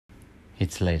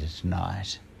It's late at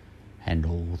night, and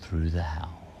all through the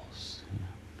house,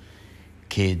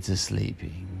 kids are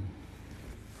sleeping.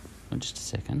 Oh, just a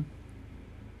second.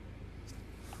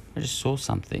 I just saw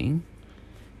something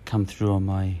come through on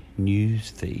my news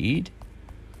feed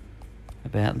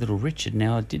about little Richard.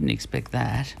 Now, I didn't expect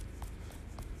that.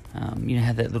 You know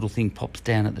how that little thing pops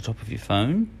down at the top of your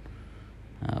phone?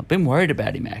 I've been worried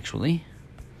about him, actually,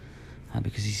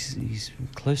 because he's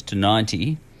close to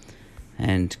 90,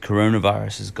 and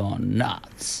coronavirus has gone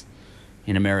nuts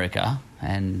in America,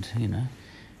 and, you know,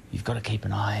 you've got to keep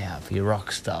an eye out for your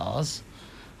rock stars.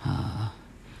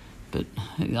 But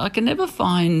I can never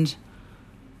find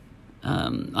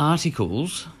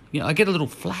articles. You know, I get a little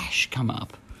flash come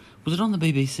up. Was it on the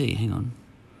BBC? Hang on.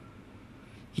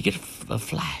 You get a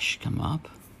flash come up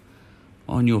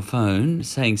on your phone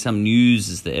saying some news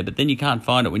is there, but then you can't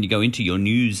find it when you go into your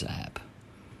news app.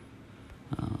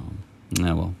 Oh,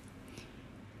 well.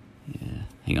 Yeah.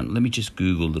 Hang on. Let me just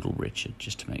Google Little Richard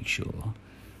just to make sure.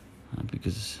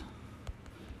 Because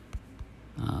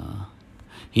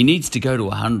he needs to go to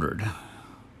 100.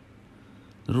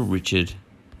 Little Richard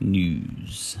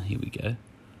News. Here we go.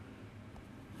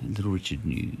 Little Richard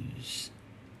News.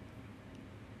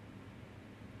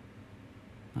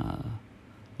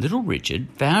 Little Richard,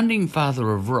 founding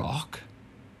father of rock,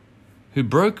 who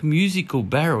broke musical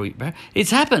barrier. It's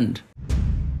happened.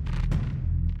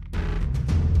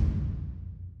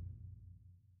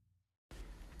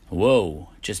 Whoa,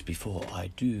 just before I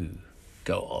do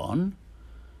go on,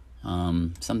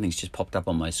 something's just popped up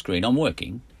on my screen. I'm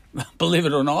working, believe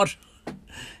it or not.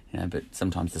 But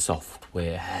sometimes the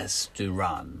software has to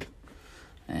run.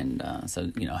 And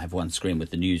so, I have one screen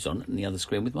with the news on it and the other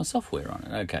screen with my software on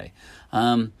it. Okay.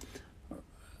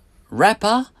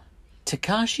 Rapper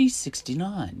Tekashi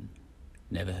 69.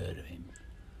 Never heard of him.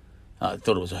 I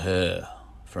thought it was a her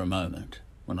for a moment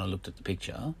when I looked at the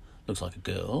picture. Looks like a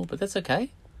girl, but that's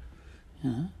okay.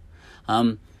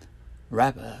 Rapper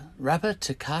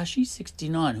Tekashi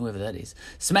 69, whoever that is,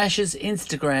 smashes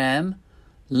Instagram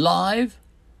live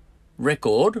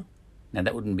record. Now,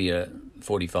 that wouldn't be a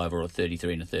 45 or a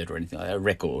 33 and a third or anything like that. A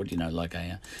record, like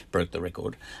I broke the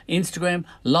record. Instagram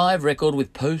live record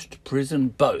with post-prison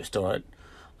boast. All right.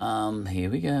 Here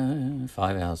we go.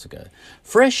 5 hours ago.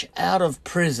 Fresh out of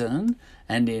prison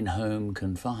and in home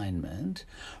confinement,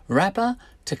 rapper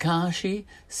Tekashi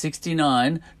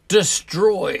 69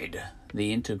 destroyed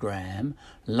the Instagram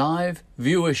live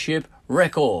viewership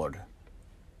record.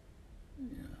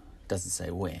 Doesn't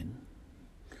say when.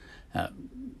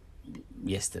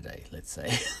 Yesterday, let's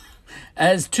say.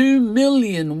 As 2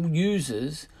 million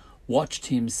users watched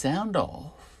him sound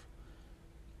off,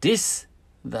 diss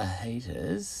the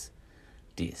haters,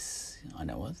 I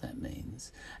know what that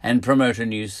means, and promote a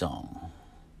new song.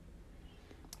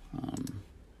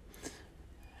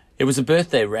 It was a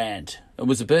birthday rant. It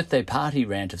was a birthday party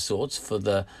rant of sorts for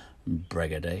the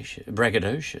braggadocious.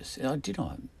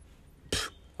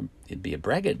 It'd be a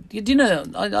braggart. Do you know,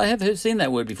 I have seen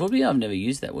that word before, but I've never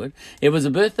used that word. It was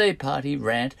a birthday party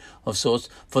rant of sorts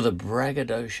for the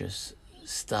braggadocious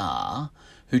star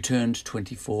who turned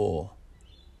 24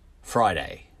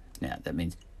 Friday. Now, that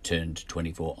means turned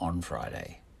 24 on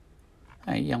Friday.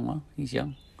 Hey, young one. He's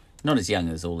young. Not as young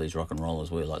as all these rock and rollers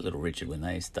were, like Little Richard when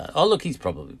they started. Oh, look, he's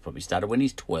probably started when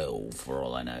he's 12, for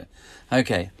all I know.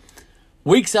 Okay.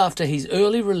 Weeks after his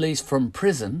early release from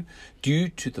prison due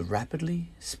to the rapidly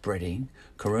spreading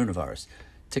coronavirus,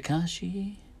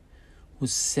 Tekashi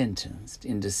was sentenced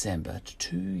in December to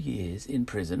 2 years in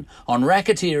prison on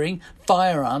racketeering,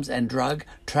 firearms and drug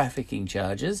trafficking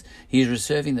charges. He is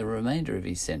serving the remainder of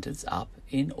his sentence up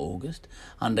in August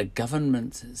under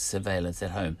government surveillance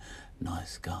at home.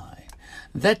 Nice guy.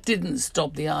 That didn't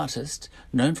stop the artist,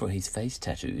 known for his face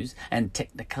tattoos and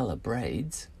Technicolor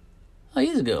braids. Oh,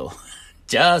 here's a girl.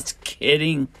 Just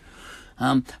kidding.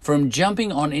 From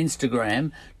jumping on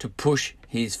Instagram to push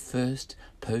his first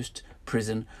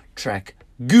post-prison track,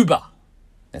 Gooba.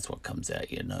 That's what comes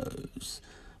out your nose.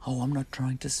 Oh, I'm not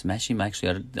trying to smash him.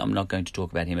 Actually, I'm not going to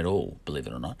talk about him at all, believe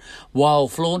it or not. While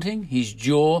flaunting his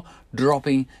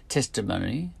jaw-dropping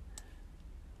testimony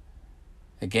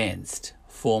against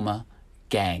former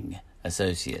gang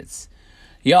associates.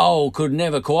 Yo, could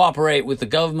never cooperate with the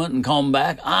government and come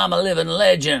back. I'm a living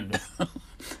legend,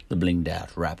 the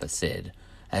blinged-out rapper said,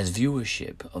 as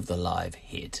viewership of the live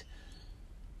hit.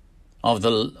 Of the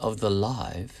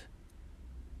live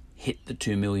hit the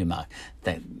 2 million mark.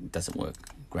 That doesn't work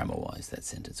grammar-wise, that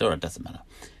sentence. Or it doesn't matter.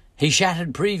 He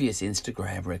shattered previous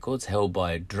Instagram records held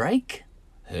by Drake,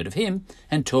 heard of him,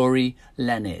 and Tory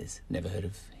Lanez, never heard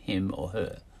of him or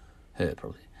her. Her,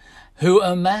 probably. Who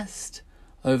amassed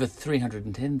over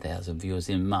 310,000 viewers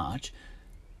in March,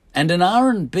 and an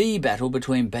R&B battle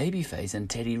between Babyface and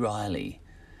Teddy Riley.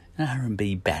 An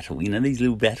R&B battle, these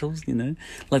little battles,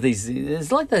 like these.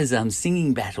 It's like those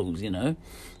singing battles,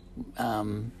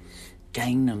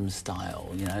 Gangnam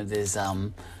Style.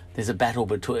 There's a battle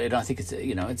between. I think it's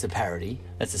a parody.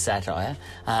 That's a satire.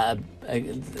 A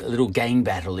little gang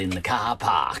battle in the car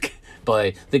park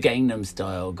by the Gangnam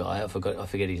Style guy. I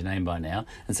forget his name by now,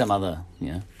 and some other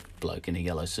bloke in a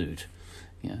yellow suit.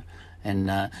 And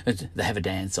they have a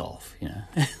dance off.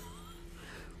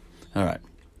 All right.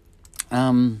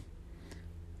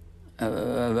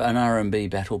 An R&B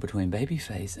battle between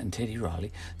Babyface and Teddy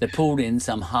Riley that pulled in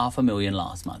some 500,000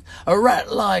 last month. A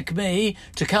rat like me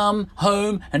to come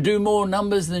home and do more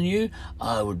numbers than you?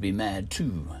 I would be mad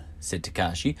too, said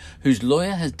Tekashi, whose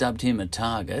lawyer has dubbed him a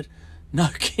target. No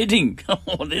kidding.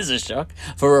 Oh, there's a shock.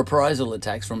 For reprisal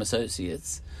attacks from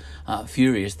associates,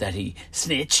 furious that he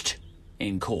snitched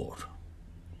in court.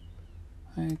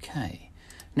 Okay.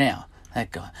 Now,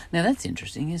 that guy. Now, that's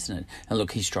interesting, isn't it? And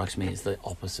look, he strikes me as the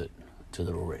opposite to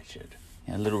Little Richard.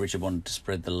 Little Richard wanted to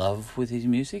spread the love with his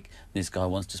music. This guy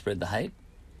wants to spread the hate,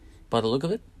 by the look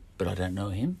of it. But I don't know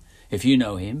him. If you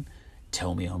know him,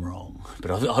 tell me I'm wrong.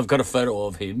 But I've got a photo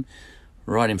of him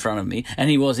right in front of me, and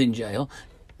he was in jail.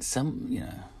 Is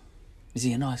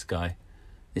he a nice guy?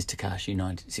 This Tekashi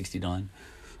 1969.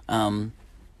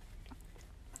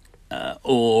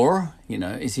 Or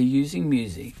is he using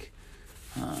music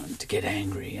to get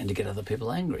angry and to get other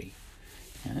people angry?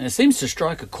 And it seems to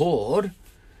strike a chord.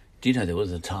 Do you know there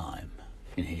was a time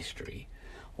in history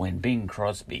when Bing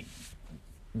Crosby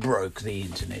broke the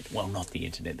internet? Well, not the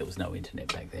internet. There was no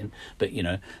internet back then. But,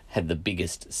 had the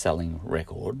biggest selling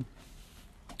record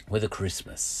with a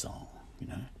Christmas song,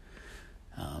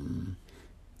 And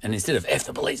instead of F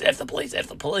the police, F the police, F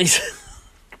the police,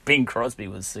 Bing Crosby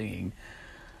was singing,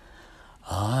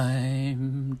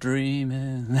 I'm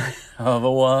dreaming of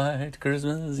a white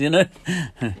Christmas,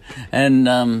 And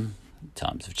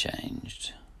times have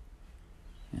changed.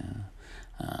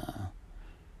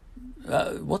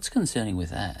 What's concerning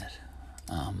with that,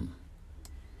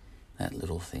 that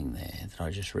little thing there that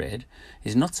I just read,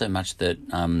 is not so much that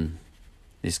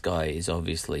this guy is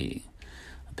obviously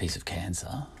a piece of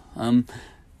cancer.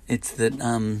 It's that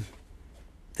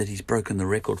that he's broken the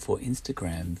record for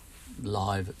Instagram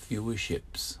live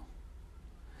viewerships.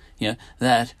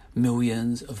 That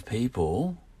millions of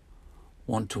people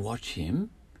want to watch him.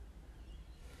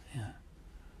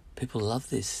 People love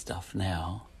this stuff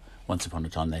now. Once upon a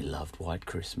time they loved White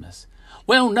Christmas.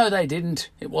 Well, no, they didn't.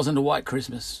 It wasn't a White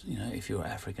Christmas, if you were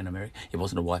African American. It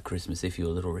wasn't a White Christmas if you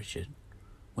were Little Richard,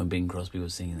 when Bing Crosby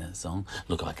was singing that song.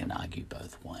 Look, I can argue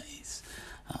both ways.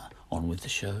 On with the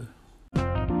show.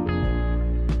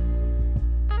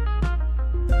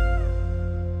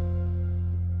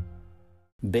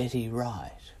 Betty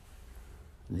Wright,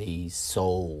 the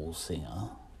soul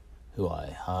singer, who I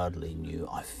hardly knew.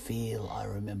 I feel I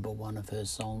remember one of her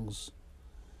songs,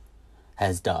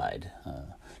 has died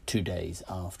 2 days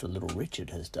after Little Richard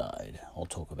has died. I'll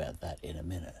talk about that in a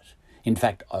minute. In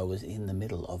fact, I was in the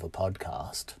middle of a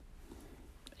podcast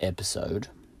episode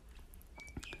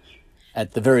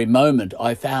at the very moment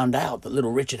I found out that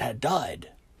Little Richard had died,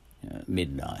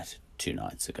 midnight 2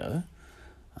 nights ago.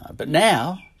 But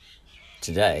now,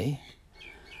 today,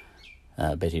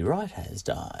 Betty Wright has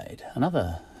died.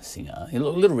 Another singer.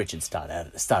 Little Richard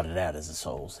started out as a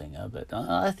soul singer, but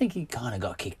I think he kind of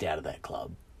got kicked out of that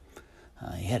club.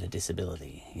 He had a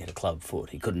disability. He had a club foot.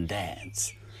 He couldn't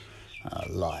dance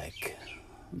like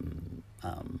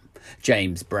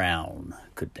James Brown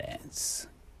could dance.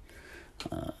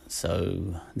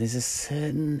 So there's a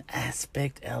certain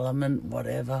element,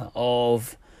 whatever,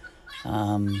 of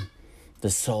the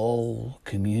soul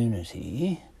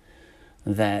community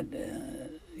that,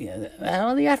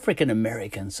 the African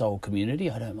American soul community,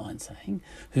 I don't mind saying,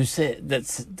 who said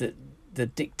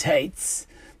that dictates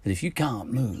that if you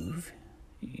can't move,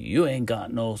 you ain't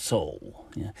got no soul.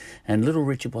 And Little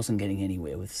Richard wasn't getting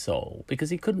anywhere with soul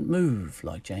because he couldn't move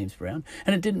like James Brown,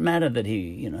 and it didn't matter that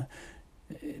he,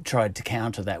 tried to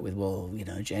counter that with,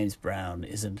 James Brown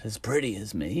isn't as pretty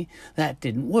as me. That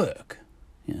didn't work.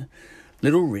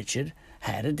 Little Richard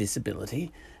had a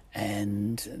disability,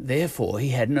 and therefore he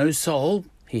had no soul.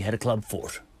 He had a club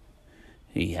foot.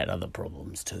 He had other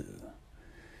problems too.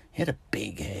 He had a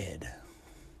big head.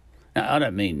 Now, I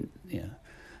don't mean,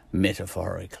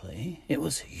 metaphorically. It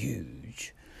was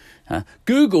huge.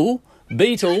 Google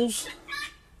Beatles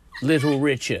Little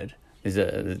Richard. There's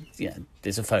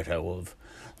a photo of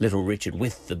Little Richard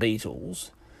with the Beatles.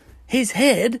 His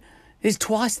head is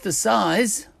twice the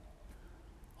size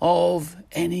of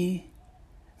any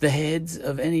the heads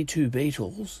of any two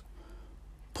Beatles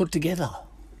put together.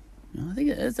 I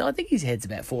think his head's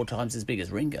about 4 times as big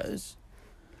as Ringo's.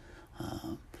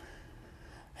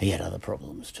 He had other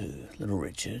problems too, Little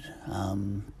Richard.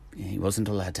 He wasn't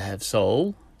allowed to have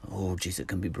soul. Oh, geez, it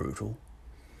can be brutal.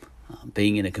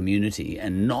 Being in a community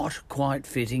and not quite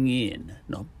fitting in,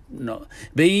 not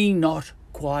being not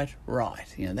quite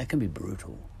right, that can be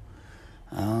brutal.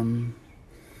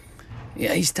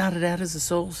 He started out as a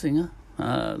soul singer.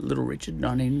 Little Richard,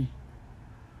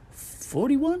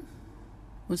 1941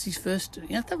 was his first.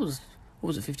 That was, what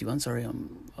was it? 51. Sorry,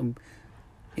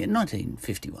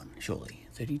 1951. Surely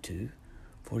 32,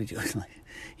 42.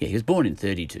 He was born in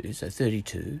 32, so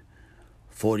 32,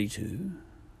 42.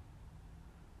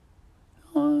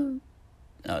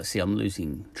 See, I'm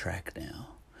losing track now.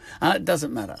 It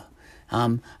doesn't matter.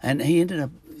 And he ended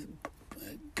up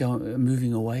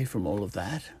moving away from all of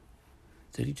that.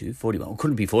 32, 41. Well,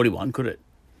 couldn't be 41, could it?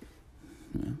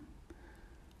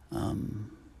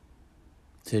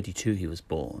 32 he was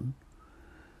born.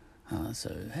 So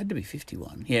it had to be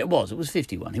 51. Yeah, it was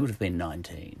 51. He would have been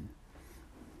 19.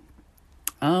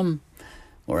 Or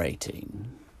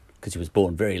 18, because he was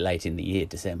born very late in the year,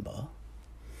 December.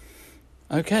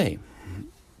 Okay.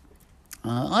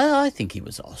 I think he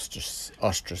was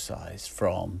ostracised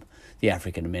from the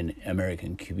African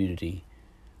American community.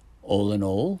 All in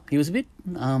all, he was a bit.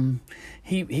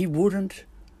 He wouldn't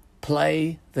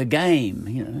play the game.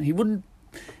 He wouldn't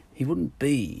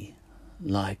be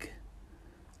like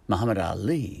Muhammad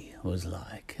Ali was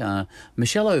like.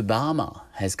 Michelle Obama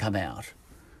has come out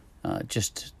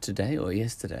just today or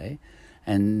yesterday,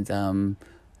 and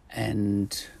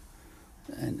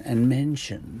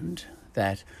mentioned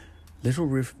that Little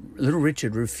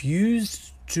Richard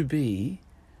refused to be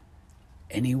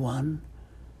anyone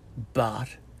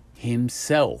but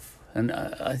himself, and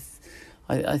I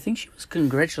think she was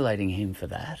congratulating him for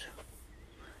that.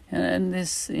 And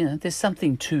there's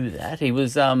something to that. He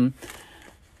was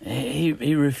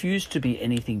he refused to be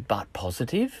anything but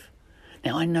positive.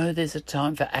 Now I know there's a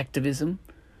time for activism,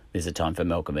 there's a time for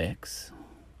Malcolm X,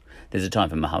 there's a time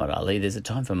for Muhammad Ali, there's a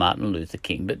time for Martin Luther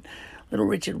King, but Little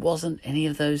Richard wasn't any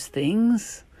of those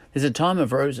things. There's a time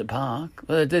of Rosa Parks.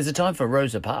 There's a time for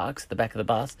Rosa Parks at the back of the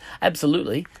bus.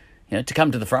 Absolutely. To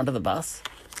come to the front of the bus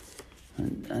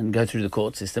and go through the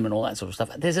court system and all that sort of stuff.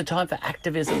 There's a time for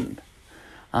activism.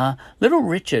 Little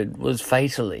Richard was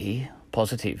fatally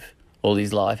positive all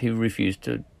his life. He refused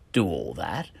to do all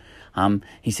that.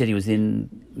 He said he was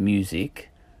in music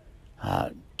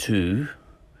to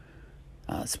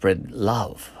spread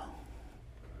love.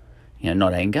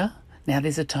 Not anger. Now,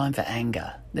 there's a time for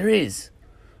anger. There is.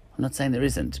 I'm not saying there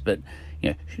isn't, but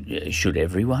should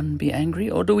everyone be angry,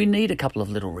 or do we need a couple of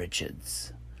Little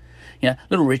Richards?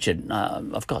 Little Richard,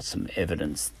 I've got some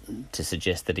evidence to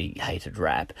suggest that he hated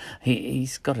rap.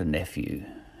 He's got a nephew.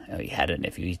 He had a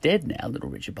nephew. He's dead now, Little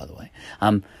Richard, by the way,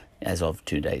 as of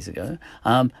 2 days ago.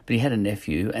 But he had a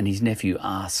nephew, and his nephew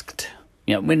asked,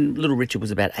 when Little Richard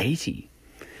was about 80,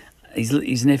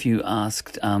 his nephew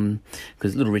asked,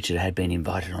 because Little Richard had been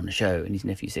invited on the show, and his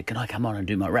nephew said, "Can I come on and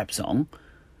do my rap song?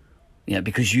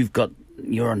 Because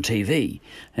you're on TV."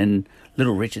 And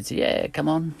Little Richard said, "Yeah, come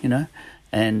on,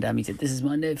 And he said, "This is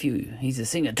my nephew. He's a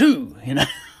singer too,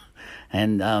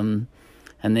 And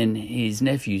then his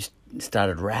nephew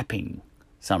started rapping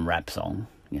some rap song,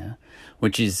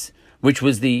 which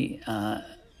was the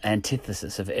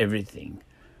antithesis of everything.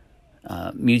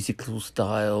 Musical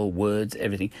style, words,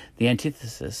 everything. The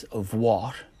antithesis of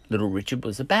what Little Richard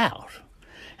was about.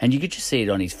 And you could just see it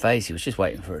on his face. He was just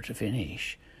waiting for it to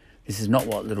finish. This is not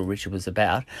what Little Richard was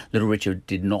about. Little Richard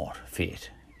did not fit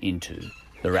into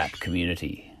the rap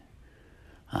community.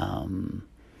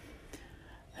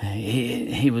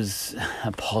 He was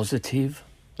a positive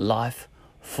life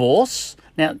force.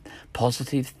 Now,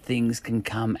 positive things can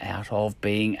come out of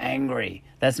being angry.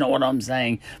 That's not what I'm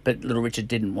saying, but Little Richard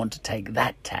didn't want to take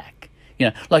that tack.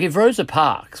 Like if Rosa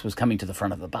Parks was coming to the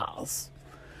front of the bus,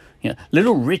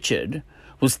 Little Richard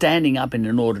was standing up in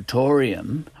an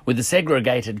auditorium with a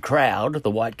segregated crowd,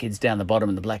 the white kids down the bottom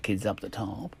and the black kids up the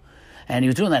top, and he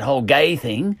was doing that whole gay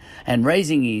thing and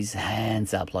raising his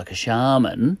hands up like a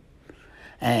shaman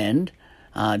and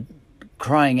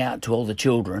crying out to all the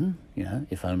children,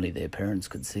 if only their parents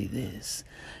could see this,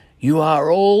 "You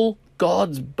are all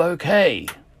God's bouquet."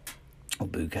 Or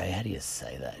bouquet, how do you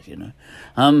say that,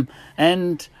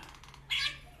 And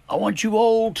I want you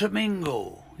all to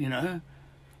mingle,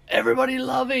 Everybody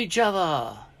love each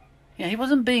other. He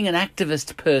wasn't being an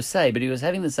activist per se, but he was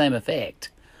having the same effect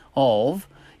of,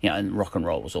 and rock and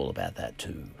roll was all about that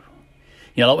too.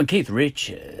 Like when Keith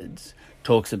Richards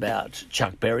talks about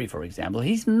Chuck Berry, for example,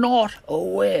 he's not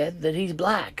aware that he's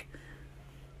black.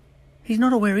 He's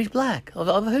not aware he's black.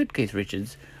 I've heard Keith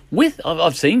Richards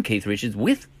I've seen Keith Richards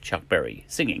with Chuck Berry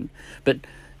singing, but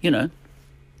you don't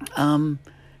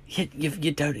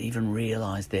even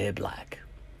realise they're black.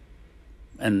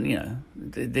 And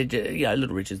they're just,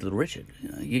 Little Richard's Little Richard.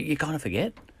 You kind of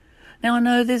forget. Now I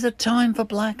know there's a time for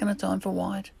black and a time for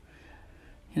white.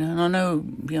 And I know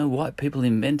white people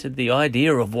invented the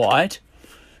idea of white,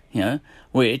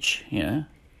 which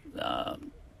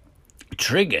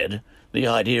triggered the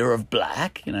idea of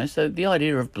black. So the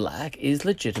idea of black is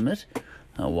legitimate.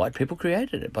 White people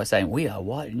created it by saying we are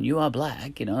white and you are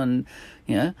black. And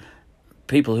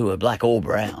people who are black or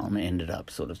brown ended up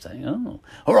sort of saying, oh,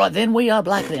 all right, then we are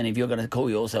black then. If you're going to call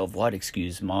yourself white,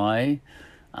 excuse my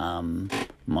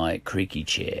creaky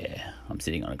chair. I'm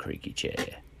sitting on a creaky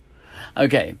chair.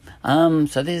 Okay,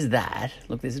 so there's that.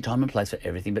 Look, there's a time and place for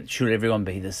everything, but should everyone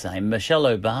be the same? Michelle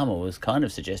Obama was kind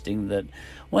of suggesting that,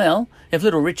 well, if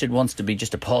Little Richard wants to be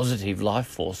just a positive life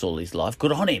force all his life,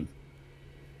 good on him.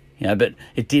 But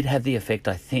it did have the effect,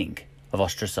 I think, of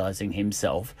ostracising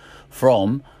himself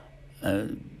from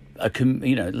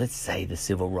let's say the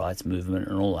civil rights movement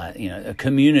and all that, a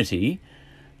community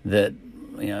that,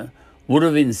 would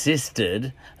have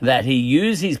insisted that he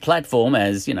use his platform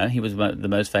as, he was the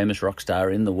most famous rock star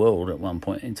in the world at one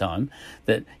point in time,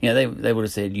 that, they would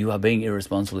have said, you are being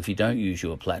irresponsible if you don't use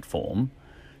your platform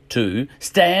to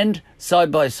stand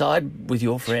side by side with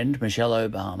your friend Michelle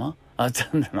Obama,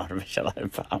 not Michelle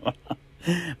Obama,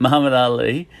 Muhammad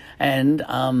Ali, and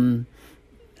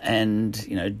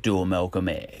do a Malcolm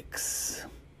X.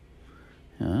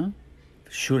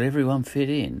 Should everyone fit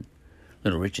in?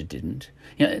 Little Richard didn't.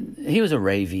 He was a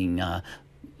raving fag.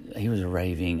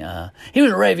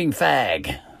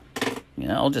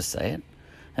 I'll just say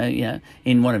it.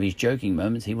 In one of his joking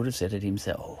moments, he would have said it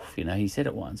himself. He said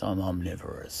it once. I'm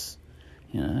omnivorous.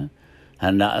 And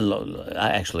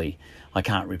I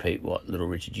can't repeat what Little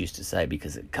Richard used to say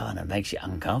because it kind of makes you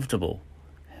uncomfortable.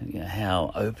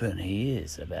 How open he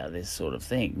is about this sort of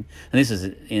thing. And this is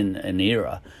in an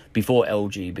era before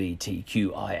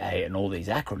LGBTQIA and all these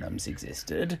acronyms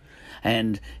existed.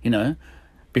 And,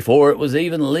 before it was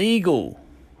even legal.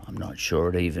 I'm not sure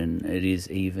it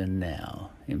is even now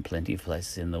in plenty of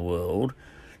places in the world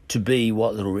to be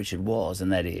what Little Richard was,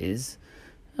 and that is,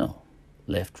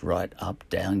 left, right, up,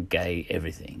 down, gay,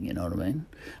 everything, you know what I mean?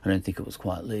 I don't think it was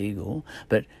quite legal,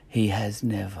 but he has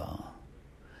never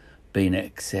been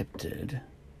accepted,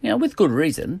 with good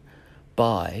reason,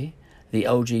 by the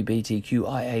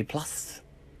LGBTQIA plus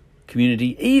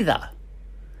community either.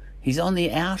 He's on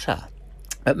the outer.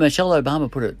 But Michelle Obama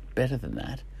put it better than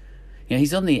that.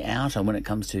 He's on the outer when it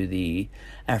comes to the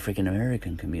African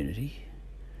American community.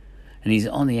 And he's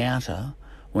on the outer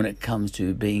when it comes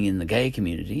to being in the gay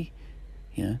community.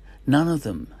 None of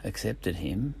them accepted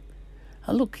him.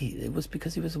 Look, it was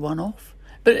because he was a one-off.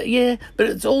 But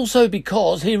it's also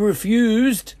because he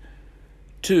refused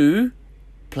to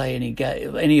play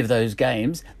any of those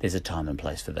games. There's a time and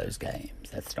place for those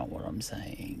games. That's not what I'm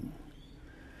saying.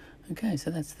 Okay,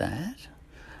 so that's that.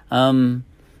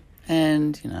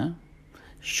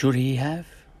 Should he have?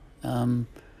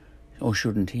 Or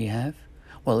shouldn't he have?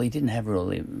 Well, he didn't have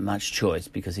really much choice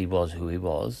because he was who he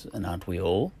was, and aren't we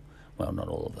all? Well, not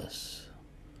all of us.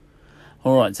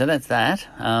 All right, so that's that.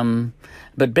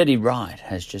 But Betty Wright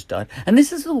has just died. And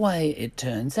this is the way it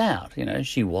turns out.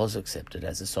 She was accepted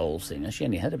as a soul singer. She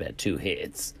only had about 2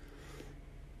 hits.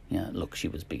 Look, she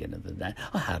was bigger than that.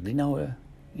 I hardly know her.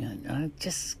 I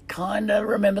just kind of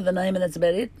remember the name and that's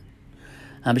about it.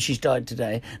 But she's died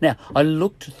today. Now, I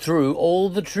looked through all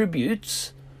the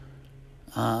tributes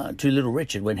to Little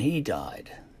Richard when he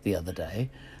died the other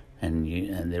day,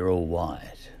 and they're all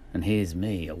white. And here's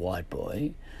me, a white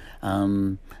boy,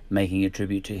 making a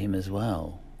tribute to him as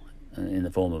well, in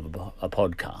the form of a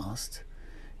podcast.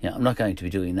 I'm not going to be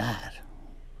doing that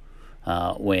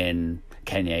when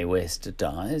Kanye West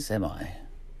dies, am I?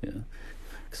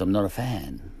 Because I'm not a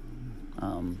fan.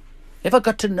 If I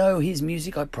got to know his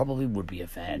music, I probably would be a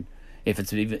fan. If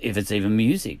it's even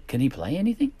music, can he play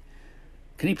anything?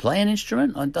 Can he play an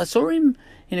instrument? I saw him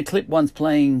in a clip once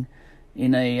playing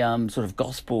in a sort of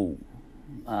gospel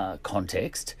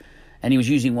context, and he was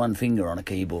using one finger on a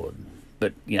keyboard.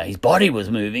 But, his body was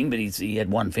moving, but he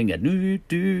had one finger. Doot,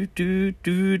 doot, doot,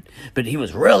 doot. But he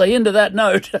was really into that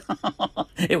note.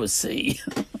 It was C.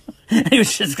 He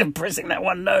was just pressing that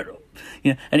one note.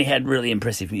 And he had really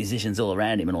impressive musicians all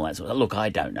around him and all that sort of. Look, I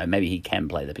don't know. Maybe he can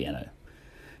play the piano.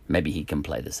 Maybe he can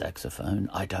play the saxophone.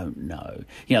 I don't know.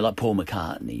 Like Paul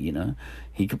McCartney,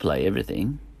 he could play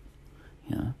everything.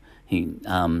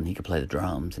 He could play the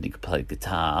drums and he could play the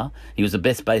guitar. He was the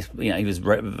best bass. He was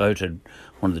voted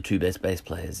one of the 2 best bass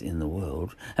players in the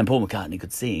world. And Paul McCartney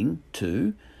could sing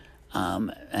too,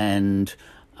 and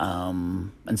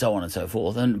so on and so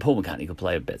forth. And Paul McCartney could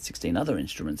play about 16 other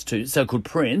instruments too. So could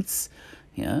Prince.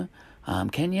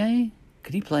 Kanye,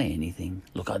 could he play anything?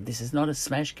 Look, this is not a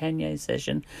Smash Kanye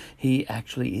session. He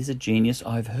actually is a genius,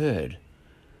 I've heard.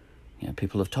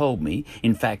 People have told me.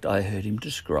 In fact, I heard him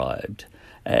described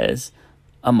as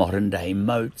a modern-day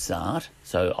Mozart,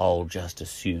 so I'll just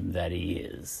assume that he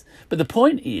is. But the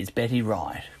point is, Betty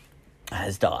Wright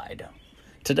has died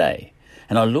today.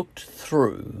 And I looked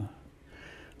through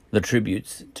the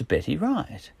tributes to Betty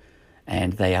Wright,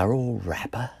 and they are all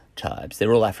rapper types.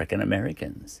 They're all African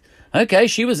Americans. Okay,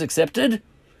 she was accepted.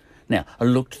 Now, I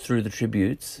looked through the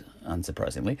tributes,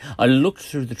 unsurprisingly. I looked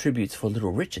through the tributes for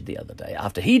Little Richard the other day,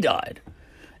 after he died,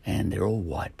 and they're all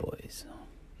white boys.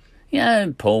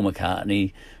 Paul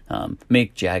McCartney,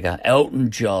 Mick Jagger, Elton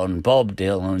John, Bob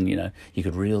Dylan, you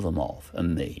could reel them off,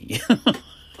 and me.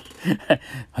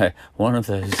 One of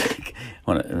those,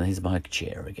 here's my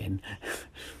chair again.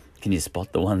 Can you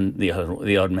spot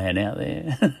the odd man out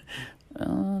there?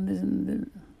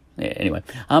 Anyway,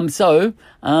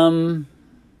 and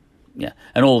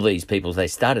all these people, they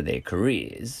started their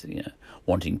careers,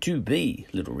 wanting to be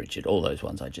Little Richard, all those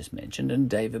ones I just mentioned, and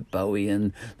David Bowie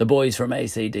and the boys from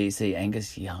AC/DC,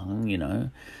 Angus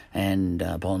Young,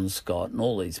 and Bon Scott and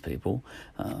all these people,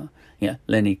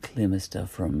 Lenny Clemister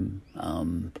from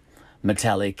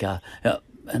Metallica,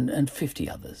 and 50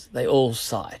 others. They all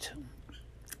cite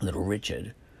Little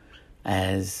Richard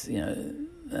as,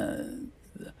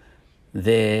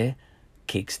 their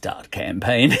kickstart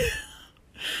campaign.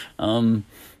 Look,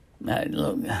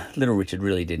 Little Richard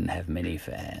really didn't have many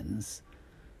fans.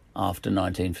 After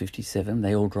 1957,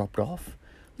 they all dropped off.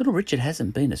 Little Richard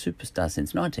hasn't been a superstar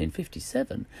since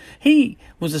 1957. He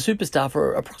was a superstar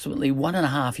for approximately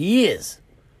 1.5 years.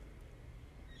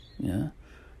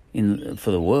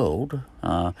 For the world.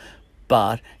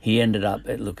 But he ended up,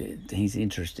 he's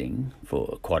interesting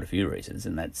for quite a few reasons,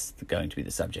 and that's going to be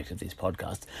the subject of this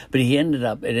podcast. But it ended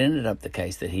up the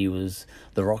case that he was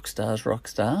the rock star's rock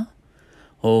star.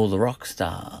 All the rock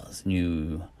stars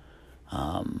knew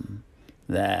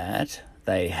that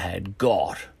they had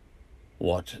got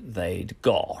what they'd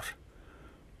got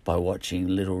by watching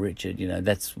Little Richard.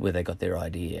 That's where they got their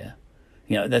idea.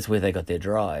 That's where they got their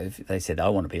drive. They said, I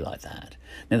want to be like that.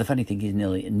 Now, the funny thing is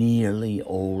nearly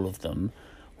all of them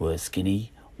were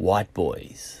skinny white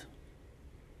boys.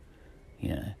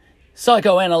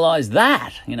 Psychoanalyze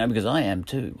that, because I am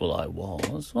too. Well, I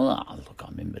was. Well, look,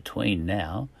 I'm in between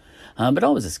now. But I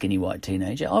was a skinny white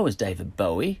teenager. I was David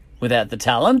Bowie without the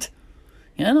talent.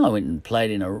 And I went and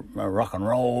played in a rock and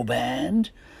roll band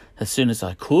as soon as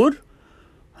I could.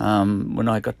 When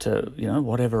I got to,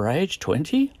 whatever age,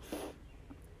 20.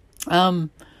 And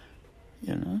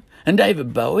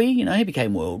David Bowie, he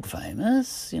became world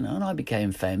famous, and I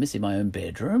became famous in my own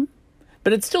bedroom.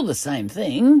 But it's still the same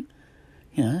thing,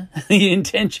 the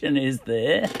intention is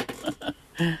there.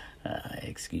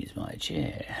 Excuse my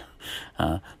chair.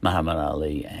 Muhammad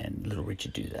Ali and Little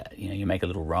Richard do that. You make a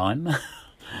little rhyme.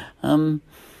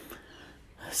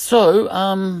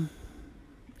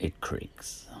 It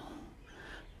creaks.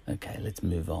 Okay, let's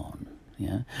move on.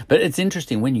 But it's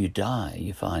interesting, when you die,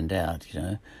 you find out,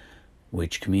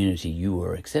 which community you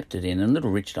were accepted in. And Little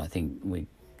Richard, I think we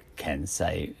can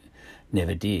say,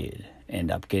 never did end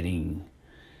up getting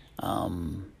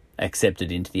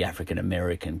accepted into the African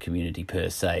American community per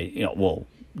se.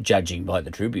 Judging by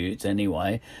the tributes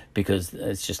anyway, because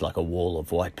it's just like a wall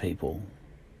of white people.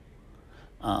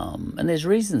 And there's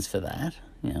reasons for that,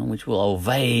 which I'll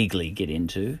vaguely get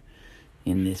into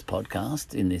in this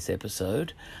podcast, in this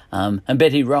episode. And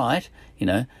Betty Wright,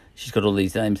 she's got all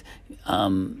these names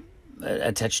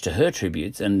attached to her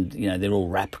tributes, and, they're all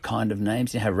rap kind of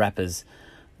names. You have rappers,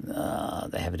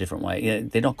 they have a different way.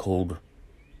 They're not called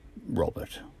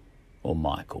Robert or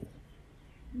Michael,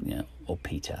 or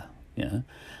Peter,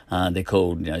 They're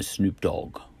called, Snoop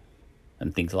Dogg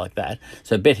and things like that.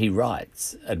 So Betty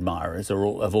Wright's admirers have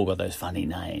all got those funny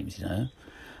names,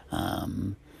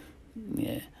 and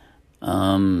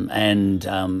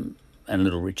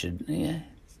Little Richard,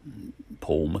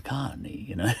 Paul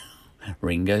McCartney,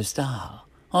 Ringo Starr.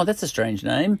 Oh, that's a strange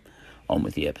name. On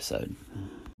with the episode.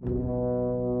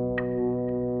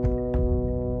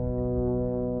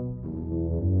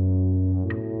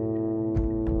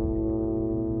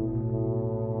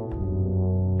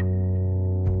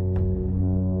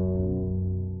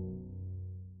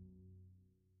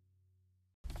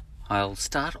 I'll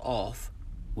start off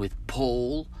with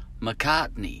Paul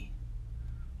McCartney,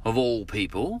 of all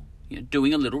people,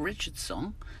 doing a Little Richard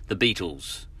song. The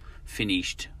Beatles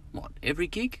finished, every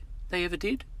gig they ever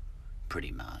did?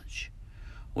 Pretty much.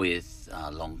 With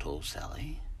Long Tall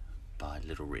Sally by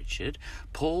Little Richard.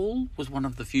 Paul was one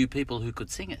of the few people who could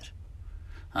sing it.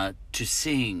 To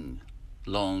sing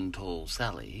Long Tall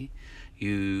Sally,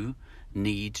 you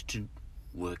need to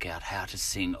work out how to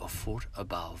sing a foot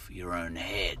above your own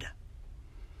head.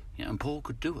 And Paul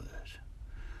could do it.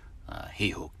 He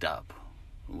hooked up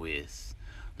with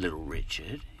Little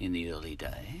Richard in the early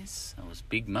days. It was a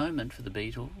big moment for the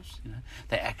Beatles.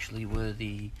 They actually were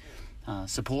the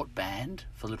support band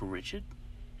for Little Richard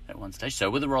at one stage. So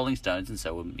were the Rolling Stones, and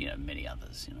so were many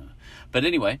others. But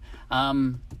anyway,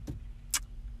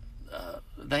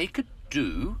 they could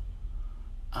do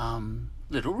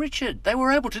Little Richard. They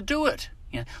were able to do it.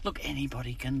 Look,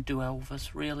 anybody can do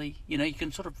Elvis, really. You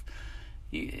can sort of...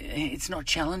 It's not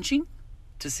challenging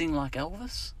to sing like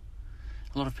Elvis.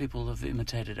 A lot of people have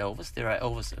imitated Elvis. There are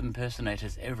Elvis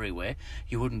impersonators everywhere.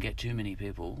 You wouldn't get too many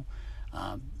people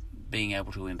being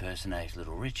able to impersonate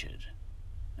Little Richard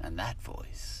and that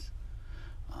voice.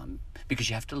 Because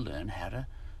you have to learn how to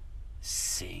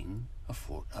sing a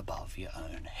foot above your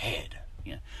own head.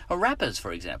 Or rappers,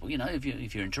 for example,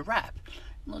 if you're into rap,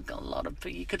 look,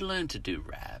 you could learn to do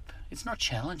rap. It's not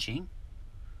challenging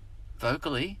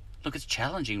vocally. Look, it's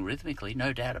challenging rhythmically,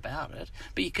 no doubt about it.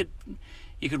 But you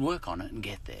could work on it and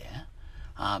get there.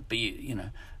 But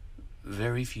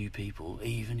very few people,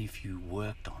 even if you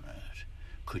worked on it,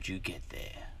 could you get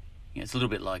there. It's a little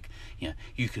bit like,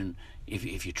 you can,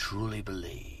 if you truly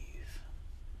believe,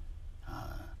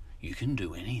 you can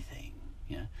do anything.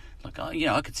 Like,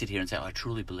 I could sit here and say, I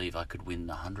truly believe I could win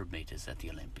the 100 metres at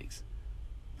the Olympics.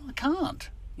 No, I can't,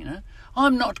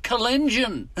 I'm not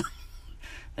Kalenjin.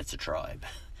 That's a tribe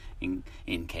in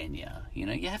Kenya. You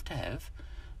have to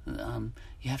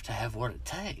have what it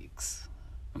takes.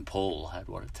 And Paul had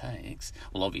what it takes.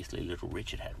 Well, obviously Little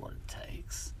Richard had what it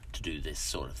takes to do this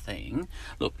sort of thing.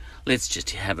 Look, let's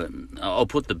just I'll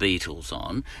put the Beatles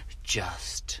on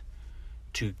just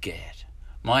to get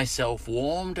myself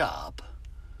warmed up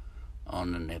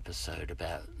on an episode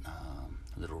about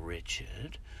Little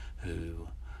Richard, who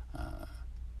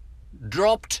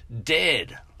dropped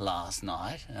dead last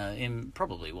night in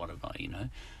probably one of my,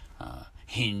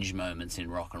 hinge moments in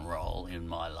rock and roll in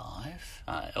my life.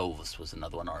 Elvis was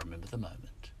another one. I remember the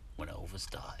moment when Elvis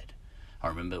died. I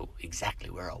remember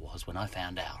exactly where I was when I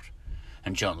found out,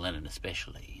 and John Lennon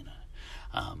especially.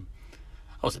 I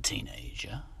was a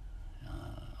teenager.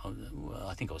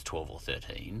 I think I was 12 or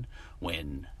 13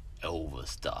 when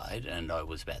Elvis died, and I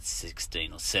was about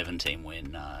 16 or 17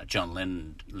 when John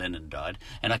Lennon died,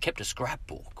 and I kept a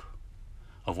scrapbook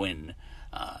of when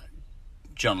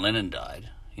John Lennon died.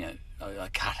 I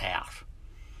cut out.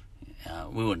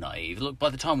 We were naive. Look, by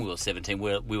the time we were 17,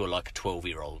 we were like a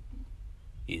 12-year-old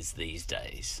is these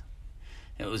days.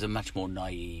 It was a much more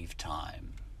naive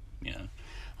time,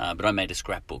 But I made a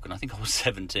scrapbook, and I think I was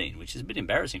 17, which is a bit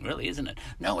embarrassing, really, isn't it?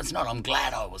 No, it's not. I'm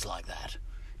glad I was like that.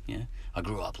 I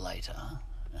grew up later,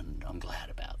 and I'm glad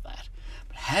about that.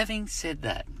 But having said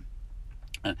that,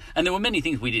 and there were many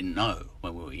things we didn't know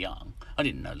when we were young. I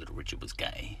didn't know Little Richard was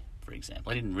gay, for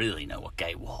example. I didn't really know what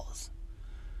gay was.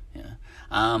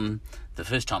 The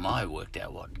first time I worked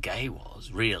out what gay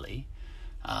was, really,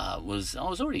 was I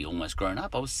was already almost grown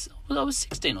up. I was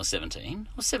 16 or 17.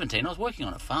 I was 17. I was working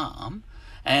on a farm,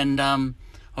 and I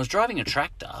was driving a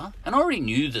tractor, and I already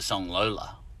knew the song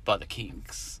Lola by the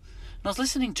Kinks. And I was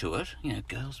listening to it,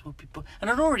 girls will be boys.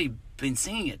 And I'd already been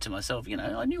singing it to myself,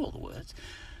 I knew all the words.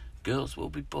 Girls will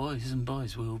be boys and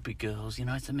boys will be girls.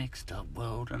 It's a mixed up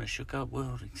world and a shook up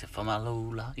world, except for my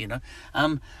Lola,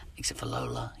 except for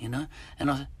Lola, And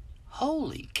I said,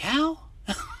 holy cow.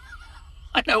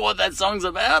 I know what that song's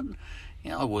about.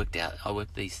 I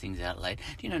worked these things out late.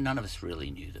 None of us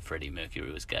really knew that Freddie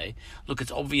Mercury was gay. Look,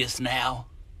 it's obvious now.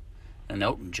 And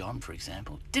Elton John, for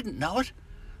example, didn't know it.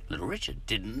 Little Richard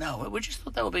didn't know it. We just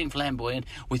thought they were being flamboyant.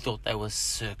 We thought they were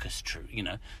circus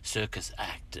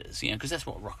actors, because that's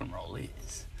what rock and roll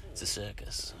is. It's a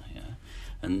circus,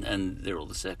 and they're all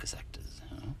the circus actors,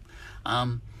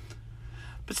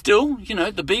 But still,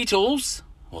 the Beatles,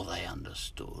 well, they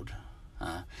understood.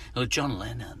 John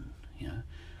Lennon,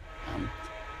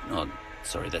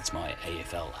 sorry, that's my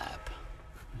AFL app.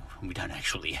 We don't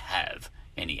actually have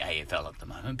any AFL at the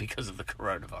moment because of the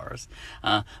coronavirus.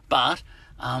 But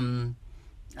John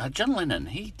Lennon,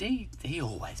 he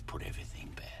always put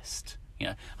everything best.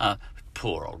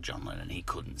 Poor old John Lennon, he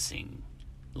couldn't sing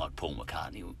like Paul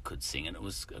McCartney could sing, and it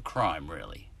was a crime,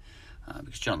 really.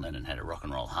 Because John Lennon had a rock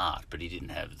and roll heart, but he didn't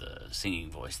have the singing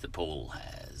voice that Paul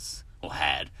has. or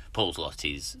had. Paul's lost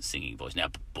his singing voice. Now,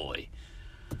 boy,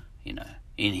 you know,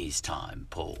 in his time,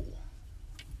 Paul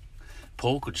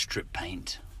could strip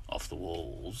paint off the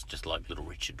walls just like Little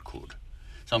Richard could.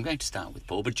 So I'm going to start with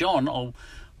Paul. But John, I'll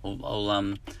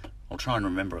try and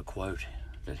remember a quote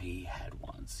that he had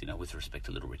once, you know, with respect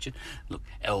to Little Richard. Look,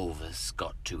 Elvis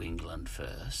got to England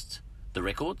first. The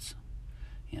records,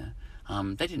 yeah.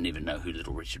 They didn't even know who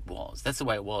Little Richard was. That's the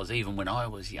way it was. Even when I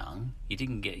was young,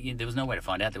 there was no way to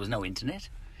find out. There was no internet.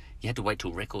 You had to wait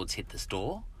till records hit the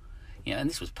store. You know, and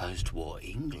this was post-war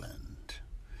England,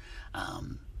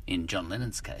 in John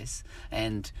Lennon's case.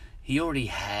 And he already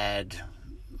had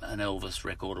an Elvis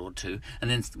record or two, and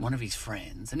then one of his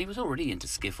friends, and he was already into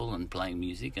skiffle and playing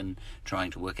music and trying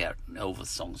to work out Elvis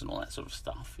songs and all that sort of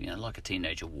stuff, you know, like a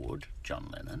teenager would, John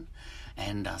Lennon.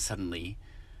 And suddenly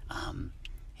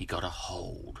he got a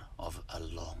hold of a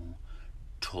long,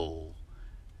 tall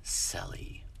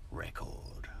Sally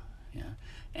record, yeah?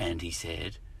 And he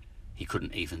said he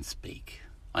couldn't even speak.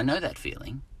 I know that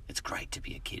feeling. It's great to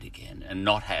be a kid again and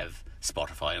not have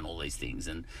Spotify and all these things,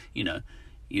 and, you know,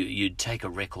 you'd take a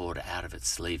record out of its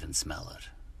sleeve and smell it.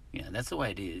 You know, that's the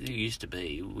way it used to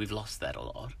be. We've lost that a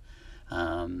lot.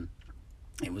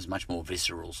 It was much more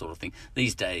visceral sort of thing.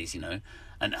 These days, you know,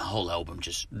 a whole album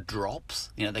just drops.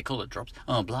 You know, they call it drops.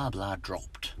 Oh, blah, blah,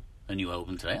 dropped a new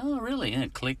album today. Oh, really? Yeah,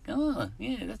 click. Oh,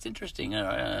 yeah, that's interesting.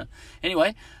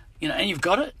 Anyway, you know, and you've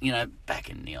got it. You know, back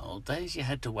in the old days, you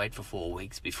had to wait for 4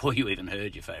 weeks before you even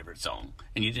heard your favourite song.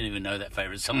 And you didn't even know that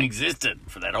favourite song existed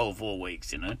for that whole 4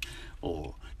 weeks, you know,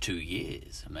 or 2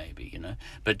 years maybe, you know.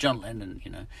 But John Lennon, you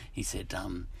know, he said,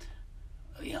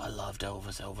 you know, I loved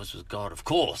Elvis. Elvis was God, of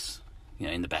course. You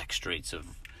know, in the back streets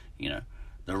of, you know,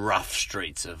 the rough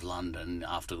streets of London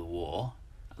after the war.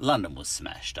 London was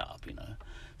smashed up, you know.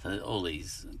 So all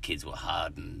these kids were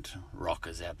hardened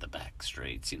rockers out the back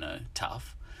streets, you know,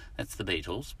 tough. That's the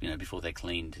Beatles, you know, before they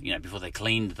cleaned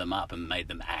them up and made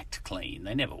them act clean.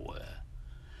 They never were.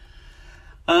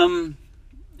 And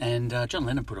John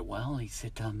Lennon put it well. He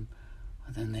said, and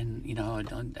then, you know,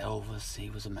 Elvis, he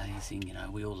was amazing. You know,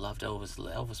 we all loved Elvis.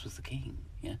 Elvis was the king,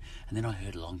 yeah. And then I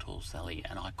heard Long Tall Sally,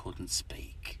 and I couldn't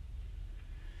speak.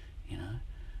 You know,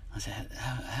 I said,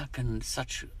 how can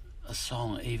such a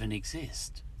song even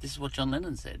exist? This is what John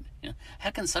Lennon said. You know, how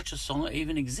can such a song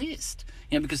even exist?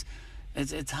 You know, because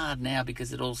it's hard now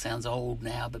because it all sounds old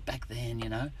now, but back then, you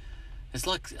know, it's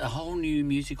like a whole new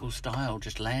musical style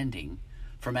just landing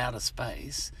from outer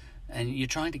space, and you're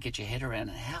trying to get your head around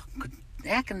it.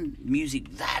 How can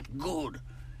music that good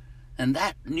and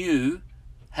that new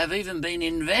have even been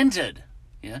invented?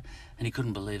 Yeah, and he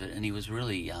couldn't believe it, and he was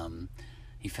really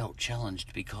he felt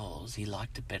challenged because he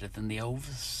liked it better than the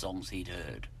Elvis songs he'd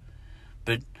heard,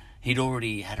 but he'd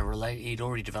already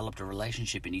developed a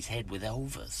relationship in his head with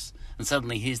Elvis, and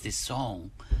suddenly here's this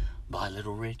song by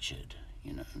Little Richard,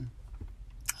 you know.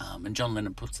 And John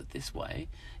Lennon puts it this way,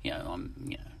 you know,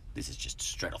 this is just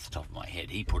straight off the top of my head.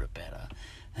 He put it better,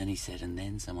 and he said, and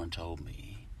then someone told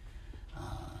me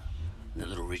that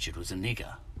Little Richard was a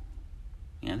nigger.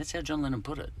 You know, that's how John Lennon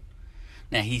put it.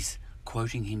 Now, he's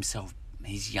quoting himself,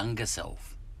 his younger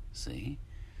self, see?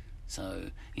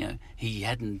 So, you know, he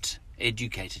hadn't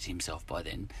educated himself by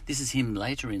then. This is him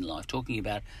later in life talking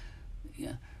about, you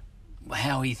know,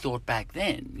 how he thought back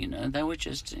then. You know, they were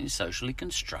just socially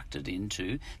constructed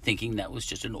into thinking that was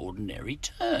just an ordinary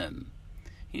term,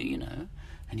 you know.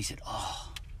 And he said,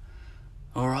 oh,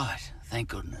 all right, thank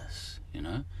goodness, you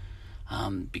know,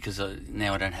 because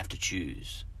now I don't have to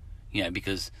choose, you know,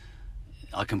 because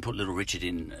I can put Little Richard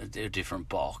in a different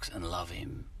box and love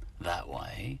him that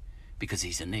way because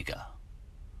he's a nigger,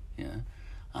 you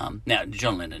know. Now,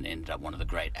 John Lennon ended up one of the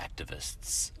great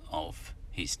activists of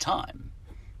his time,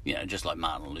 you know, just like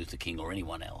Martin Luther King or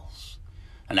anyone else.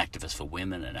 An activist for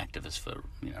women, an activist for,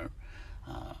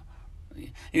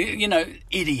 you know,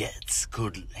 idiots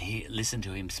could listen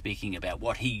to him speaking about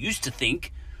what he used to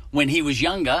think when he was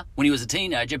younger, when he was a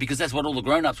teenager, because that's what all the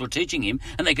grown-ups were teaching him,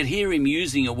 and they could hear him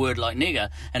using a word like nigger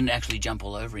and actually jump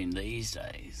all over him these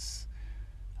days.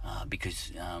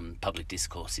 Because public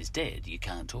discourse is dead. You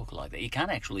can't talk like that. You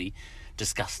can't actually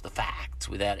discuss the facts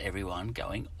without everyone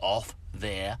going off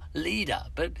their leader.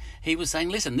 But he was saying,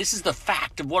 listen, this is the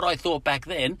fact of what I thought back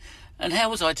then, and how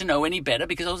was I to know any better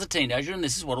because I was a teenager and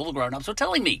this is what all the grown-ups were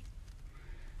telling me.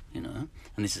 You know,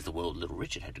 and this is the world Little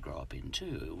Richard had to grow up in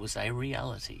too. It was a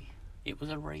reality. It was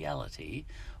a reality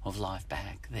of life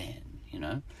back then, you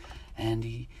know. And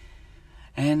he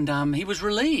was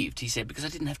relieved, he said, because I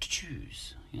didn't have to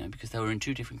choose, you know, because they were in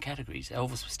two different categories.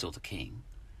 Elvis was still the king,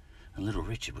 And Little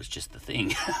Richard was just the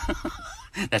thing.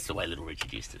 That's the way Little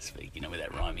Richard used to speak, with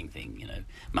that rhyming thing,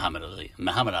 Muhammad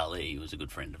Ali was a good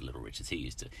friend of Little Richard's.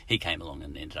 He came along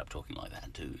and ended up talking like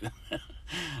that too.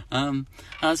 So,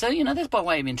 that's by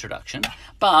way of introduction.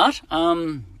 But,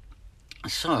 I'll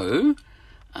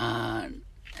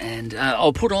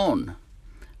put on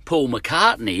Paul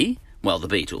McCartney, well, the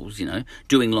Beatles,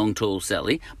 doing Long Tall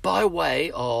Sally, by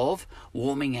way of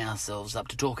warming ourselves up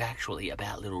to talk actually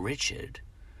about Little Richard.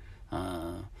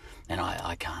 And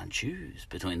I can't choose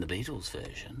between the Beatles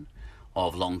version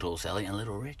of Long Tall Sally and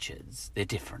Little Richard's. They're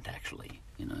different, actually,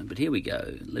 But here we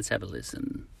go. Let's have a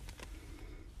listen.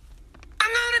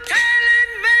 I'm gonna tell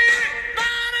Aunt Mary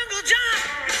about Uncle John.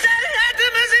 He said he had the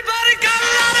missy, but he got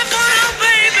a lot of fun, oh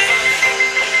baby.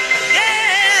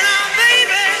 Yeah, oh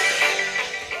baby.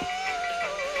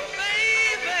 Oh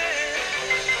baby.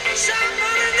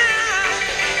 Somebody now.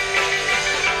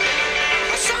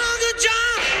 I saw Uncle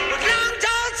John with Long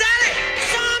Tall Sally. I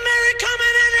saw Mary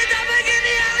coming in the dark in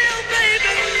the alley, oh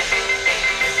baby.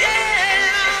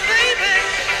 Yeah, oh baby.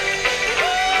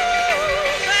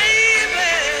 Oh baby.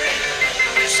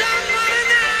 Somebody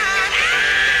now.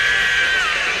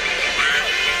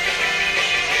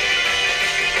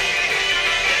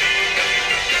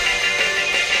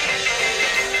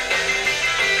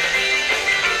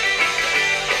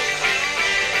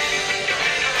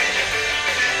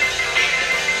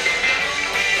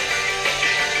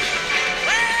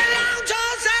 Well, Long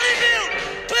Tall Sally built,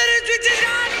 put his riches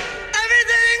on,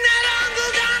 everything that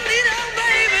Uncle John need, oh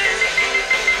baby.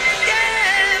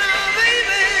 Yeah, oh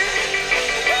baby.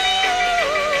 Oh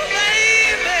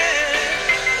baby.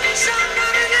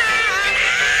 Somebody now.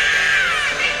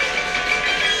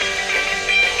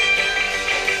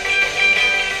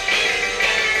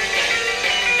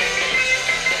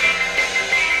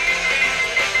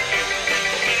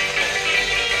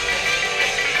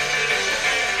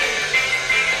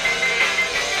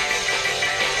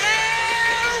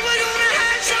 Well, we're gonna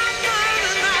have some fun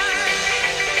tonight.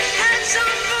 Have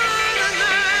some fun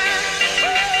tonight.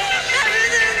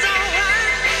 Everything's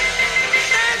alright.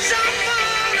 Have some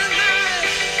fun tonight.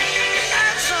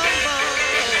 Have some fun.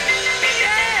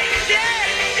 Yeah, yeah,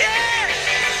 yeah.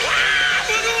 Wow,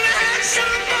 we're gonna have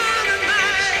some fun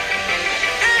tonight.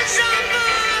 Have some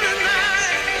fun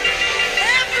tonight.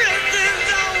 Everything's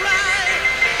alright.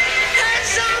 Have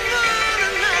some fun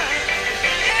tonight.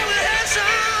 Yeah, we'll have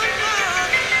some fun.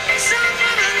 Some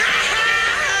fun tonight.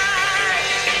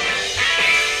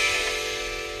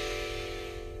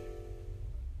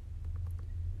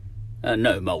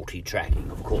 No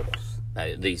multi-tracking, of course.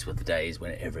 These were the days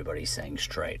when everybody sang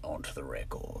straight onto the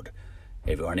record.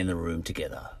 Everyone in the room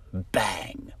together.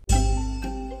 Bang!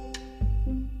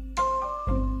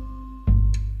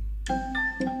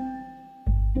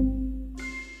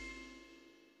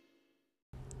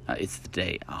 It's the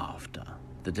day after.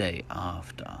 The day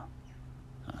after.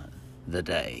 The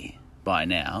day. By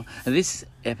now. This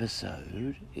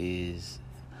episode is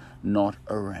not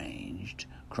arranged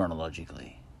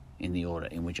chronologically in the order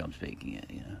in which I'm speaking it,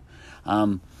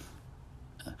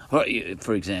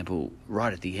 For example,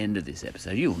 right at the end of this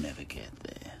episode, you'll never get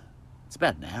there. It's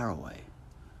about an hour away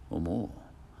or more.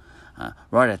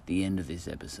 Right at the end of this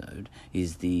episode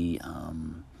is the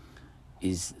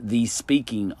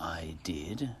speaking I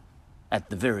did at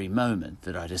the very moment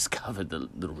that I discovered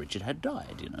that Little Richard had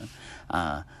died,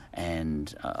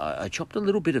 and I chopped a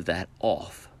little bit of that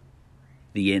off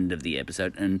the end of the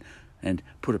episode and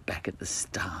put it back at the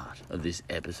start of this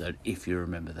episode, if you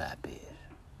remember that bit.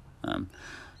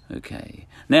 Okay.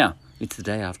 Now, it's the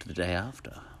day after the day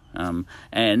after.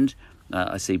 And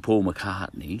I see Paul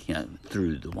McCartney,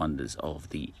 through the wonders of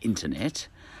the internet,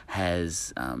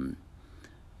 has,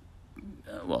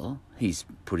 he's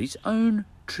put his own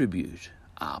tribute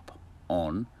up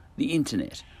on the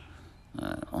internet,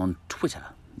 on Twitter.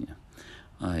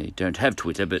 I don't have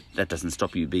Twitter, but that doesn't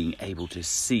stop you being able to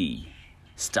see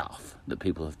stuff that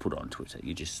people have put on Twitter.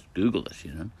 You just Google it,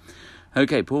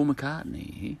 Okay, Paul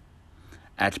McCartney,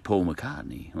 at Paul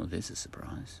McCartney. Oh, there's a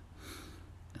surprise.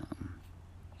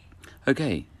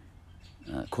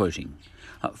 Quoting.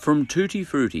 From Tutti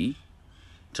Frutti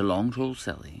to Long Tall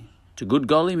Sally, to Good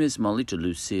Golly Miss Molly, to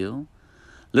Lucille,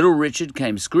 Little Richard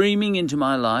came screaming into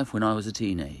my life when I was a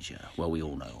teenager. Well, we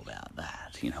all know about that.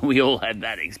 We all had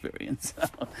that experience.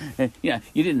 You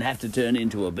didn't have to turn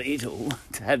into a Beatle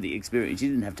to have the experience. You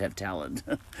didn't have to have talent.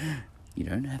 You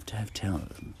don't have to have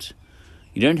talent.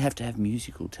 You don't have to have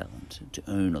musical talent to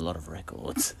own a lot of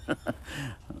records.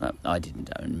 I didn't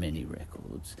own many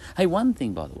records. Hey, one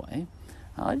thing, by the way,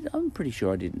 I'm pretty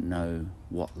sure I didn't know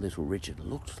what Little Richard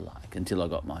looked like until I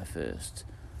got my first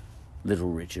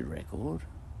Little Richard record.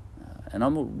 and I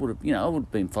would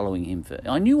have been following him for.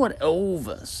 I knew what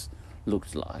Elvis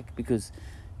looked like because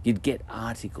you'd get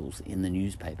articles in the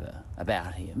newspaper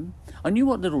about him. I knew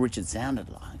what Little Richard sounded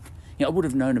like. I would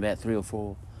have known about 3 or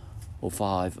 4 or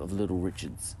 5 of Little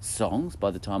Richard's songs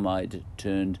by the time I'd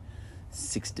turned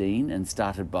 16 and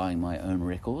started buying my own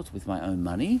records with my own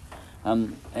money.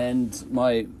 And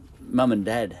my mum and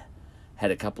dad had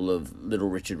a couple of Little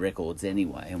Richard records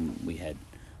anyway, and we had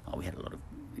a lot of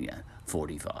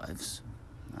 45s.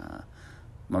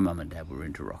 My mum and dad were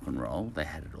into rock and roll; they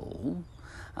had it all.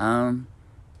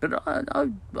 But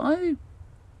I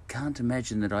can't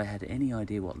imagine that I had any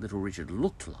idea what Little Richard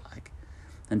looked like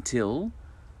until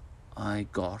I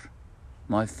got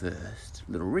my first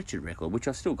Little Richard record, which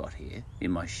I've still got here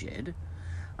in my shed.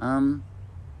 And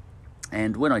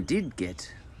when I did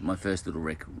get my first Little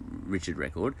Richard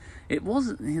record, it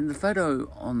wasn't. The photo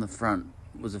on the front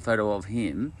was a photo of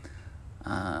him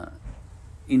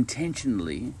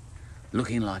intentionally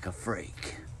looking like a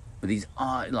freak, with his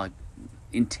eye, like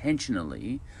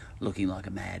intentionally looking like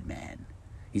a madman,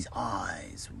 his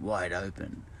eyes wide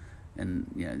open, and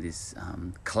this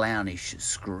clownish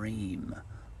scream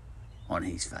on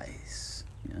his face.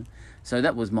 So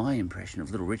that was my impression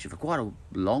of Little Richard for quite a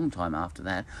long time after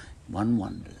that. One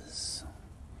wonders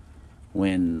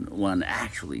when one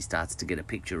actually starts to get a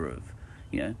picture of,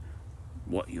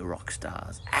 what your rock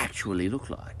stars actually look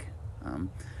like. And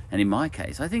in my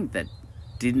case, I think that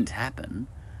didn't happen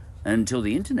until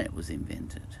the internet was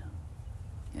invented.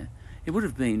 It would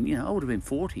have been, I would have been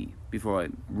 40 before I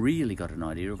really got an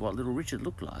idea of what Little Richard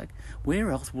looked like. Where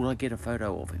else would I get a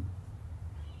photo of him?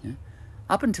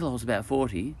 Up until I was about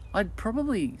 40, I'd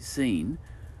probably seen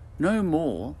no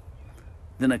more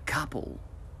than a couple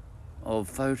of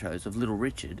photos of Little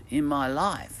Richard in my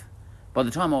life by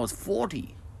the time I was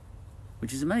 40,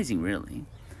 which is amazing, really.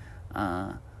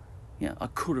 I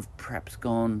could have perhaps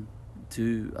gone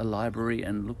to a library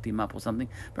and looked him up or something,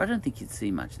 but I don't think you'd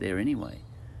see much there anyway.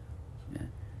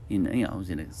 I was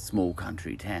in a small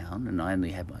country town, and I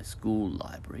only had my school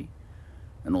library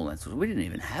and all that sort of. We didn't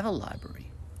even have a library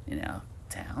in our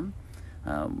town.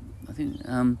 I think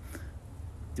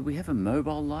did we have a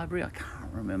mobile library? I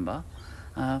can't remember.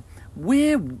 How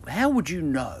would you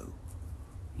know,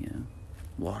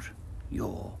 what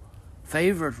your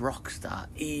favourite rock star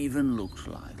even looks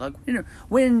like? Like,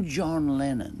 when John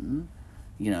Lennon,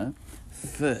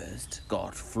 first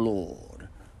got floored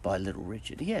by Little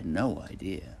Richard, he had no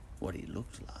idea what he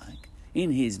looked like.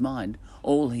 In his mind,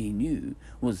 all he knew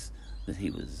was that he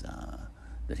was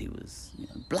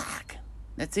black.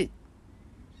 That's it.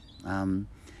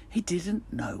 He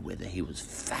didn't know whether he was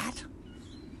fat,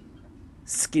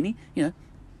 skinny.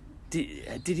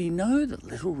 Did he know that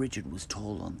Little Richard was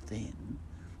tall and thin,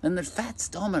 and that Fats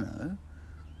Domino,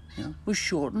 was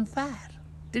short and fat?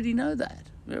 Did he know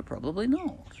that? Well, probably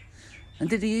not. And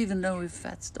did he even know if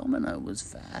Fats Domino was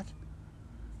fat?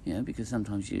 Because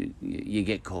sometimes you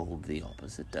get called the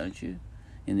opposite, don't you,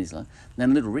 in this life?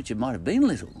 Then Little Richard might have been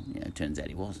little. It turns out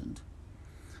he wasn't.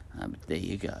 But there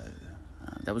you go.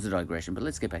 That was a digression, but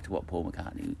let's get back to what Paul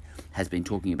McCartney has been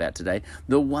talking about today.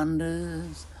 The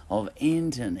wonders of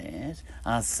internet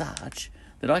are such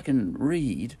that I can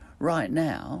read right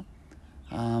now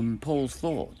Paul's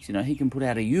thoughts. He can put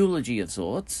out a eulogy of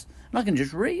sorts, and I can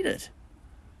just read it.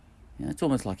 It's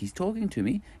almost like he's talking to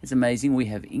me. It's amazing. We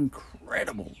have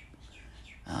incredibly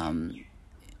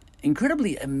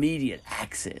immediate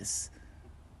access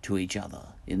to each other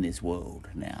in this world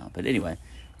now. But anyway,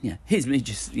 here's me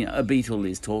just, a Beatle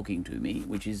is talking to me,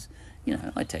 which is,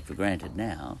 I take for granted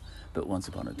now, but once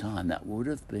upon a time that would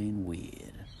have been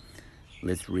weird.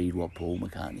 Let's read what Paul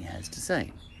McCartney has to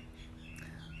say.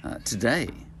 Today,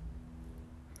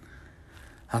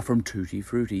 from Tutti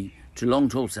Frutti to Long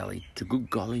Tall Sally to Good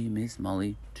Golly Miss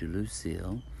Molly to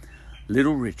Lucille,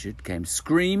 Little Richard came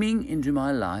screaming into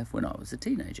my life when I was a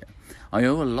teenager. I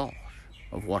owe a lot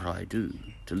of what I do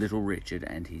to Little Richard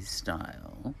and his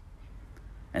style,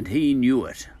 and he knew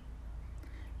it.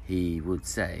 He would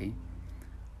say,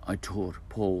 I taught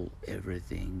Paul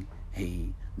everything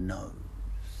he knows.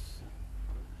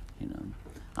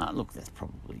 Look, that's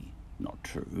probably not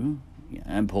true,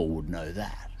 and Paul would know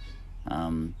that.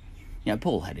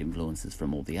 Paul had influences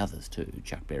from all the others too,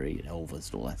 Chuck Berry and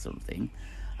Elvis, all that sort of thing.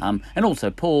 And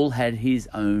also Paul had his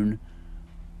own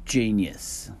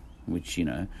genius, which,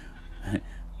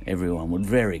 everyone would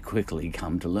very quickly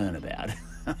come to learn about.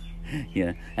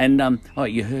 And,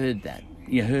 you heard that.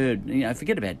 You heard,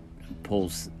 forget about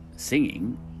Paul's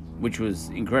singing, which was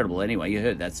incredible anyway. You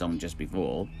heard that song just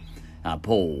before,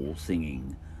 Paul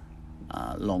singing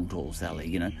Long Tall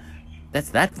Sally, that's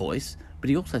that voice, but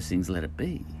he also sings Let It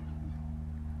Be.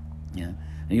 You know,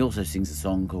 and he also sings a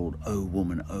song called "Oh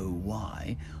Woman, Oh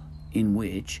Why," in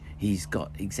which he's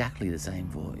got exactly the same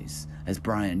voice as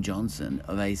Brian Johnson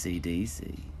of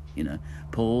AC/DC. You know,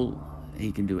 Paul,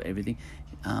 he can do everything.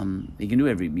 He can do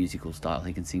every musical style.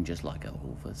 He can sing just like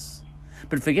Elvis.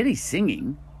 But forget his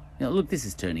singing. You know, look, this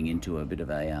is turning into a bit of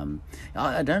a.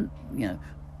 I don't. You know,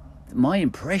 my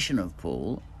impression of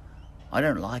Paul, I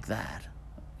don't like that.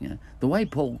 You know, the way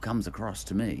Paul comes across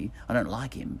to me, I don't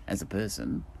like him as a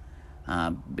person.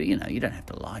 But you know, you don't have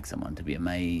to like someone to be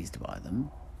amazed by them.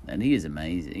 And he is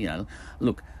amazing. You know,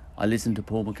 look, I listen to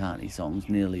Paul McCartney songs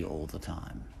nearly all the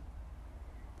time.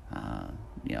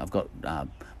 You know, I've got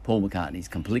Paul McCartney's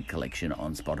complete collection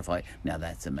on Spotify. Now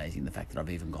that's amazing, the fact that I've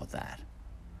even got that.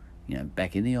 You know,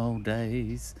 back in the old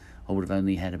days, I would have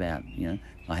only had about, you know,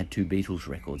 I had 2 Beatles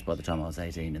records by the time I was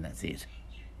 18, and that's it.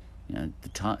 You know,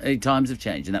 the times have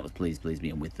changed, and that was Please Please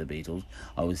Me, and with the Beatles,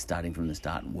 I was starting from the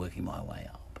start and working my way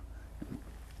up.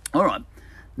 All right,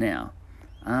 now,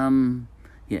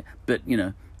 yeah, but, you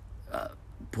know,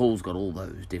 Paul's got all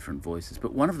those different voices,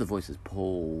 but one of the voices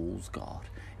Paul's got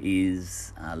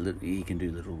is, he can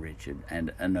do Little Richard,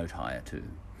 and a note higher too.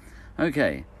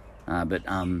 Okay, but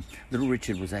Little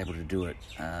Richard was able to do it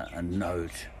a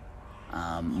note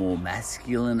more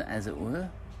masculine, as it were,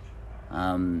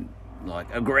 like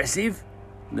aggressive.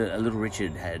 Little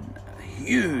Richard had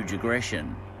huge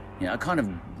aggression, you know, a kind of,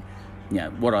 you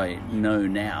know, what I know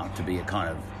now to be a kind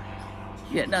of,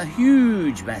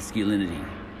 huge masculinity.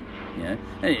 You know,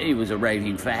 and he was a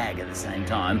raving fag at the same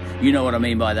time. You know what I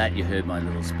mean by that. You heard my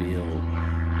little spiel.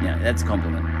 Yeah, that's a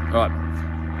compliment. All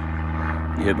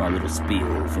right. You heard my little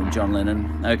spiel from John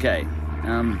Lennon. Okay.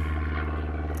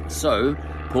 So,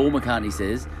 Paul McCartney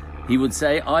says, he would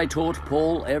say, I taught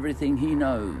Paul everything he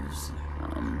knows.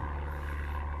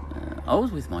 I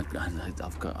was with my...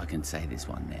 I can say this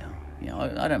one now. You know,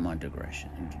 I don't mind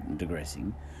digressing.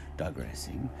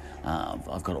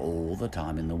 I've got all the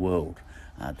time in the world.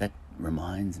 That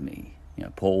reminds me, you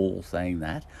know, Paul saying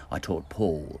that. I taught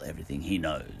Paul everything he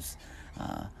knows.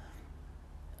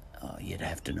 You'd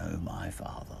have to know my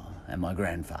father and my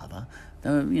grandfather.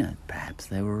 Though, you know, perhaps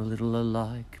they were a little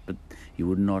alike, but you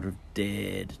would not have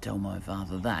dared to tell my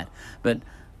father that. But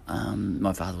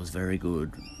my father was very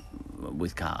good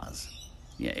with cars.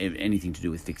 Yeah, anything to do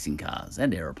with fixing cars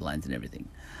and aeroplanes and everything.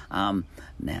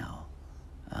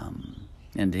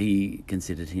 And he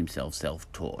considered himself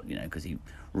self-taught, you know, because he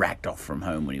racked off from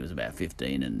home when he was about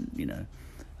 15 and, you know,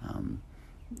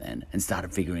 and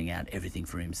started figuring out everything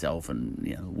for himself and,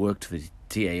 you know, worked for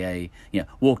TAA, you know,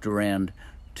 walked around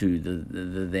to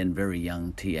the then very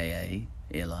young TAA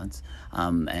Airlines,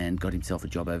 and got himself a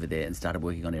job over there and started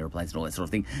working on aeroplanes and all that sort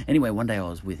of thing. Anyway, one day I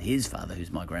was with his father,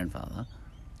 who's my grandfather,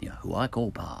 you know, who I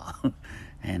call Pa,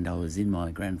 and I was in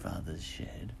my grandfather's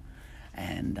shed.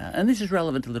 And this is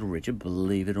relevant to Little Richard,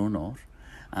 believe it or not.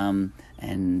 I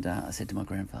said to my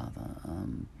grandfather,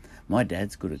 my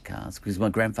dad's good at cars, because my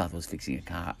grandfather was fixing a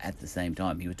car at the same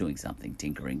time. He was doing something,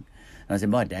 tinkering. And I said,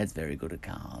 my dad's very good at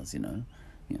cars, you know,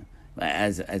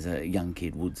 as a young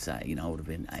kid would say. You know, I would have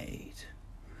been 8.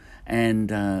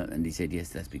 And he said, yes,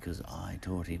 that's because I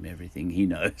taught him everything he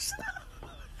knows.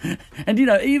 And, you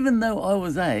know, even though I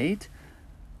was 8,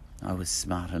 I was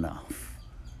smart enough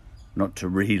not to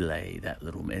relay that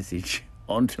little message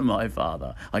onto my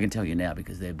father. I can tell you now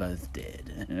because they're both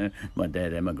dead, my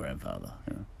dad and my grandfather.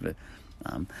 You know.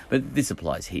 But this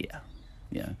applies here.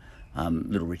 You know.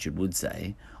 Little Richard would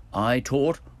say, I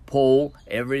taught Paul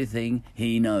everything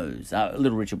he knows.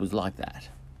 Little Richard was like that.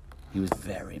 He was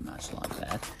very much like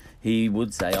that. He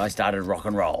would say, I started rock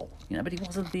and roll. You know, but he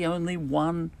wasn't the only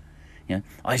one. You know,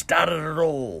 I started it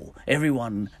all.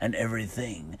 Everyone and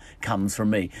everything comes from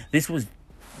me. This was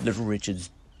Little Richard's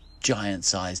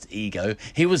giant-sized ego.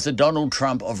 He was the Donald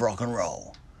Trump of rock and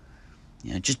roll.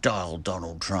 You know, just dial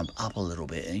Donald Trump up a little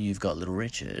bit and you've got Little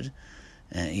Richard.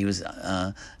 He was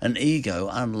an ego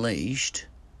unleashed.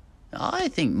 I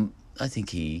think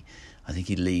he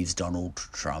leaves Donald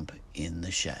Trump in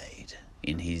the shade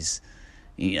in his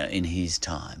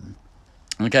time.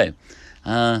 Okay.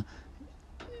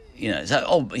 You know,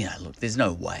 so, look, there's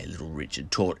no way Little Richard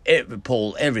taught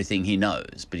Paul everything he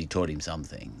knows, but he taught him some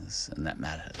things, and that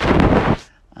mattered.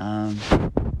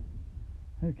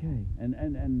 Okay,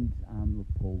 and look,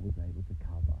 Paul was able to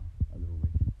cover a Little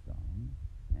Richard song,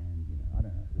 and, you know, I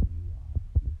don't know who you are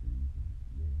listening to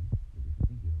there, but if you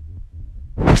think you're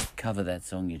a good singer, cover that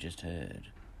song you just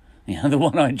heard. You know, the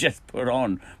one I just put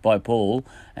on by Paul,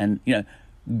 and, you know,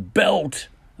 belt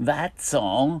that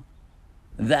song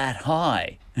that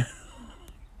high.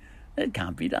 It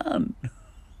can't be done.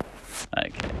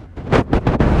 Okay.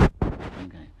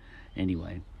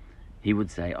 Anyway, he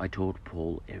would say, I taught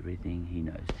Paul everything he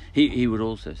knows. He would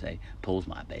also say, Paul's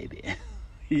my baby.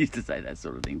 He used to say that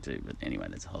sort of thing too, but anyway,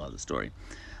 that's a whole other story.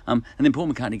 And then Paul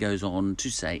McCartney goes on to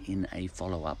say in a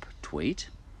follow-up tweet,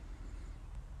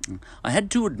 I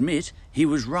had to admit he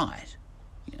was right.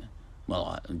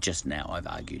 Well, just now I've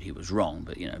argued he was wrong,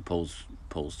 but, Paul's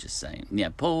just saying,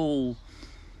 Paul,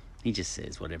 he just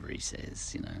says whatever he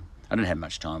says, I don't have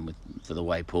much time for the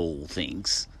way Paul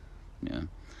thinks, In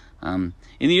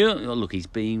the early, look, he's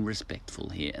being respectful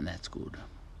here, and that's good.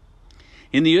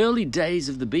 In the early days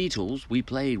of the Beatles, we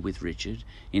played with Richard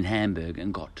in Hamburg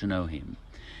and got to know him.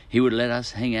 He would let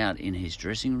us hang out in his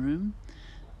dressing room,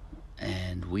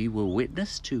 and we were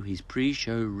witness to his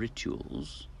pre-show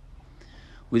rituals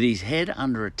with his head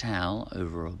under a towel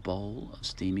over a bowl of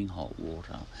steaming hot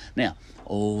water. Now,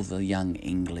 all the young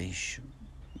English,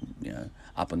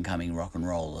 up-and-coming rock and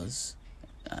rollers,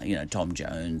 Tom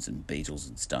Jones and Beatles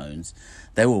and Stones,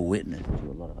 they were witness to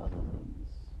a lot of other things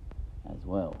as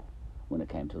well when it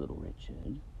came to Little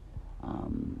Richard.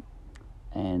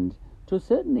 And to a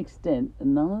certain extent,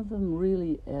 none of them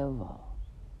really ever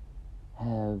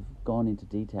have gone into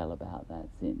detail about that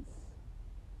since.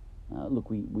 Look,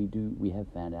 we have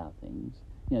found out things,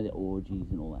 the orgies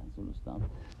and all that sort of stuff.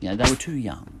 They were too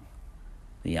young,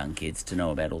 the young kids, to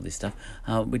know about all this stuff.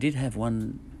 We did have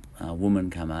one woman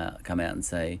come out and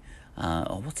say,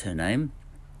 what's her name?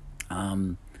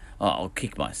 I'll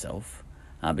kick myself.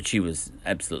 But she was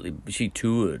she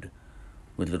toured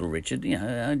with Little Richard,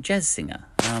 a jazz singer.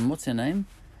 What's her name?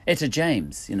 Etta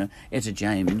James. Etta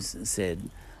James said,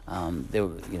 when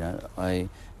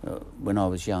I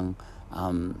was young,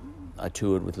 I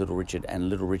toured with Little Richard, and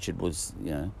Little Richard was,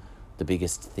 the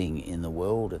biggest thing in the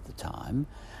world at the time,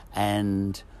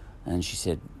 and she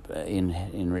said,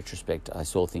 in retrospect, I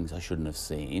saw things I shouldn't have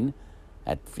seen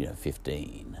at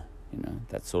 15,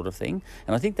 that sort of thing.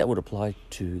 And I think that would apply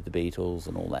to the Beatles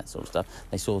and all that sort of stuff.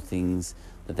 They saw things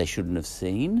that they shouldn't have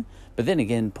seen. But then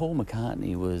again, Paul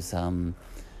McCartney was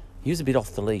he was a bit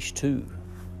off the leash too.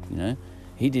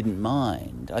 He didn't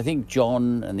mind. I think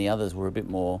John and the others were a bit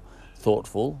more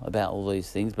thoughtful about all these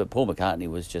things, but Paul McCartney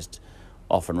was just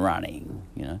off and running.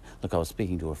 Look, I was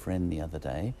speaking to a friend the other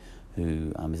day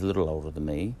who is a little older than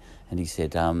me, and he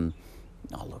said, I'll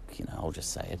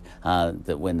just say it,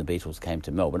 that when the Beatles came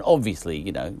to Melbourne, obviously,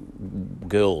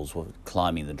 girls were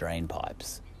climbing the drain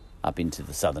pipes up into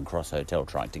the Southern Cross Hotel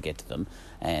trying to get to them,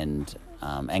 and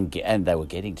they were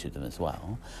getting to them as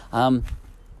well.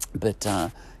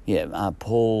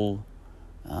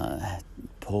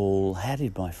 Paul, how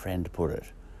did my friend put it?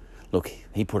 Look,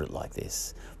 he put it like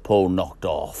this. Paul knocked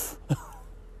off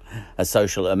a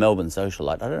Melbourne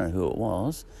socialite, I don't know who it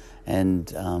was, and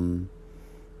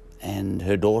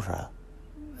her daughter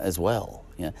as well.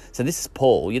 So this is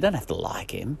Paul. You don't have to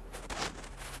like him.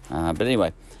 But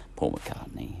anyway, Paul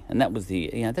McCartney. And that was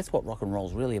that's what rock and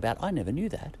roll's really about. I never knew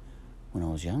that when I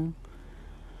was young.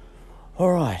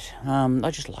 All right.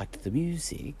 I just liked the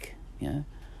music,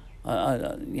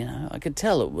 I could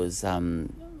tell it was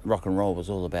rock and roll was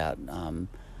all about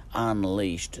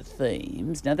unleashed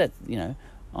themes. Now that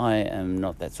I am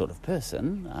not that sort of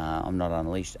person. I'm not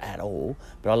unleashed at all.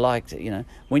 But I liked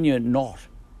when you're not,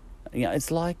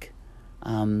 it's like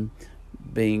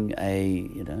being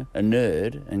a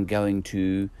nerd and going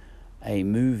to a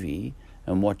movie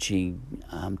and watching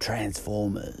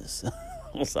Transformers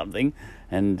or something,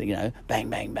 and bang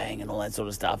bang bang and all that sort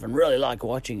of stuff, and really like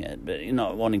watching it, but you're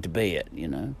not wanting to be it,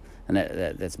 and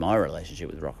that's my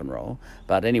relationship with rock and roll.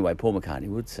 But anyway, Paul McCartney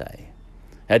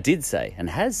did say and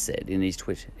has said in his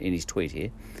tweet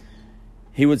here,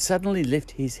 he would suddenly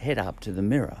lift his head up to the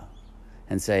mirror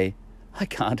and say, I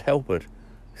can't help it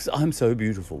because I'm so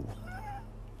beautiful.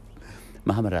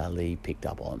 Muhammad Ali picked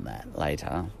up on that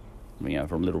later,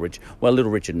 from Little Richard. Well,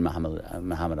 Little Richard and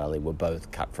Muhammad Ali were both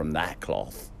cut from that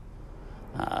cloth.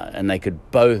 And they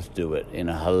could both do it in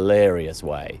a hilarious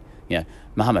way.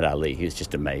 Muhammad Ali, he was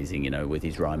just amazing, with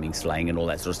his rhyming slang and all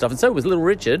that sort of stuff. And so was Little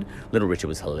Richard. Little Richard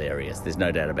was hilarious. There's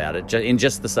no doubt about it. In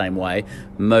just the same way,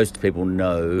 most people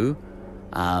know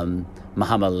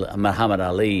Muhammad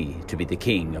Ali to be the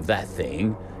king of that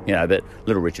thing, but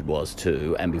Little Richard was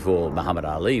too, and before Muhammad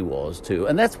Ali was too.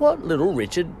 And that's what Little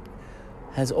Richard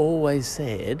has always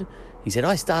said. He said,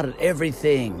 I started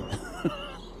everything.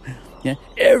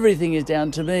 Everything is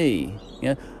down to me.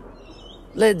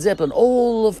 Led Zeppelin,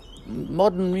 all of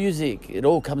modern music, it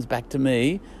all comes back to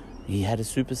me. He had a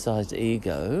supersized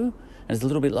ego, and it's a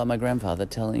little bit like my grandfather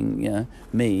telling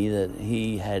me that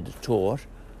he had taught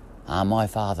my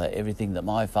father everything that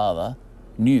my father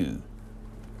knew.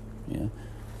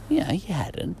 He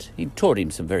hadn't. He taught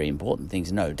him some very important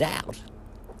things, no doubt,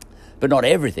 but not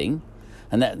everything.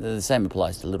 And that the same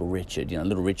applies to Little Richard.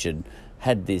 Little Richard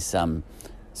had this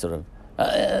sort of...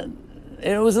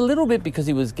 it was a little bit because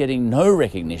he was getting no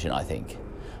recognition, I think.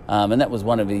 And that was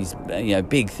one of his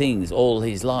big things all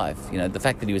his life. The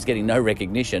fact that he was getting no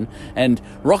recognition, and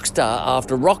rock star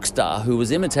after rock star who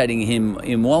was imitating him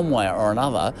in one way or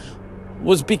another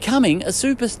was becoming a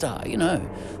superstar.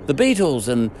 The Beatles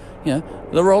and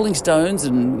the Rolling Stones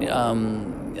and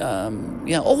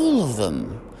all of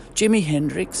them. Jimi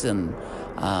Hendrix and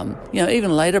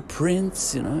even later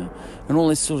Prince, and all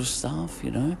this sort of stuff,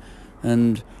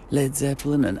 and Led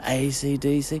Zeppelin and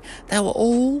AC/DC. They were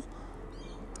all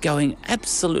going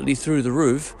absolutely through the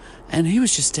roof, and he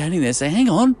was just standing there saying, hang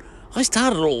on, I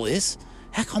started all this.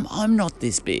 How come I'm not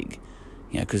this big?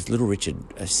 Because Little Richard,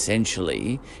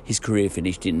 essentially, his career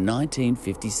finished in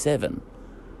 1957.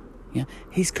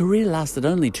 His career lasted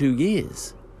only 2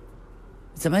 years.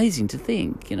 It's amazing to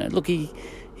think, Look, he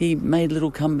made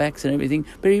little comebacks and everything,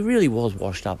 but he really was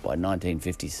washed up by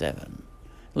 1957.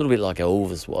 A little bit like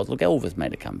Elvis was. Look, Elvis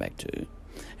made a comeback too.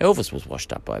 Elvis was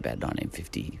washed up by about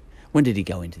 1950. When did he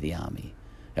go into the army?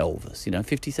 Elvis,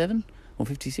 57 or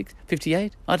 56,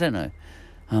 58? I don't know.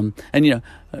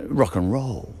 Rock and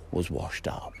roll was washed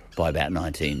up by about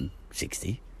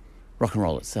 1960. Rock and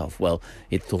roll itself, well,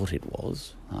 it thought it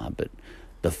was, but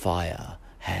the fire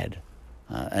had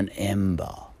an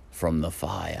ember from the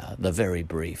fire, the very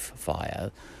brief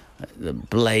fire, the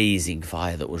blazing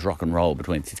fire that was rock and roll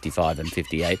between 55 and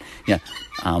 58.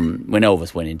 When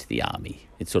Elvis went into the army,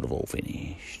 it sort of all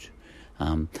finished.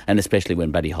 And especially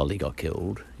when Buddy Holly got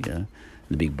killed, the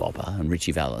Big Bopper and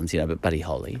Richie Valens, but Buddy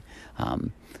Holly,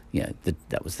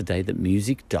 that was the day that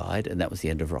music died, and that was the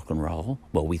end of rock and roll.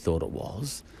 Well, we thought it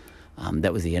was.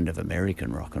 That was the end of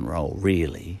American rock and roll,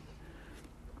 really.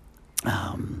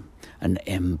 An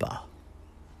ember,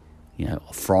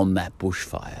 from that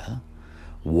bushfire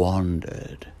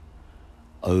wandered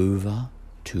over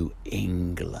to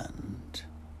England.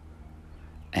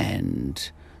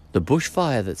 And the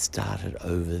bushfire that started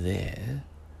over there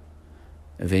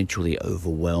eventually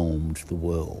overwhelmed the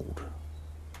world.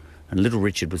 And Little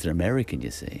Richard was an American,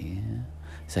 you see.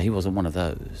 So he wasn't one of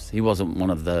those. He wasn't one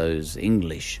of those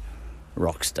English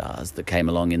rock stars that came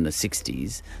along in the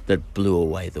 60s that blew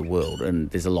away the world. And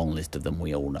there's a long list of them.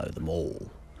 We all know them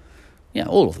all.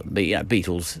 All of them.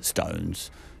 Beatles, Stones,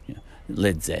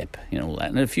 Led Zepp, all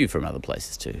that. And a few from other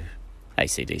places too.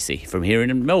 AC/DC from here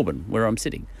in Melbourne, where I'm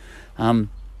sitting. But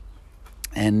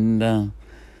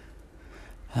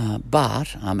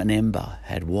an ember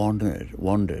had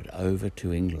wandered over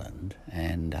to England,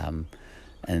 and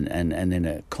then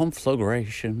a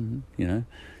conflagration,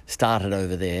 started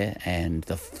over there, and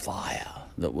the fire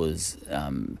that was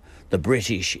the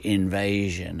British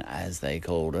invasion, as they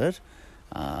called it,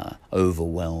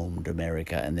 overwhelmed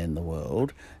America and then the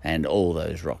world, and all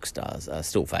those rock stars are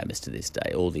still famous to this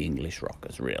day. All the English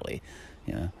rockers, really,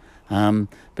 But,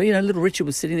 Little Richard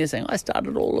was sitting there saying, I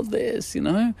started all of this,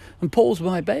 and Paul's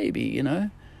my baby,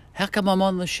 How come I'm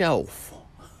on the shelf?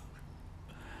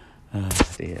 Oh,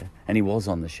 dear. And he was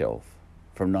on the shelf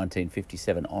from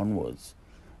 1957 onwards.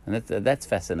 And that's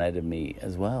fascinated me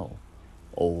as well,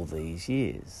 all these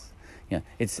years.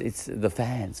 It's the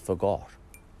fans forgot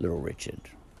Little Richard.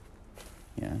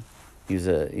 He was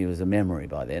a memory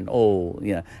by then.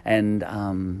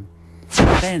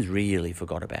 Fans really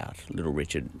forgot about Little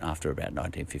Richard after about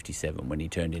 1957 when he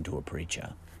turned into a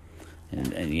preacher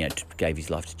and gave his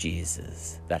life to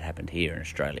Jesus. That happened here in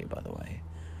Australia, by the way,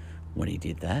 when he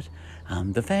did that.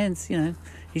 The fans,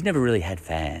 he's never really had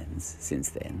fans since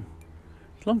then.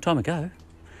 It's a long time ago.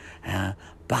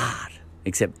 But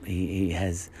he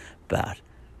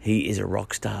is a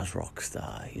rock star's rock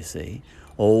star, you see.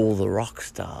 All the rock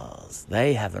stars,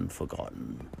 they haven't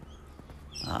forgotten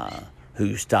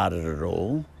who started it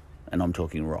all, and I'm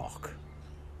talking rock.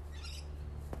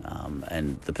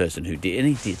 And the person who did, and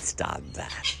he did start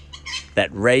that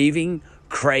raving,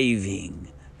 craving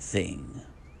thing.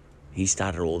 He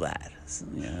started all that.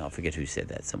 I forget who said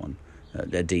that. Someone, a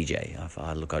DJ.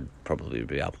 I'd probably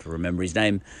be able to remember his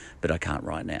name, but I can't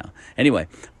right now. Anyway,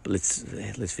 let's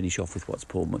finish off with what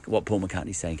Paul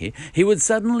McCartney's saying here. He would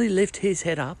suddenly lift his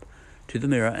head up to the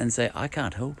mirror and say, I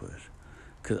can't help it,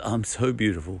 because I'm so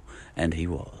beautiful. And he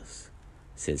was,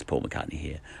 says Paul McCartney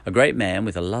here. A great man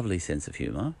with a lovely sense of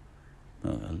humour.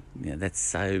 That's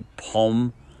so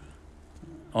Pom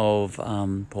of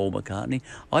Paul McCartney.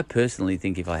 I personally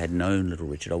think if I had known Little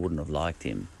Richard, I wouldn't have liked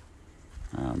him.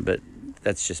 But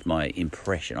that's just my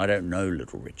impression. I don't know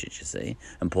Little Richard, you see,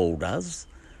 and Paul does.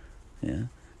 And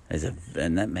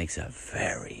that makes a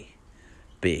very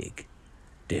big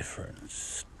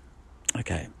difference.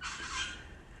 Okay.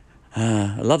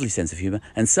 A lovely sense of humour,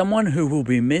 and someone who will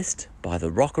be missed by the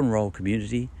rock and roll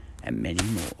community and many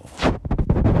more.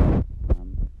 I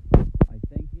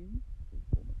thank him,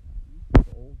 Paul McCartney, for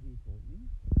all he taught me.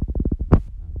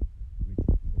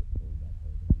 Richard taught Paul that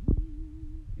whole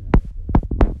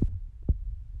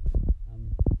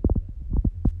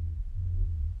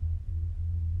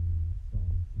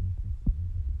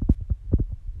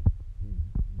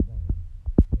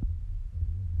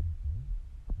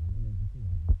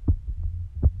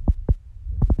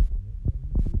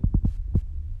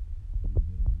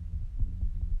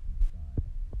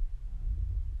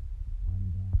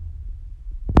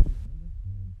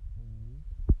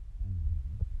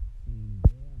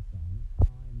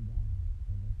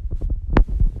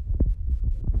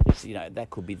that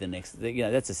could be the next,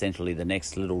 that's essentially the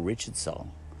next Little Richard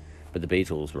song. But the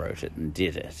Beatles wrote it and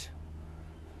did it.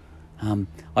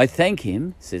 I thank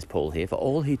him, says Paul here, for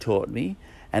all he taught me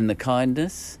and the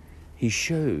kindness he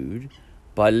showed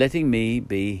by letting me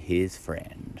be his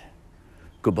friend.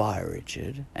 Goodbye,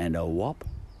 Richard, and a wop,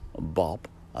 a bop,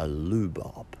 a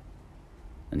loo-bop.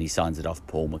 And he signs it off,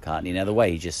 Paul McCartney. Now, the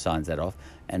way he just signs that off,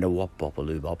 and a wop, bop, a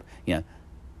loo-bop,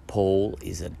 Paul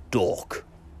is a dork.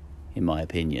 In my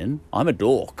opinion, I'm a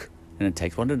dork, and it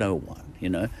takes one to know one,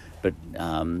 But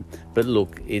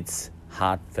look, it's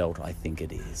heartfelt. I think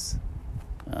it is.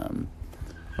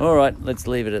 All right, let's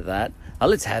leave it at that.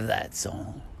 Let's have that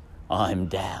song, "I'm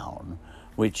Down,"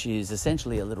 which is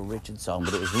essentially a Little Richard song,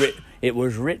 but it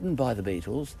was written by the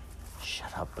Beatles.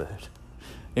 Shut up, Bert.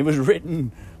 It was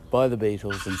written by the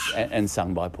Beatles and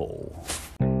sung by Paul.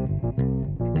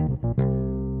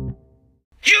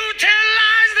 You tell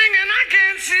lies thinking I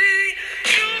can't see.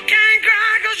 You can't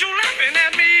cry 'cause you're laughing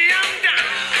at me. I'm down.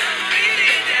 I'm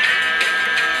really down.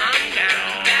 I'm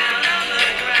down. Down on the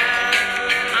ground.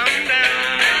 I'm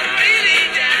down. I'm really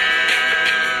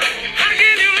down. How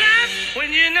can you laugh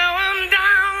when you know I'm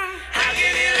down? How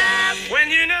can you laugh when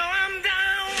you know I'm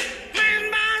down? Man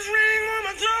buys ring,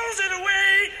 woman throws it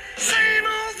away. Same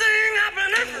old thing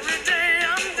happen every day.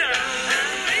 I'm down.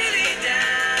 I'm really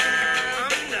down.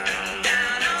 I'm down.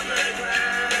 Down on the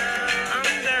ground.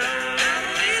 I'm down. I'm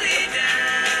really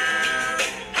down.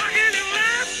 How can you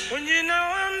laugh when you know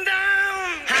I'm down?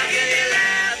 How can you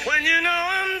laugh when you know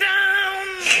I'm down?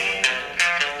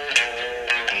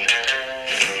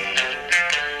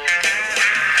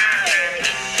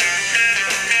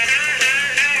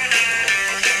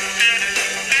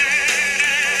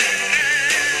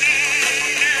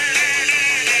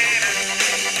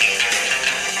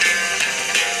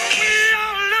 We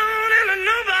all alone and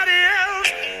nobody else.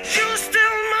 You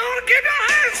still moan, keep your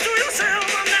hands to yourself.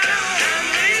 I'm down. I'm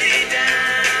really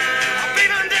down.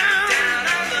 Babe, I'm down. Down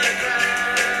on the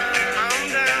ground. I'm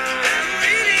down. I'm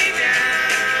really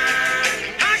down.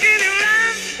 How can you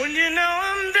laugh when you know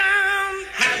I'm down?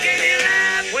 How can you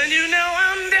laugh when you know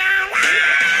I'm down?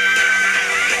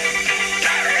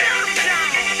 Baby, I'm down.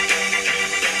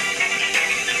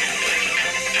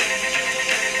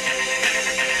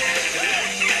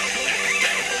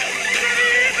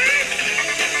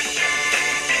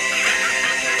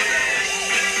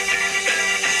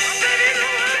 Baby, no,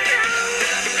 I'm down.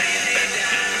 I'm really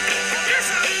down. Yes,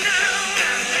 I'm down.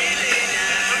 I'm really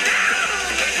down. I'm down on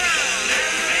the ground.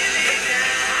 I'm really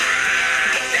down.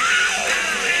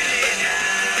 I'm really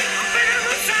down. Baby, I'm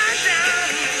upside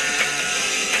down.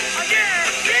 Oh, yeah,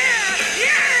 yeah,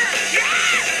 yeah,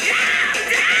 yeah, yeah. I'm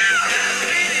down. I'm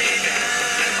really down.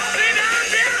 Oh, baby, I'm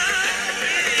down. I'm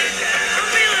really down. I'm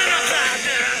feeling upside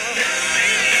down. I'm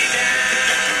really down.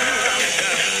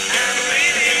 I'm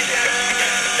really down.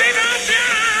 Baby, I'm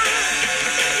down.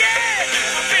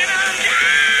 Yeah, oh, baby, I'm down.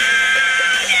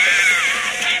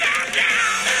 Yeah, baby, I'm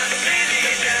down. I'm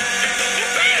really down.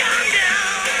 Baby, I'm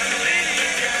down. I'm really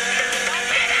down. Oh,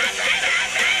 baby, baby,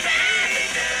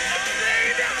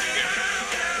 I'm down.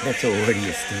 That's already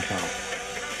a step up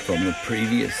from the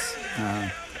previous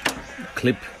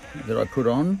clip that I put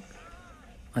on,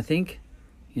 I think,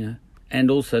 And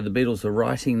also the Beatles are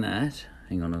writing that.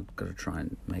 Hang on, I've got to try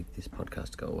and make this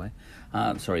podcast go away.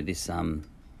 This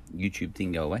YouTube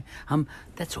thing go away.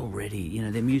 That's already,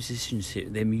 their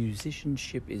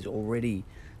musicianship is already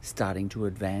starting to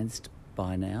advance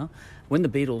by now. When the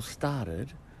Beatles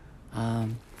started,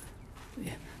 the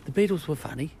Beatles were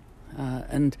funny,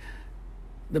 and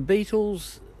the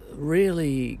Beatles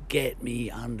really get me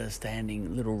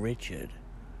understanding Little Richard,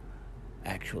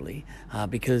 actually,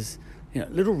 because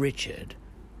Little Richard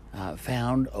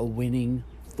found a winning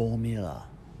formula,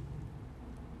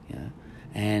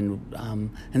 and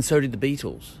so did the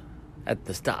Beatles at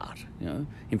the start.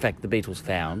 In fact, the Beatles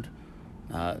found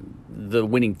the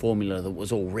winning formula that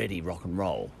was already rock and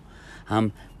roll.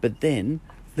 But then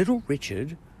Little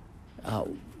Richard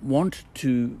wanted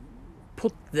to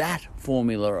put that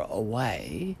formula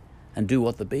away and do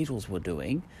what the Beatles were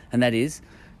doing, and that is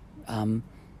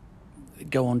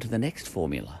go on to the next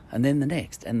formula, and then the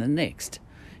next, and the next.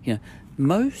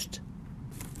 Most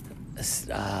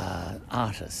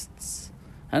artists,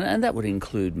 and that would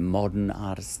include modern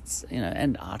artists,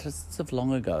 and artists of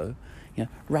long ago,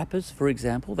 rappers, for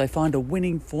example, they find a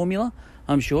winning formula,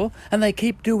 I'm sure, and they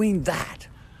keep doing that.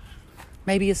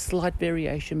 Maybe a slight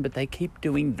variation, but they keep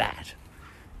doing that.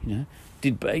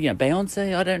 Did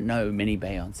Beyonce? I don't know many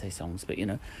Beyonce songs, but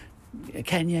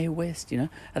Kanye West. Are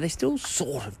they still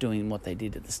sort of doing what they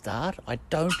did at the start? I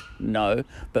don't know,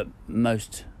 but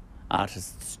most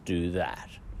artists do that.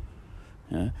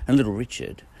 And Little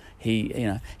Richard,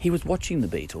 he was watching the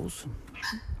Beatles,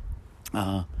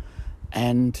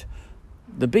 and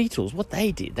the Beatles, what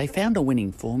they did, they found a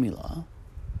winning formula,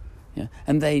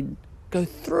 and they'd go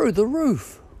through the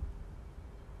roof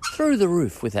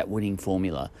with that winning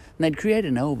formula. And they'd create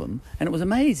an album, and it was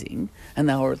amazing, and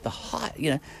they were at the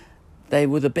height, they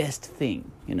were the best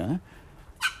thing,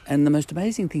 And the most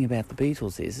amazing thing about the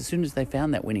Beatles is, as soon as they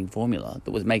found that winning formula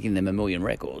that was making them 1 million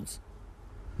records,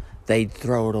 they'd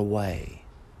throw it away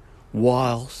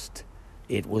whilst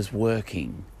it was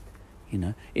working.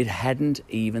 It hadn't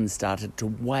even started to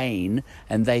wane,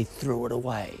 and they threw it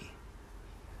away.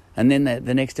 And then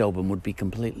the next album would be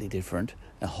completely different,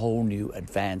 a whole new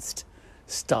advanced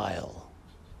style.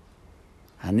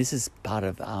 And this is part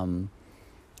of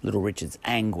Little Richard's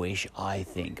anguish, I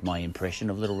think, my impression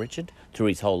of Little Richard through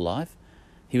his whole life.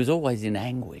 He was always in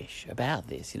anguish about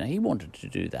this. He wanted to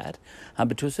do that.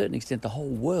 But to a certain extent, the whole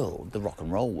world, the rock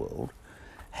and roll world,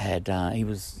 he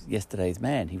was yesterday's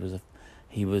man. He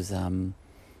was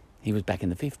back in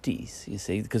the 50s, you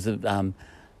see, because of,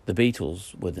 the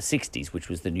Beatles were the 60s, which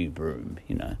was the new broom,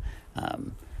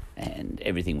 and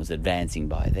everything was advancing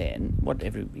by then.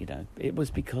 It was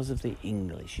because of the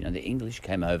English. The English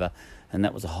came over, and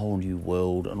that was a whole new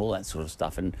world and all that sort of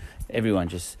stuff, and everyone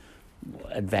just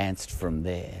advanced from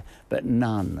there. But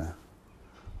none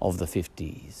of the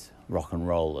 50s rock and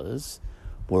rollers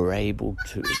were able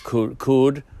to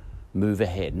could move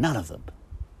ahead. None of them.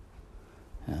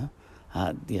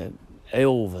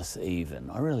 Elvis even,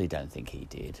 I really don't think he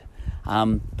did.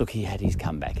 Look, he had his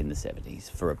comeback in the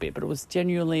 70s for a bit, but it was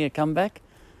genuinely a comeback,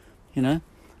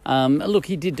 Look,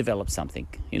 he did develop something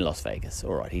in Las Vegas,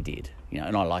 all right, he did,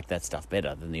 and I like that stuff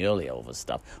better than the early Elvis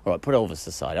stuff. All right, put Elvis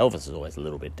aside. Elvis is always a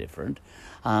little bit different.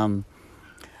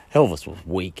 Elvis was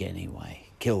weak anyway,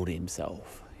 killed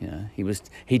himself,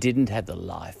 he didn't have the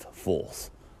life force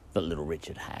that Little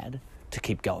Richard had to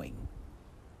keep going.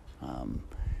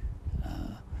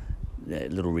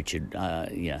 Little Richard,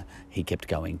 he kept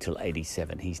going till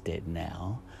 87. He's dead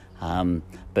now.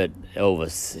 But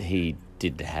Elvis, he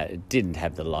didn't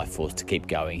have the life force to keep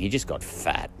going. He just got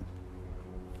fat,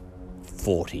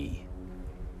 40,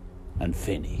 and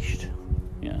finished.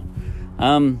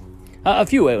 A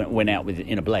few went out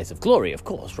in a blaze of glory, of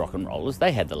course, rock and rollers.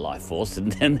 They had the life force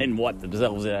and then wiped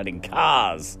themselves out in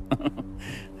cars.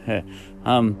 But,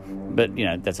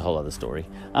 that's a whole other story.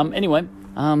 Anyway,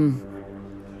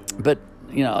 but,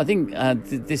 I think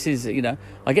this is,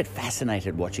 I get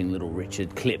fascinated watching Little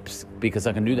Richard clips because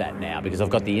I can do that now because I've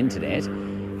got the internet.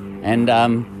 And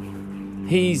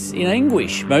he's in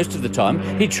anguish most of the time.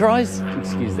 He tries,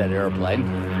 excuse that aeroplane,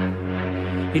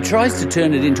 he tries to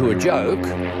turn it into a joke,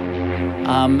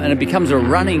 and it becomes a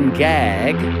running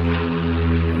gag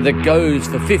that goes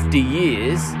for 50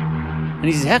 years. And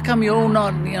he says, how come you're all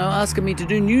not, asking me to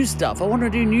do new stuff? I want to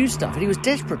do new stuff. And he was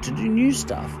desperate to do new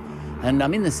stuff. And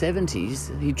in the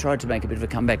 70s, he tried to make a bit of a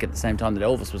comeback at the same time that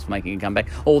Elvis was making a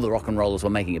comeback. All the rock and rollers were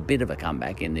making a bit of a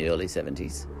comeback in the early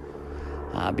 70s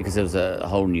because there was a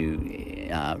whole new,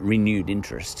 renewed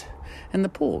interest. And the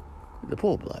poor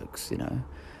blokes, they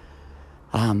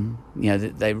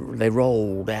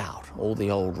rolled out all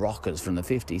the old rockers from the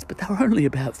 50s, but they were only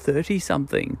about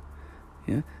 30-something,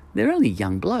 They're only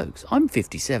young blokes. I'm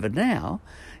 57 now.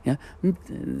 You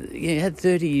had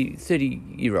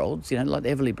 30-year-olds, like the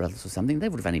Everly Brothers or something. They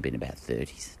would have only been about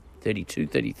 30s, 32,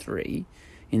 33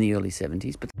 in the early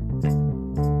 70s. But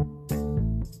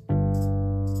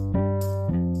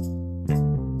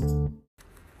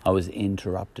I was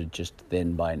interrupted just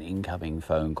then by an incoming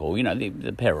phone call.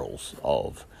 The perils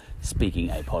of speaking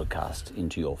a podcast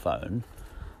into your phone.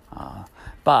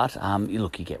 But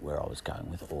look, you get where I was going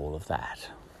with all of that.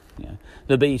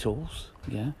 The Beatles,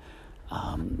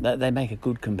 they make a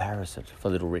good comparison for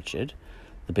Little Richard.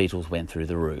 The Beatles went through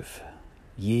the roof.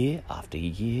 year after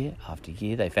year after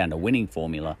year. They found a winning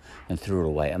formula and threw it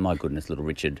away. And my goodness, Little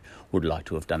Richard would like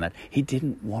to have done that. He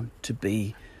didn't want to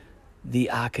be the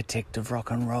architect of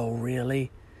rock and roll,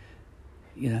 really.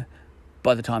 You know,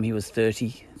 by the time he was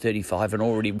 30, 35 and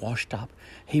already washed up,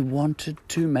 he wanted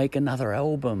to make another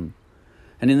album.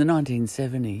 And in the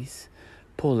 1970s,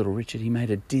 poor Little Richard, he made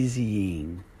a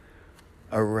dizzying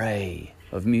array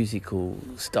of musical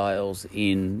styles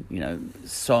in, you know,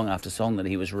 song after song that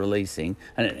he was releasing,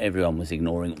 and everyone was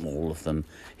ignoring all of them.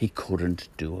 He couldn't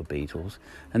do a Beatles.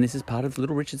 And this is part of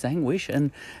Little Richard's anguish,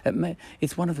 and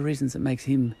it's one of the reasons that makes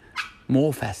him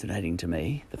more fascinating to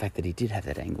me, the fact that he did have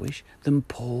that anguish, than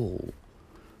Paul.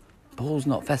 Paul's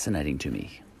not fascinating to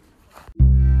me.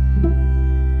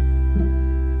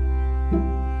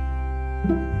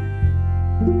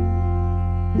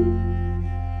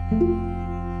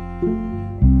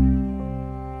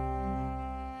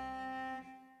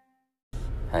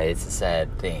 Hey, it's a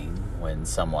sad thing when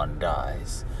someone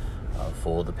dies.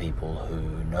 For the people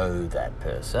who know that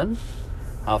person.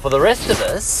 For the rest of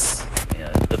us, you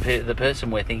know, the person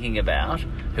we're thinking about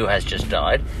who has just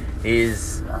died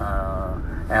is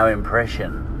our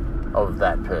impression of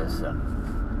that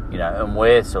person. You know, and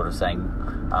we're sort of saying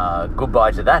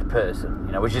goodbye to that person,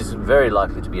 you know, which is very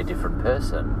likely to be a different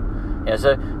person. You know,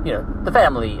 so, you know, the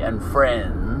family and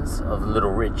friends of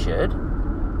Little Richard,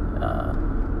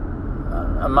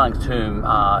 amongst whom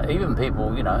are even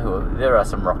people, you know, there are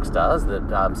some rock stars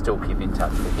that still keep in touch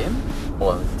with him,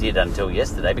 or did until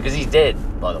yesterday, because he's dead,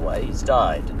 by the way, he's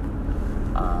died.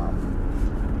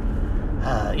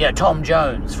 Tom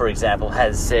Jones, for example,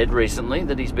 has said recently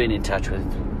that he's been in touch with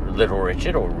Little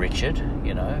Richard, or Richard,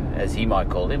 you know, as he might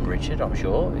call him, Richard, I'm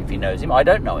sure, if he knows him. I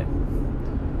don't know him.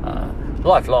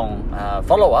 Lifelong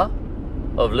follower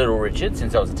of Little Richard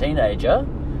since I was a teenager.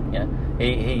 You know,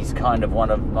 he's kind of one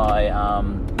of my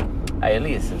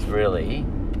aliases, really.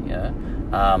 You know,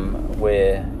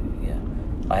 where, you know,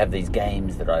 I have these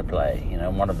games that I play. You know,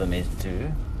 and one of them is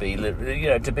to be, you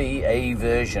know, to be a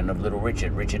version of Little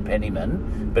Richard, Richard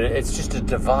Penniman. But it's just a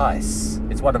device.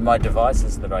 It's one of my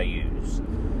devices that I use.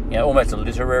 You know, almost a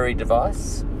literary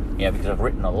device. You know, because I've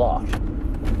written a lot,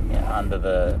 you know, under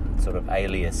the sort of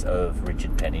alias of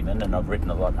Richard Penniman, and I've written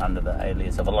a lot under the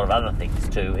alias of a lot of other things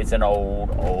too. It's an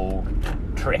old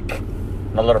trick.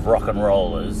 And a lot of rock and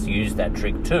rollers use that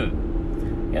trick too.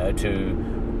 You know, to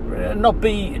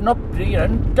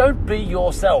don't be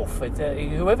yourself. It's,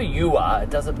 whoever you are, it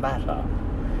doesn't matter.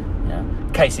 You know,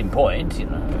 case in point, you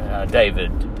know,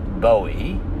 David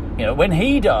Bowie. You know, when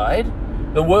he died,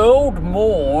 the world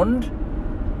mourned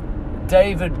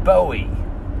David Bowie.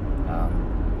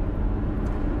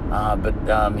 But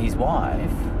his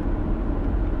wife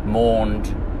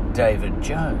mourned David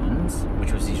Jones,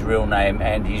 which was his real name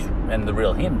and the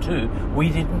real him too. We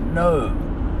didn't know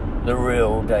the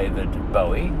real David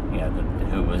Bowie, you know,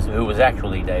 who was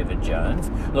actually David Jones.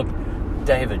 Look,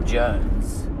 David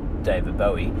Jones, David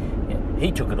Bowie,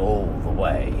 he took it all the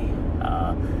way.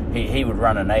 He would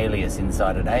run an alias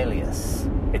inside an alias.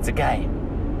 It's a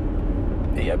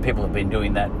game. You know, people have been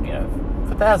doing that, you know,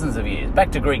 for thousands of years,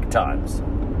 back to Greek times.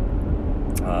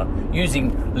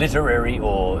 Using literary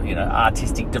or, you know,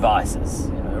 artistic devices.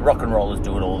 You know, rock and rollers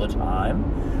do it all the time.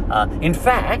 In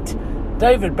fact,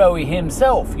 David Bowie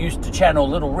himself used to channel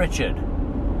Little Richard.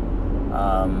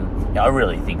 I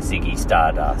really think Ziggy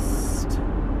Stardust,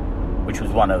 which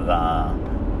was one of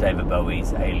David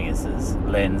Bowie's aliases,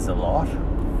 lends a lot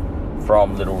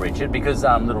from Little Richard, because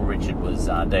Little Richard was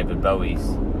David Bowie's,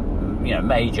 you know,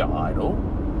 major idol.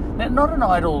 Now, not an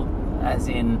idol as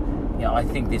in, you know, I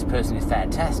think this person is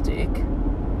fantastic.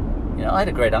 You know, I had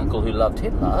a great uncle who loved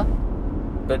Hitler,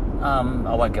 but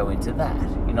I won't go into that.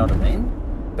 You know what I mean?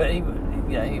 But he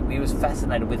was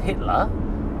fascinated with Hitler,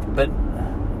 but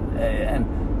and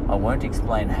I won't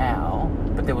explain how.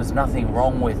 But there was nothing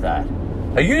wrong with that.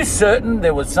 Are you certain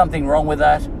there was something wrong with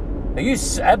that? Are you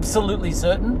absolutely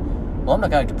certain? Well, I'm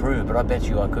not going to prove, but I bet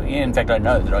you I could. In fact, I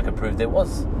know that I could prove there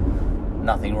was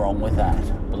nothing wrong with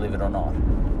that. Believe it or not.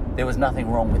 There was nothing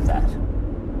wrong with that.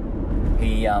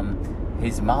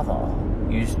 His mother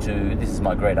used to, this is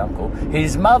my great uncle,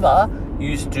 his mother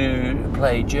used to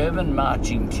play German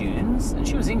marching tunes, and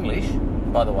she was English,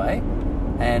 by the way,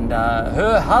 and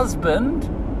her husband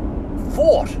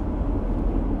fought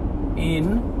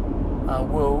in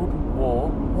World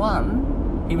War I.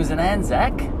 He was an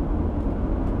Anzac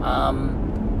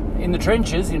in the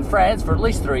trenches in France for at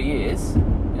least 3 years, you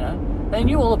know. They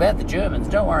knew all about the Germans,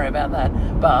 don't worry about that.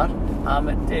 But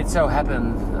it so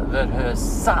happened that her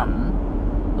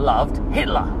son loved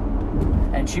Hitler.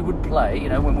 and she would play, you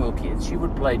know, when we were kids, she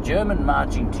would play German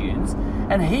marching tunes,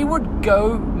 and he would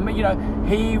go, you know,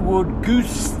 he would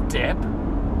goose step,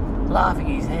 laughing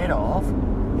his head off,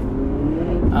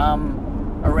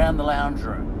 around the lounge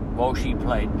room while she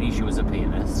played. She was a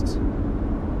pianist.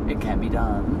 It can be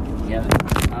done. Yeah.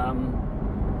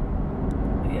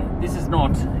 This is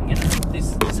not, you know,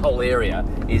 this whole area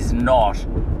is not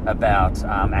about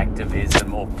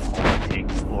activism or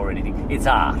politics or anything. It's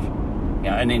art. You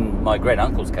know, and in my great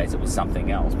uncle's case, it was something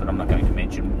else, but I'm not going to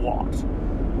mention what.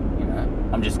 You know,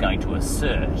 I'm just going to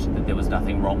assert that there was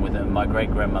nothing wrong with it. My great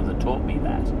grandmother taught me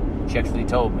that. She actually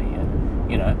told me,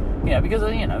 and you know, because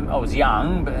you know I was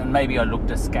young, and maybe I looked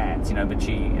askance, you know, but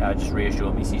she just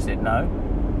reassured me. She said, no,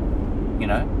 you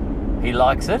know, he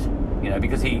likes it, you know,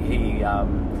 because he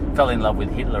fell in love with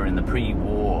Hitler in the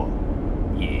pre-war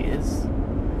years,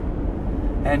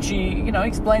 and she, you know,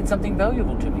 explained something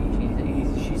valuable to me.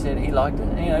 She said he liked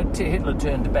it. You know, Hitler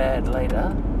turned bad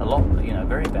later, a lot, you know,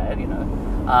 very bad, you know,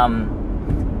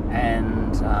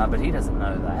 but he doesn't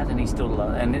know that, and he still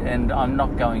and I'm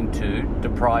not going to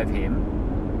deprive him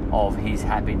of his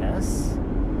happiness.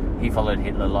 He followed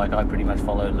Hitler like I pretty much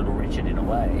followed Little Richard in a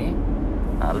way.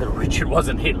 Little Richard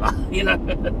wasn't Hitler, you know.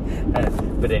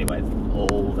 But anyway,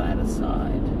 all that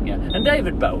aside, yeah. And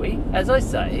David Bowie, as I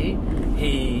say,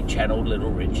 he channeled Little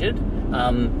Richard.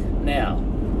 Now,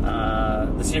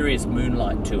 the Serious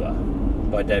Moonlight Tour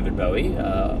by David Bowie.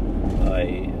 I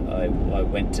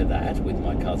went to that with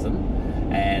my cousin,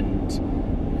 and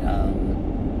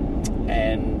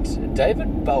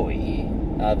David Bowie,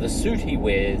 the suit he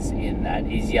wears in that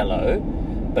is yellow,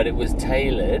 but it was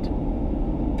tailored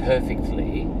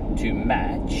perfectly to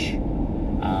match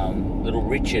Little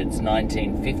Richard's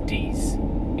 1950s,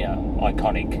 you know,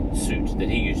 iconic suit that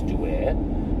he used to wear.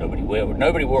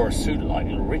 Nobody wore a suit like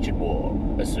Little Richard wore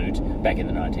a suit back in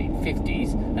the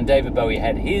 1950s, and David Bowie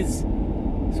had his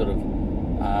sort of,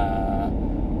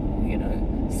 you know,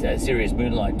 Serious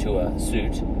Moonlight Tour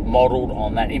suit modelled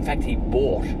on that. In fact, he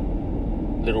bought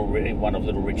one of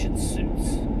Little Richard's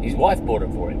suits. His wife bought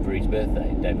it for him for his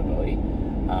birthday, David Bowie.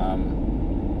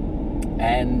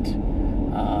 And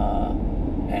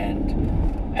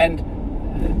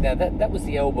now that was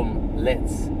the album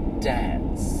Let's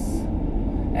Dance.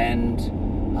 And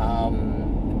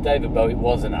David Bowie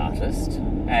was an artist,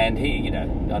 and he, you know,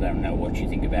 I don't know what you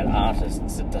think about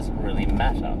artists, it doesn't really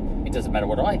matter. It doesn't matter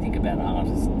what I think about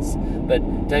artists.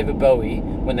 But David Bowie,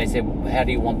 when they said, how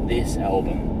do you want this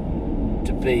album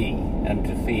to be and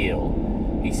to feel,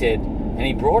 he said, and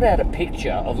he brought out a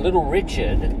picture of Little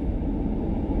Richard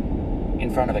in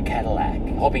front of a Cadillac,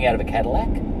 hopping out of a Cadillac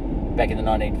back in the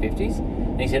 1950s,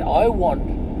 and he said, I want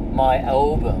my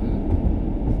album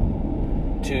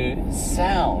to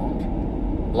sound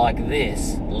like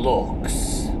this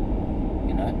looks.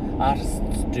 You know, artists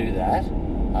do that.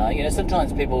 You know,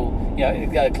 sometimes people, you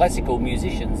know, classical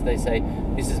musicians, they say,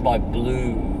 this is my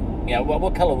blue. You know,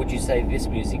 what colour would you say this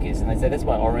music is? And they say, that's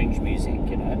my orange music,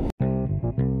 you know.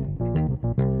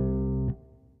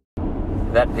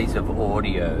 That piece of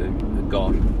audio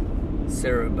got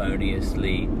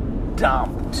ceremoniously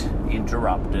dumped,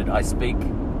 interrupted. I speak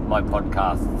my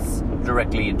podcasts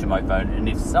directly into my phone, and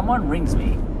if someone rings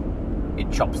me, it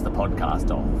chops the podcast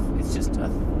off. It's just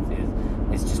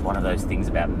one of those things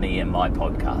about me and my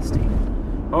podcasting.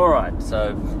 All right,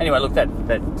 so anyway, look, that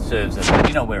serves as,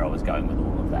 you know, where I was going with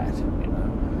all of that, you know.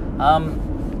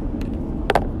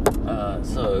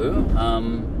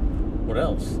 What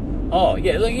else? Oh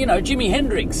yeah, look, you know, Jimi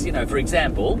Hendrix, you know, for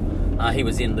example, he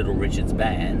was in Little Richard's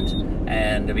band,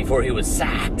 and before he was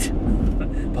sacked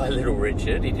by Little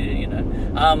Richard, he did, you know,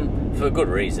 for good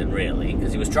reason, really,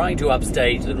 because he was trying to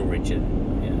upstage Little Richard.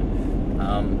 You know.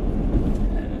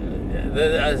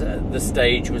 The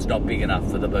stage was not big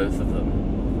enough for the both of them.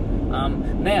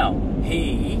 Now,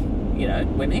 he, you know,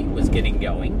 when he was getting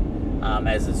going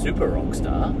as a super rock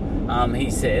star,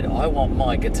 he said, I want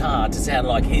my guitar to sound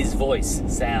like his voice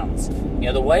sounds. You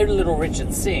know, the way Little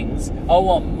Richard sings, I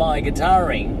want my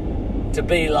guitaring to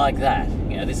be like that.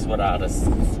 You know, this is what artists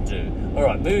do. All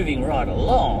right, moving right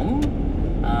along,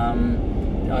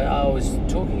 I was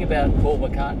talking about Paul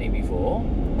McCartney before.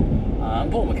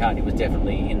 Paul McCartney was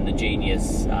definitely in the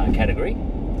genius category,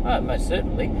 most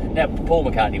certainly. Now, Paul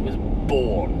McCartney was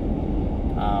born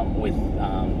with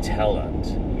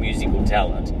talent, musical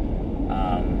talent,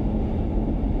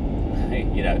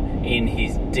 you know, in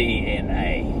his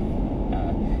DNA.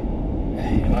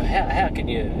 How can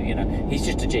you know, he's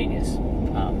just a genius.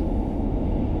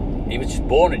 He was just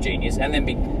born a genius, and then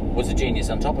was a genius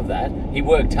on top of that. He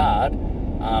worked hard.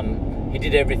 He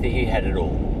did everything. He had it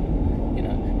all. You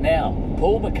know. Now,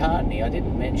 Paul McCartney, I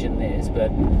didn't mention this, but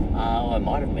I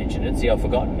might have mentioned it. See, I've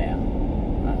forgotten now.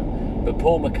 But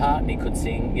Paul McCartney could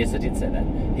sing. Yes, I did say that.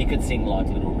 He could sing like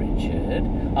Little Richard.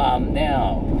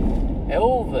 Now,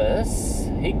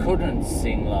 Elvis, he couldn't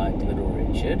sing like Little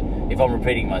Richard. If I'm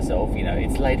repeating myself,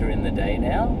 it's later in the day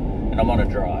now, and I'm on a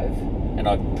drive, and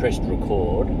I've pressed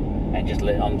record, and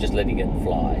I'm just letting it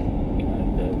fly.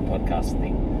 The podcast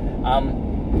thing.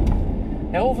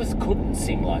 Elvis couldn't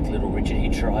sing like Little Richard. He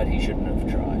tried. He shouldn't have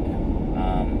tried.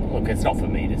 Look, it's not for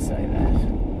me to say that.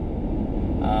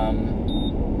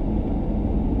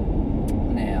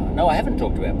 No, I haven't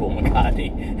talked about Paul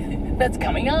McCartney. That's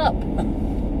coming up.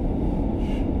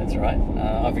 That's right.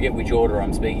 I forget which order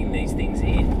I'm speaking these things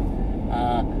in.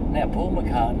 Now, Paul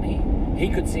McCartney, he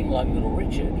could sing like Little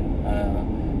Richard.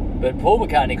 But Paul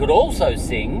McCartney could also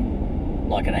sing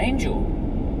like an angel.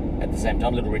 At the same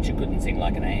time, Little Richard couldn't sing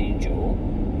like an angel.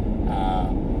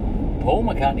 Paul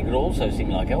McCartney could also sing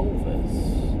like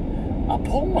Elvis.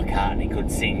 Paul McCartney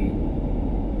could sing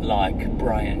like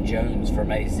Brian Jones from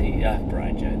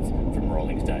Brian Jones from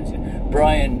Rolling Stones.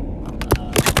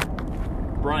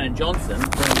 Brian Johnson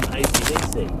from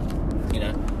AC/DC.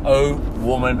 Oh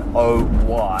Woman, Oh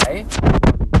Why,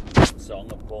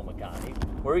 song of Paul McCartney,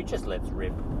 where he just lets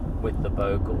rip with the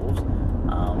vocals.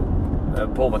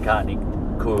 Paul McCartney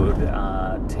could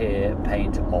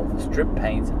strip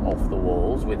paint off the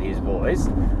walls with his voice,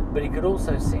 but he could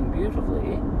also sing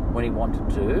beautifully when he wanted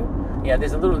to.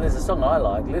 There's a song I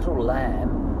like, Little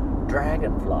Lamb,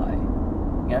 Dragonfly.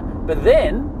 But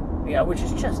then, which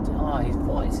is just, his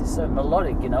voice is so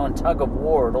melodic, and Tug of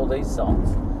War and all these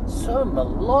songs, so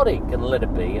melodic, and Let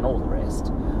It Be and all the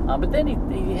rest. But then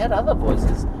he had other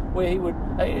voices where he would,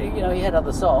 he had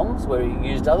other songs where he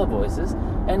used other voices,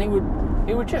 and he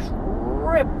would just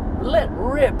let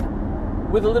rip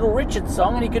with a Little Richard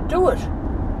song, and he could do it.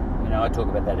 I talk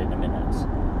about that in a minute.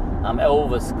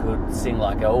 Elvis could sing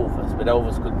like Elvis, but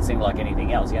Elvis couldn't sing like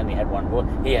anything else. He only had one voice.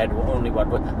 He had only one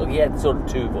voice. Look, he had sort of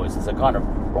two voices, a kind of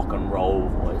rock and roll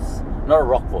voice, not a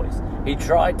rock voice. He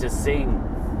tried to sing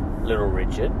Little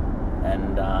Richard,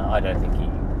 and I don't think he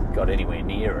got anywhere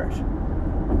near it.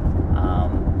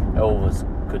 Elvis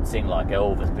could sing like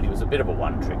Elvis, but he was a bit of a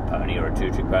one-trick pony or a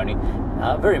two-trick pony.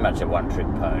 Very much a one-trick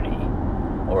pony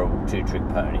or a two-trick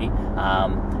pony.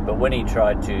 But when he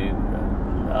tried to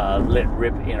let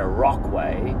rip in a rock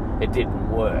way, it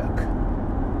didn't work.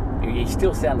 He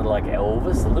still sounded like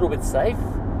Elvis, a little bit safe.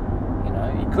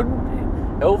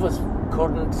 Elvis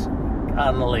couldn't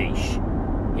unleash.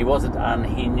 He wasn't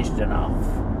unhinged enough.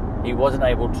 He wasn't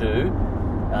able to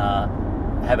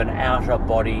have an outer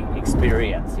body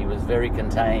experience. He was very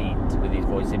contained with his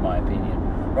voice, in my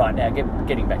opinion. Right, now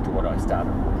getting back to what I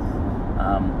started with.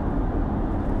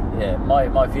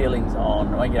 My feelings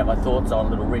on, my thoughts on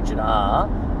Little Richard are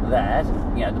that,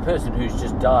 the person who's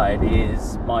just died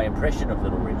is my impression of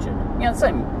Little Richard.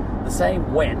 The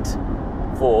same went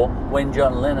for when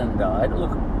John Lennon died.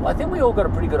 Look, I think we all got a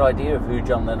pretty good idea of who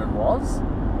John Lennon was.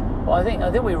 Well, I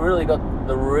think we really got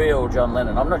the real John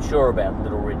Lennon. I'm not sure about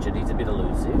Little Richard. He's a bit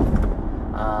elusive.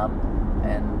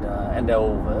 And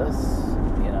Elvis,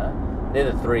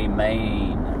 they're the three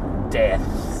main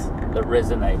deaths that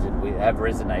have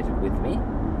resonated with me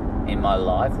in my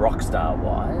life, rock star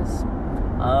wise.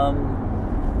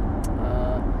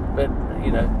 But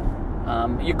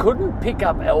you couldn't pick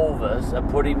up Elvis and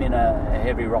put him in a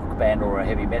heavy rock band or a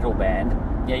heavy metal band.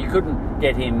 You couldn't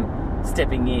get him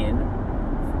stepping in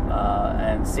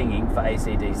and singing for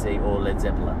AC/DC or Led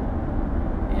Zeppelin.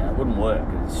 It wouldn't work.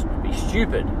 It'd be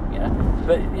stupid.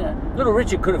 But Little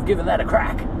Richard could have given that a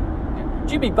crack.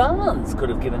 Jimmy Barnes could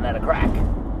have given that a crack.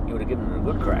 He would have given it a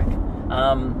good crack.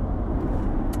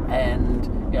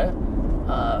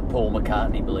 Paul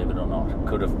McCartney, believe it or not,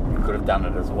 could have done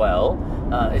it as well.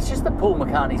 It's just that Paul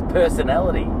McCartney's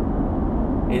personality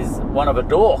is one of a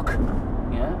dork.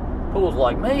 Paul's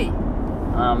like me,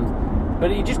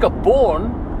 but he just got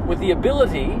born with the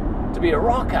ability to be a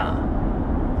rocker.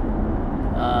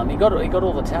 He got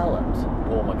all the talent,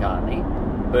 Paul McCartney,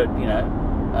 but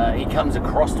he comes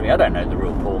across to me. I don't know the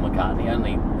real Paul McCartney,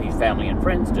 only his family and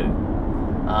friends do.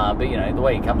 But the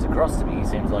way he comes across to me, he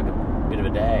seems like a bit of a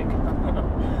dag.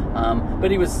 But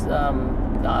he was,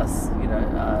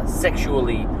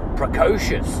 sexually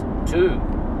precocious too.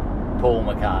 Paul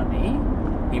McCartney,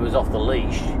 he was off the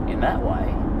leash in that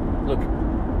way. Look,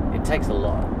 it takes a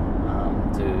lot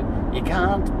you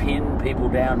can't pin people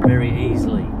down very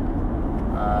easily.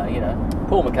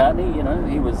 Paul McCartney,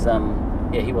 he was,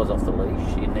 he was off the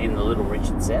leash in the Little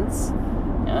Richard sense.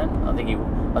 I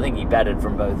think he batted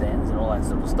from both ends and all that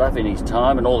sort of stuff in his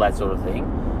time and all that sort of thing.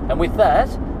 And with that,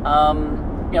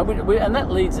 and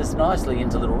that leads us nicely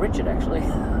into Little Richard, actually,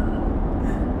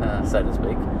 so to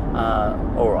speak.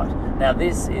 All right. Now,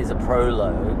 this is a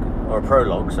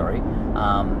prologue, sorry.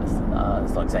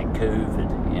 It's like saying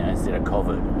COVID, instead of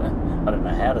COVID. I don't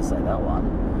know how to say that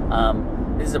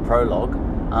one. This is a prologue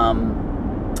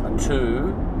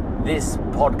to this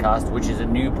podcast, which is a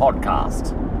new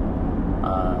podcast.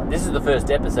 This is the first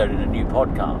episode in a new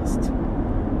podcast.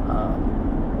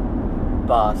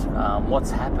 But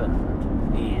what's happened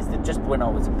is that just when I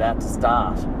was about to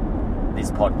start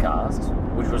this podcast,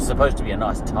 which was supposed to be a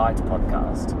nice tight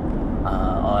podcast,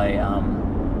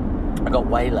 I got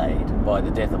waylaid by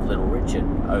the death of Little Richard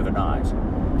overnight.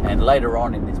 And later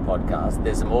on in this podcast,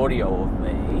 there's some audio of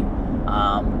me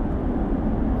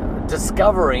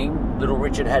discovering Little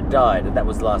Richard had died, and that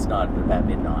was last night at about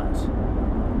midnight.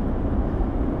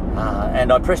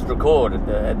 And I pressed record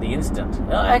at the instant.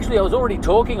 Actually, I was already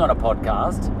talking on a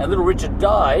podcast, and Little Richard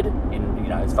died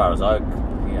as far as I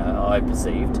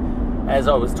perceived, as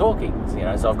I was talking.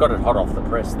 So I've got it hot off the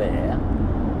press there.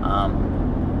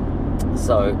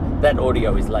 So that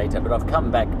audio is later, but I've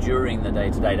come back during the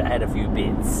day today to add a few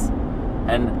bits,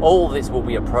 and all this will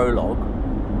be a prologue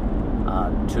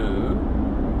to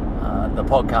the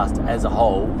podcast as a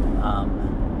whole,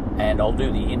 and I'll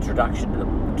do the introduction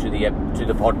to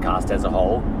the podcast as a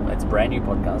whole. It's a brand new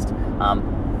podcast.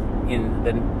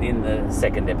 In the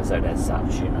second episode as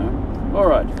such, All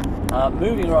right,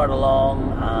 moving right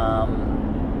along.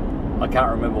 I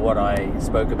can't remember what I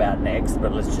spoke about next,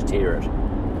 but let's just hear it.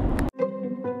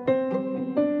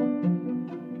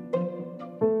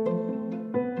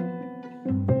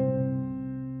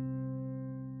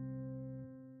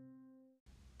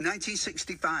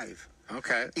 $1965.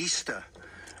 Okay. Easter.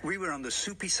 We were on the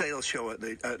Soupy Sales show at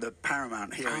the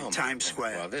Paramount here in Times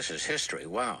Square. Well, this is history.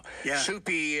 Wow. Yeah.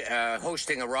 Soupy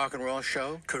hosting a rock and roll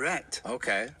show? Correct.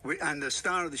 Okay. And the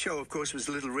star of the show, of course, was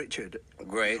Little Richard.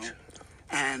 Great.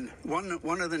 And one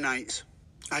of the nights,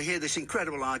 I hear this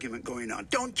incredible argument going on.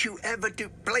 Don't you ever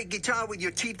play guitar with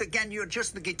your teeth again? You're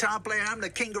just the guitar player. I'm the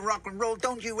king of rock and roll.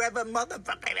 Don't you ever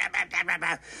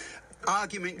motherfucker...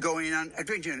 Argument going on.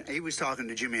 He was talking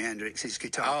to Jimi Hendrix, his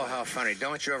guitar Oh, player. how funny.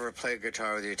 Don't you ever play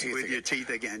guitar with your teeth With again? your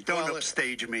teeth again. Don't Well,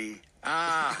 upstage me.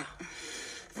 Ah.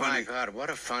 My Funny. God,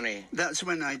 what a funny... That's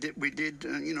when we did, a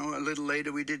little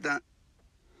later we did that.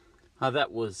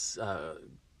 That was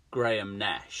Graham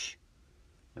Nash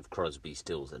of Crosby,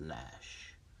 Stills and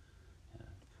Nash.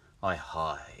 I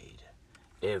hide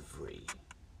every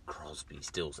Crosby,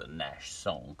 Stills and Nash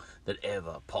song that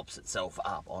ever pops itself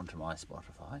up onto my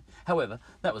Spotify. However,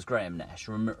 that was Graham Nash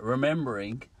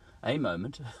remembering a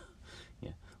moment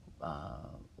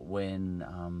when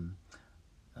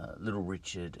Little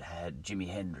Richard had Jimi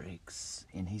Hendrix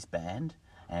in his band,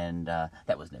 and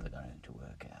that was never going to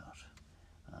work out.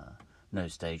 No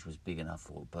stage was big enough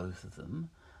for both of them.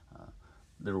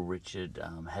 Little Richard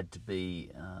had to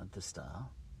be the star,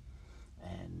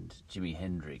 and Jimi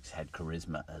Hendrix had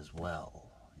charisma as well,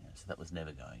 so that was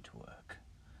never going to work.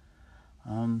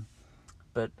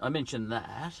 But I mentioned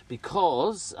that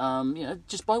because,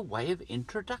 just by way of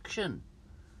introduction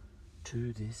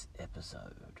to this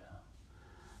episode,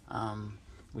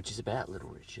 which is about Little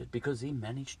Richard, because he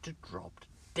managed to drop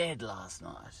dead last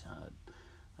night,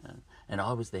 and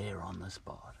I was there on the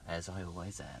spot, as I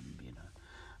always am,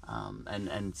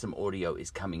 and some audio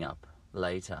is coming up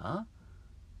later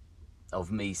of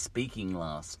me speaking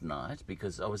last night,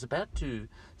 because I was about to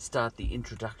start the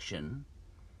introduction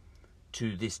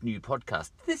to this new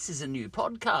podcast. This is a new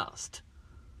podcast.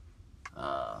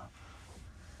 I've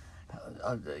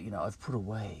put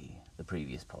away the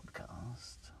previous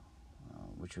podcast,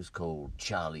 which was called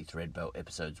Charlie Threadbow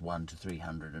episodes 1 to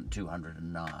 300 and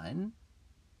 209.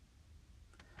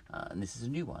 And this is a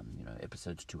new one,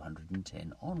 episodes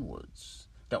 210 onwards.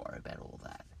 Don't worry about all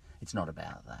that. It's not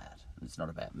about that. It's not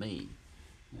about me.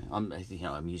 I'm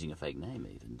using a fake name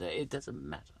even. It doesn't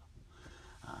matter.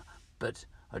 But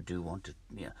I do want to,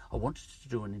 I wanted to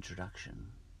do an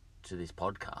introduction to this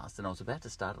podcast, and I was about to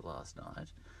start it last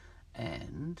night,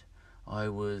 and I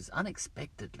was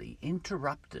unexpectedly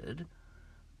interrupted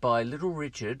by Little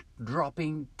Richard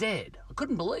dropping dead. I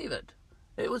couldn't believe it.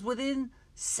 It was within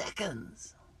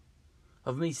seconds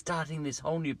of me starting this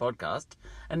whole new podcast,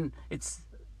 and it's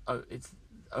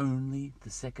only the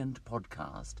second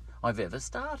podcast I've ever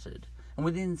started, and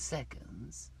within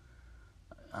seconds,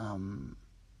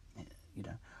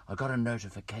 I got a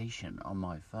notification on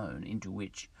my phone into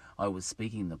which I was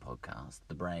speaking the podcast,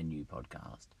 the brand new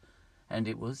podcast, and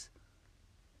it was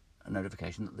a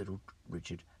notification that Little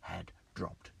Richard had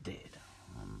dropped dead.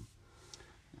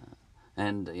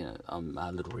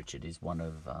 Little Richard is one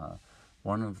of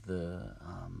one of the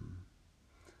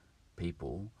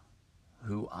people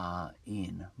who are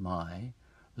in my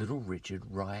Little Richard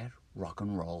Riot Rock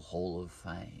and Roll Hall of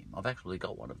Fame. I've actually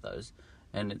got one of those,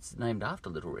 and it's named after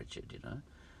Little Richard, you know.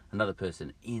 Another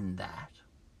person in that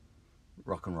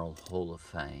Rock and Roll Hall of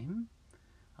Fame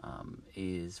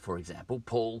is, for example,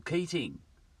 Paul Keating.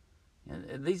 You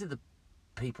know, these are the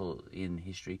people in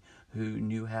history who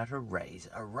knew how to raise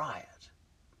a riot.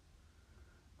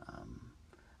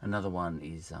 Another one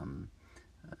is,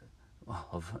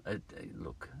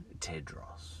 look,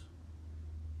 Tedros.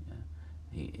 Yeah.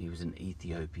 He was an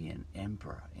Ethiopian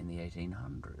emperor in the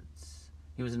 1800s.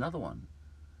 He was another one,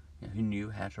 you know, who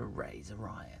knew how to raise a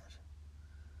riot.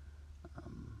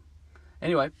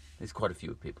 Anyway, there's quite a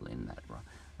few people in that.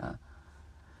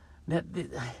 Now,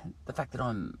 the fact that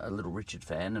I'm a Little Richard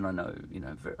fan, and I know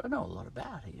a lot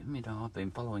about him. You know, I've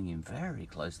been following him very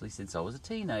closely since I was a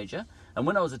teenager. And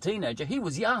when I was a teenager, he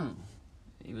was young.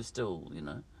 He was still, you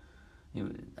know,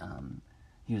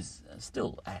 he was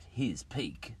still at his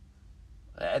peak,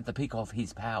 at the peak of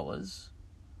his powers.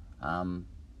 And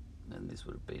this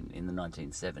would have been in the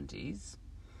 1970s.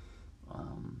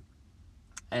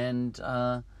 And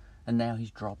now he's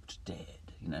dropped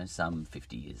dead, you know, some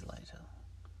 50 years later,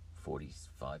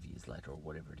 45 years later, or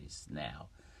whatever it is now,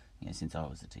 you know, since I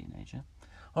was a teenager.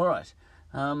 All right.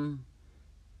 Now,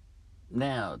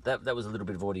 that was a little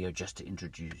bit of audio just to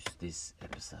introduce this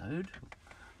episode,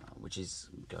 which is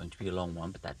going to be a long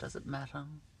one, but that doesn't matter.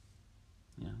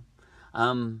 You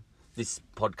know. This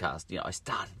podcast, you know, I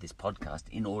started this podcast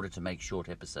in order to make short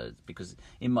episodes, because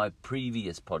in my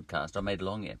previous podcast, I made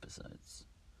long episodes.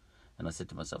 And I said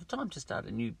to myself, time to start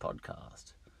a new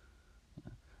podcast. You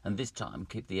know, and this time,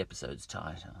 keep the episodes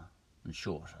tighter and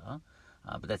shorter.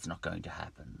 But that's not going to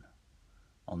happen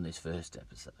on this first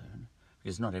episode,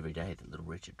 because not every day that Little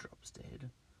Richard drops dead.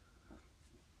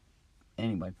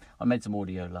 Anyway, I made some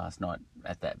audio last night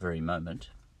at that very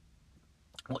moment.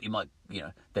 What you might, you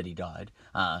know, that he died.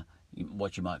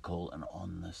 What you might call an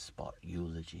on-the-spot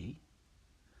eulogy.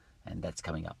 And that's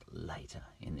coming up later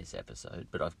in this episode.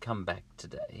 But I've come back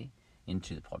today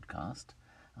into the podcast,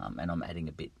 and I'm adding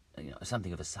a bit, you know,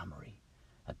 something of a summary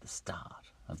at the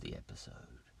start of the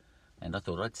episode. And I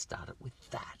thought I'd start it with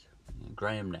that. You know,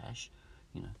 Graham Nash,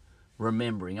 you know,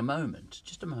 remembering a moment,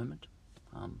 just a moment.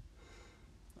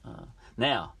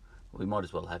 Now, we might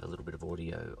as well have a little bit of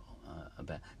audio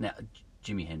about... Now,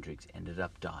 Jimi Hendrix ended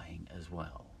up dying as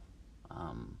well.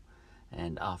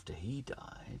 And after he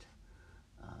died,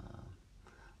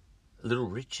 Little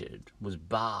Richard was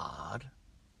barred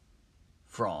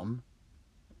from,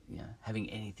 you know, having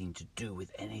anything to do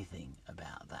with anything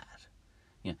about that.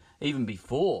 You know, even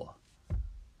before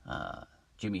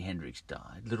Jimi Hendrix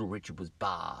died, Little Richard was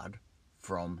barred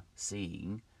from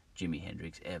seeing Jimi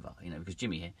Hendrix ever. You know, because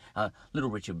Little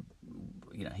Richard,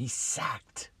 you know, he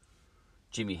sacked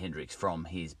Jimi Hendrix from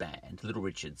his band. Little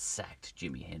Richard sacked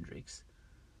Jimi Hendrix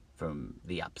from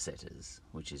the Upsetters,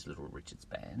 which is Little Richard's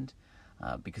band,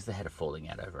 because they had a falling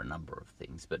out over a number of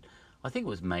things. But I think it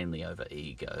was mainly over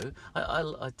ego.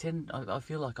 I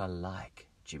feel like I like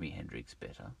Jimi Hendrix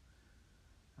better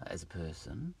as a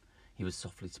person. He was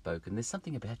softly spoken. There's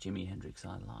something about Jimi Hendrix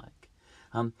I like.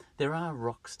 There are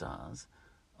rock stars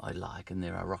I like, and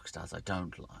there are rock stars I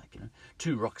don't like. You know,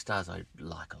 two rock stars I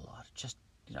like a lot. Just,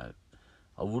 you know,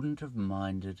 I wouldn't have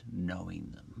minded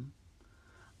knowing them.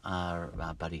 Are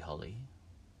Buddy Holly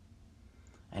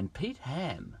and Pete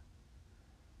Ham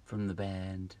from the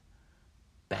band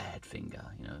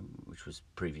Badfinger, you know, which was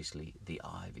previously the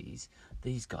Ivies.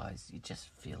 These guys, you just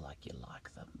feel like you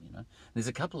like them, you know. There's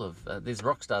a couple of there's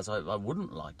rock stars I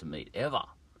wouldn't like to meet ever.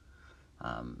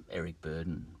 Eric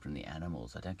Burdon from the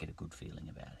Animals, I don't get a good feeling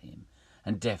about him.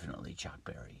 And definitely Chuck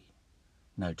Berry.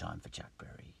 No time for Chuck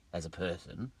Berry as a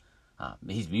person.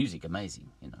 His music,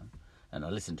 amazing, you know. And I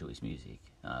listen to his music,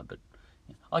 but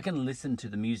you know, I can listen to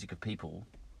the music of people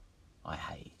I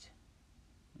hate.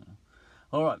 You know.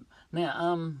 All right,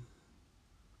 now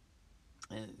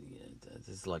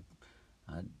there's like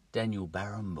Daniel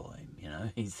Barenboim. You know,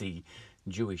 he's the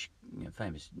Jewish, you know,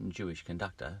 famous Jewish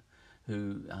conductor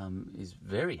who is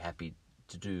very happy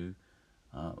to do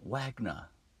Wagner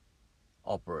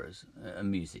operas,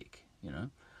 music. You know,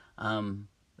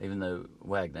 even though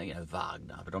Wagner, you know,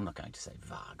 Wagner, but I'm not going to say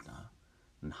Wagner.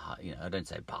 And, you know, I don't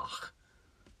say Bach,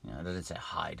 you know, I don't say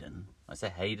Haydn. I say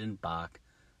Haydn, Bach,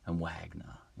 and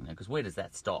Wagner, you know, because where does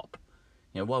that stop?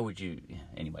 You know, why would you... Yeah,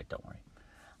 anyway, don't worry.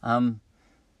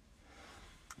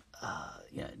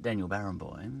 You know, Daniel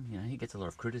Barenboim, you know, he gets a lot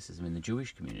of criticism in the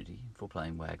Jewish community for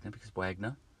playing Wagner, because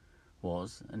Wagner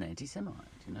was an anti-Semite,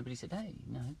 you know, but he said, hey,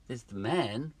 you know, there's the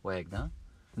man, Wagner,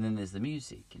 and then there's the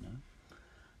music, you know.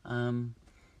 And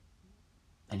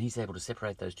he's able to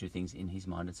separate those two things in his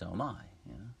mind, and so am I.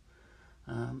 You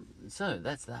know? So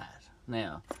that's that.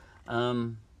 Now,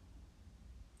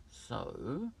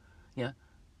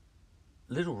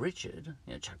 Little Richard,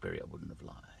 Chuck Berry I wouldn't have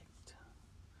liked.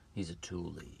 He's a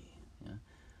toolie.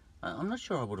 I'm not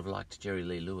sure I would have liked Jerry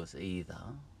Lee Lewis either.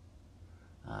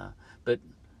 But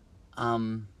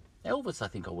Elvis I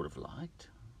think I would have liked.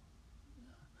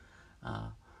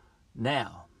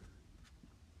 Now,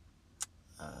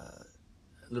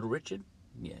 Little Richard,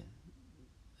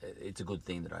 it's a good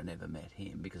thing that I never met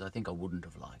him, because I think I wouldn't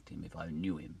have liked him if I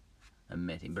knew him and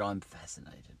met him, but I'm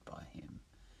fascinated by him.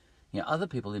 Other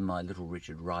people in my Little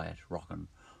Richard Riot Rock and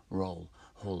Roll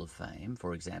Hall of Fame,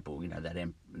 for example,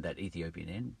 that Ethiopian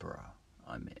emperor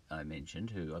I mentioned,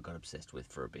 who I got obsessed with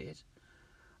for a bit,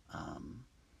 I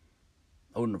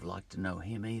wouldn't have liked to know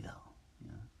him either.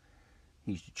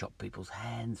 He used to chop people's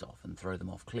hands off and throw them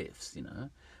off cliffs,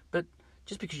 But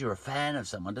just because you're a fan of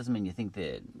someone doesn't mean you think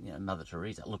they're Mother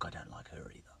Teresa. Look, I don't like her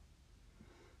either.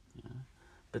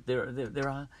 But there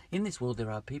are in this world there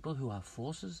are people who are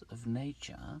forces of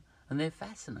nature, and they're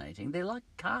fascinating. They're like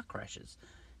car crashes.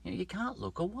 You can't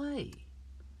look away.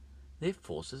 They're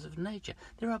forces of nature.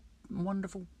 There are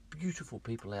wonderful, beautiful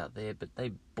people out there, but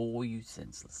they bore you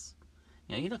senseless.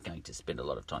 You're not going to spend a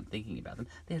lot of time thinking about them.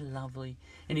 They're lovely,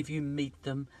 and if you meet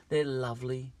them, they're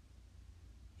lovely.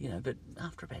 But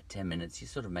after about 10 minutes, you're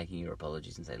sort of making your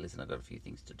apologies and say, listen, I've got a few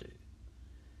things to do.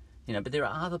 But there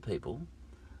are other people,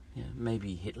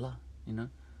 maybe Hitler,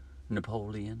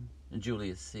 Napoleon,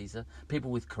 Julius Caesar,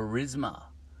 people with charisma,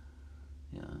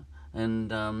 and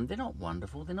they're not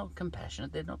wonderful, they're not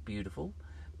compassionate, they're not beautiful,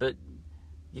 but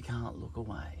you can't look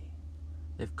away.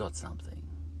 They've got something.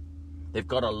 They've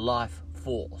got a life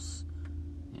force.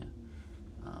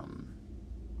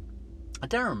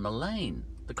 Darren Mullane,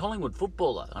 the Collingwood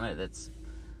footballer. I know that's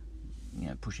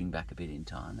pushing back a bit in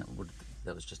time.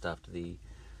 That was just after the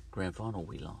grand final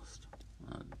we lost.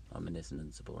 I'm an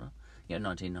Essendon supporter.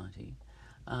 1990.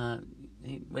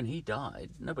 When he died,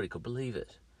 nobody could believe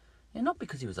it. Not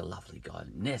because he was a lovely guy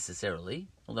necessarily,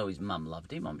 although his mum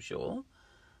loved him, I'm sure.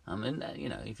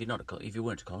 If you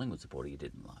weren't a Collingwood supporter, you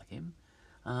didn't like him.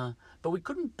 But we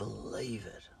couldn't believe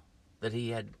it that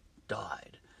he had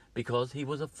died, because he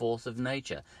was a force of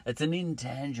nature. It's an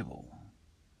intangible.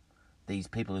 These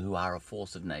people who are a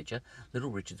force of nature, Little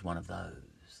Richard's one of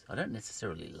those. I don't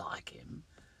necessarily like him,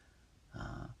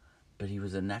 but he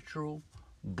was a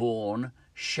natural-born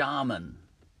shaman,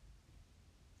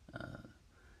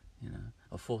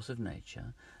 a force of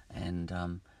nature,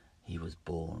 and he was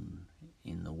born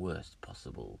in the worst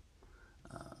possible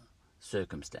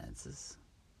circumstances,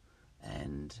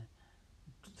 and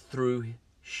through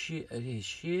his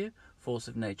sheer force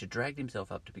of nature dragged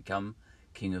himself up to become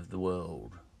king of the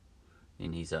world.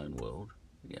 In his own world,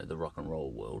 the rock and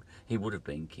roll world, he would have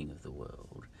been king of the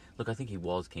world. Look, I think he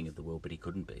was king of the world, but he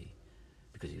couldn't be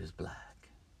because he was black.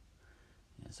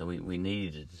 So we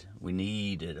needed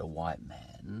a white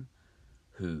man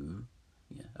who,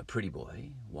 a pretty boy,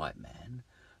 white man,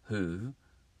 who,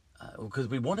 because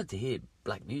we wanted to hear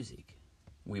black music.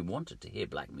 We wanted to hear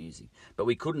black music, but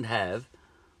we couldn't have,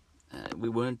 we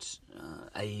weren't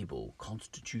able,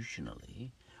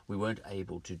 constitutionally, we weren't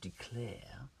able to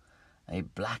declare a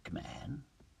black man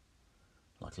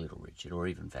like Little Richard, or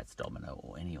even Fats Domino,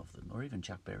 or any of them, or even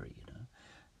Chuck Berry,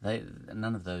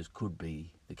 none of those could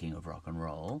be the king of rock and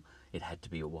roll. It had to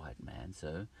be a white man,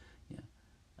 so,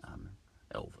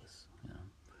 Elvis,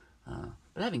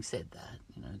 But having said that,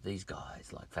 these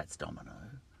guys like Fats Domino,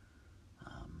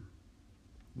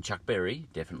 and Chuck Berry,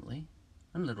 definitely,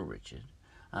 and Little Richard,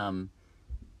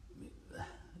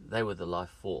 they were the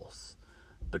life force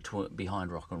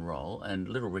behind rock and roll, and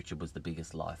Little Richard was the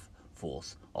biggest life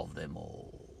force of them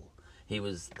all. He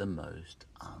was the most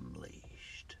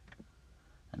unleashed,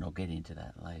 and I'll get into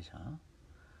that later.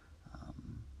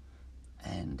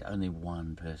 And only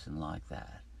one person like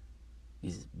that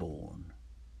is born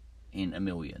in a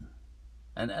million,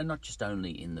 and not just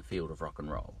only in the field of rock and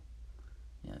roll.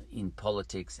 In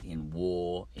politics, in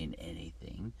war, in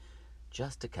anything,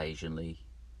 just occasionally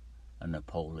a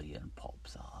Napoleon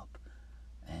pops up,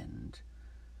 and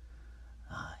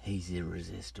he's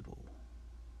irresistible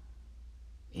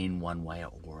in one way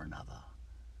or another.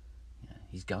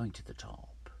 He's going to the top.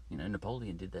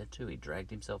 Napoleon did that too. He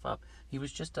dragged himself up. He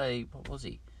was just what was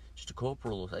he? Just a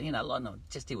corporal, or he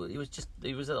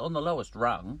was on the lowest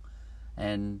rung,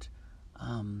 and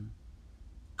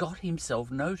got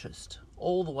himself noticed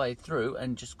all the way through,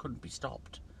 and just couldn't be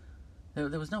stopped.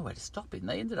 There was no way to stop him.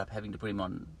 They ended up having to put him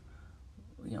on,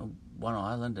 one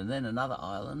island and then another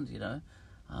island,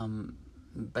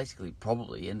 basically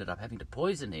probably ended up having to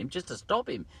poison him just to stop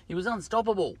him. He was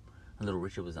unstoppable. And Little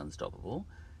Richard was unstoppable.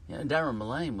 You know, Darren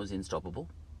Mullane was unstoppable.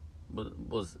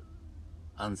 Was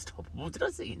unstoppable. Did I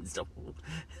say unstoppable?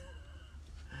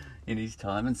 In his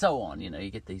time, and so on. You know,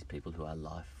 you get these people who are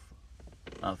life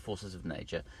forces of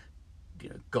nature. You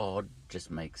know, God just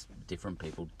makes different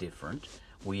people different.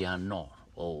 We are not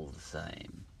all the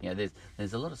same. You know,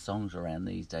 there's a lot of songs around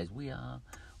these days. We are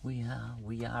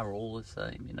all the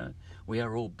same. You know, we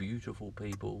are all beautiful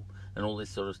people and all this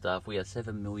sort of stuff. We are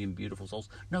 7 million beautiful souls.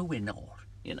 No, we're not.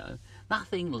 You know,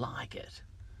 nothing like it.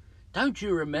 Don't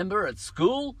you remember at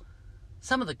school?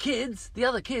 Some of the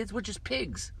other kids were just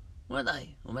pigs, weren't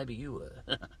they? Or maybe you were.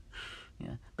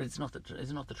 Yeah, but it's not the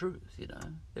truth. You know,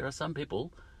 there are some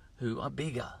people who are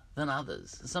bigger than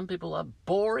others. Some people are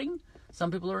boring. Some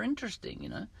people are interesting. You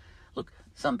know, look,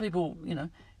 some people. You know,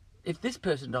 if this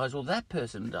person dies or that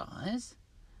person dies,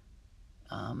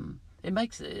 it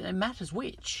matters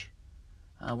which.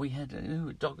 We had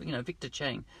Victor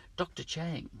Chang, Dr.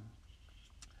 Chang.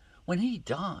 When he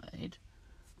died,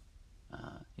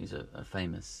 he's a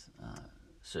famous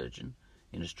surgeon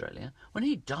in Australia. When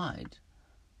he died,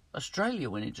 Australia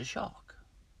went into shock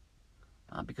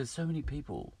because so many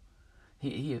people,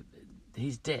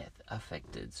 his death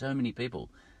affected so many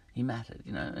people. He mattered,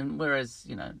 you know. And whereas,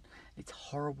 you know, it's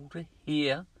horrible to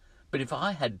hear, but if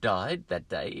I had died that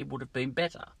day, it would have been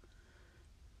better.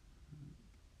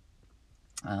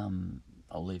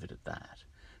 I'll leave it at that.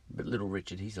 But Little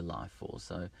Richard, he's a life force,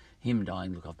 so him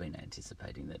dying, look, I've been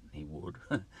anticipating that he would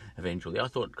eventually. I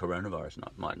thought coronavirus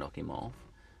might knock him off.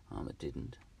 It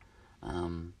didn't.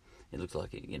 It looks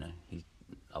like, you know,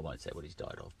 I won't say what he's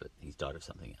died of, but he's died of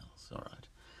something else. All right.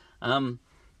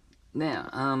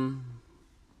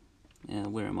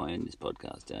 Where am I in this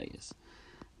podcast? Oh, yes.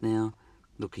 Now,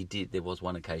 look, there was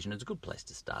one occasion, it's a good place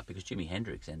to start, because Jimi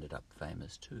Hendrix ended up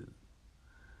famous too.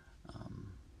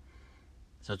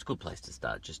 So it's a good place to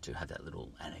start, just to have that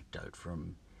little anecdote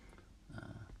from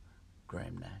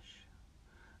Graham Nash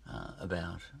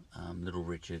about Little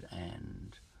Richard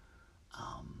and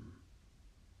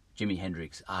Jimi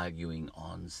Hendrix arguing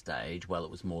on stage. Well,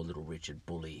 it was more Little Richard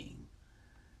bullying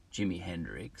Jimi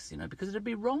Hendrix, you know, because it'd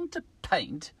be wrong to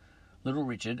paint Little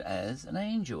Richard as an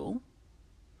angel.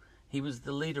 He was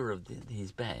the leader of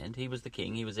his band. He was the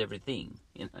king. He was everything.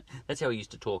 You know, that's how he used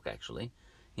to talk, actually.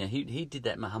 You know, he did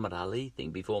that Muhammad Ali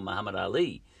thing before Muhammad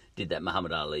Ali did that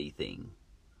Muhammad Ali thing.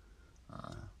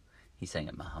 He sang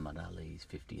at Muhammad Ali's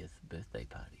 50th birthday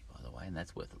party, by the way, and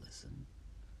that's worth a listen.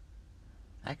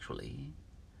 Actually,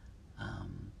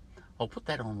 I'll put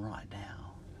that on right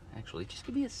now. Actually, just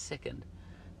give me a second.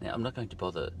 Now, I'm not going to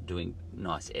bother doing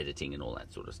nice editing and all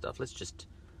that sort of stuff. Let's just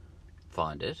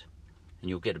find it, and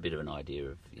you'll get a bit of an idea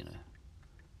of, you know,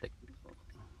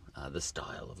 the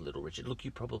style of Little Richard. Look,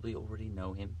 you probably already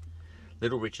know him.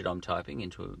 Little Richard, I'm typing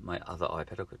into my other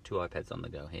iPad. I've got two iPads on the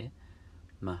go here.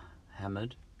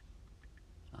 Muhammad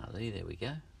Ali, there we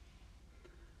go.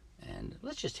 And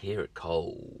let's just hear it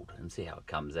cold and see how it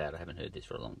comes out. I haven't heard this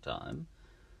for a long time.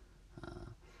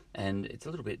 And it's a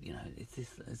little bit, you know,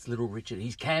 it's Little Richard.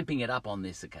 He's camping it up on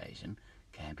this occasion.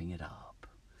 Camping it up.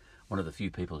 One of the few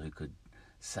people who could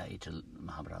say to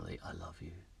Muhammad Ali, I love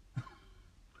you.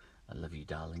 I love you,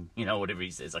 darling. You know, whatever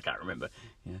he says, I can't remember.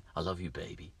 You know, I love you,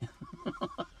 baby.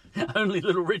 Only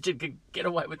Little Richard could get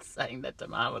away with saying that to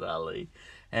Muhammad Ali.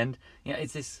 And, you know,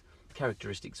 it's this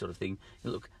characteristic sort of thing.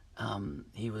 Look,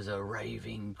 he was a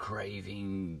raving,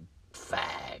 craving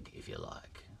fag, if you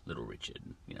like, Little Richard,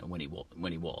 you know, when he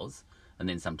was. And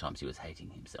then sometimes he was hating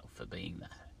himself for being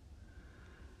that.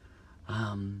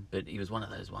 But he was one of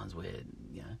those ones where,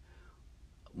 you know,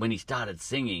 when he started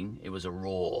singing, it was a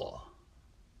roar.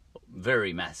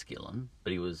 Very masculine,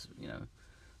 but he was, you know,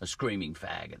 a screaming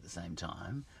fag at the same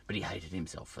time. But he hated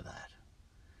himself for that.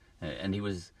 And he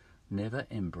was never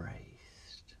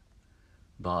embraced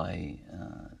by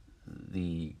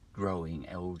the growing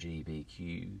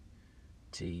LGBTQIA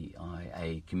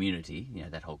community, you know,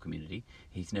 that whole community.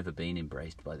 He's never been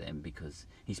embraced by them because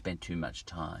he spent too much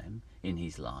time in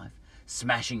his life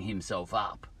smashing himself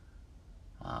up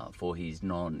for his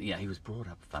he was brought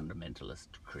up fundamentalist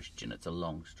Christian. It's a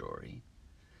long story.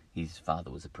 His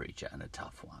father was a preacher and a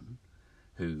tough one,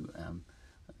 who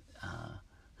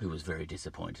was very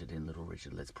disappointed in Little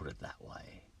Richard, let's put it that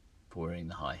way, for wearing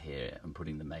the high hair and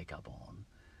putting the makeup on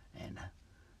and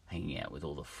hanging out with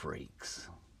all the freaks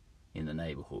in the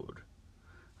neighbourhood.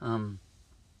 Look,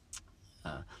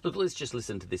 let's just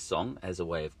listen to this song as a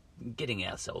way of getting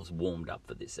ourselves warmed up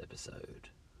for this episode.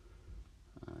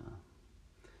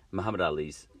 Muhammad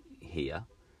Ali's here,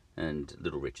 and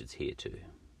Little Richard's here too.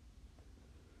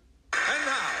 And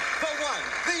now, for one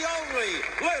only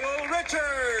Little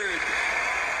Richard.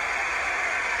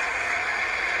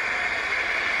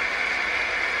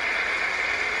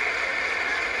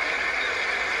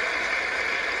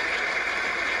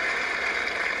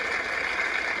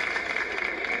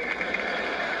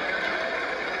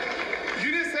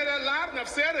 You didn't say that loud enough.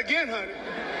 Say it again, honey.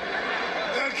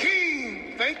 The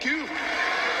king. Thank you.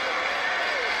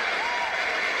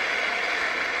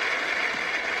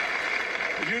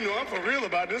 You know I'm for real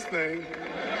about this thing.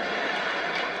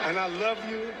 And I love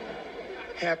you.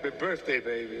 Happy birthday,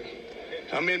 baby.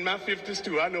 I'm in my 50s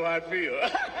too. I know how I feel.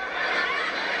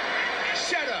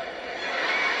 Shut up.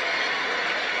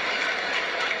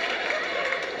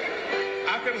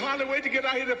 I can hardly wait to get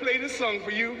out here to play this song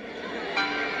for you.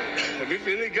 Let me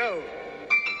feel it go.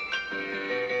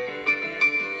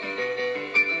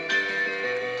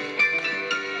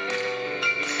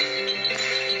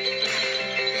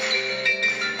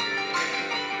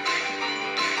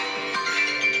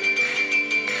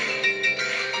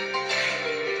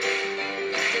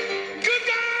 Good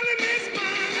golly, Miss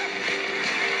Mama,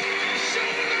 show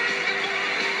like a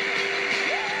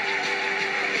ball.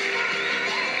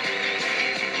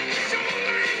 Show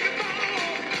like a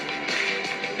ball.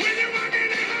 When you're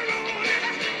walking and a rolling,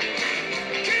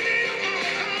 can you hear my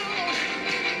call?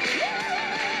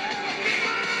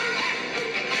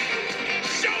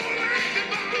 Show like a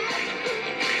ball.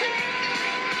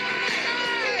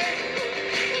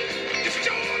 It's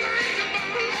show like a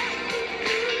ball.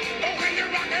 Oh, when you're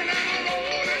rocking and a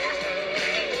rolling,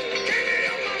 can you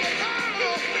hear my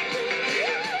call?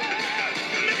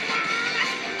 Miss Mama,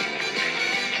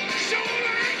 show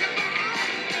like a ball.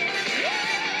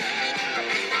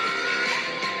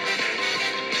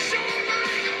 Show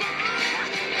like a ball.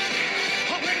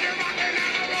 Oh, when you're rocking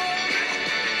and a rolling,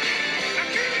 can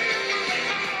you hear my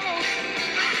call?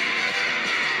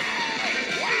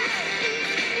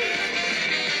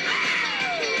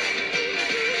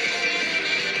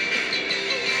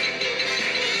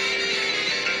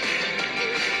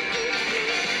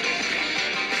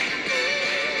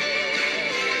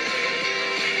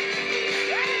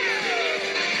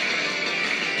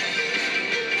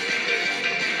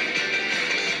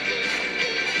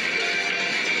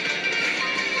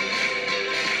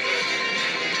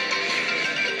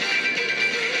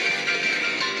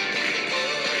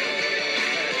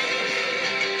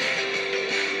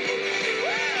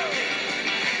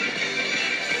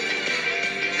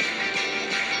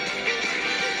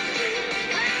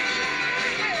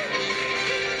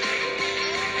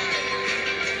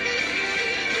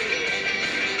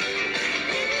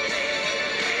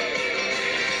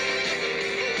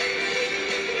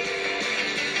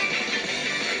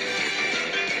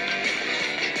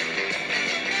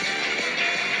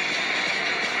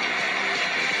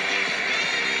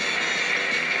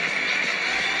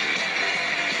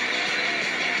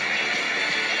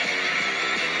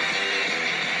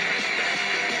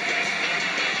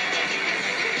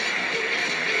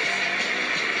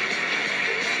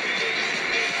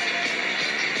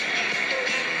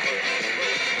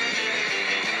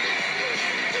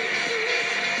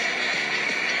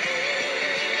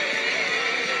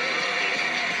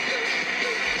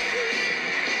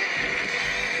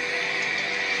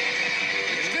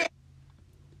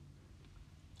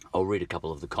 I'll read a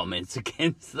couple of the comments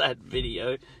against that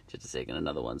video. Just a second,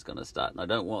 another one's going to start, and I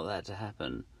don't want that to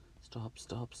happen. Stop.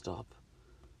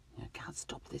 I can't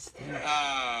stop this thing.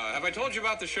 Have I told you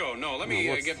about the show? No, let me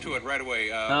what's- get to it right away.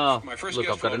 Oh, my first look,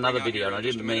 guest I've got who I'll another bring out video, here and I in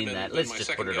just didn't a minute, mean that. and Let's my just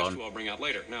second put it guest on. who I'll bring out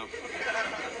later. Now,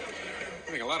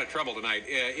 having a lot of trouble tonight.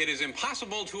 It is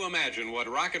impossible to imagine what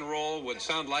rock and roll would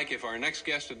sound like if our next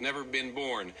guest had never been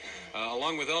born.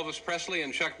 Along with Elvis Presley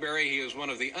and Chuck Berry, he is one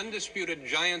of the undisputed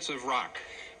giants of rock.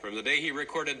 From the day he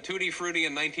recorded Tutti Frutti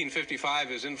in 1955,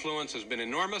 his influence has been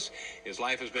enormous. His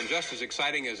life has been just as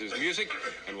exciting as his music,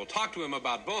 and we'll talk to him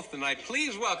about both tonight.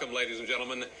 Please welcome, ladies and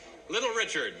gentlemen, Little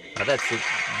Richard. This is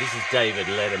David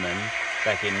Letterman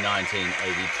back in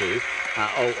 1982.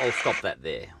 I'll stop that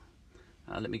there.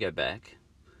 Let me go back.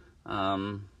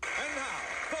 And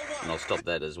I'll stop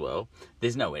that as well.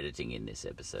 There's no editing in this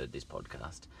episode, this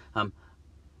podcast.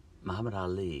 Muhammad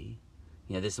Ali,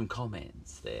 there's some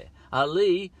comments there.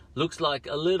 Ali looks like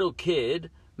a little kid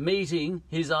meeting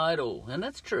his idol. And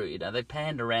that's true, they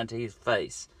panned around to his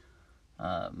face.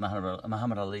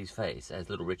 Muhammad Ali's face, as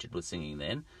Little Richard was singing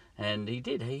then. And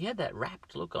he had that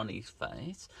rapt look on his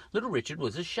face. Little Richard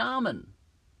was a shaman.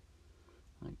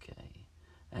 Okay.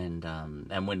 And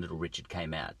when Little Richard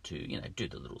came out to do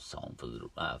the little song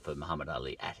for Muhammad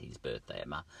Ali at his birthday,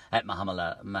 at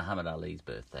Muhammad Ali's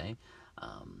birthday,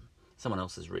 someone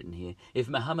else has written here: if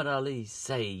Muhammad Ali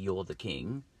say you're the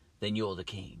king, then you're the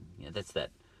king. You know, that's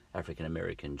that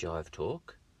African-American jive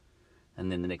talk.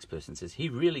 And then the next person says, he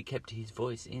really kept his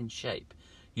voice in shape.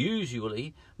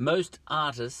 Usually, most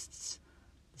artists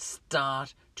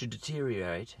start to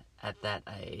deteriorate at that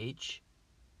age,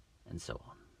 and so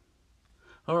on.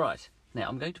 All right, now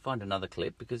I'm going to find another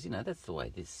clip because, you know, that's the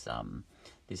way this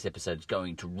episode is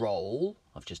going to roll.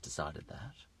 I've just decided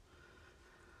that.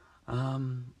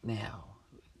 Now,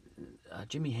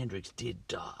 Jimi Hendrix did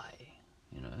die,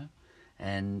 you know,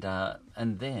 and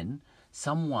then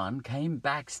someone came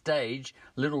backstage.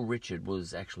 Little Richard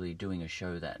was actually doing a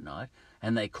show that night,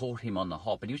 and they caught him on the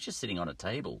hop, and he was just sitting on a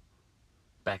table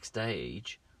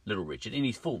backstage, Little Richard, in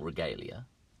his full regalia,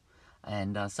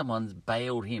 and someone's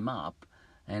bailed him up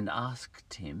and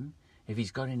asked him if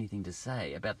he's got anything to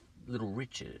say about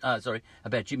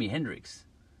about Jimi Hendrix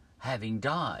having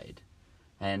died.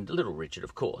 And Little Richard,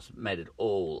 of course, made it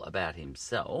all about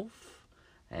himself.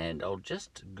 And I'll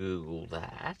just Google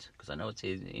that, because I know it's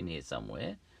in here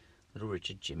somewhere. Little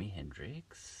Richard, Jimi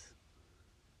Hendrix.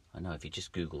 I know if you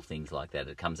just Google things like that,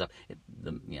 it comes up.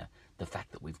 The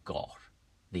fact that we've got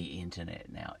the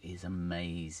internet now is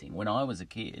amazing. When I was a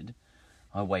kid,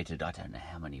 I waited, I don't know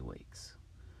how many weeks,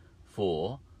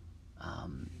 for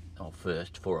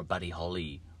a Buddy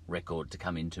Holly record to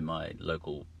come into my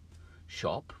local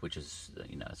shop, which is,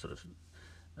 sort of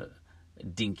a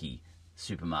dinky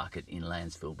supermarket in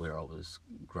Landsfield where I was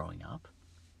growing up.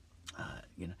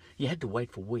 You had to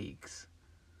wait for weeks.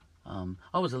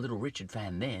 I was a Little Richard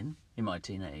fan then, in my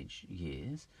teenage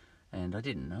years, and I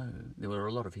didn't know. There were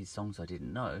a lot of his songs I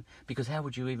didn't know, because how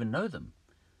would you even know them?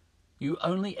 You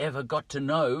only ever got to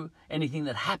know anything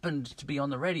that happened to be on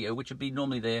the radio, which would be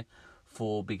normally their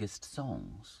 4 biggest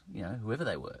songs, whoever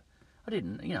they were. I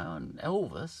didn't, and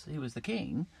Elvis, he was the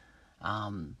king,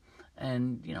 and,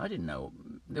 I didn't know.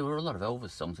 There were a lot of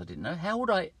Elvis songs I didn't know. How would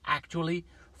I actually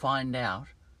find out?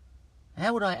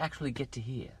 How would I actually get to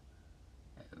hear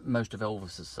most of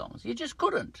Elvis's songs? You just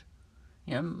couldn't.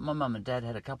 My mum and dad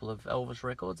had a couple of Elvis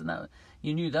records, and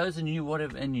you knew those, and you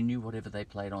knew whatever they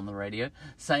played on the radio.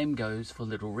 Same goes for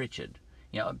Little Richard.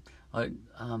 I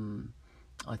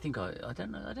don't think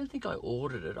I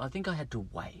ordered it. I think I had to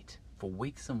wait for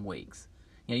weeks and weeks.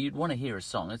 You'd want to hear a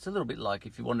song. It's a little bit like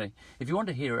if you want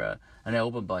to hear an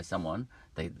album by someone,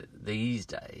 these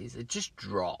days it just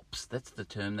drops. That's the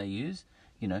term they use.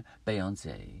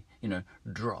 Beyonce,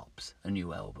 drops a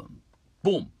new album.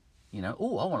 Boom.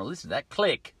 Oh, I want to listen to that.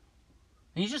 Click.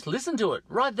 And you just listen to it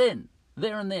right then,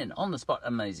 there and then, on the spot.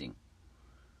 Amazing.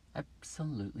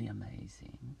 Absolutely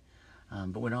amazing.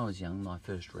 But when I was young, my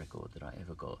first record that I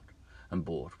ever got and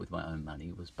bought with my own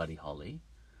money was Buddy Holly.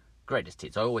 Greatest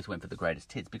hits. I always went for the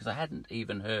greatest hits because I hadn't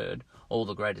even heard all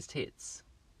the greatest hits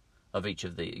of each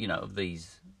of the, of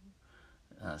these,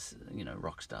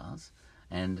 rock stars.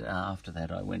 And after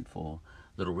that, I went for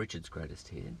Little Richard's greatest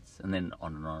hits, and then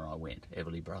on I went.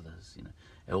 Everly Brothers,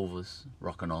 Elvis,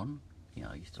 Rockin' On.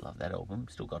 I used to love that album.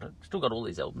 Still got it. Still got all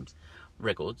these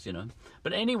records.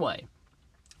 But anyway,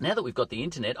 now that we've got the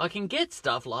internet, I can get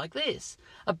stuff like this: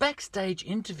 a backstage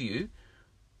interview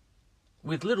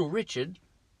with Little Richard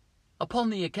upon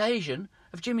the occasion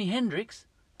of Jimi Hendrix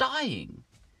dying.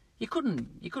 You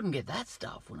couldn't get that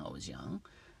stuff when I was young.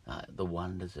 The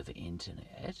wonders of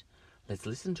internet. Let's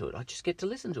listen to it. I just get to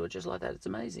listen to it just like that. It's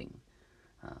amazing.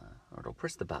 All right, I'll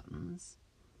press the buttons.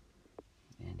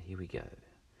 And here we go.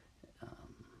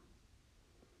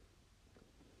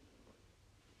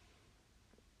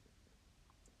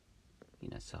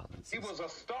 Silence. He was a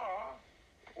star.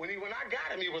 When I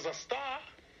got him, he was a star.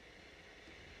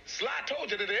 Sly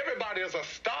told you that everybody is a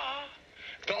star.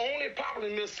 The only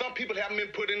problem is some people haven't been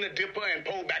put in the dipper and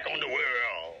pulled back on the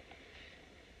world.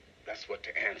 That's what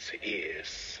the answer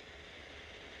is.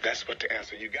 That's what the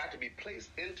answer. You got to be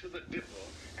placed into the dipper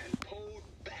and pulled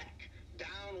back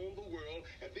down on the world,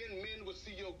 and then men will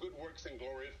see your good works and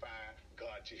glorify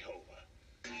God Jehovah.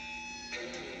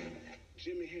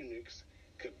 Jimi Hendrix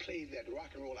could play that rock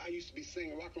and roll. I used to be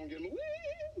singing rock and roll, getting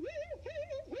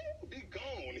be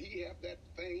gone. He had that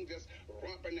thing just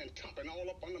romping and topping all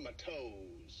up under my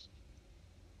toes.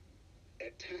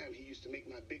 At times, he used to make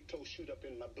my big toe shoot up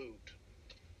in my boot.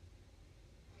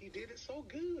 He did it so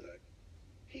good.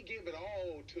 He gave it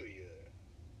all to you.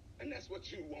 And that's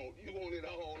what you want. You want it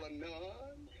all or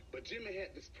none. But Jimmy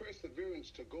had this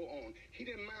perseverance to go on. He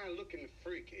didn't mind looking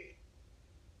freaky.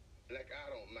 Like I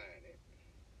don't mind it.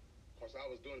 Because I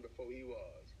was doing it before he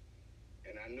was.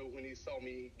 And I know when he saw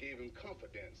me, he gave him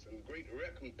confidence and great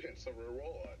recompense of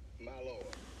reward, my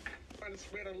Lord. Trying to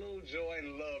spread a little joy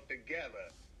and love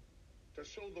together to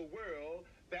show the world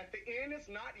that the end is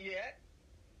not yet,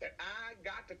 that I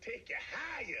got to take you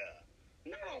higher.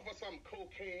 Not for some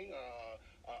cocaine,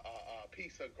 a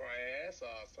piece of grass,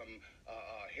 some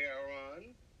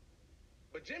heroin.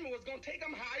 But Jimmy was going to take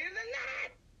him higher than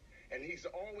that. And he's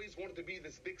always wanted to be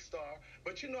this big star.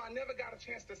 But, I never got a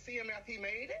chance to see him after he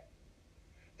made it.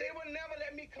 They would never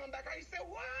let me come back. I said,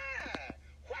 why?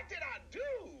 What did I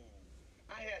do?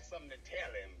 I had something to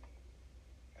tell him.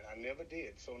 And I never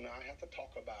did. So now I have to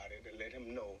talk about it and let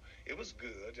him know it was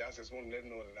good. I just want to let him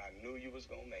know that I knew you was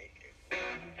going to make it.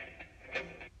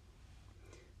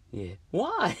 Yeah.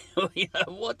 Why?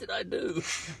 What did I do?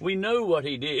 We know what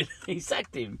he did. He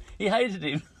sacked him. He hated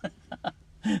him.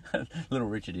 Little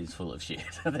Richard is full of shit.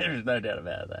 There is no doubt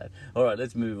about that. All right,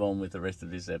 let's move on with the rest of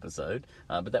this episode.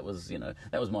 But that was,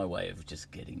 that was my way of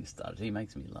just getting started. He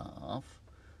makes me laugh.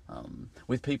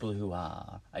 With people who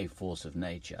are a force of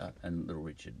nature, and Little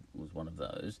Richard was one of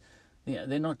those.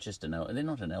 They're not just they're not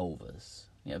an Elvis.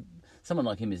 Someone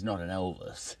like him is not an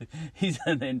Elvis. He's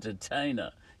an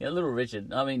entertainer. Little Richard.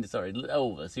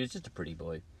 Elvis. He was just a pretty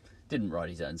boy. Didn't write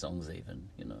his own songs even.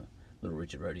 Little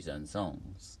Richard wrote his own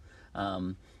songs.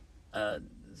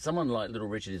 Someone like Little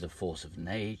Richard is a force of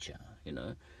nature.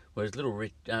 Whereas Little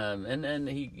Rich, and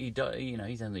he died.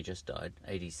 He's only just died,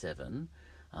 87.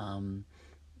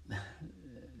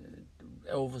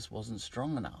 Elvis wasn't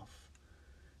strong enough.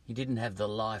 He didn't have the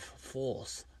life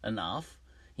force enough.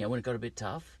 When it got a bit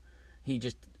tough, he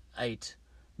just ate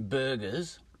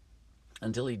burgers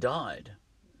until he died.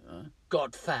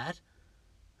 Got fat.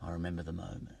 I remember the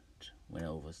moment when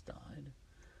Elvis died.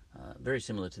 Very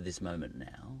similar to this moment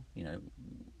now,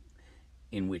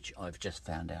 in which I've just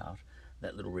found out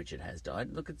that Little Richard has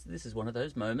died. Look, this is one of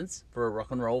those moments for a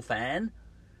rock and roll fan.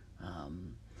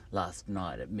 Last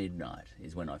night at midnight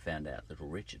is when I found out Little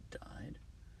Richard died.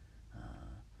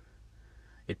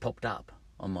 It popped up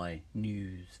on my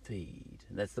news feed.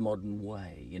 That's the modern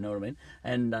way, you know what I mean?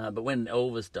 And but when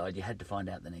Elvis died, you had to find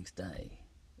out the next day,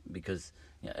 because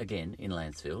again in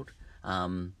Lancefield, I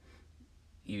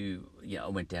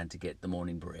went down to get the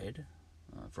morning bread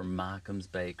from Markham's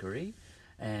Bakery,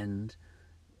 and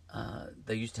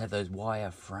they used to have those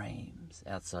wire frames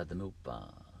outside the milk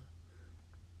bar,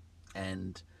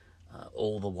 and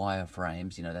all the wire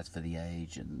frames, that's for the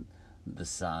age and the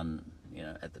sun,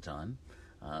 at the time.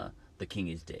 The King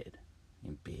is dead,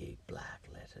 in big black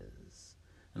letters.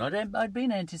 And I'd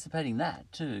been anticipating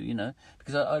that too,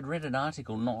 because I'd read an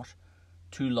article not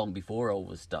too long before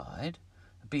Elvis died,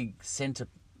 a big centre,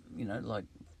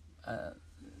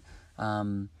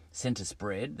 centre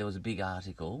spread. There was a big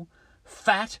article,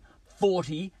 Fat,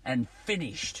 40 and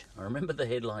Finished. I remember the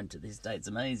headline to this day. It's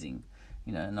amazing.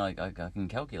 And I can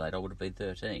calculate I would have been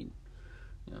 13.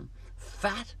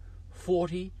 Fat,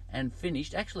 40 and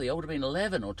Finished. Actually, I would have been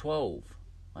 11 or 12.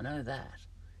 I know that.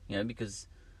 Because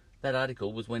that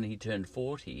article was when he turned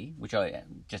 40, which I,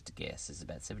 just to guess, is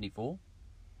about 74.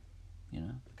 I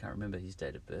can't remember his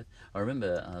date of birth. I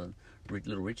remember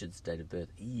Little Richard's date of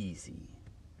birth easy,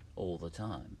 all the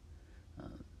time.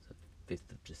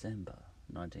 5th of December,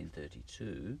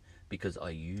 1932, because I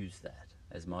use that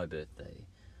as my birthday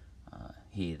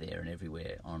here, there and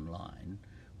everywhere online.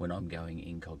 When I'm going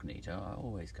incognito, I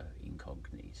always go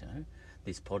incognito.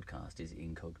 This podcast is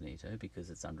incognito because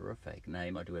it's under a fake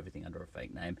name. I do everything under a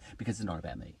fake name because it's not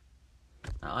about me.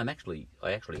 I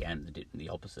actually am the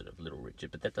opposite of Little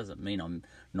Richard, but that doesn't mean I'm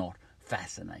not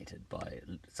fascinated by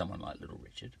someone like Little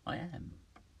Richard. I am.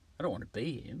 I don't want to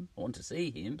be him. I want to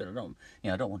see him, but I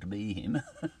don't want to be him.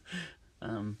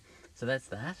 So that's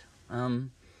that.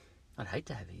 I'd hate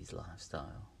to have his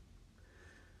lifestyle.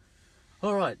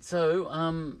 All right, so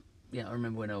I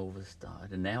remember when Elvis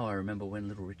died, and now I remember when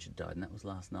Little Richard died, and that was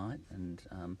last night. And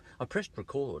I pressed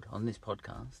record on this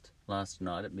podcast last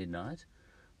night at midnight,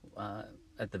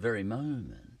 at the very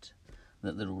moment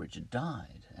that Little Richard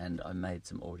died, and I made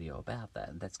some audio about that,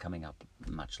 and that's coming up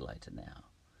much later now,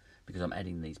 because I'm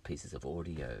adding these pieces of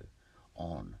audio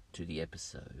on to the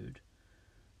episode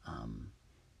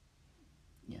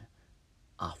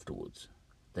afterwards,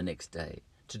 the next day.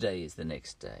 Today is the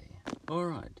next day. All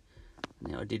right.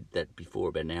 Now, I did that before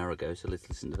about an hour ago, so let's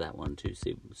listen to that one too,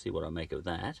 see what I make of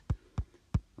that.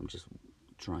 I'm just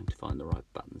trying to find the right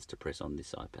buttons to press on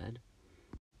this iPad.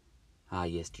 Ah,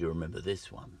 yes, do you remember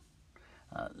this one?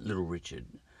 Little Richard.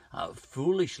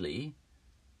 Foolishly,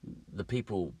 the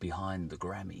people behind the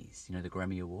Grammys, the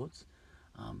Grammy Awards,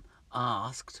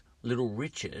 asked Little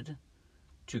Richard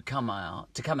to come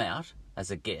out as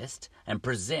a guest and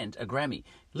present a Grammy.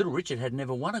 Little Richard had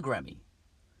never won a Grammy,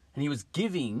 and he was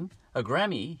giving a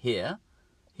Grammy here.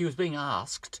 He was being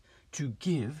asked to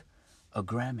give a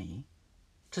Grammy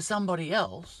to somebody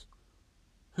else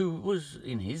who was,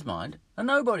 in his mind, a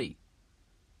nobody.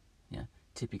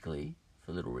 Typically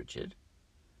for Little Richard,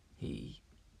 he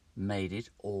made it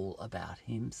all about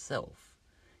himself.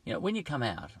 You know, when you come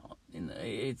out,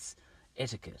 it's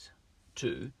etiquette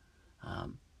to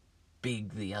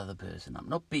big the other person up.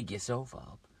 Not big yourself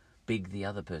up, big the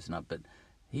other person up. But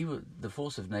the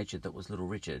force of nature that was Little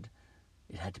Richard,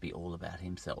 it had to be all about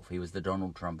himself. He was the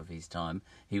Donald Trump of his time.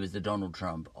 He was the Donald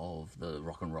Trump of the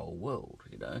rock and roll world,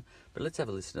 you know. But let's have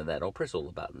a listen to that. I'll press all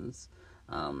the buttons.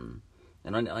 And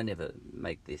I never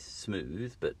make this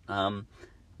smooth, but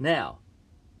now,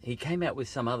 he came out with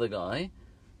some other guy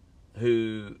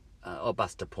who,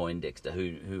 Buster Poindexter,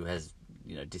 who has,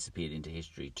 you know, disappeared into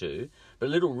history too. But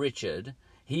Little Richard,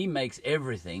 he makes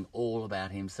everything all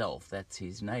about himself. That's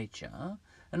his nature.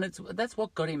 And that's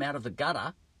what got him out of the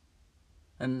gutter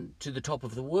and to the top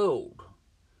of the world.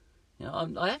 You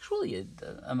know, I actually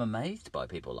am amazed by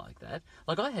people like that.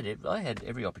 Like, I had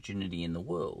every opportunity in the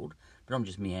world, but I'm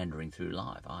just meandering through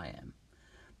life. I am.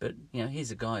 But, you know,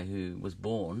 here's a guy who was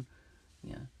born,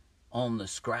 you know, on the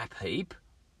scrap heap.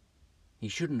 He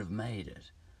shouldn't have made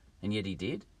it, and yet he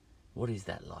did. What is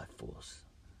that life force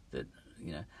that,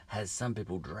 you know, has some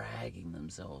people dragging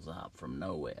themselves up from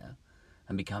nowhere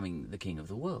and becoming the king of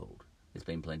the world? There's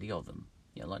been plenty of them,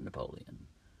 you know, like Napoleon.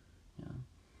 You know,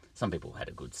 some people had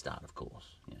a good start, of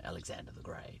course. You know, Alexander the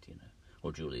Great, you know,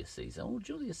 or Julius Caesar. Well,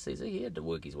 Julius Caesar, he had to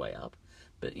work his way up,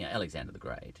 but, you know, Alexander the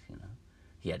Great, you know,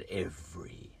 he had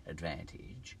every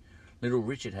advantage. Little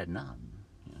Richard had none.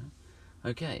 You know,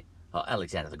 okay.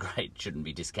 Alexander the Great shouldn't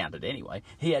be discounted anyway.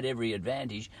 He had every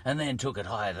advantage and then took it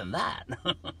higher than that.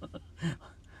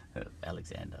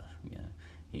 Alexander, you know,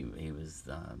 he was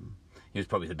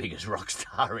probably the biggest rock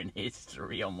star in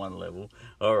history on one level.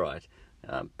 All right,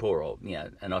 poor old, you know,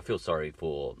 and I feel sorry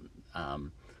for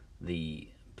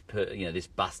this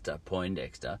Buster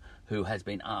Poindexter, who has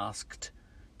been asked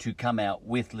to come out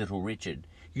with Little Richard.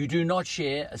 You do not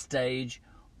share a stage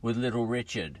with Little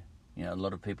Richard. You know, a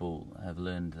lot of people have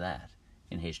learned that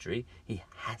in history. He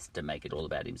has to make it all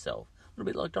about himself. A little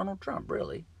bit like Donald Trump,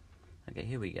 really. Okay,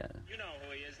 here we go. You know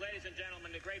who he is, ladies and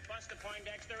gentlemen, the great Buster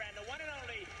Poindexter and the one and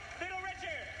only Little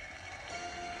Richard.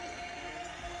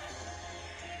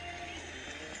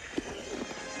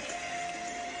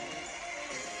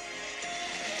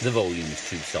 The volume is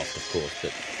too soft, of course,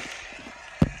 but...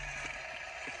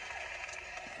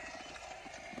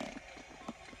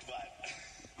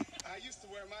 I used to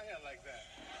wear my hair like that.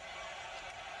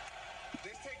 They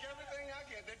take everything I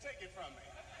get, they take it from me.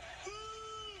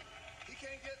 He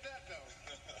can't get that though.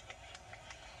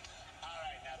 All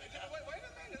right, now wait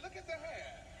a minute, look at the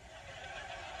hair.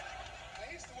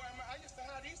 I used to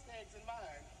hide Easter eggs in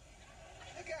mine.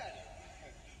 Look at it.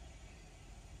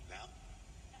 Now,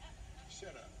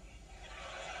 shut up.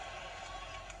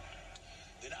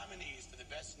 The nominees for the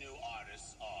best new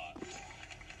artists are.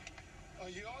 Are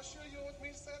you all sure you want me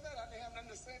to say that? I didn't have nothing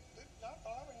to say. No,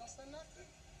 I wasn't gonna say nothing.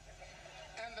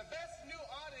 And the best new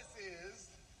artist is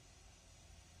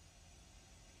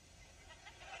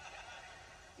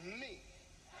me.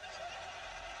 I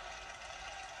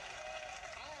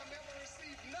have never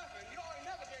received nothing. You all ain't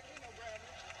never gave me no Grammy.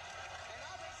 And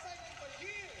I've been singing for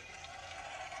years.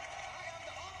 I am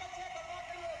the architect of rock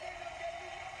and roll. They never gave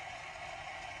me.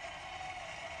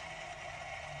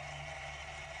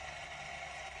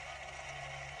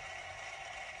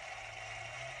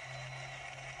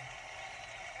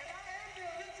 And I am the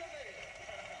originator.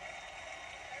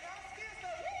 And I still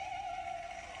say, woo!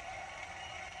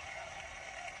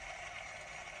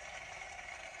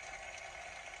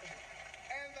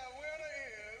 And the winner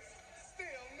is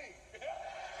still me.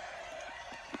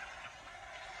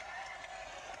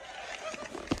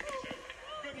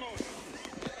 Good morning.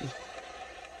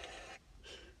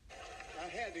 I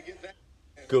had to get that.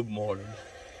 Good morning.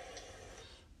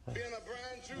 Being a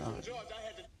blind Jew from Georgia, I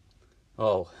had to.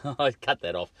 Oh, I cut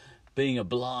that off. Being a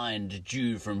blind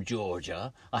Jew from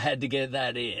Georgia, I had to get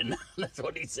that in. That's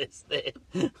what he says there.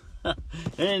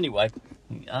 Anyway,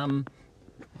 yeah,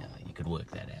 you could work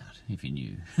that out if you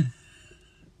knew.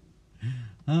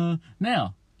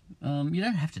 Now, you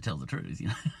don't have to tell the truth, you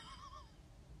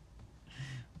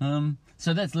know.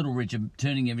 So that's Little Richard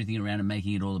turning everything around and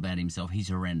making it all about himself. He's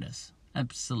horrendous.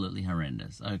 Absolutely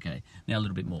horrendous. Okay, now a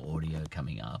little bit more audio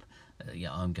coming up.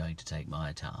 Yeah, I'm going to take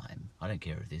my time. I don't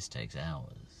care if this takes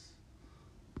hours.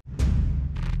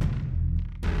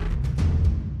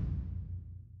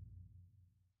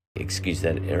 Excuse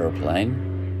that aeroplane.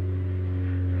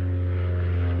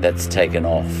 That's taken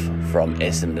off from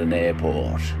Essendon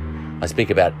Airport. I speak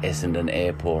about Essendon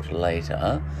Airport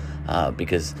later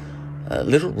because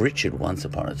Little Richard once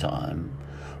upon a time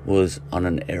was on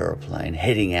an aeroplane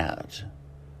heading out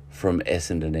from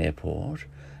Essendon Airport,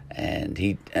 and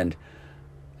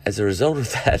as a result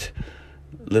of that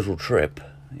little trip,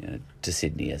 to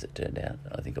Sydney, as it turned out,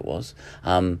 I think it was,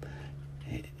 and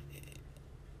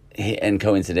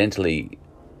coincidentally,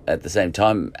 at the same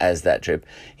time as that trip,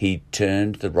 he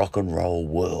turned the rock and roll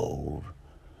world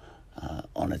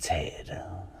on its head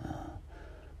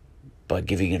by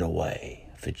giving it away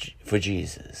for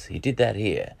Jesus. He did that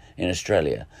here in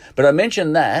Australia. But I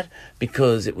mentioned that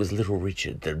because it was Little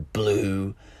Richard that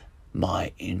blew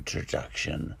my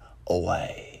introduction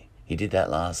away. He did that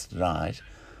last night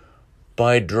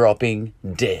by dropping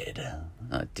dead.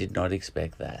 I did not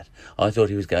expect that. I thought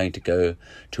he was going to go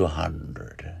to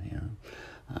 100,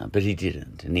 but he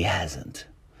didn't, and he hasn't.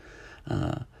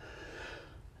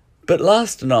 But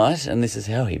last night, and this is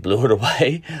how he blew it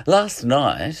away, last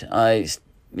night I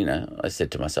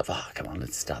said to myself, come on,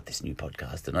 let's start this new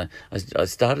podcast. And I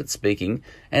started speaking,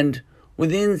 and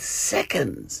within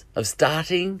seconds of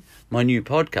starting my new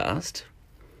podcast,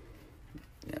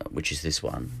 which is this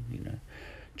one,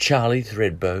 Charlie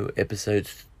Threadbow,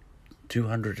 episodes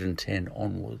 210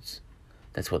 onwards.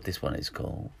 That's what this one is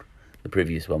called. The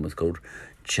previous one was called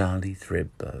Charlie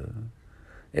Threadbow,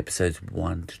 episodes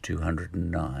 1 to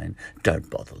 209. Don't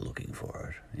bother looking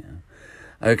for it.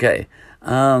 Okay.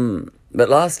 But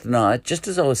last night, just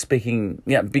as I was speaking,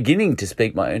 beginning to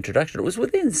speak my introduction, it was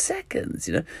within seconds,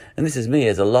 and this is me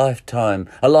as a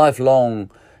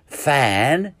lifelong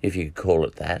fan, if you could call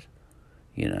it that,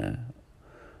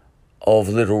 of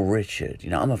Little Richard.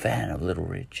 I'm a fan of Little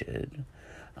Richard.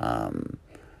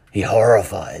 He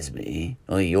horrifies me.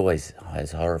 Well, he always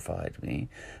has horrified me.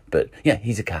 But,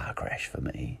 he's a car crash for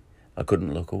me. I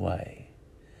couldn't look away.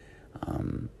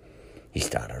 He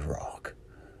started rock.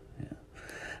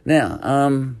 Now,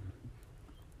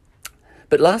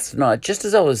 but last night, just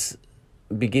as I was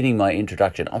beginning my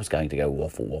introduction, I was going to go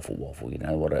waffle,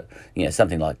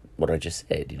 something like what I just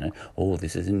said,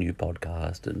 this is a new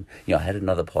podcast, and, I had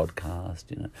another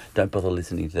podcast, don't bother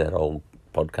listening to that old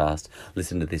podcast,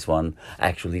 listen to this one,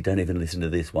 actually don't even listen to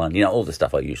this one, all the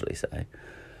stuff I usually say.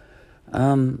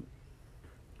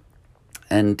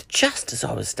 And just as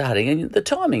I was starting, and the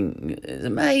timing is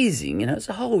amazing, it's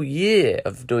a whole year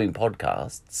of doing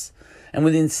podcasts. And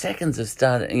within seconds of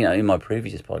starting, in my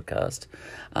previous podcast,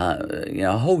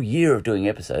 a whole year of doing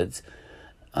episodes.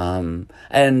 And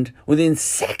within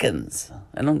seconds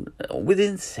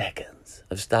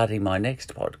of starting my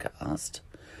next podcast,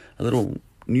 a little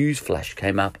news flash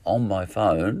came up on my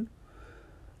phone,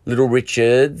 Little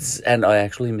Richard's, and I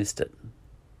actually missed it.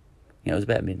 It was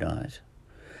about midnight.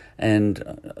 And,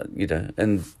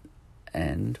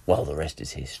 and well, the rest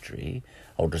is history.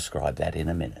 I'll describe that in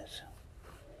a minute.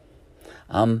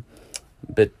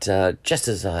 But just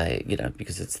as I,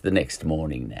 because it's the next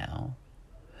morning now,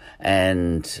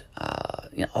 and, I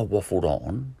waffled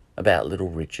on about Little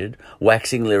Richard,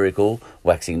 waxing lyrical,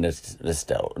 waxing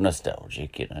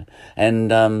nostalgic,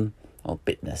 and, a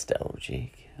bit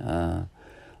nostalgic.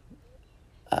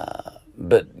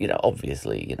 But,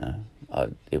 obviously,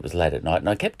 it was late at night, and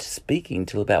I kept speaking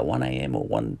till about 1 a.m. or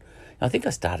 1. I think I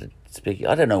started speaking.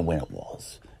 I don't know when it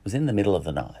was. It was in the middle of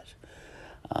the night.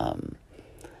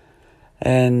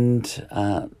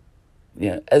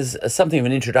 As something of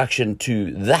an introduction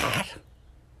to that,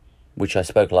 which I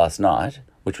spoke last night,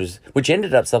 which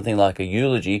ended up something like a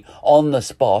eulogy on the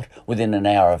spot within an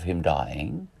hour of him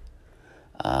dying,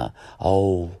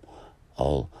 I'll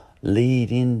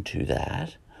lead into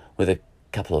that with a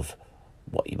couple of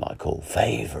what you might call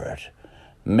favourite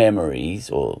memories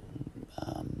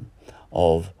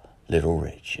of Little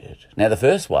Richard. Now, the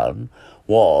first one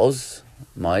was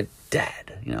my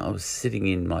dad. I was sitting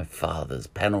in my father's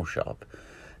panel shop,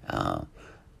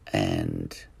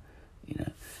 and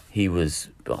he was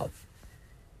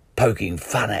poking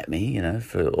fun at me,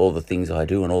 for all the things I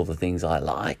do and all the things I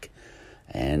like,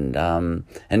 and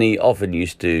he often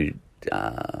used to,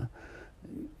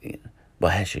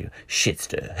 shit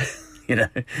stir.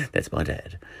 That's my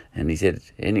dad. And he said,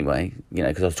 anyway,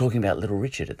 because I was talking about Little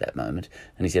Richard at that moment,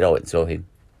 and he said, I went and saw him.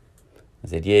 I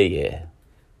said, yeah.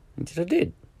 He said, I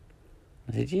did.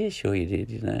 I said, yeah, sure you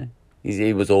did,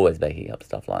 He was always making up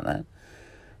stuff like that.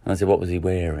 And I said, what was he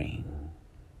wearing,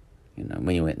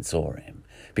 when you went and saw him?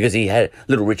 Because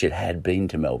Little Richard had been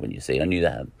to Melbourne, you see. I knew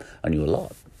that. I know a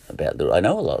lot about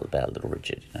Little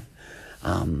Richard,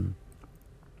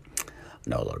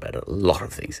 know a lot about a lot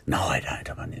of things. No, I don't.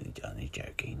 I'm only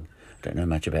joking. I don't know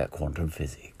much about quantum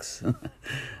physics.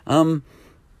 And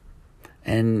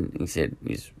he said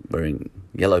he's wearing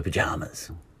yellow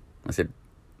pajamas. I said,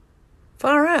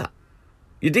 far out.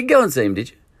 You did go and see him,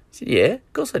 did you? He said, yeah,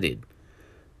 of course I did.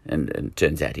 And it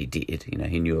turns out he did.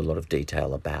 He knew a lot of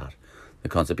detail about the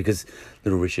concert because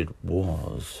Little Richard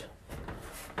was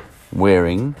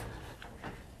wearing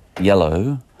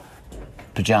yellow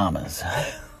pyjamas.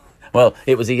 Well,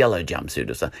 it was a yellow jumpsuit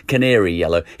or something, canary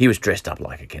yellow. He was dressed up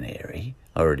like a canary.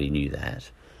 I already knew that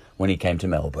when he came to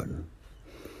Melbourne.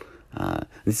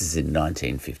 This is in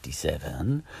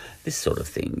 1957. This sort of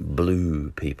thing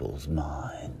blew people's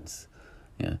minds.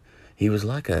 He was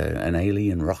like an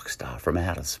alien rock star from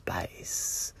outer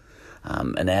space.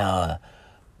 And our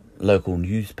local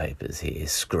newspapers here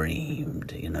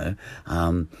screamed,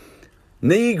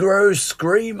 Negro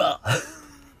Screamer.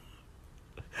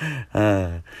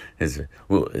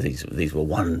 These were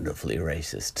wonderfully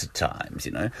racist times,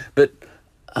 But,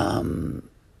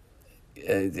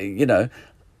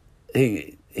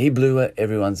 he blew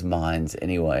everyone's minds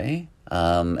anyway.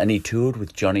 And he toured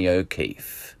with Johnny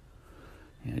O'Keefe.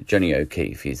 Johnny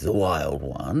O'Keefe is the wild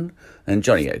one. And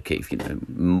Johnny O'Keefe,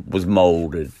 was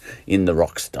moulded in the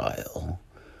rock style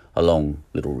along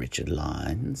Little Richard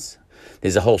lines.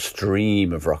 There's a whole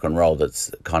stream of rock and roll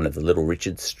that's kind of the Little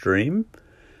Richard stream,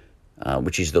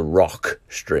 which is the rock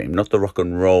stream, not the rock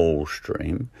and roll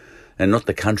stream, and not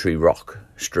the country rock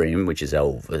stream, which is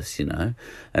Elvis,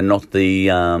 and not the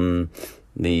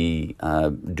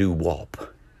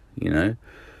doo-wop,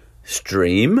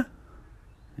 stream,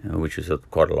 which was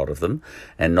quite a lot of them,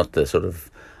 and not the sort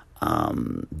of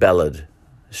ballad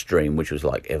stream, which was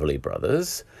like Everly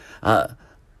Brothers,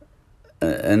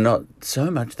 and not so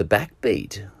much the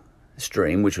backbeat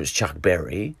stream, which was Chuck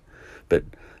Berry, but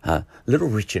Little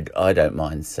Richard, I don't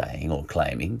mind saying or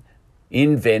claiming,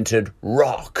 invented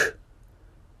rock.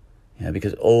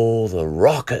 Because all the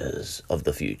rockers of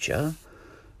the future,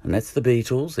 and that's the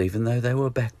Beatles, even though they were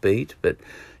backbeat, but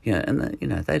they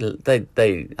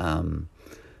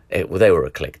were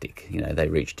eclectic. They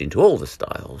reached into all the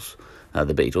styles,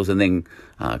 the Beatles, and then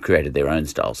created their own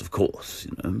styles, of course.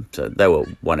 So they were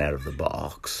one out of the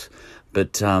box.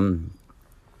 But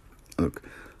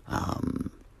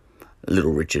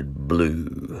Little Richard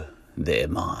blew their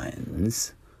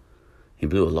minds. He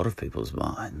blew a lot of people's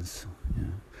minds.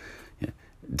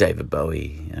 David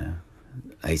Bowie,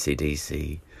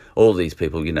 AC/DC, all these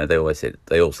people. They all said,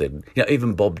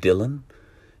 even Bob Dylan.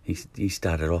 He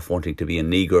started off wanting to be a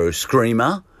Negro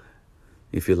Screamer,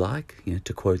 if you like,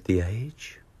 to quote The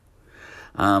Age,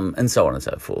 and so on and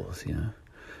so forth. The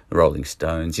Rolling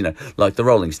Stones, like the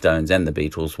Rolling Stones and the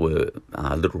Beatles were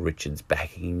Little Richard's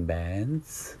backing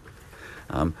bands,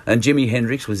 and Jimi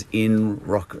Hendrix was in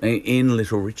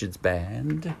Little Richard's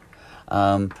band.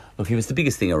 Look, he was the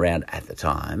biggest thing around at the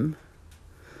time,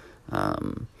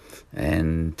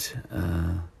 and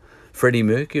Freddie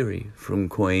Mercury from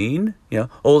Queen,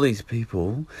 all these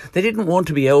people, they didn't want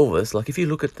to be Elvis. Like, if you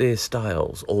look at their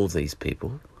styles, all these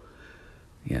people,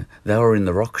 they were in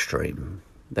the rock stream.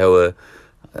 They were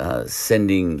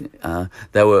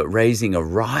they were raising a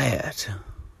riot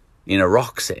in a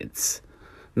rock sense,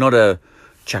 not a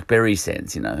Chuck Berry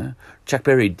sense, Chuck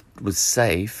Berry was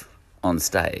safe on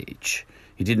stage.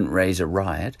 He didn't raise a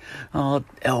riot. Oh,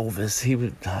 Elvis,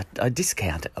 I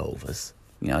discount Elvis.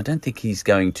 I don't think he's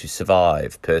going to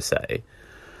survive, per se,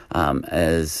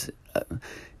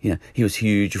 he was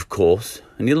huge, of course,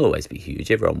 and he'll always be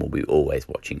huge. Everyone will be always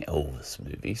watching Elvis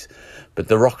movies. But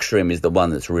the rock stream is the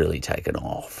one that's really taken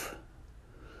off.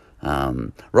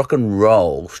 Rock and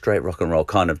roll, straight rock and roll,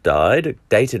 kind of died. It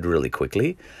dated really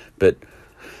quickly, but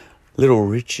Little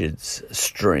Richard's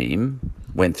stream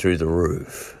went through the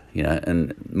roof,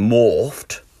 and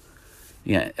morphed.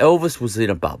 Elvis was in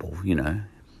a bubble,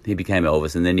 He became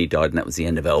Elvis, and then he died, and that was the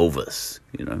end of Elvis,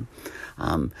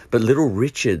 But Little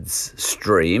Richard's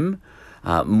stream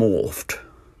morphed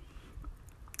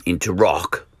into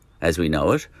rock, as we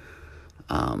know it.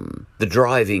 The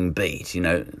driving beat,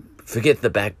 forget the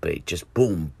backbeat, just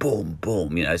boom, boom,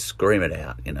 boom, scream it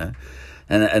out,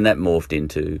 And that morphed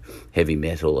into heavy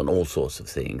metal and all sorts of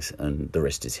things, and the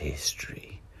rest is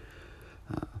history.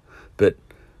 But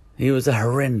he was a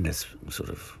horrendous sort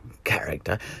of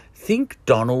character. Think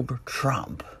Donald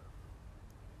Trump,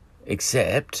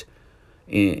 except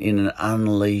in an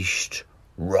unleashed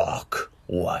rock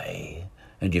way.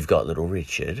 And you've got Little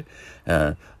Richard,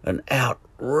 an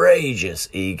outrageous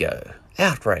ego.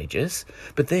 Outrageous.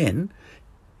 But then,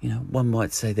 one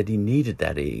might say that he needed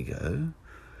that ego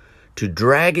to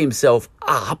drag himself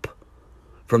up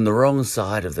from the wrong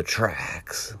side of the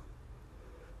tracks.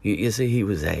 You see, he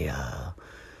was just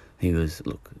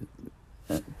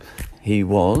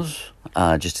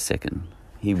a second.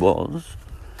 He was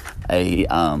a,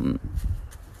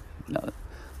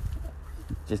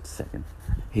 just a second.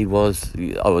 I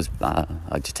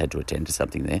just had to attend to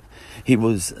something there. He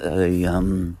was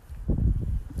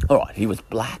he was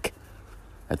black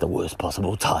at the worst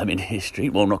possible time in history.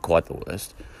 Well, not quite the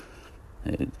worst.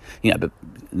 But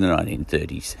in the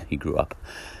 1930s he grew up.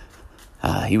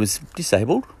 He was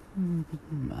disabled,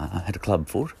 had a club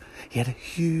foot. He had a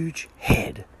huge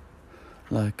head.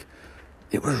 Like,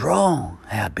 it was wrong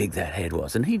how big that head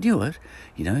was, and he knew it.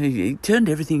 He turned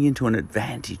everything into an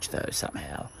advantage, though,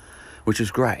 somehow, which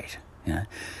was great.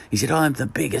 He said, "I'm the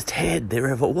biggest head there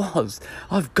ever was.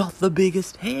 I've got the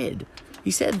biggest head." He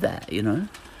said that,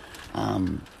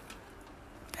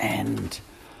 and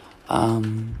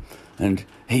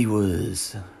he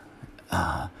was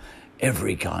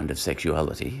every kind of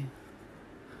sexuality,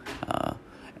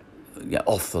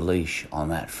 off the leash on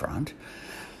that front.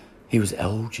 He was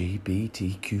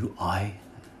LGBTQIA+,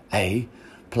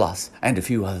 and a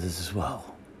few others as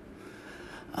well.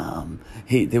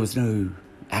 There was no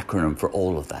acronym for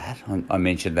all of that. I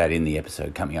mentioned that in the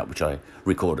episode coming up, which I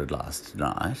recorded last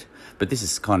night. But this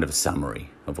is kind of a summary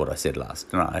of what I said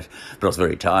last night. But I was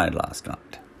very tired last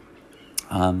night.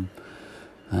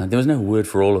 There was no word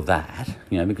for all of that,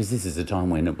 because this is a time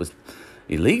when it was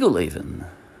illegal even,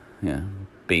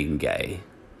 being gay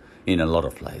in a lot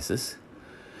of places.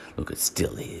 Look, it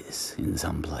still is in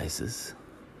some places.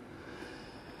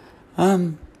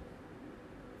 And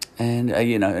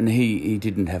he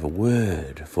didn't have a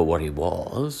word for what he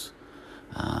was,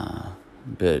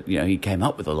 but he came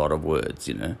up with a lot of words.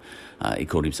 He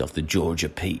called himself the Georgia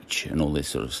Peach and all this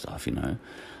sort of stuff.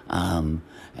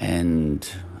 And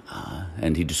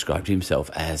he described himself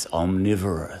as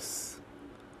omnivorous.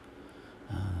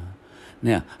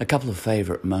 Now, a couple of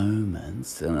favourite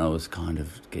moments, and I was kind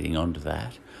of getting onto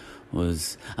that,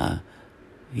 was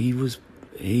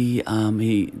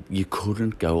you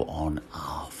couldn't go on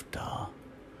after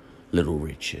Little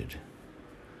Richard.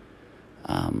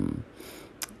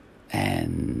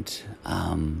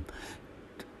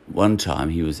 One time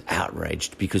he was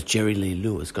outraged because Jerry Lee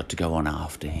Lewis got to go on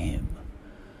after him.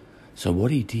 So what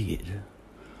he did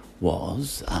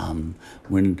was,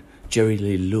 when Jerry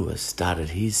Lee Lewis started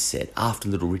his set, after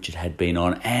Little Richard had been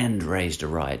on and raised a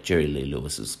riot, Jerry Lee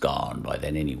Lewis was gone by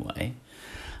then anyway,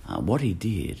 what he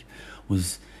did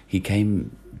was he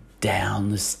came down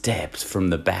the steps from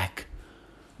the back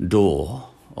door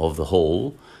of the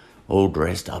hall, all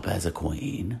dressed up as a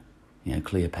queen,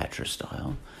 Cleopatra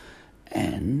style,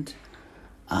 and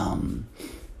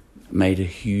made a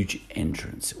huge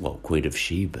entrance, Queen of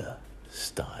Sheba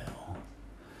style,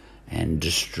 and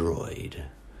destroyed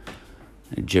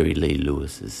Jerry Lee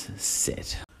Lewis's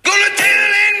set. Gonna tell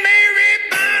Aunt Mary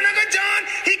about Uncle John.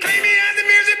 He claimed he had the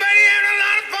music, but he had a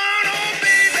lot of fun. Oh,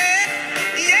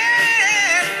 baby.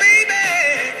 Yes,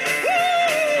 baby.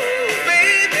 Woo,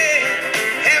 baby.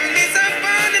 Having me some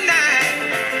fun tonight.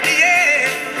 Yeah.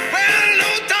 Well,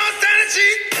 low toss down the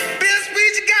sheet. Bill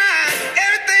Squeeze got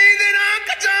everything that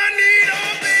Uncle John need.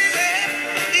 Oh, baby.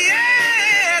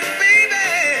 Yes,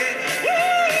 baby.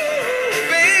 Woo,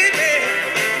 baby.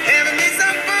 Having me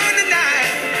some fun tonight.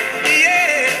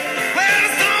 Yeah. Well,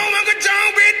 the song Uncle John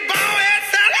with ball head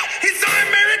Sally. He saw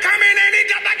Mary coming and he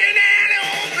got back in the alley.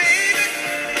 Oh, baby.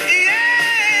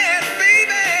 Yes,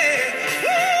 baby.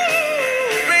 Woo,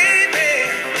 baby.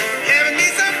 Having me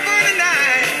some fun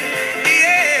tonight.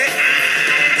 Yeah.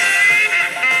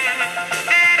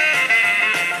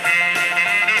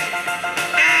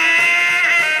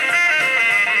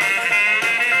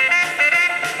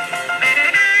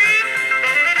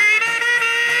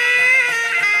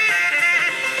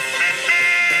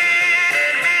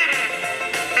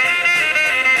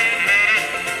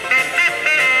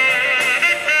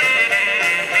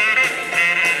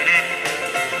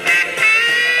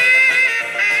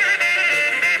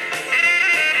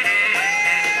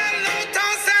 Low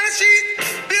toss down the sheet.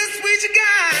 Bill Squeeze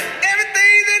got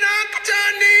everything that Uncle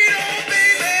John need. Oh,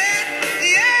 baby.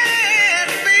 Yes,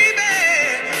 baby.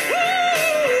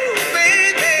 Woo,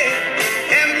 baby.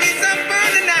 Having me some fun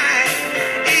tonight.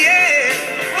 Yeah.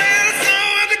 Well, the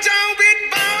song Uncle John with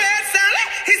ball head Sally.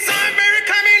 He saw Mary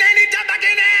coming and he jumped back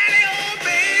in the alley. Oh,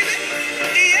 baby.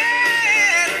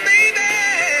 Yes, baby.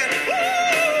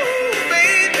 Woo,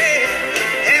 baby.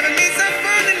 Having me some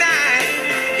fun tonight.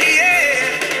 Yeah.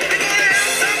 We're gonna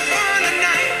have some fun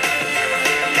tonight.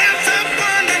 Have some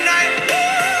fun tonight.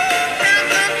 Woo, have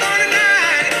some fun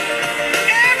tonight.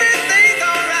 Everything's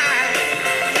alright.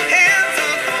 Have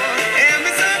some fun. Have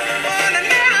me some fun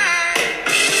tonight.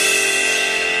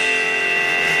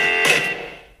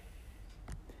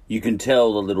 You can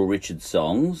tell the Little Richard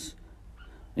songs,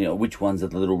 which ones are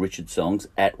the Little Richard songs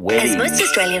at weddings. As most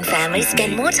Australian families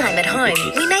spend more time at home,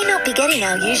 we may not be getting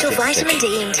our usual vitamin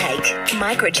D intake.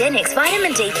 Microgenics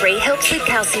Vitamin D3 helps with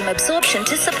calcium absorption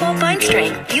to support bone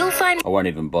strength. You'll find I won't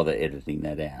even bother editing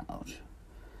that out.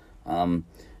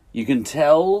 You can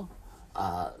tell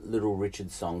Little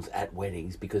Richard songs at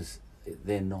weddings because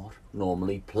they're not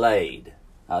normally played.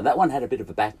 That one had a bit of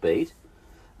a backbeat,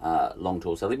 Long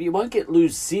Tall Sally, but you won't get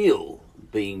Lucille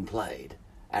being played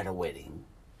at a wedding,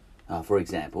 for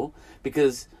example,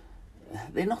 because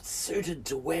they're not suited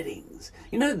to weddings.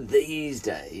 You know, these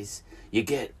days you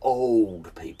get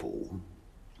old people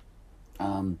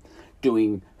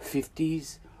doing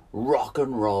 50s rock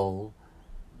and roll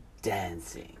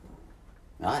dancing.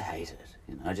 I hate it.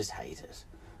 I just hate it.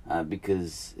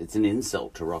 Because it's an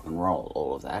insult to rock and roll,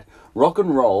 all of that. Rock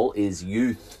and roll is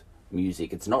youth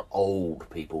music. It's not old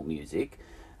people music.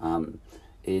 When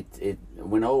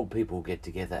old people get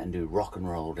together and do rock and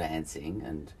roll dancing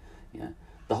and,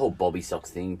 the whole Bobby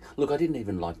Socks thing. Look, I didn't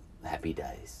even like Happy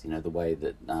Days, the way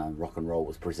that rock and roll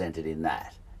was presented in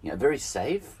that. Very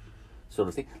safe sort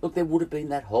of thing. Look, there would have been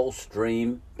that whole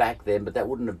stream back then, but that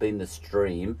wouldn't have been the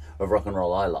stream of rock and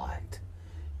roll I liked.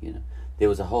 There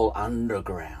was a whole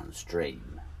underground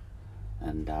stream,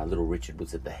 and Little Richard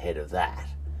was at the head of that.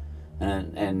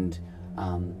 And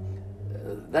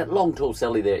that Long Tall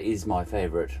Sally there is my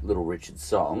favourite Little Richard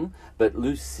song, but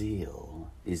Lucille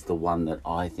is the one that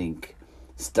I think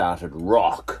started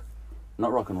rock.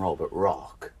 Not rock and roll, but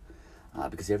rock.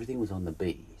 Because everything was on the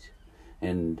beat,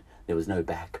 and there was no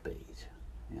backbeat.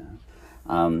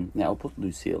 Now I'll put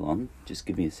Lucille on. Just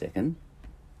give me a second.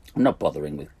 I'm not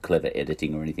bothering with clever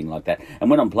editing or anything like that. And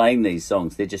when I'm playing these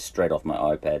songs, they're just straight off my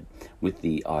iPad with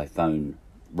the iPhone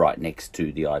right next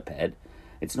to the iPad.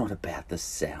 It's not about the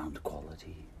sound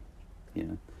quality.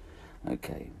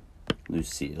 Okay,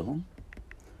 Lucille,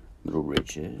 Little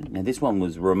Richard. Now this one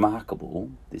was remarkable,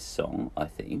 this song, I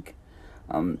think,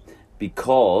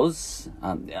 because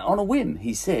on a whim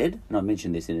he said, and I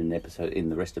mentioned this in an episode, in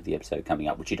the rest of the episode coming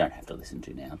up, which you don't have to listen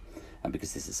to now,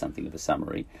 because this is something of a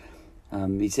summary.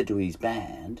 He said to his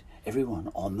band,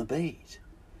 everyone on the beat,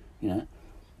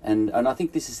 and I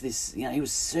think this is this, he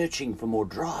was searching for more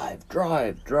drive,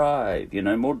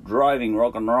 more driving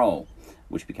rock and roll,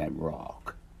 which became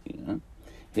rock,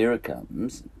 Here it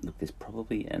comes. Look, there's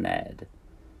probably an ad.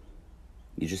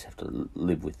 You just have to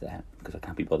live with that, because I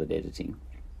can't be bothered editing.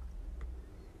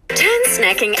 Turn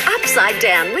snacking upside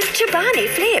down with Chobani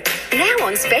Flip. Now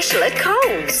on special at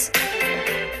Coles.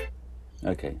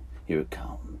 Okay, here it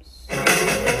comes.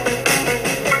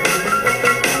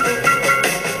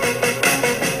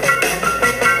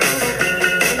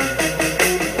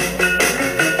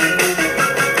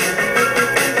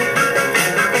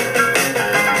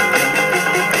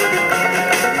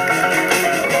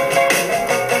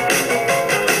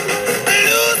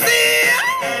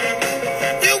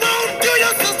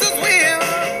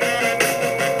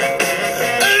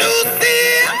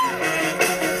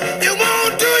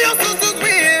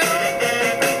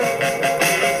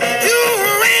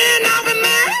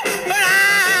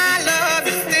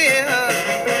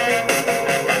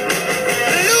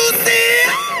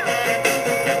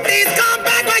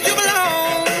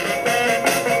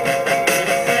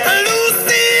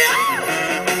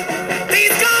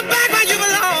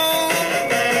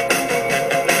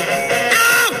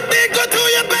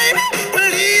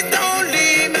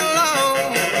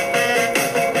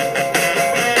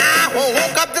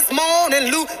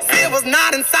 was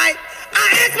not in sight. I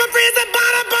asked my friends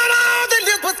about her, but all they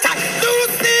lips was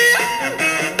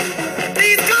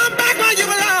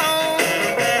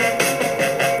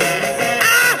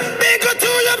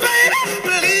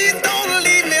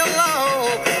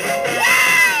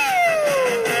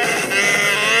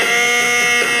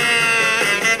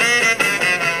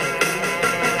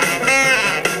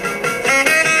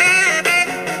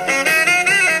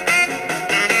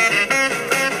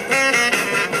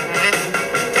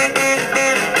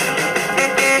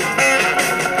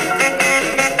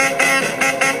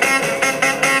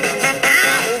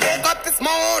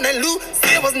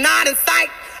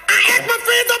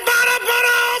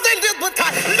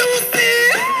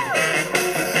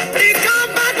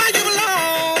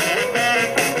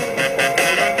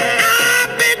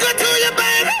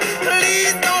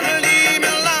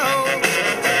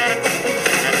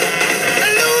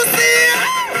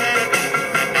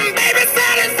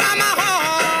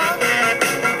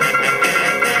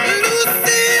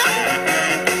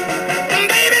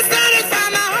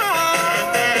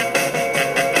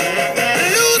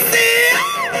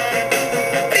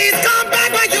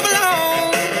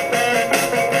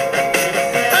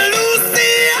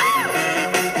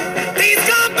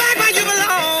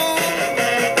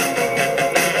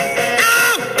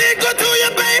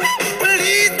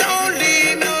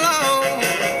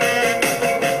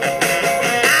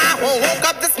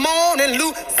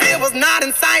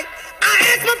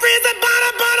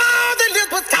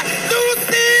tight.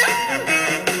 Lucille.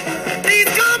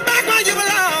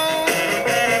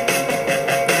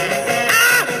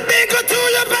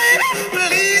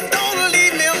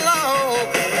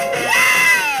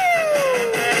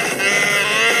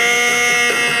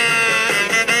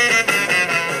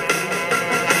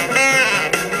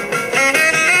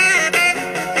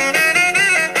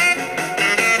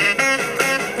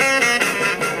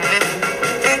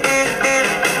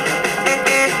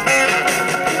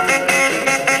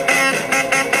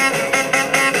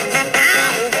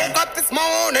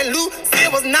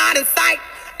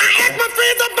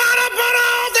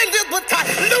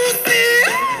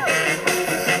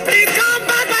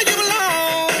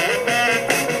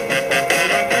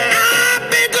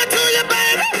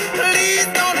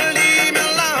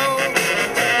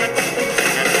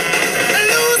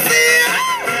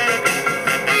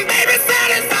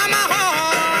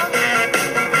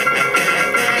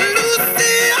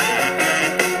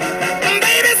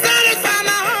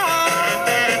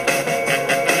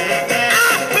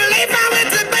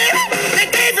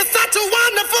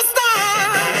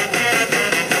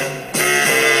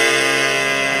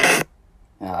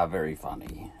 very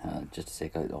funny. Just a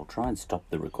sec, I'll try and stop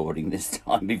the recording this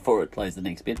time before it plays the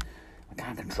next bit. I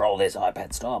can't control this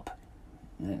iPad, stop.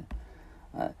 Yeah.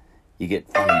 You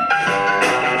get funny.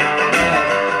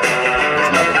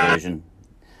 That's another version.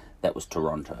 That was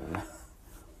Toronto.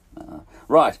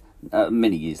 Right,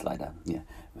 many years later, yeah,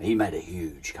 he made a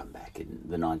huge comeback in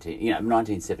the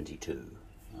 1972,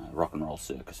 rock and roll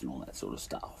circus and all that sort of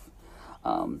stuff.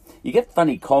 You get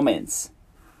funny comments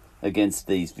against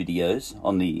these videos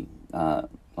on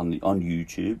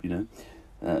YouTube. You know,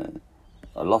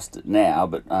 I lost it now,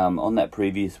 but on that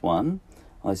previous one,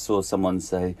 I saw someone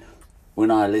say, "When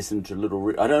I listen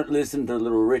to I don't listen to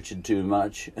Little Richard too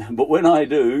much, but when I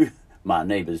do, my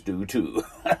neighbours do too."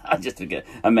 I just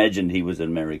imagined he was an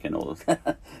American or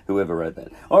whoever wrote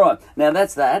that. All right, now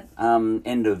that's that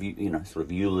end of sort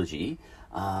of eulogy,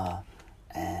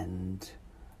 and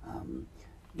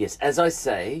yes, as I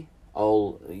say,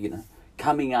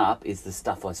 coming up is the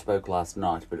stuff I spoke last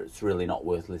night, but it's really not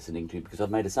worth listening to because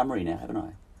I've made a summary now, haven't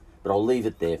I? But I'll leave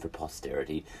it there for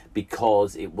posterity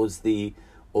because it was the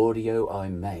audio I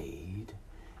made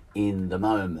in the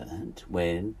moment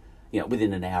when,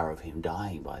 within an hour of him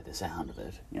dying by the sound of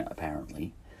it,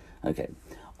 apparently. Okay,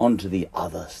 on to the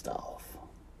other stuff.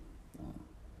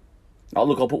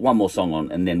 I'll put one more song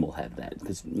on and then we'll have that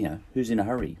because, who's in a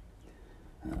hurry?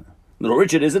 Little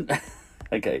Richard isn't.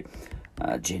 Okay,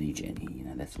 Jenny,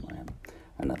 that's my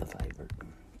another favourite.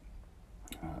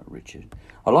 Richard.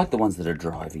 I like the ones that are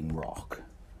driving rock.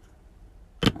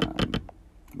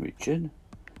 Richard.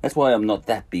 That's why I'm not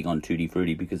that big on Tutti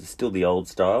Frutti, because it's still the old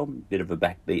style, bit of a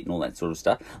backbeat and all that sort of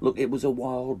stuff. Look, it was a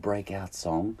wild breakout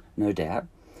song, no doubt.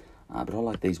 But I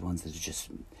like these ones that are just,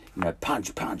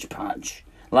 punch, punch, punch.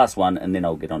 Last one, and then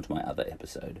I'll get on to my other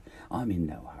episode. I'm in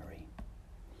no hurry.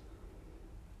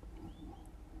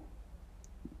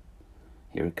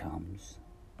 Here it comes.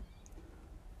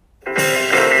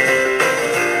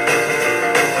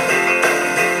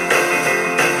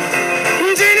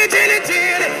 Jenny,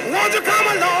 won't you come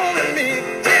along with me?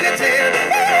 Jenny,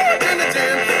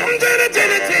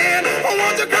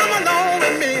 won't you come along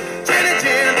with me? Jenny,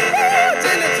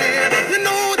 you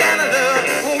know that I love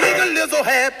when we can live so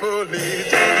happily.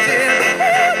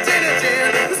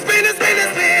 Jenny, spinning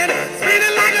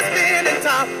like a spinning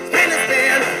top. Spinning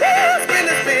like a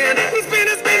spinning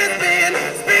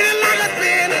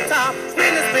top.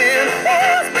 Spinning,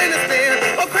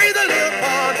 a crazy little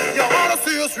part. You ought to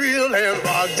see us real and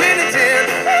rock. Jenny,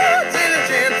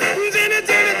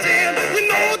 you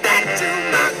know that you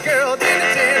my girl. Jenny,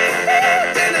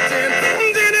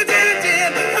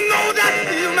 you know that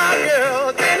you my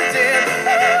girl. Jenny,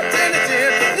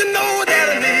 you know that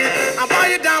I need. I buy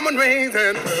you diamond rings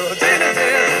and pearls. Jenny.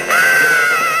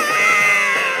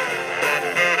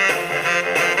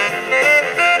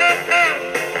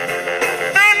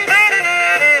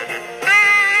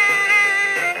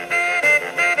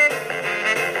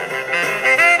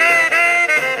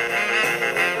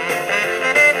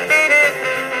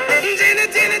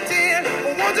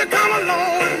 Won't you come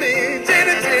along with me?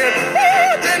 Jenny,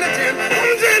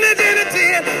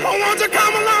 won't you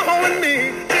come along with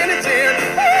me? Jenny,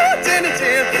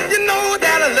 you know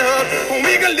that I love when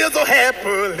we can live so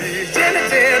happily. Jenny,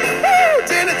 spinning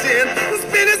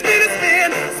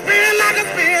like a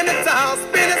spinning top.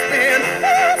 Spinning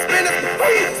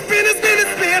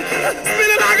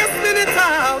like a spinning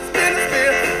top.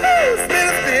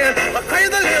 Spinning, a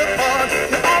crazy little part.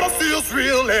 You ought to see us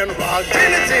real and rock.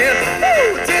 Jenny,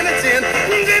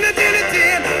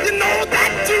 you know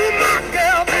that you my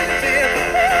girl.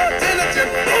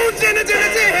 Jenny,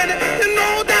 you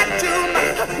know that you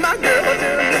my girl.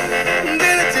 Jenny,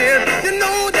 you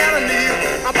know that I need.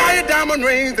 I buy you diamond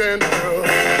rings and pearls.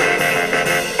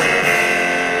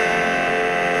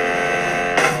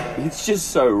 It's just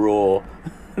so raw.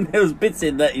 There was bits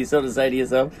in that you sort of say to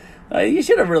yourself, you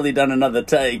should have really done another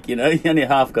take, you only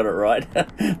half got it right.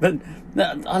 But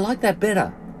no, I like that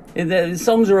better. The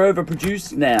songs are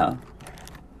overproduced now.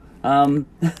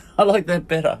 I like that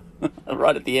better.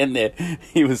 Right at the end there,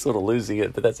 he was sort of losing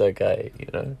it, but that's okay,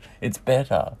 It's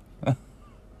better.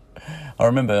 I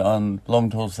remember on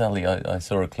Long Tall Sally, I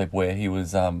saw a clip where he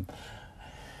was,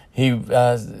 he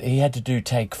had to do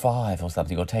take 5 or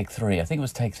something, or take 3. I think it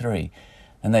was take 3.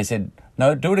 And they said,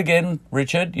 "No, do it again,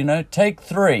 Richard, take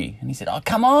 3. And he said, "Oh,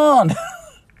 come on,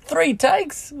 3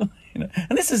 takes." And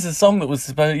this is a song that was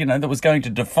supposed, that was going to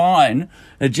define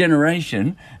a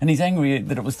generation, and he's angry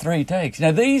that it was 3 takes.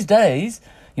 These days,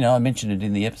 I mentioned it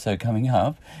in the episode coming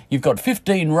up, you've got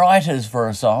 15 writers for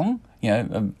a song,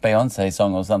 a Beyonce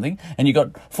song or something, and you've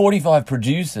got 45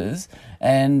 producers,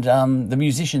 and the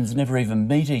musicians never even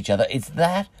meet each other. It's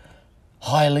that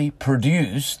highly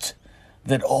produced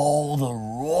that all the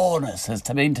rawness has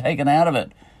been taken out of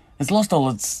it. It's lost all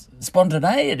its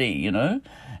spontaneity, you know.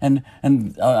 And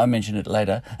I mention it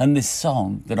later. And this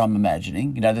song that I'm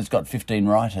imagining, you know, that's got 15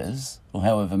 writers, or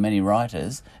however many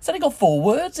writers, it's only got 4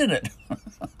 words in it.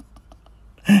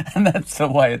 And that's the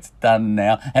way it's done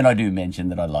now. And I do mention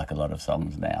that I like a lot of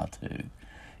songs now too.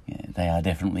 Yeah, they are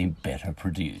definitely better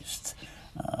produced.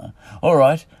 All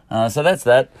right, so that's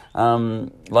that.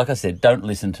 Like I said, don't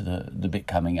listen to the bit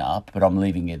coming up, but I'm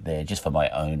leaving it there just for my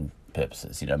own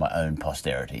purposes, you know, my own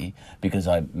posterity, because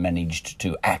I managed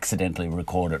to accidentally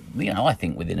record it, you know, I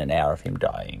think within an hour of him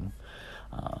dying.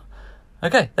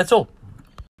 Okay, that's all.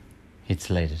 It's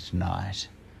late at night,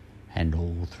 and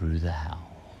all through the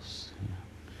house, you know,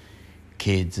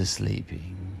 kids are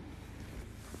sleeping.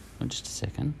 Oh, just a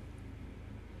second.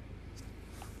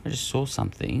 I just saw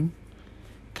something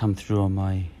come through on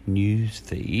my news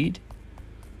feed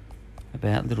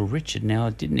about Little Richard. Now,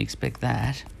 I didn't expect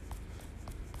that.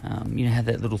 You know how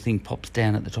that little thing pops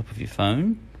down at the top of your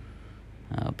phone?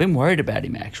 I've been worried about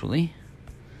him, actually,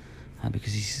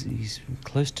 because he's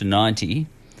close to 90,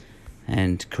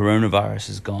 and coronavirus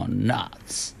has gone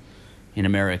nuts in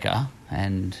America,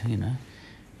 and, you know,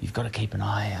 you've got to keep an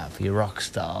eye out for your rock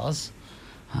stars.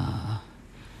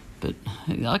 But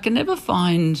I can never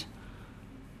find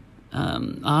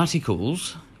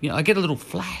articles. You know, I get a little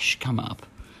flash come up.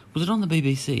 Was it on the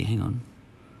BBC? Hang on.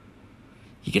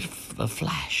 You get a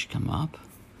flash come up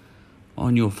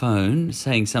on your phone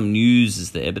saying some news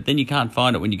is there, but then you can't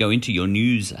find it when you go into your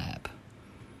news app.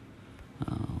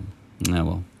 Oh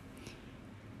well.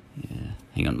 Yeah.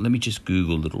 Hang on. Let me just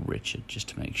Google Little Richard just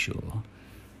to make sure,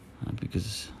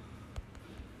 because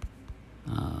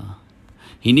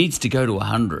he needs to go to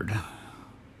 100.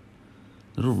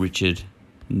 Little Richard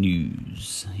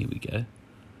News. Here we go.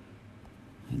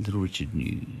 Little Richard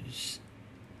News.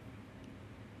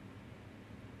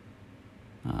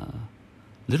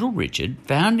 Little Richard,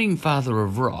 founding father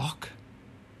of rock,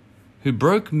 who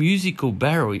broke musical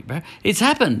barrier. It's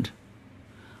happened.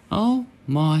 Oh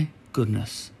my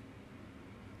goodness.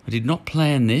 I did not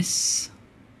plan this.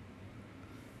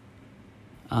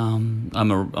 I'm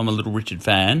a Little Richard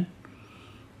fan.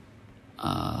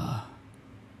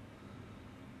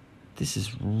 This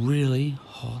is really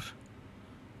hot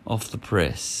off the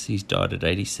press. He's died at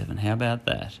 87. How about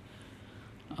that?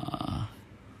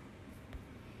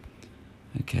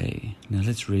 Okay, now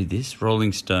let's read this.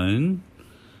 Rolling Stone.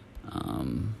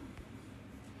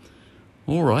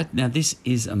 All right, now this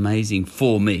is amazing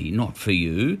for me, not for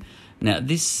you. Now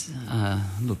this,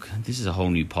 look, this is a whole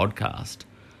new podcast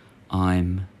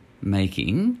I'm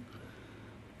making.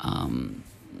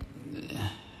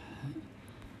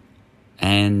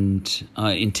 And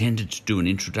I intended to do an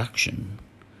introduction.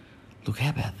 Look, how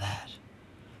about that?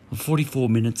 44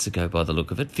 minutes ago, by the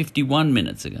look of it. 51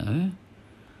 minutes ago.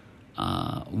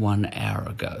 1 hour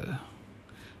ago.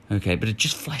 Okay, but it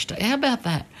just flashed. How about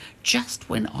that? Just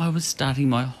when I was starting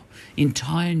my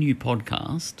entire new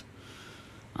podcast,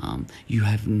 you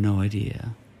have no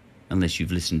idea, unless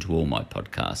you've listened to all my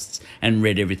podcasts and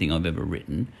read everything I've ever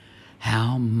written,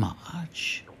 how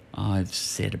much I've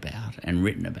said about and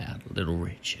written about Little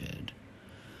Richard.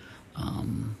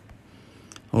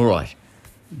 All right,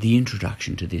 the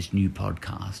introduction to this new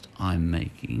podcast I'm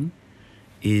making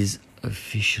is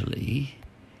officially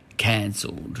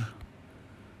cancelled.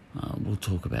 We'll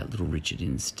talk about Little Richard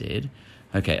instead.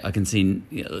 Okay, I can see,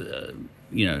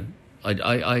 you know,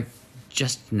 I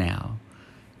just now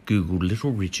Googled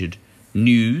Little Richard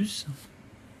News.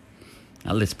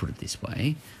 Now, let's put it this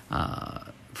way.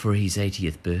 For his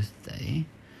 80th birthday,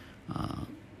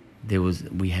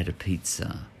 we had a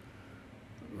pizza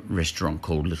restaurant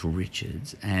called Little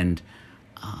Richard's, and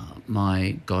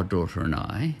my goddaughter and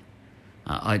I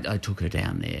took her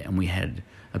down there, and we had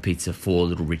a pizza for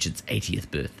Little Richard's 80th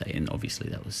birthday, and obviously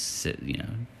that was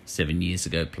 7 years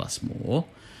ago plus more.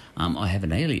 I have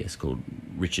an alias called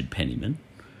Richard Pennyman.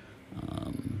 I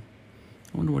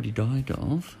wonder what he died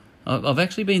of. I've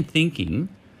actually been thinking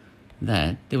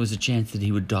that there was a chance that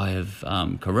he would die of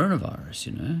coronavirus,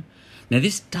 you know. Now,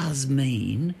 this does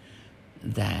mean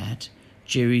that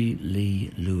Jerry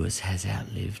Lee Lewis has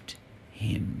outlived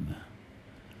him.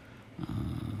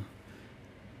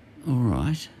 All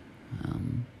right.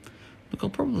 Look, I'll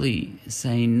probably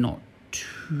say not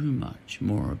too much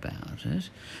more about it,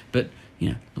 but, you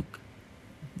know, look,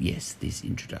 yes, this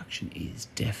introduction is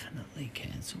definitely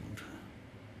cancelled.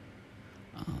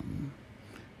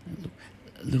 Look,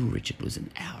 Little Richard was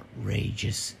an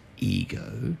outrageous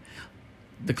ego.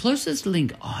 The closest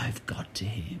link I've got to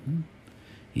him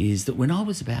is that when I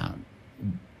was about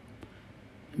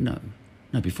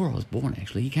No, before I was born,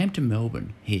 actually. He came to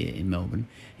Melbourne, here in Melbourne,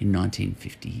 in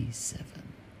 1957.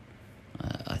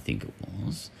 I think it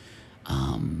was.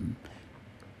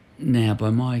 Now, by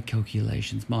my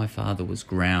calculations, my father was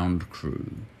ground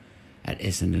crew at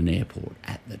Essendon Airport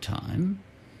at the time,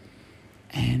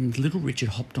 and Little Richard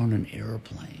hopped on an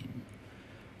aeroplane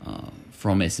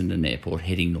from Essendon Airport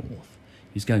heading north.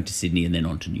 He was going to Sydney and then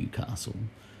on to Newcastle.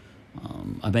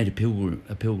 I made a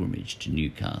pilgrimage to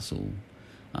Newcastle.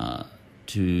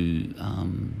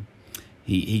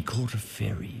 He caught a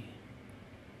ferry.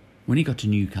 When he got to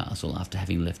Newcastle after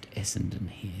having left Essendon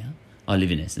here, I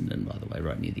live in Essendon, by the way,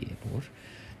 right near the airport.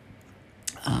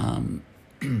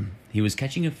 He was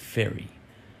catching a ferry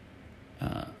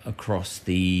across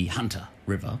the Hunter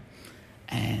River,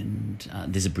 and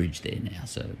there's a bridge there now,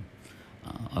 so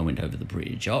I went over the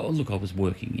bridge. I was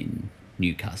working in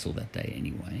Newcastle that day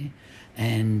anyway,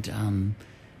 and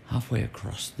halfway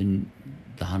across the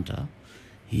Hunter,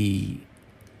 he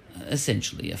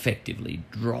effectively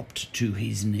dropped to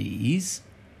his knees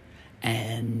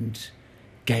and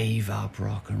gave up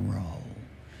rock and roll,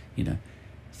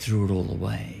 threw it all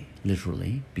away,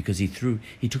 literally, because he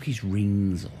took his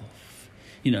rings off.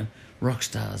 Rock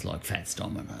stars like Fats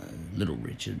Domino, Little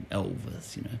Richard,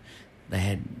 Elvis, they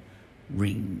had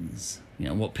rings,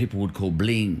 what people would call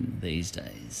bling these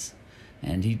days.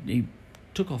 And he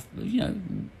took off,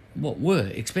 what were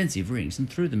expensive rings and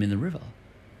threw them in the river,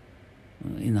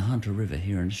 in the Hunter River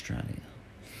here in Australia.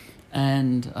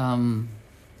 And,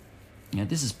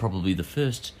 this is probably the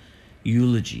first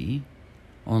eulogy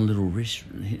on Little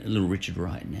Richard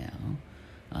right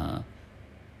now.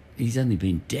 He's only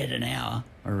been dead an hour,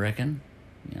 I reckon.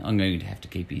 I'm going to have to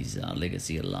keep his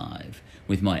legacy alive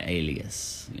with my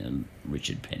alias,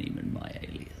 Richard Pennyman, my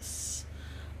alias.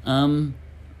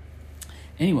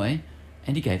 Anyway,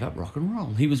 and he gave up rock and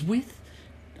roll. He was with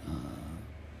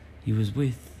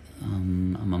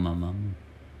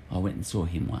I went and saw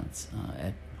him once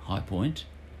at High Point.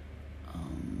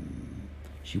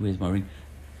 She wears my ring.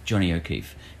 Johnny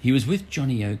O'Keefe. He was with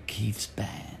Johnny O'Keefe's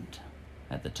band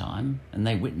at the time, and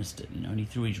they witnessed it, and he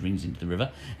threw his rings into the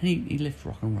river, and he left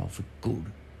rock and roll for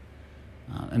good,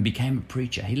 and became a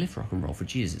preacher. He left rock and roll for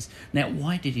Jesus. Now,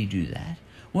 why did he do that?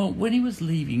 Well, when he was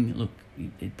leaving, look,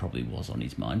 it probably was on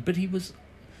his mind, but he was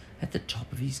at the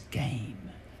top of his game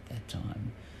at that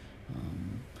time.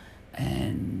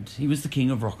 And he was the king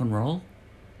of rock and roll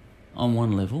on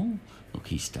one level. Look,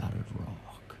 he started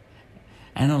rock.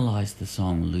 Analysed the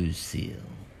song Lucille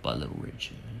by Little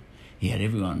Richard. He had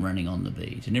everyone running on the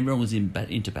beat, and everyone was into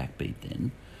backbeat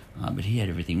then, but he had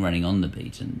everything running on the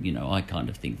beat, and, I kind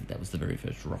of think that was the very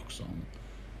first rock song.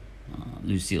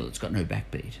 Lucille, it's got no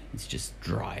backbeat. It's just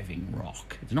driving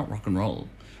rock. It's not rock and roll.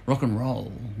 Rock and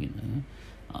roll,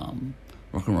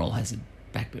 rock and roll has a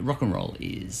backbeat. Rock and roll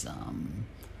is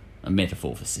a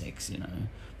metaphor for sex,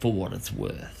 for what it's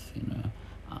worth,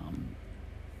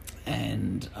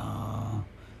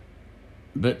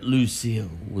 but Lucille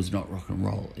was not rock and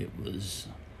roll. It was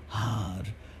hard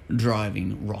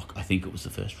driving rock. I think it was the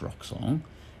first rock song,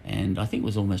 and I think it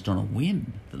was almost on a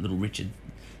whim that Little Richard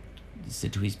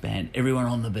said to his band, everyone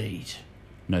on the beat,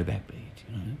 no backbeat,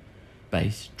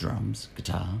 bass, drums,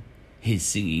 guitar, his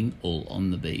singing all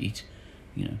on the beat,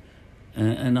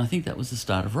 and I think that was the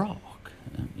start of rock,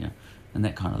 and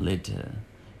that kind of led to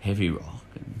heavy rock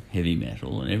and heavy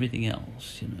metal and everything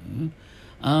else,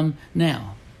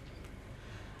 Now,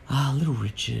 Little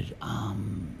Richard,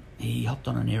 he hopped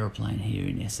on an aeroplane here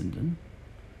in Essendon.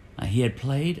 He had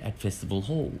played at Festival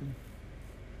Hall,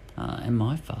 and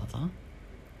my father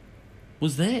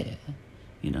was there.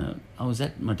 I was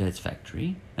at my dad's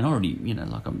factory, and already,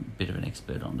 like I'm a bit of an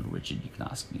expert on Little Richard, you can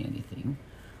ask me anything.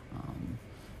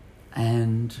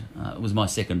 And it was my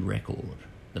second record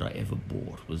that I ever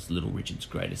bought, was Little Richard's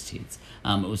Greatest Hits.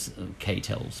 It was a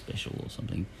K-Tel special or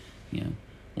something,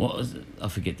 What was it? I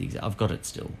forget the exact. I've got it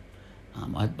still.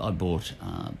 I bought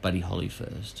Buddy Holly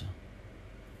first,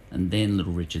 and then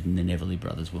Little Richard, and then Everly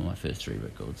Brothers were my first three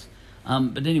records.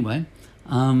 But anyway,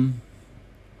 and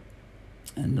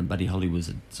the Buddy Holly was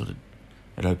it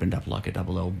opened up like a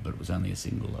double album, but it was only a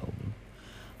single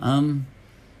album.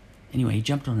 Anyway, he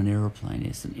jumped on an aeroplane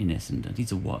in Essendon.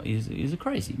 He's a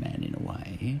crazy man in a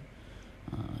way.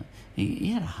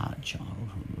 He had a hard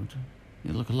childhood.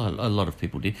 Look, a lot of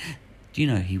people did. Do you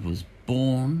know he was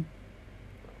born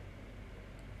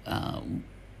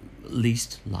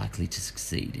least likely to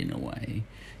succeed in a way?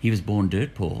 He was born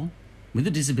dirt poor, with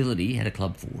a disability. He had a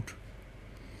club foot.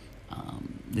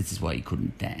 This is why he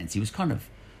couldn't dance. He was kind of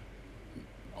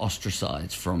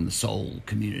ostracised from the soul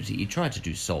community. He tried to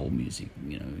do soul music,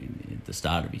 at the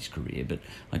start of his career, but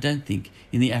I don't think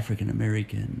in the African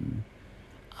American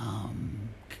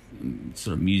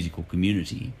sort of musical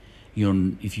community,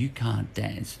 if you can't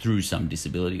dance through some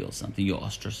disability or something, you're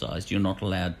ostracised. You're not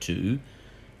allowed to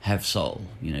have soul.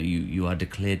 You are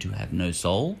declared to have no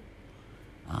soul.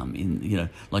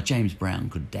 Like James Brown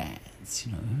could dance.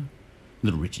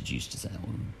 Little Richard used to say,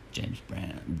 "Well, James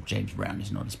Brown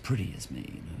is not as pretty as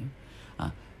me."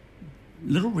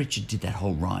 Little Richard did that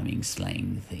whole rhyming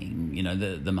slang thing,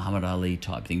 the Muhammad Ali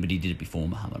type thing, but he did it before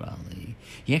Muhammad Ali.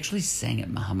 He actually sang at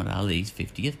Muhammad Ali's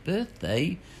 50th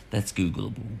birthday. That's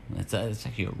Googleable. That's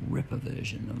actually a ripper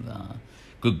version of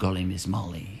Good Golly Miss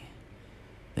Molly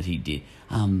that he did.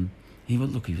 He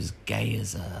was gay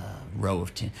as a row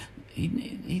of 10.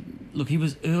 He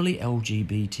was early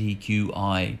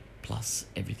LGBTQI plus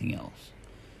everything else.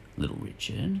 Little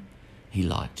Richard. He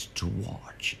liked to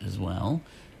watch as well.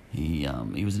 He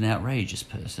was an outrageous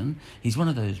person. He's one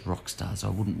of those rock stars I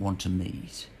wouldn't want to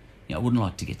meet. I wouldn't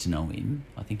like to get to know him.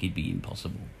 I think he'd be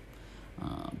impossible.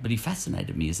 But he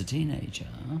fascinated me as a teenager.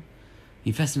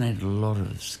 He fascinated a lot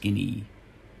of skinny,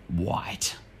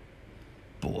 white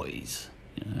boys.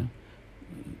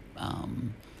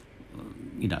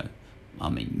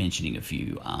 Mentioning a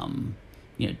few.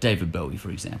 David Bowie, for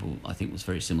example, I think was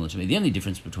very similar to me. The only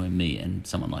difference between me and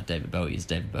someone like David Bowie is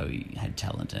David Bowie had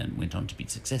talent and went on to be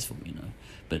successful,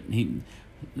 But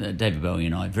David Bowie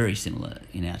and I, very similar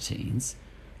in our teens,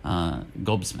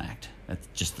 gobsmacked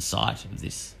at just the sight of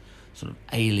this sort of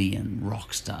alien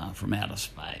rock star from outer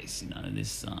space,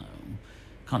 this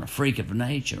kind of freak of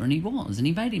nature, and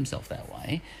he made himself that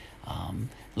way.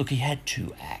 He had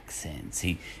two accents.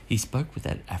 He spoke with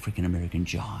that African-American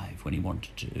jive when he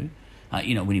wanted to.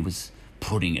 When he was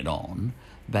putting it on,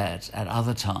 but at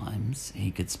other times he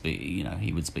could speak.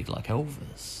 He would speak like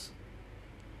Elvis,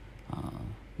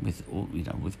 with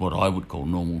what I would call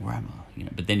normal grammar.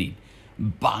 But then he'd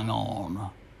bung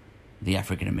on the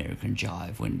African American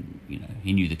jive when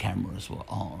he knew the cameras were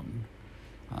on.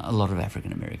 A lot of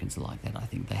African Americans are like that. I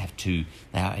think they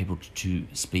are able to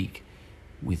speak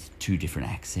with two different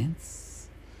accents.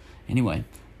 Anyway.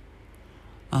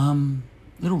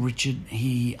 Little Richard,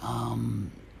 he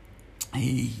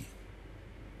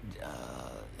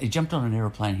jumped on an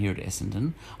aeroplane here at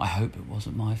Essendon. I hope it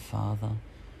wasn't my father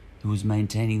who was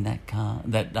maintaining that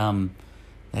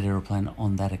aeroplane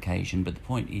on that occasion. But the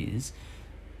point is,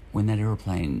 when that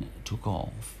aeroplane took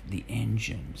off, the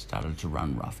engine started to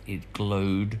run rough. It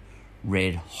glowed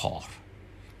red hot.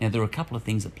 Now, there were a couple of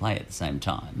things at play at the same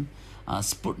time.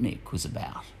 Sputnik was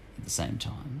about at the same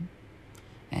time.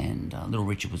 And Little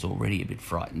Richard was already a bit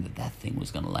frightened that thing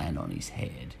was going to land on his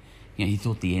head. He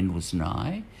thought the end was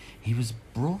nigh. He was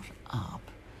brought up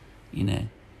in a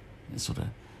sort of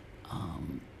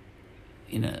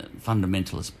in a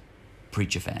fundamentalist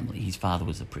preacher family. His father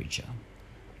was a preacher,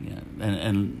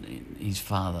 and his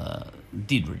father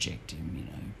did reject him,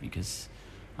 because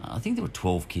I think there were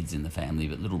 12 kids in the family,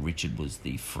 but Little Richard was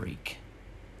the freak.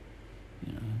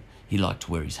 He liked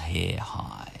to wear his hair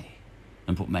high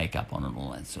and put makeup on and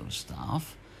all that sort of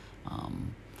stuff.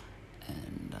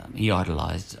 He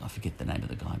idolised, I forget the name of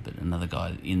the guy, but another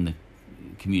guy in the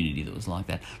community that was like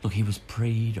that. He was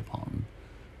preyed upon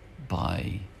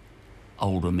by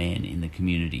older men in the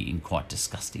community in quite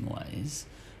disgusting ways,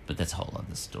 but that's a whole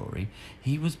other story.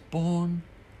 He was born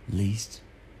least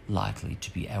likely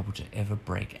to be able to ever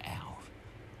break out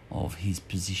of his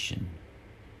position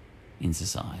in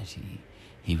society.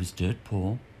 He was dirt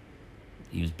poor.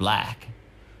 He was black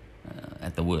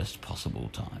at the worst possible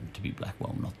time to be black.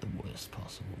 Well, not the worst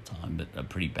possible time, but a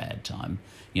pretty bad time.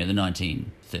 The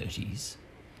 1930s.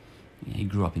 He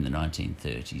grew up in the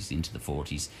 1930s into the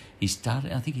 40s. He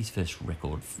started, I think his first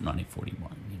record,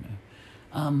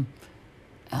 1941,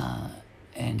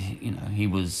 and, he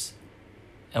was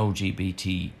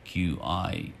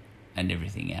LGBTQI and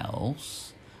everything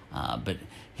else. But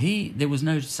there was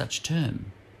no such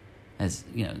term as,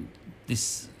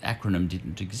 this acronym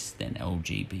didn't exist then,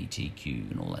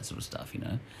 LGBTQ and all that sort of stuff,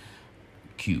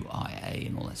 QIA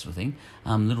and all that sort of thing.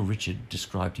 Little Richard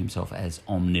described himself as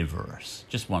omnivorous,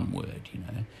 just one word,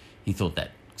 He thought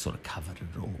that sort of covered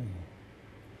it all.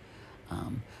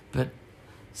 But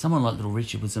someone like Little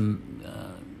Richard was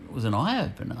an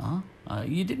eye-opener.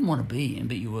 You didn't want to be him,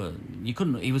 but you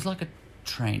couldn't. He was like a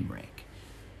train wreck,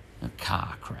 a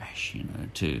car crash,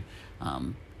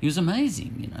 he was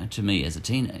amazing, to me as a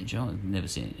teenager. I have never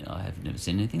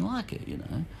seen anything like it,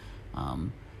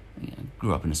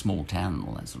 Grew up in a small town and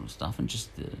all that sort of stuff, and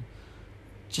just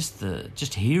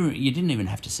hearing. You didn't even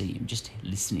have to see him, just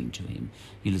listening to him.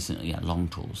 You listen, Long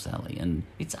Tall Sally, and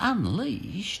it's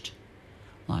unleashed.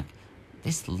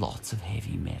 There's lots of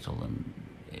heavy metal and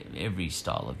every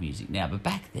style of music now, but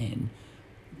back then,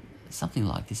 something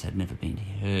like this had never been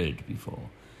heard before.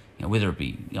 You know, whether it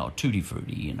be, you know, Tutti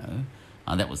Frutti, you know,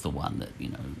 that was the one that, you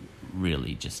know,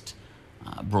 really just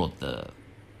brought the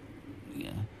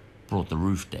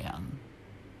roof down,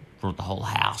 brought the whole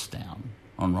house down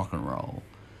on rock and roll.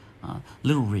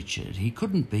 Little Richard, he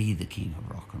couldn't be the king of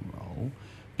rock and roll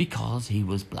because he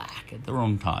was black at the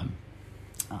wrong time.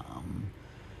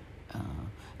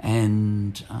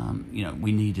 You know,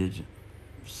 we needed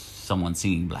someone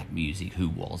singing black music who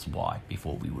was white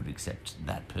before we would accept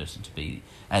that person to be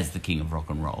as the king of rock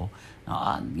and roll.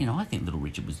 You know, I think Little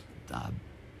Richard was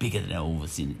bigger than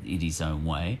Elvis in his own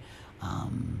way.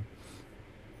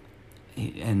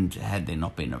 And had there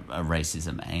not been a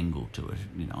racism angle to it,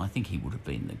 you know, I think he would have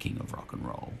been the king of rock and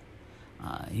roll.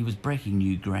 He was breaking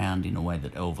new ground in a way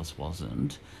that Elvis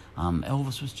wasn't.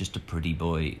 Elvis was just a pretty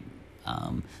boy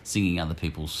singing other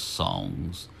people's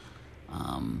songs.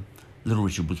 Little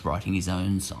Richard was writing his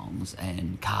own songs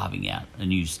and carving out a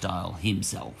new style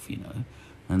himself, you know.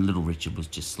 And Little Richard was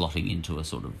just slotting into a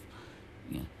sort of,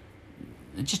 you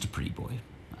know, just a pretty boy,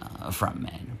 a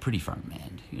pretty front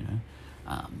man, you know.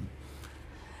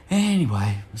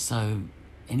 Anyway,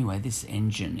 this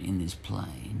engine in this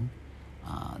plane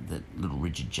that Little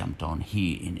Richard jumped on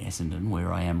here in Essendon,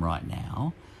 where I am right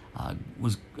now,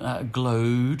 was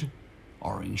glowed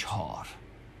orange hot.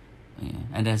 Yeah.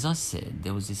 And as I said,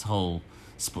 there was this whole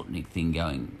Sputnik thing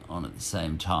going on at the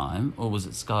same time. Or was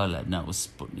it Skylab? No, it was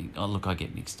Sputnik. Oh, look, I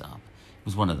get mixed up. It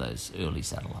was one of those early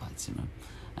satellites, you know.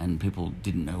 And people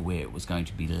didn't know where it was going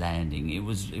to be landing. It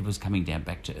was coming down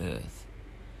back to Earth.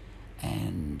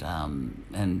 And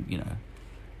you know,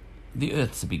 the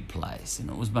Earth's a big place, and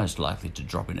it was most likely to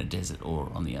drop in a desert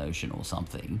or on the ocean or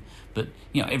something. But,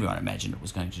 you know, everyone imagined it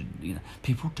was going to, you know,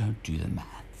 people don't do the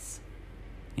maths.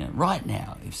 You know, right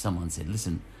now, if someone said,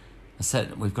 listen,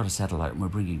 we've got a satellite and we're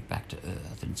bringing it back to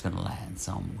Earth and it's going to land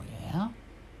somewhere,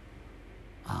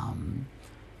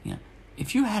 you know,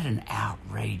 if you had an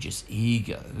outrageous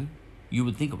ego, you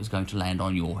would think it was going to land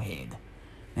on your head.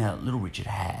 Now, Little Richard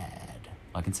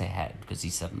I can say had because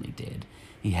he's suddenly dead.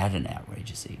 He had an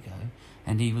outrageous ego,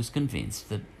 and he was convinced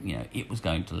that, you know, it was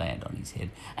going to land on his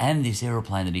head, and this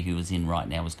aeroplane that he was in right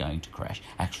now was going to crash.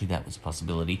 Actually, that was a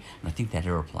possibility, and I think that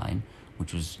aeroplane,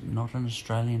 which was not an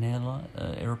Australian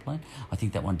aeroplane, I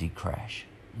think that one did crash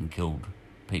and killed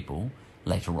people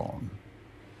later on.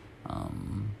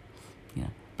 You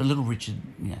know, but Little Richard,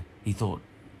 you know, he thought,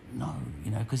 no, you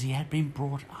know, because he had been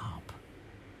brought up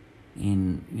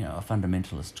in, you know, a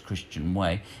fundamentalist Christian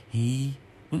way.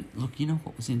 Look, you know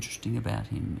what was interesting about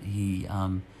him? He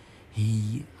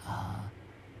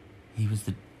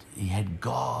had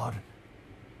God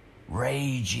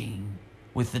raging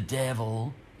with the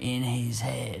devil in his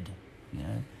head, you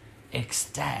know.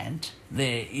 Extant,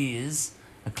 there is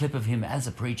a clip of him as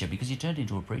a preacher, because he turned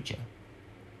into a preacher,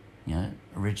 you know,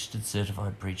 a registered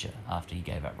certified preacher after he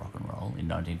gave up rock and roll in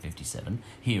 1957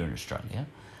 here in Australia.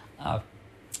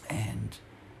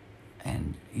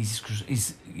 And he's,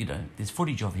 you know, there's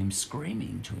footage of him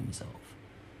screaming to himself,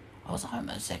 I was a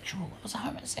homosexual,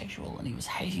 and he was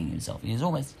hating himself. He was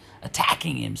almost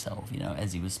attacking himself, you know,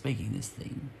 as he was speaking this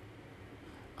thing.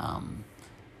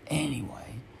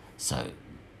 Anyway, so,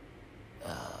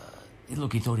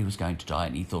 look, he thought he was going to die,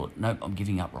 and he thought, nope, I'm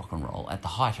giving up rock and roll, at the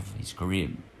height of his career,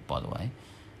 by the way.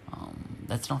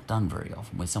 That's not done very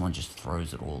often, where someone just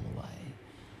throws it all away.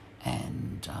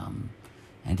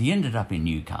 And he ended up in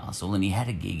Newcastle, and he had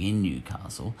a gig in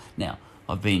Newcastle. Now,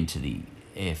 I've been to the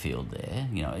airfield there.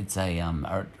 You know, it's a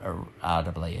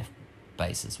RAAF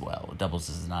base as well. It doubles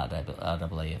as an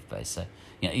RAAF base. So,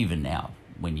 you know, even now,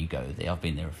 when you go there, I've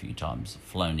been there a few times,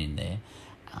 flown in there.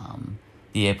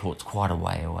 The airport's quite a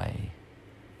way away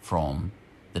from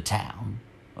the town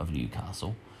of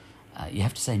Newcastle. You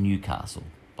have to say Newcastle,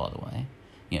 by the way.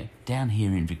 You know, down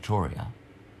here in Victoria,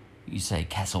 you say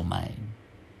Castlemaine.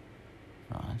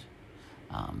 Right,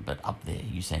 but up there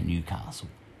you say Newcastle.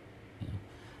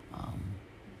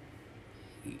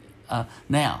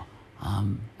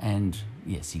 And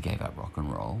yes, he gave up rock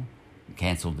and roll,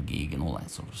 cancelled the gig, and all that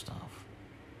sort of stuff.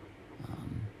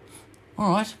 All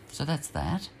right, so that's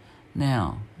that.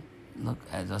 Now, look,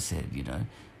 as I said, you know,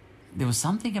 there was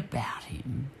something about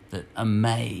him that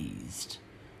amazed.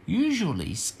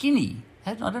 Usually skinny,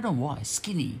 I don't know why,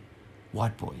 skinny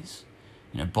white boys.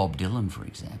 You know, Bob Dylan, for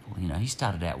example, you know, he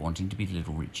started out wanting to be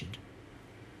Little Richard.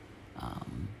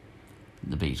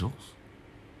 The Beatles,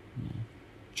 you know,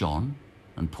 John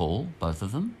and Paul, both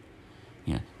of them.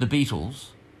 You know, the Beatles,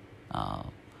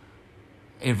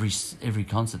 every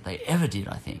concert they ever did,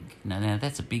 I think. Now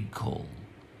that's a big call.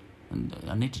 And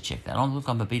I need to check that. Oh, look,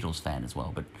 I'm a Beatles fan as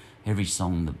well, but every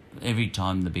time the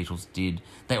Beatles did,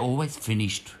 they always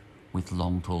finished with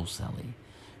Long Tall Sally,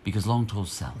 because Long Tall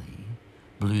Sally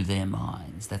blew their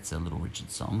minds. That's a Little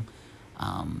Richard song.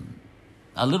 Long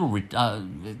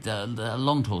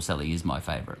Tall Sally is my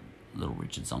favourite Little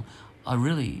Richard song. I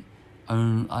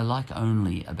like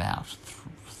only about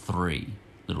 3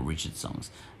 Little Richard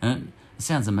songs. And it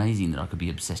sounds amazing that I could be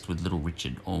obsessed with Little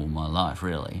Richard all my life,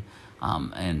 really,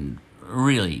 and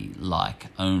really like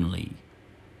only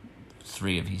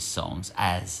 3 of his songs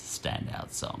as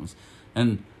standout songs.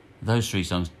 And those 3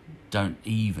 songs don't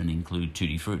even include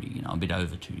Tutti Frutti. I'm a bit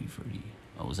over Tutti Frutti.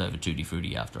 I was over Tutti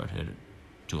Frutti after I'd heard it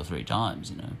 2 or 3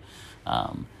 times,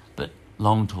 But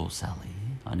Long Tall Sally,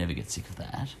 I never get sick of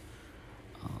that.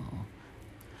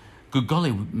 Good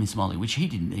Golly, Miss Molly, which he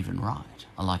didn't even write.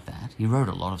 I like that. He wrote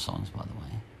a lot of songs, by the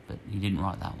way, but he didn't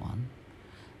write that one.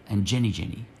 And Jenny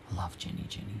Jenny. I love Jenny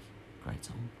Jenny. Great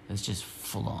song. It's just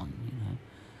full on,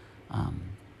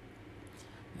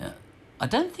 I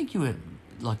don't think you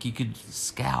could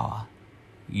scour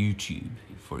YouTube,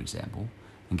 for example,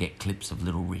 and get clips of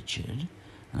Little Richard.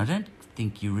 And I don't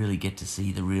think you really get to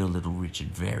see the real Little Richard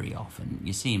very often.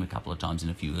 You see him a couple of times in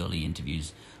a few early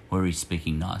interviews where he's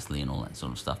speaking nicely and all that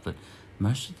sort of stuff, but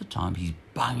most of the time he's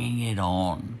bunging it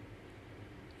on,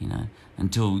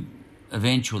 until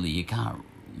eventually you can't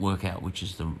work out which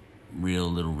is the real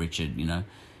Little Richard.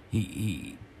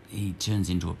 He turns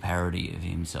into a parody of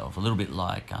himself, a little bit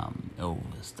like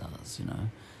Elvis does.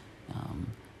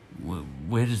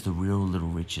 Where does the real Little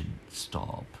Richard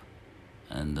stop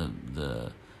and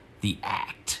the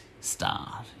act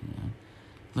start?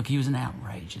 Look, he was an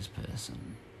outrageous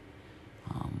person,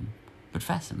 but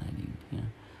fascinating.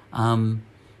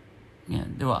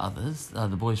 There were others. The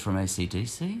boys from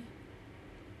AC/DC,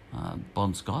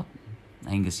 Bon Scott,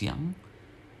 Angus Young.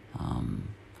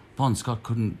 Bon Scott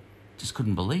couldn't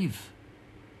believe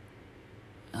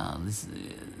this.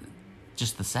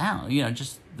 Just the sound,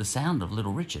 just the sound of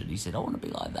Little Richard. He said, I want to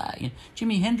be like that.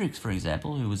 Jimi Hendrix, for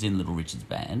example, who was in Little Richard's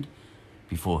band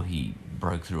before he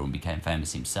broke through and became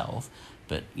famous himself.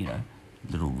 But,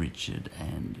 Little Richard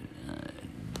and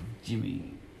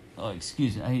Jimmy... Oh,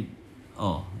 excuse me.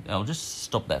 I'll just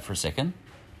stop that for a second.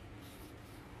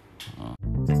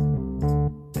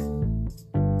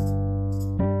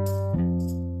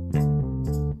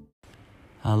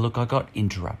 Look, I got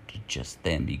interrupted just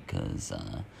then because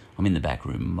I'm in the back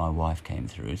room. My wife came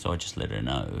through, so I just let her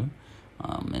know.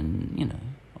 And,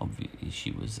 obviously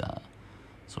she was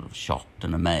sort of shocked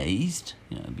and amazed,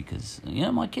 because,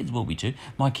 my kids will be too.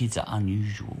 My kids are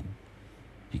unusual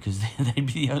because they'd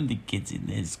be the only kids in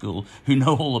their school who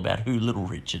know all about who Little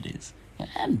Richard is,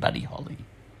 and Buddy Holly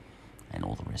and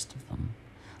all the rest of them.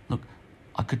 Look,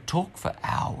 I could talk for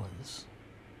hours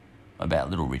about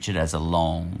Little Richard as a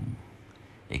long,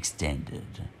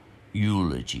 extended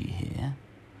eulogy here,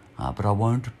 but I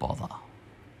won't bother.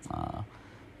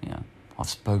 I've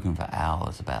spoken for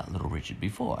hours about Little Richard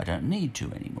before. I don't need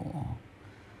to anymore.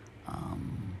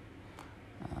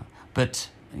 But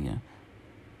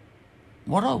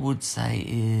what I would say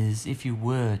is, if you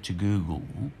were to Google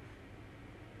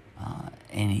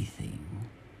anything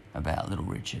about Little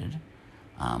Richard,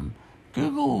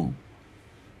 Google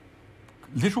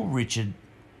Little Richard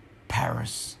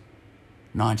Paris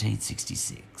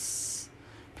 1966,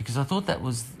 because I thought that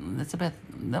was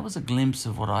a glimpse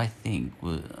of what I think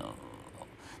was.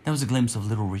 That was a glimpse of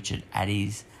Little Richard at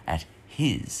his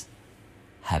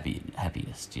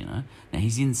happiest. Now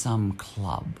he's in some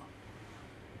club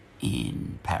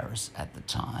in Paris at the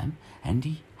time, and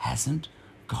he hasn't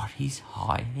got his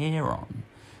high hair on,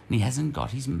 and he hasn't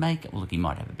got his makeup. Look, he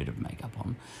might have a bit of makeup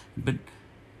on, but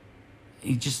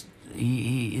he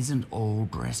isn't all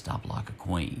dressed up like a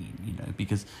queen,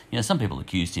 because, some people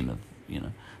accused him of,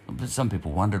 but some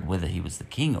people wondered whether he was the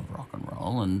king of rock and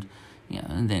roll, and,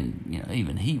 and then,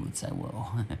 even he would say,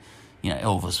 well,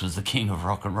 Elvis was the king of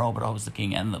rock and roll, but I was the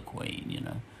king and the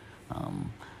queen,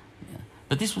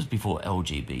 But this was before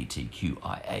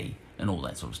LGBTQIA and all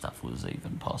that sort of stuff was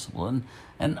even possible, and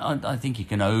I think you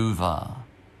can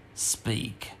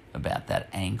over-speak about that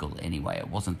angle anyway. It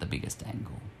wasn't the biggest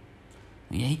angle.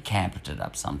 Yeah, he camped it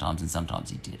up sometimes, and sometimes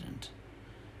he didn't.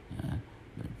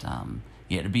 But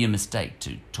it'd be a mistake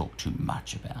to talk too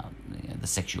much about the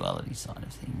sexuality side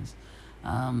of things.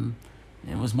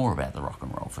 It was more about the rock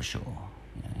and roll for sure.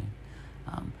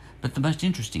 But the most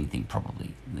interesting thing,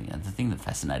 probably, the thing that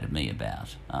fascinated me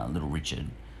about Little Richard,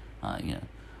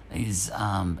 is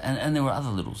and there were other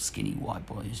little skinny white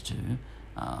boys too.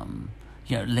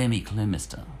 Lemmy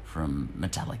Kilmister from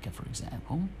Metallica, for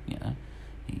example.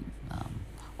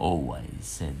 always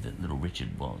said that Little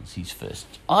Richard was his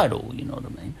first idol, you know what I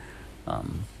mean?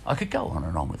 I could go on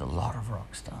and on with a lot of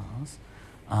rock stars.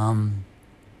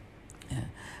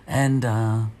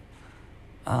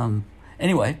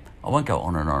 Anyway, I won't go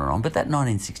on and on and on, but that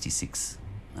 1966,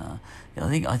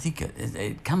 I think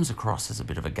it comes across as a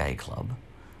bit of a gay club.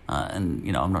 And,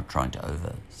 you know, I'm not trying to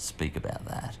over-speak about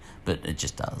that, but it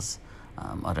just does.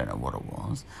 I don't know what it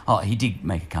was. Oh, he did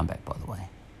make a comeback, by the way.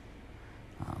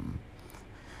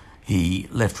 He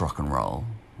left rock and roll,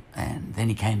 and then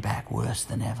he came back worse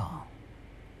than ever.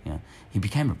 You know, he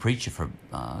became a preacher for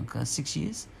 6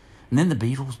 years, and then the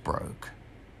Beatles broke,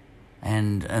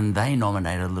 and they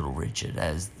nominated Little Richard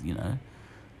as, you know,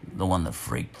 the one that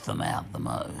freaked them out the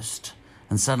most.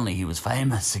 And suddenly he was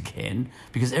famous again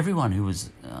because everyone who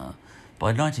was, by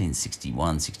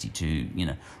 1961, 62, you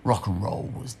know, rock and roll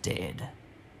was dead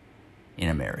in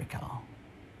America.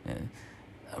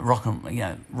 Rock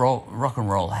and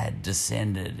roll had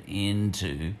descended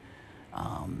into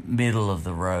middle of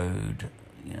the road,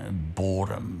 you know,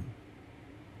 boredom,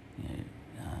 you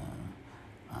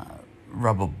know,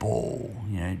 Rubber Ball,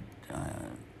 you know,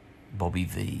 Bobby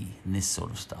V, and this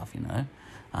sort of stuff, you know.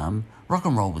 Rock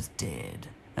and roll was dead,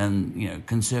 and, you know,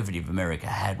 conservative America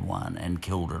had won and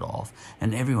killed it off,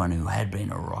 and everyone who had been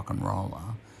a rock and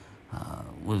roller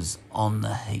was on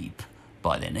the heap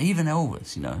by then. Even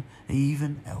Elvis, you know,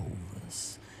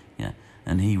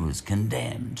 and he was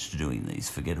condemned to doing these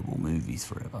forgettable movies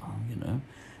forever, you know,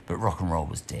 but rock and roll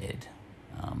was dead.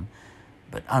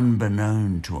 But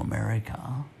unbeknown to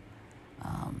America,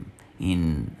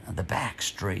 in the back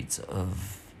streets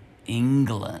of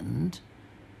England,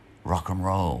 rock and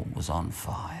roll was on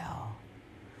fire.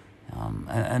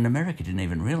 And America didn't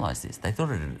even realise this. They thought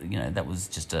that was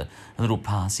just a little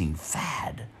passing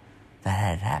fad that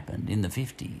had happened in the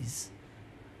 50s.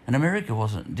 And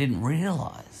America didn't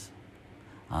realise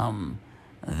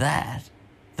that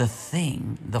the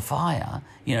fire,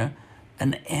 you know,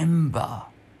 an ember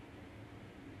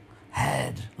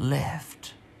had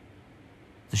left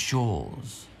the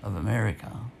shores of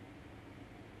America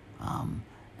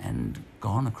and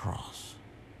gone across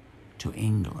to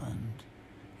England,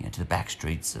 you know, to the back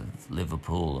streets of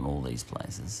Liverpool and all these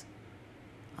places,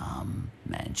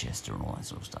 Manchester and all that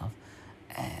sort of stuff.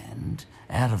 And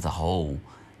out of the whole,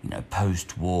 you know,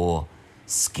 post-war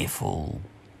skiffle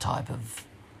type of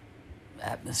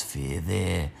atmosphere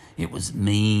there, it was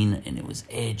mean and it was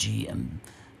edgy, and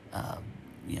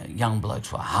you know, young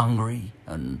blokes were hungry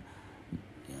and,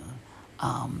 you know,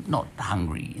 not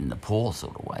hungry in the poor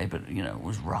sort of way, but, you know, it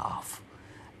was rough.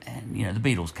 And, you know, the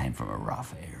Beatles came from a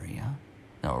rough area.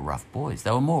 They were rough boys.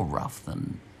 They were more rough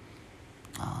than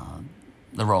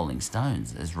the Rolling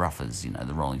Stones, as rough as, you know,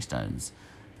 the Rolling Stones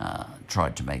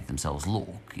tried to make themselves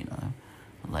look, you know,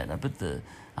 later. But the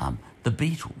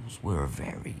Beatles were a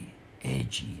very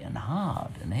edgy and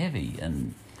hard and heavy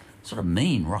and sort of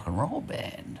mean rock and roll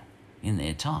band in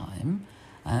their time,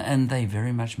 and they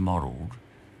very much modelled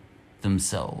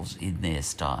themselves in their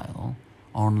style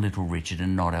on Little Richard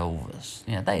and not Elvis.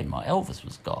 You know, Elvis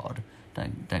was God,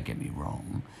 don't get me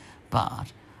wrong,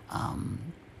 but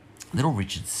Little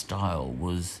Richard's style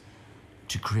was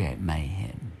to create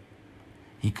mayhem.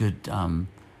 He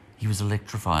was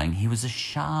electrifying. He was a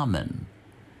shaman.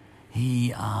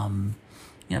 You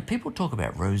know, people talk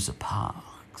about Rosa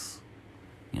Parks,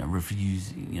 you know,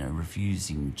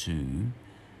 refusing to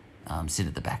sit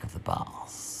at the back of the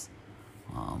bus.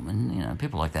 And, you know,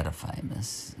 people like that are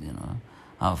famous, you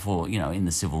know, for, you know, in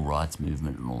the civil rights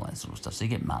movement and all that sort of stuff. So you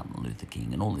get Martin Luther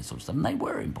King and all this sort of stuff, and they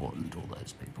were important, all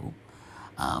those people.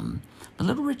 But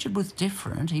Little Richard was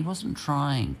different. He wasn't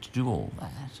trying to do all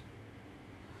that,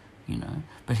 you know,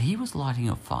 but he was lighting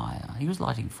a fire. He was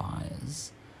lighting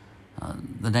fires,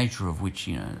 the nature of which,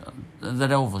 you know, that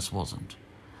Elvis wasn't.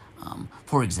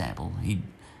 For example, he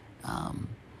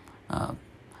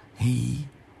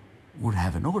would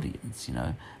have an audience, you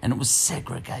know, and it was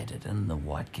segregated, and the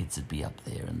white kids would be up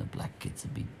there, and the black kids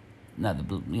would be,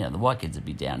 the white kids would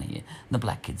be down here, and the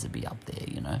black kids would be up there,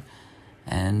 you know,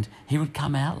 and he would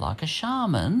come out like a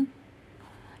shaman,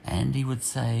 and he would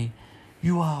say,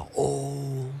 "You are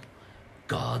all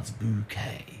God's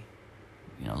bouquet,"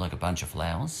 you know, like a bunch of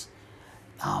flowers,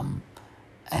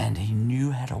 and he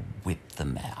knew how to whip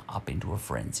them up into a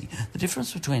frenzy. The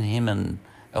difference between him and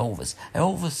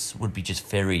Elvis would be just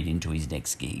ferried into his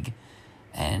next gig,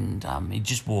 and he'd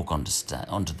just walk onto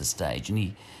the stage,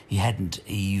 and he hadn't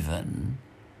even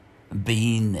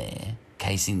been there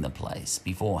casing the place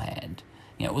beforehand.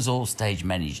 You know, it was all stage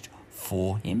managed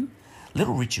for him.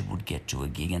 Little Richard would get to a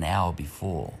gig an hour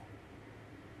before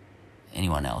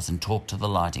anyone else and talk to the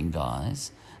lighting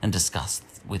guys and discussed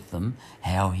with them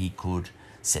how he could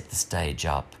set the stage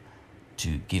up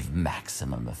to give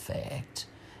maximum effect.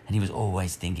 And he was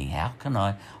always thinking, how can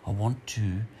I want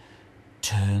to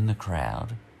turn the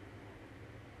crowd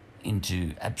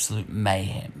into absolute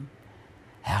mayhem.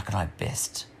 How can I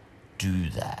best do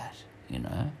that, you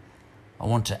know? I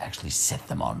want to actually set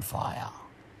them on fire.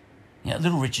 You know,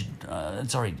 Little Richard,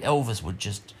 Elvis would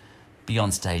just be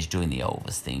on stage doing the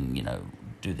Elvis thing, you know,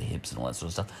 do the hips and all that sort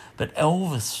of stuff. But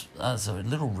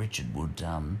Little Richard would,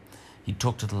 he'd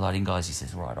talk to the lighting guys. He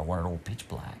says, right, I want it all pitch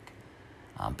black.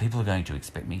 People are going to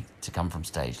expect me to come from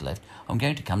stage left. I'm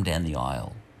going to come down the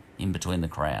aisle in between the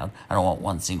crowd, and I want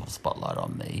one single spotlight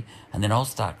on me, and then I'll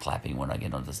start clapping when I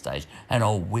get onto the stage, and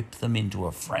I'll whip them into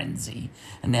a frenzy.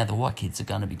 And now the white kids are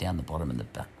going to be down the bottom and the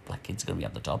black kids are going to be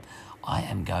up the top. I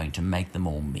am going to make them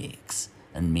all mix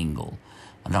and mingle,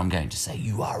 and I'm going to say,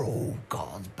 you are all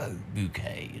God's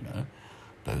bouquet, you know,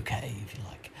 bouquet if you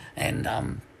like. And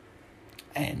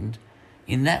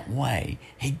in that way,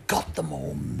 he got them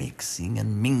all mixing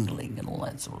and mingling and all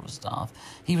that sort of stuff.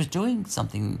 He was doing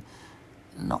something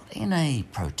not in a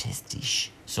protestish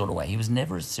sort of way. He was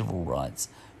never a civil rights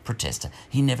protester.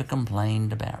 He never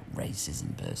complained about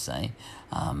racism per se,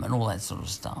 and all that sort of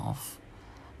stuff.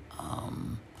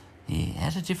 He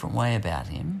had a different way about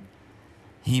him.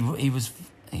 He was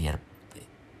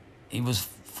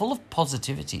full of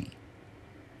positivity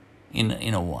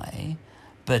in a way,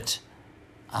 but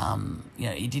you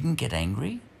know, he didn't get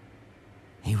angry.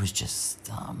 He was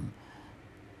just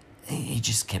he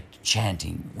just kept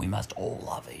chanting, we must all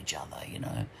love each other, you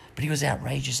know. But he was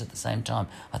outrageous at the same time.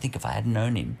 I think if I had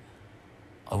known him,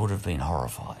 I would have been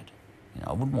horrified. You know,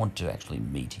 I wouldn't want to actually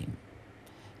meet him.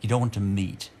 You don't want to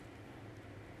meet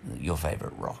your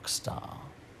favourite rock star,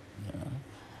 you know.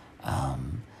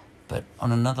 But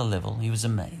on another level, he was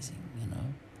amazing, you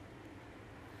know.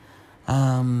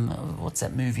 What's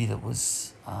that movie that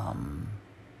was...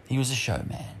 he was a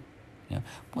showman. You know,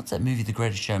 what's that movie, The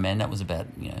Greatest Showman? That was about,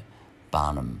 you know,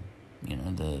 Barnum, you know,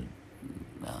 the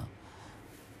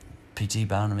P.T.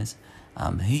 Barnum is.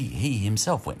 He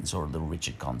himself went and saw a Little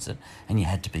Richard concert, and you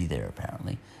had to be there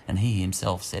apparently. And he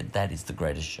himself said that is The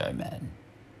Greatest Showman.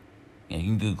 You know, you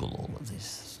can Google all of this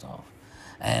stuff.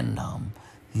 And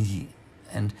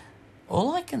and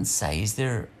all I can say is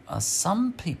there are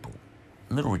some people.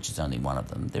 Little Richard's only one of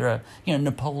them. There are, you know,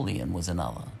 Napoleon was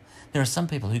another. There are some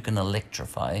people who can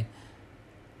electrify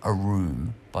a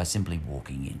room by simply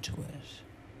walking into it.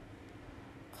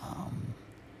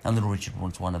 And Little Richard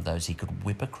was one of those. He could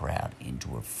whip a crowd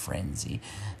into a frenzy.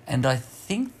 And I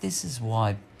think this is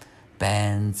why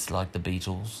bands like the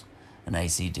Beatles and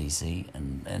AC/DC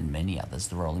and many others,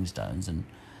 the Rolling Stones, and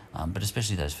but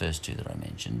especially those first two that I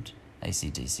mentioned,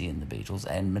 AC/DC and the Beatles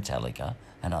and Metallica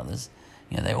and others,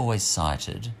 you know, they always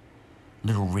cited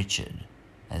Little Richard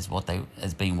as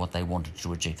being what they wanted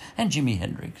to achieve. And Jimi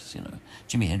Hendrix, you know.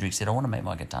 Jimi Hendrix said, I want to make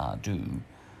my guitar do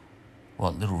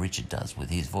what Little Richard does with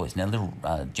his voice. Now,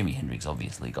 Jimi Hendrix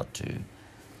obviously got to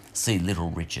see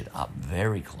Little Richard up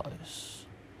very close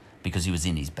because he was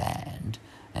in his band,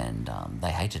 and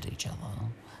they hated each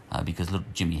other because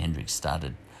Jimi Hendrix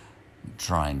started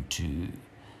trying to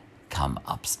come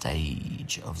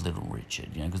upstage of Little Richard,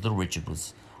 you know, because Little Richard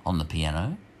was on the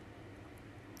piano,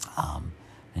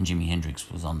 and Jimi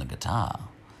Hendrix was on the guitar.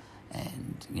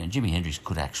 And, you know, Jimi Hendrix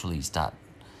could actually start,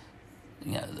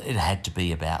 you know, it had to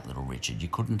be about Little Richard. You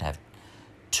couldn't have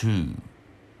two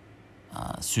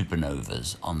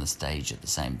supernovas on the stage at the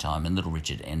same time. And Little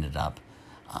Richard ended up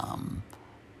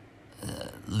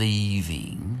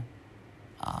leaving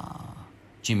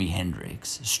Jimi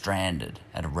Hendrix stranded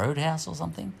at a roadhouse or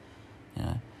something. You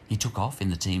know, he took off in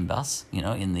the team bus, you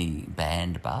know, in the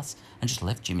band bus, and just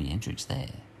left Jimi Hendrix there.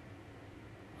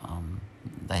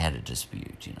 They had a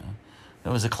dispute, you know.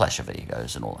 There was a clash of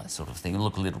egos and all that sort of thing.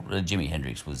 Look, Jimi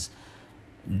Hendrix was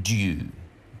due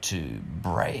to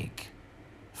break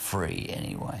free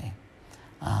anyway,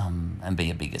 and be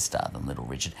a bigger star than Little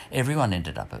Richard. Everyone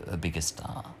ended up a bigger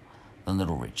star than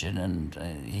Little Richard, and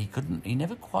he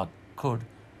never quite could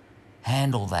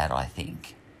handle that, I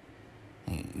think.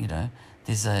 You know,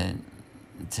 there's a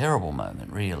terrible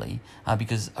moment, really,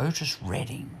 because Otis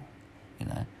Redding, you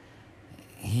know,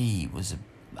 he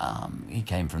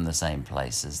came from the same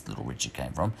place as Little Richard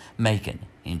came from, Macon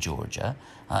in Georgia.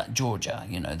 Georgia,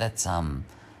 you know, that's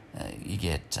you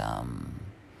get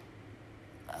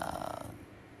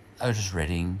Otis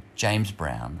Redding, James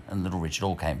Brown, and Little Richard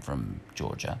all came from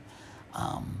Georgia,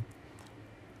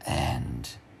 and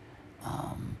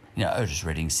you know, Otis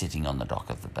Redding sitting on the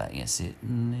dock of the bay, sitting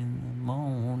in the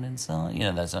morning sun. You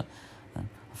know, that's a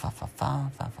fa fa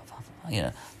fa fa fa fa. You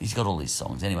know, he's got all these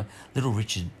songs. Anyway, Little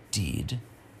Richard did.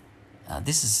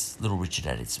 This is Little Richard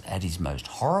at his most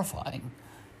horrifying,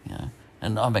 you know,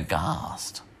 and I'm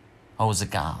aghast. I was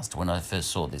aghast when I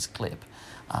first saw this clip.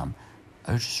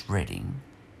 Otis Redding,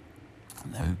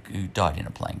 who died in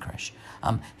a plane crash,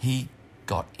 he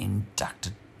got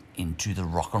inducted into the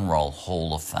Rock and Roll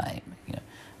Hall of Fame. You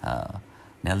know,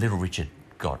 now Little Richard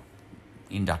got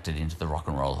inducted into the Rock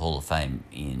and Roll Hall of Fame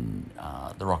in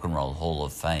the Rock and Roll Hall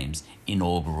of Fame's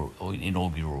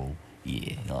inaugural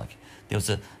year. Like, there was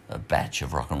a batch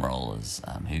of rock and rollers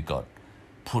who got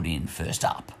put in first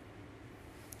up.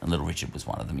 And Little Richard was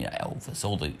one of them, you know, Elvis,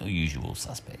 all the usual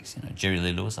suspects, you know, Jerry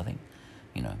Lee Lewis, I think,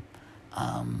 you know.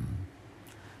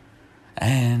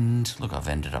 And, look, I've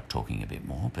ended up talking a bit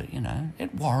more, but, you know,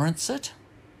 it warrants it.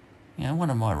 You know,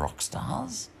 one of my rock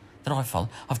stars that I follow.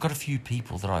 I've got a few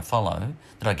people that I follow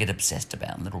that I get obsessed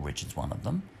about, and Little Richard's one of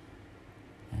them.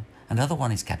 Yeah. Another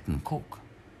one is Captain Cook.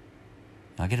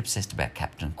 I get obsessed about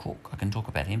Captain Cook. I can talk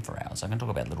about him for hours. I can talk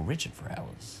about Little Richard for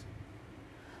hours.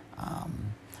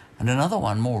 And another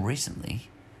one more recently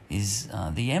is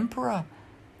the Emperor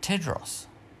Tedros,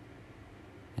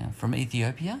 you know, from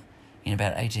Ethiopia in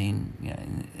about 18, you know,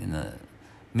 in the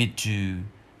mid to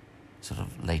sort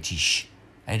of late-ish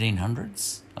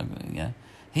 1800s. You know,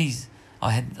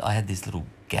 I had this little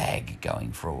gag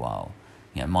going for a while.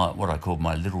 You know, what I called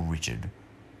my Little Richard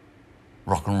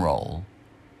Rock and Roll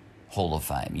Hall of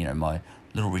Fame. You know, my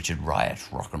Little Richard Riot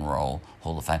Rock and Roll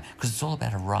Hall of Fame, because it's all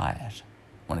about a riot.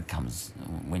 When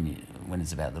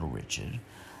it's about Little Richard,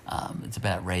 it's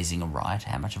about raising a riot.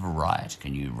 How much of a riot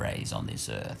can you raise on this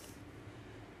earth?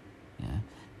 Yeah.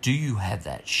 Do you have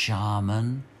that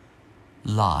shaman-like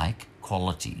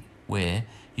quality where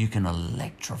you can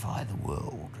electrify the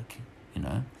world? You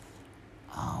know.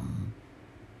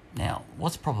 Now,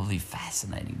 what's probably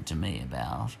fascinating to me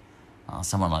about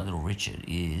someone like Little Richard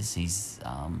is he's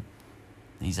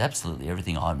absolutely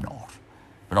everything I'm not,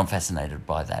 but I'm fascinated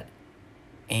by that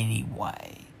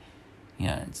anyway. You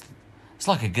know, it's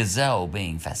like a gazelle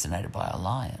being fascinated by a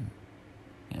lion,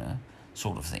 you know,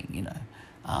 sort of thing, you know,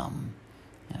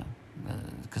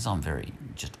 because I'm very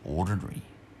just ordinary,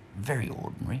 very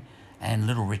ordinary, and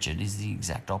Little Richard is the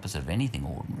exact opposite of anything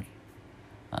ordinary.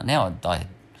 Now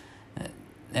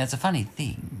it's a funny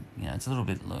thing, you know, it's a little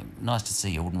bit nice to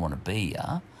see. I wouldn't want to be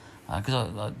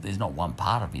because there's not one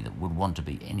part of me that would want to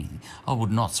be anything. I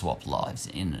would not swap lives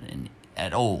in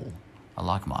at all. I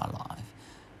like my life,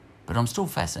 but I'm still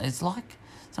fascinated. It's like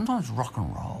sometimes rock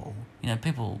and roll. You know,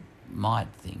 people might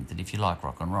think that if you like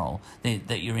rock and roll,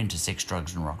 that you're into sex,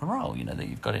 drugs, and rock and roll. You know, that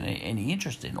you've got any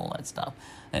interest in all that stuff.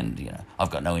 And you know, I've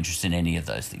got no interest in any of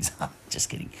those things. Just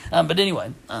kidding. But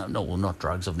anyway, no, well, not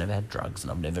drugs. I've never had drugs,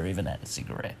 and I've never even had a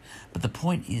cigarette. But the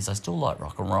point is, I still like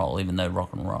rock and roll, even though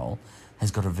rock and roll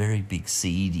has got a very big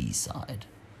seedy side.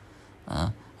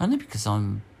 Only because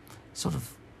I'm sort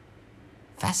of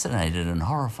fascinated and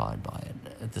horrified by it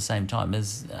at the same time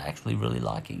as actually really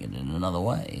liking it in another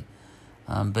way.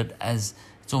 But as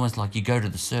it's almost like you go to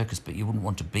the circus, but you wouldn't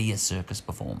want to be a circus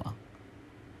performer.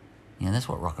 You know, that's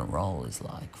what rock and roll is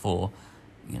like for,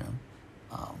 you know,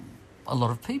 a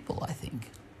lot of people, I think,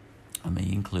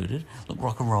 me included. Look,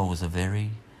 rock and roll was a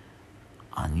very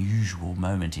unusual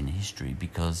moment in history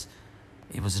because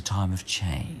it was a time of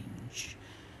change.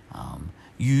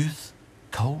 Youth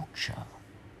culture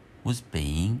was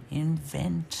being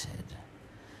invented.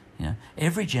 You know,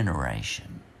 every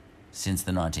generation since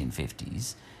the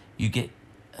 1950s, you get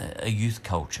a youth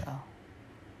culture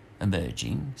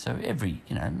emerging. So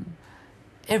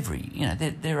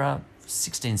there are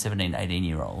 16, 17,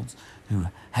 18-year-olds who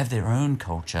have their own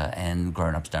culture, and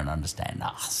grown-ups don't understand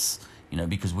us, you know,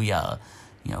 because we are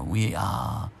the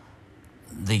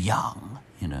young,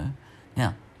 you know.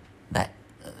 Now, that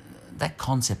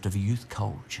concept of a youth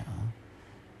culture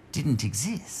didn't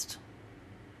exist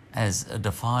as a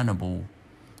definable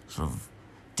sort of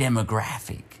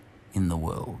demographic in the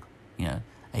world, you know,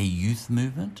 a youth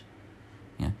movement,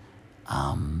 you know.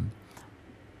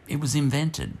 It was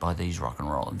invented by this rock and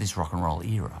roll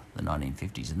era, the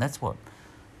 1950s, and that's what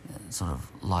sort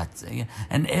of lights.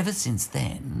 And ever since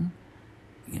then,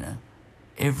 you know,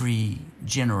 every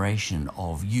generation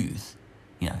of youth,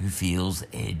 you know, who feels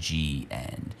edgy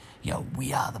and, you know,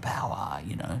 we are the power,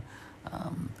 you know,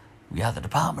 we are the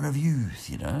Department of Youth,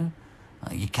 you know.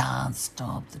 You can't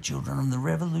stop the children of the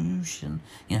revolution.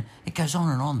 You know, it goes on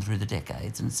and on through the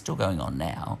decades, and it's still going on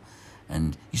now.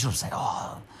 And you sort of say,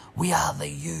 oh, we are the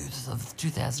youth of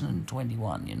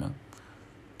 2021, you know,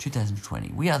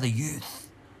 2020. We are the youth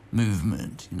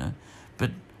movement, you know.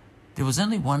 But there was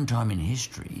only one time in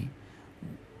history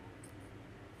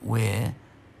where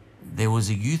there was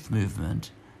a youth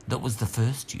movement that was the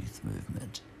first youth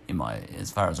movement,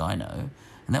 as far as I know,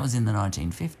 and that was in the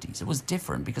 1950s. It was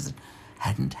different because it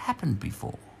hadn't happened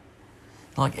before.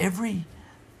 Like every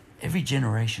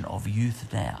generation of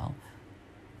youth now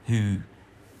who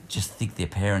just think their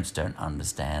parents don't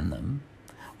understand them,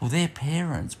 well, their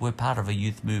parents were part of a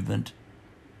youth movement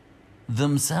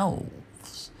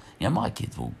themselves. You know, my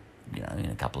kids will, you know, in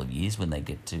a couple of years when they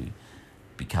get to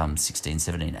become 16,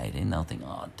 17, 18, they'll think,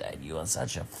 oh, Dad, you are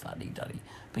such a fuddy-duddy.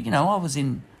 But, you know, I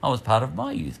was part of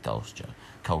my youth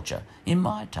culture. In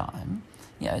my time,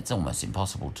 you know, it's almost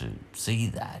impossible to see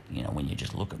that, you know, when you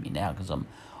just look at me now, because I'm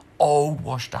old,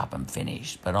 washed up and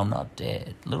finished, but I'm not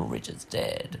dead. Little Richard's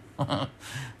dead.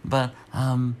 But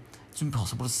it's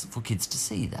impossible for kids to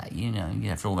see that, you know. You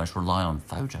have to almost rely on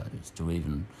photos to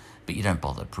even, but you don't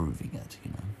bother proving it,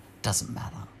 you know. Doesn't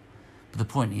matter. But the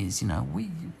point is, you know, we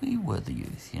were the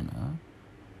youth, you know.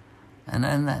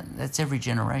 And that's every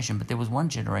generation, but there was one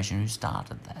generation who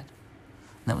started that.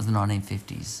 And that was the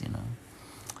 1950s, you know.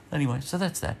 Anyway, so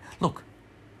that's that. Look,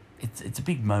 it's a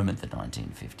big moment, the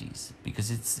 1950s, because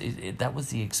that was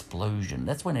the explosion.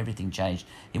 That's when everything changed.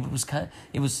 It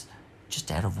was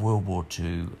just out of World War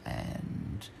II,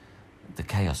 and the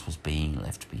chaos was being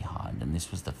left behind, and this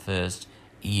was the first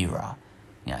era,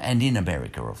 you know, and in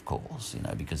America, of course, you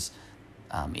know, because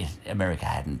America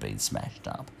hadn't been smashed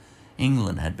up.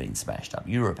 England had been smashed up.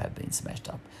 Europe had been smashed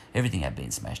up. Everything had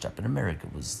been smashed up, but America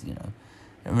was, you know,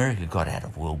 America got out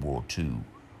of World War II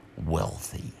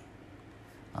wealthy.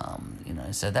 You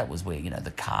know, so that was where, you know,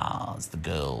 the cars, the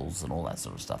girls and all that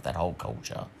sort of stuff, that whole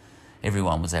culture,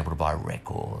 everyone was able to buy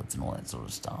records and all that sort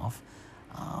of stuff.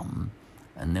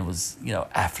 And there was, you know,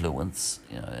 affluence,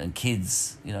 you know, and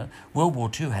kids, you know, World War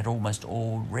II had almost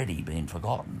already been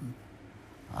forgotten.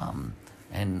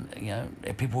 And, you know,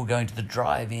 people were going to the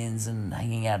drive-ins and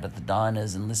hanging out at the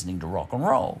diners and listening to rock and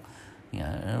roll. You know,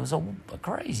 and it was a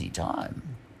crazy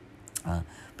time.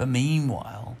 But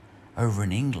meanwhile, over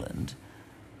in England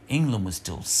was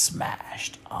still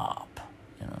smashed up,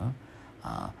 you know.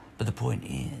 But the point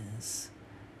is,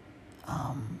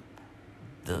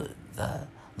 the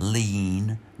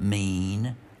lean,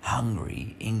 mean,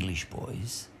 hungry English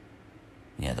boys,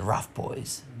 you know, the rough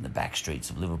boys, the back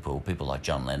streets of Liverpool, people like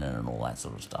John Lennon and all that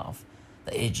sort of stuff,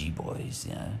 the edgy boys,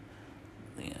 you know,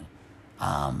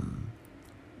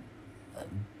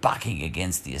 bucking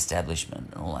against the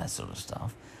establishment and all that sort of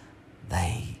stuff,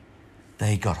 they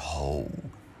got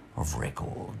hold of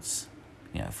records,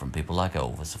 you know, from people like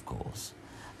Elvis, of course.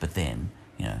 But then,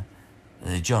 you know,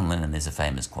 John Lennon, there's a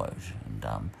famous quote,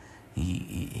 and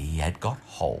he had got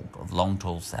hold of Long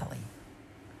Tall Sally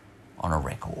on a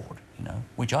record, you know,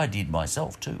 which I did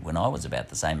myself too when I was about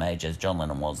the same age as John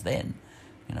Lennon was then.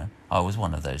 You know, I was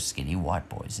one of those skinny white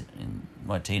boys in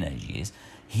my teenage years,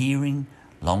 hearing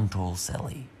Long Tall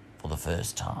Sally for the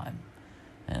first time.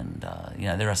 And, you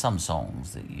know, there are some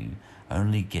songs that you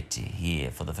only get to hear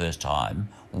for the first time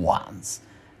once.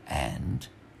 And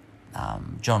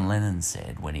John Lennon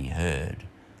said when he heard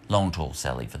Long Tall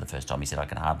Sally for the first time, he said, I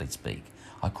can hardly speak.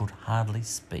 I could hardly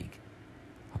speak.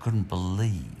 I couldn't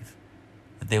believe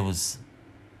that there was,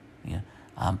 you know,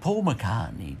 Paul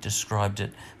McCartney described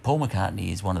it. Paul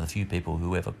McCartney is one of the few people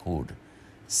who ever could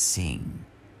sing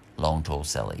Long Tall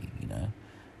Sally, you know.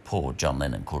 Poor John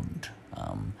Lennon couldn't.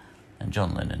 And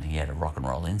John Lennon, he had a rock and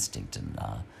roll instinct, and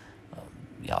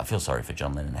yeah, I feel sorry for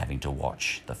John Lennon having to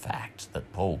watch the fact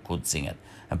that Paul could sing it,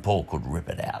 and Paul could rip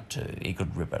it out too. He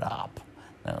could rip it up.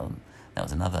 That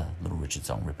was another Little Richard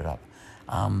song, Rip It Up.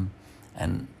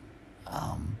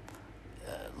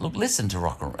 Look, listen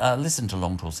to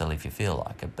Long Tall Sally if you feel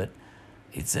like it, but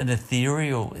it's an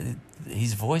ethereal.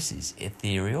 His voice is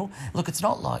ethereal. Look, it's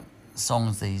not like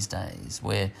songs these days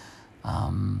where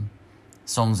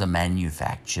songs are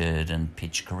manufactured and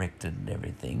pitch corrected and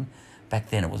everything. Back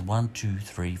then it was 1, 2,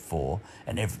 3, 4,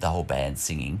 and the whole band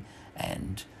singing,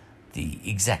 and the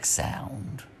exact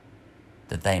sound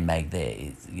that they make there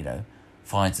is, you know,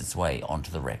 finds its way onto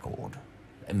the record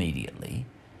immediately.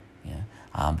 Yeah.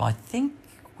 I think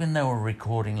when they were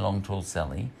recording Long Tall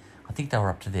Sally, I think they were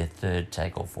up to their third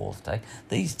take or fourth take.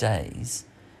 These days,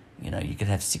 you know, you could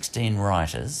have 16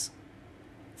 writers,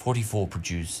 44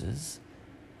 producers,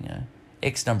 you know,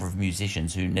 X number of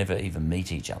musicians who never even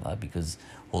meet each other because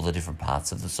all the different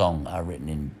parts of the song are written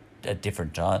in at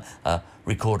different time,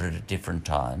 recorded at different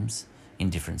times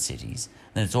in different cities.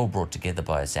 Then it's all brought together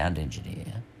by a sound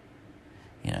engineer,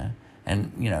 you know.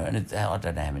 And, you know, and I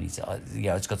don't know how many, you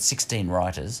know, it's got 16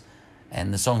 writers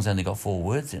and the song's only got 4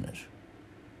 words in it.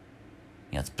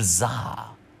 You know, it's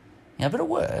bizarre. You know, but it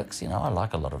works. You know, I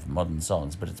like a lot of modern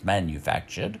songs, but it's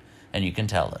manufactured and you can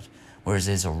tell it. Whereas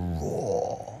there's a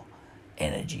raw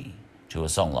energy to a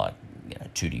song like,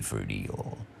 Tutti Frutti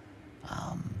or...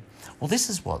 well, this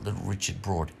is what Little Richard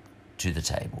brought to the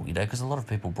table, because a lot of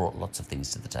people brought lots of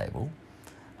things to the table.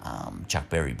 Chuck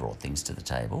Berry brought things to the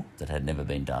table that had never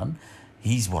been done.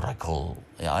 He's what I call...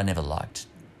 I never liked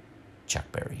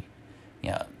Chuck Berry.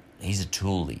 He's a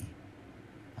toolie.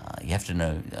 You have to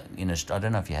know... I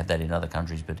don't know if you have that in other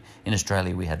countries, but in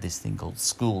Australia we had this thing called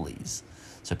schoolies.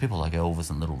 So people like Elvis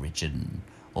and Little Richard and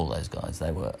all those guys,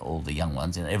 they were all the young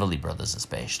ones, Everly Brothers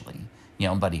especially,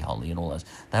 and Buddy Holly and all those.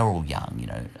 They were all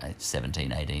young,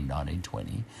 17, 18, 19,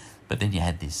 20. But then you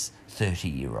had this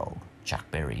 30-year-old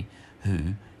Chuck Berry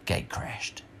who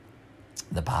gate-crashed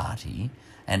the party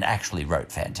and actually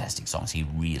wrote fantastic songs. He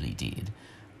really did.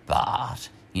 But,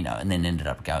 and then ended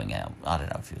up going out. I don't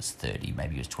know if he was 30,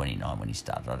 maybe he was 29 when he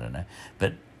started, I don't know.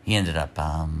 But he ended up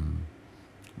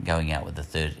going out with a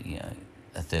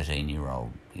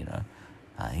 13-year-old,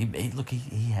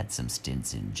 He had some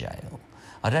stints in jail.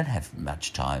 I don't have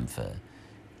much time for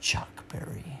Chuck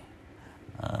Berry.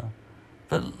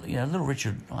 But, Little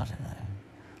Richard, I don't know.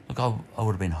 Look, I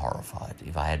would have been horrified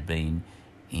if I had been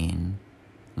in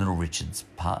Little Richard's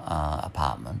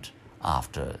apartment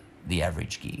after the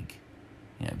Average gig,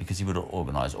 because he would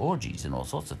organise orgies and all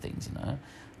sorts of things,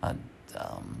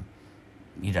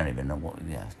 you don't even know what...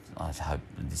 I hope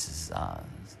this is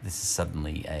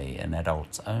suddenly an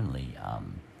adults-only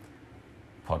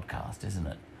podcast, isn't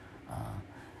it?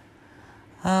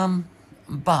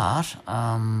 But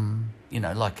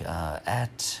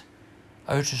at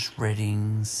Otis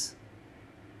Redding's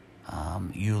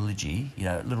eulogy,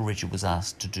 Little Richard was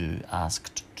asked to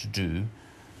do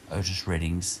Otis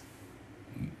Redding's,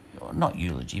 not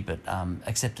eulogy, but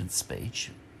acceptance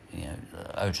speech.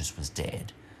 Otis was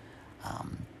dead.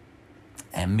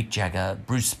 And Mick Jagger,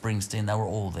 Bruce Springsteen, they were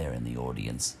all there in the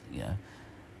audience,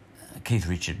 Keith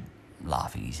Richard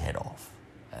laughing his head off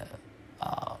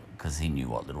because he knew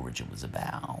what Little Richard was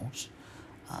about.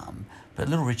 But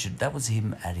Little Richard, that was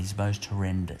him at his most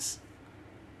horrendous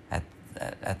at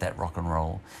that rock and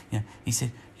roll. He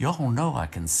said, "Y'all know I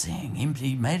can sing."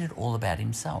 He made it all about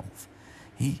himself.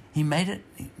 He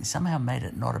somehow made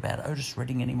it not about Otis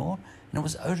Redding anymore, and it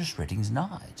was Otis Redding's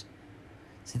night.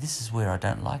 See, this is where I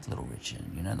don't like Little Richard,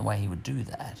 the way he would do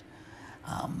that.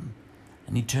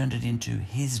 And he turned it into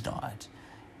his night.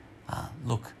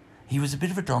 Look, he was a bit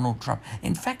of a Donald Trump.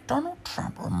 In fact, Donald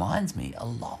Trump reminds me a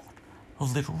lot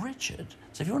of Little Richard.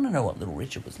 So if you want to know what Little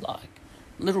Richard was like,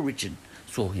 Little Richard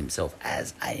saw himself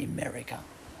as America.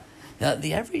 Now,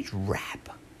 the average rap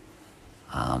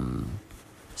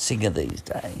singer these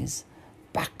days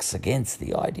backs against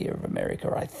the idea of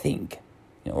America, I think.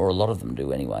 Or a lot of them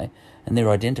do anyway, and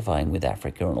they're identifying with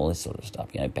Africa and all this sort of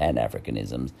stuff,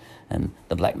 Pan-Africanisms and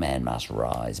the black man must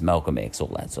rise, Malcolm X,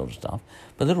 all that sort of stuff.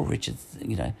 But Little Richard,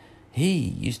 he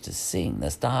used to sing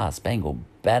the Star Spangled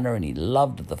Banner and he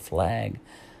loved the flag.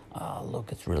 Oh,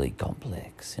 look, it's really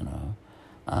complex,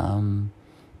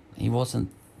 He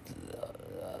wasn't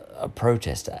a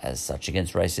protester as such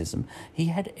against racism. He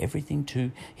had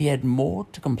he had more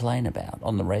to complain about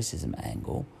on the racism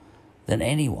angle than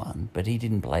anyone, but he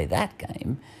didn't play that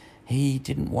game. He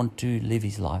didn't want to live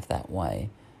his life that way.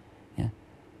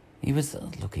 There was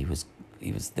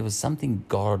something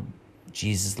God,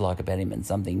 Jesus-like about him and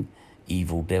something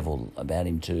evil devil about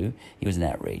him too. He was an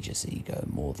outrageous ego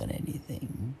more than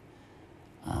anything.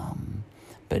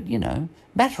 But,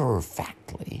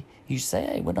 matter-of-factly, you say,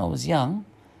 hey, when I was young,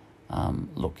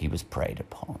 look, he was preyed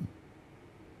upon.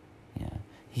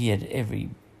 You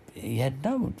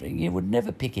would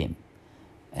never pick him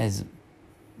as,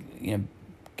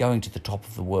 going to the top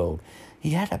of the world.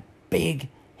 He had a big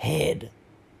head,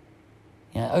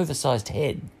 oversized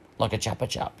head, like a Chupa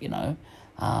Chup, and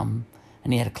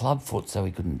he had a club foot so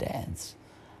he couldn't dance.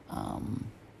 I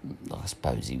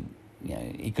suppose he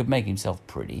could make himself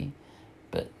pretty,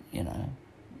 but,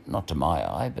 not to my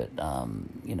eye, but,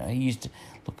 he used to,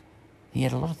 look, he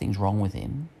had a lot of things wrong with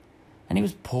him, and he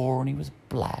was poor and he was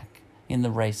black in the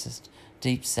racist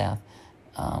Deep South.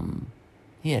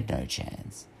 He had no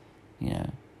chance,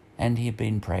 and he had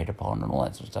been preyed upon and all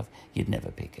that sort of stuff. He'd never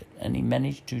pick it. And he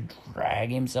managed to drag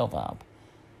himself up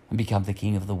and become the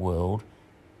king of the world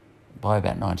by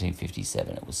about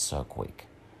 1957. It was so quick.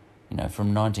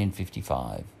 From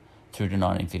 1955 through to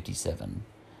 1957, and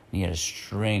he had a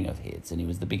string of hits and he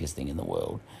was the biggest thing in the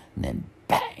world. And then,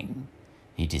 bang,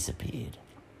 he disappeared.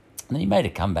 And then he made a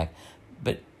comeback,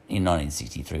 but in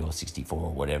 1963 or 64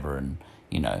 or whatever, and,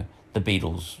 the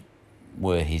Beatles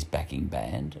were his backing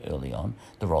band early on.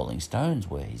 The Rolling Stones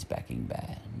were his backing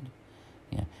band.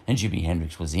 And Jimi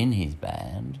Hendrix was in his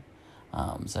band.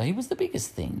 So he was the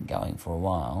biggest thing going for a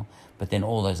while, but then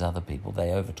all those other people,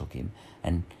 they overtook him,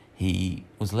 and he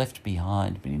was left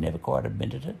behind, but he never quite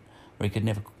admitted it, or he could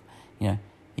never,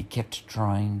 he kept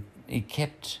trying, he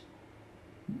kept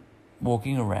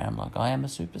walking around like, I am a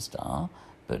superstar,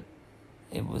 but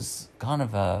it was kind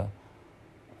of a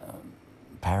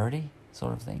parody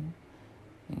sort of thing.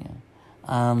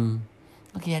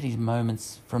 Look, he had his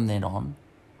moments from then on.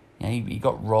 He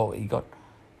got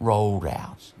rolled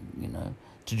out,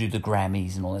 to do the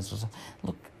Grammys and all that sort of stuff.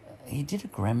 Look, he did a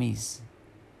Grammys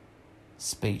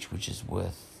speech which is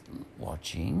worth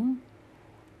watching.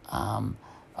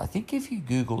 I think if you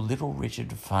Google Little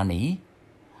Richard funny,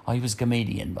 he was a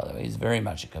comedian, by the way. He's very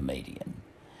much a comedian.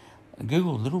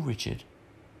 Google Little Richard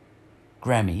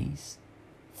Grammys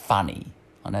funny.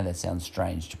 I know that sounds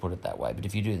strange to put it that way, but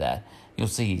if you do that, you'll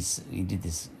see he did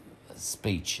this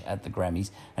speech at the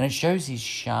Grammys, and it shows his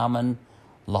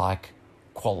shaman-like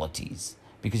qualities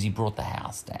because he brought the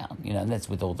house down, and that's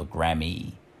with all the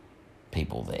Grammy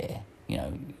people there,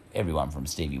 everyone from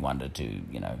Stevie Wonder to,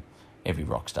 every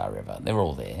rock star ever. They're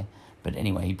all there. But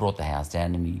anyway, he brought the house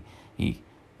down, and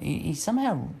he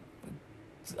somehow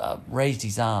raised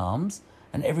his arms,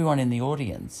 and everyone in the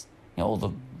audience, all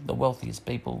the wealthiest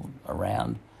people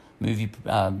around, music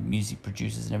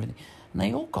producers and everything, and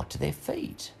they all got to their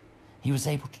feet. He was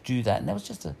able to do that, and that was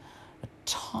just a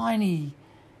tiny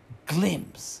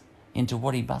glimpse into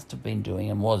what he must have been doing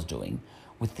and was doing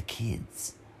with the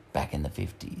kids back in the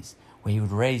 50s, where he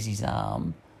would raise his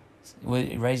arms,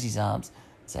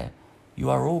 say, "You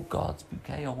are all God's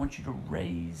bouquet. I want you to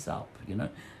raise up,"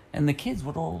 and the kids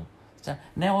would all say,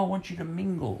 "Now I want you to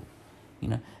mingle,"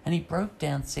 and he broke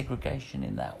down segregation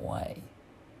in that way,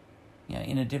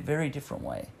 in a very different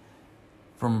way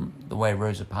from the way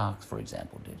Rosa Parks, for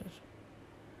example, did it.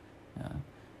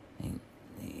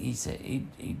 He said, he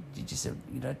just said,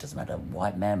 it doesn't matter,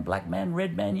 white man, black man,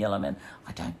 red man, yellow man,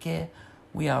 I don't care.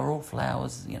 We are all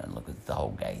flowers. Look at the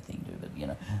whole gay thing, but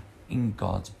in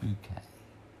God's bouquet.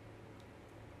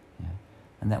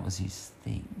 And that was his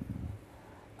thing.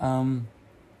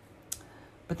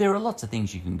 But there are lots of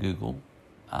things you can Google.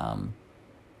 And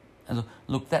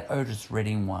look, that Otis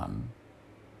Redding one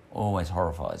always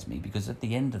horrifies me, because at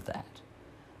the end of that,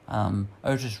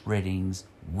 Otis Redding's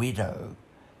widow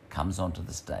comes onto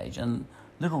the stage, and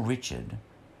Little Richard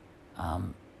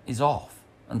is off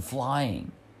and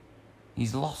flying.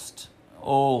 He's lost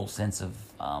all sense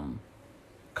of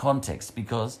context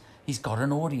because he's got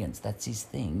an audience. That's his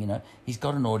thing, He's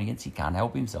got an audience. He can't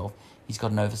help himself. He's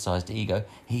got an oversized ego.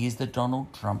 He is the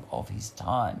Donald Trump of his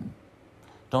time.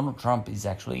 Donald Trump is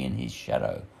actually in his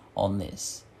shadow on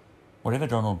this. Whatever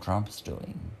Donald Trump's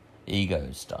doing,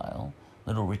 ego style,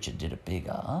 Little Richard did it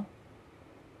bigger.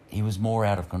 He was more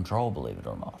out of control, believe it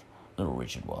or not. Little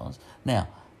Richard was. Now,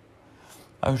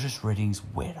 Otis Redding's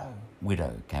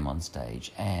widow came on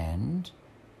stage, and,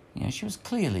 she was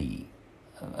clearly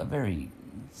a very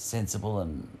sensible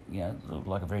and, looked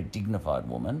like a very dignified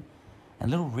woman. And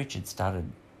Little Richard started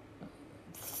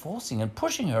forcing and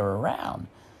pushing her around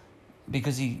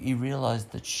because he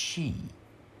realised that she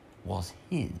was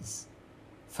his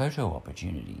photo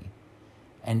opportunity.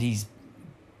 And he's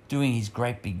doing his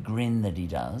great big grin that he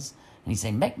does, and he's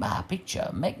saying, make my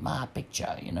picture,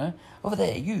 over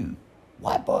there, you,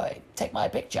 white boy, take my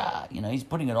picture. He's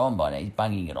putting it on by now, he's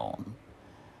bunging it on.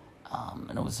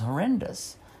 And it was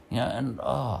horrendous, and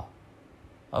I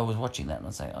was watching that and I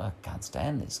was saying, I can't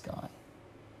stand this guy,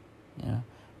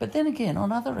 But then again,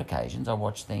 on other occasions, I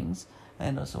watch things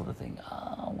and I sort of think,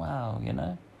 oh, wow,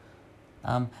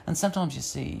 And sometimes you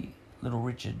see Little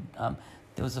Richard.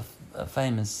 There was a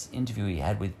famous interview he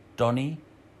had with Donny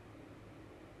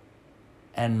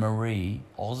and Marie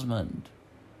Osmond.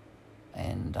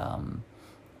 And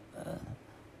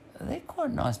they're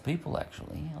quite nice people,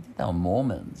 actually. I think they were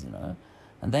Mormons,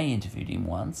 And they interviewed him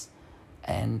once.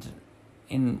 And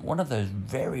in one of those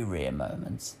very rare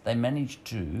moments, they managed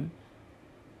to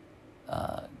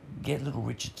get Little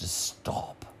Richard to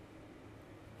stop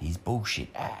his bullshit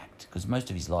act, because most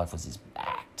of his life was his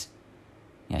act.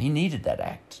 He needed that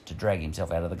act to drag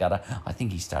himself out of the gutter. I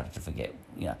think he started to forget,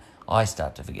 I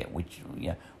start to forget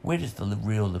where does the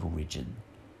real Little Richard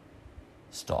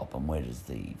stop and where does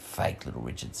the fake Little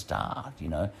Richard start,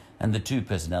 And the two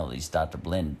personalities start to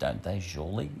blend, don't they,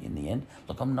 surely, in the end?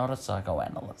 Look, I'm not a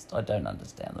psychoanalyst. I don't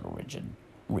understand Little Richard,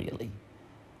 really,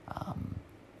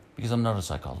 because I'm not a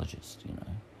psychologist,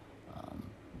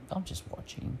 I'm just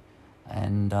watching.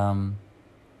 And,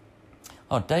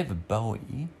 David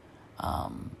Bowie,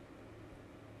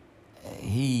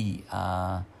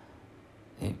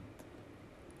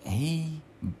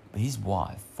 his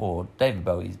wife, for David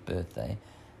Bowie's birthday,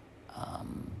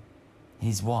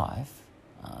 his wife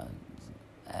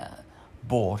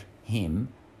bought him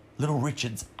Little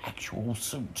Richard's actual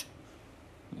suit,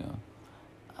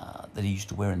 that he used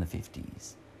to wear in the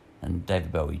 50s. And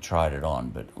David Bowie tried it on,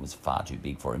 but it was far too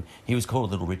big for him. He was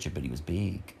called Little Richard, but he was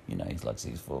big. He's like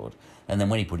 6 foot. And then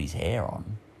when he put his hair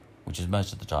on, which is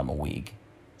most of the time a wig,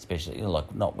 especially,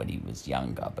 like, not when he was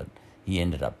younger, but he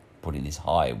ended up putting this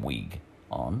high wig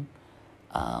on.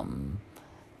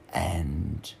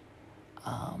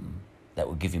 That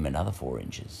would give him another 4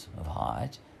 inches of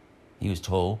height. He was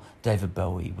tall. David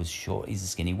Bowie was short. He's a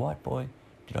skinny white boy.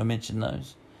 Did I mention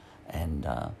those?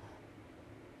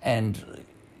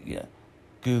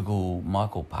 Google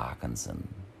Michael Parkinson,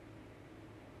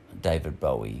 David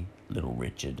Bowie, Little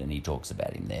Richard, and he talks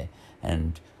about him there.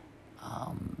 And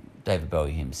David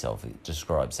Bowie himself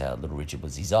describes how Little Richard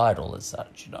was his idol as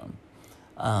such,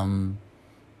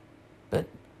 But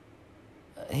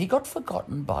he got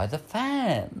forgotten by the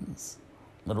fans,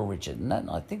 Little Richard, and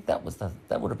I think that would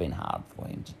have been hard for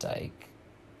him to take.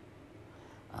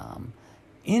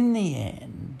 In the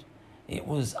end, it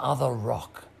was other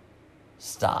rock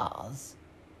stars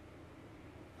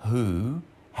who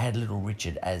had Little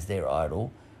Richard as their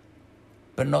idol,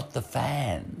 but not the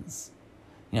fans.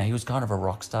 He was kind of a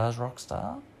rock star's rock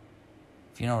star,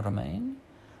 if you know what I mean.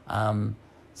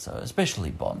 So especially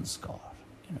Bon Scott,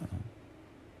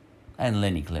 and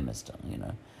Lenny Clemister,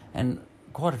 and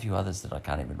quite a few others that I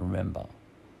can't even remember.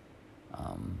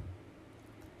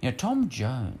 Tom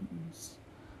Jones,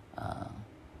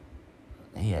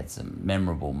 he had some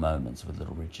memorable moments with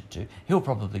Little Richard too. He'll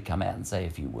probably come out and say a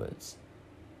few words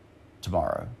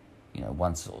tomorrow,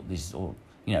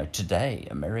 today,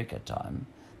 America time.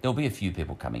 There'll be a few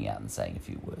people coming out and saying a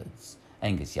few words.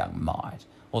 Angus Young might,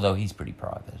 although he's pretty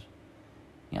private.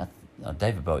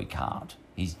 David Bowie can't.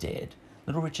 He's dead.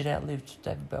 Little Richard outlived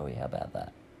David Bowie. How about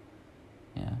that?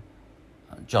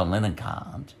 John Lennon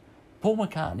can't. Paul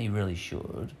McCartney really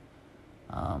should.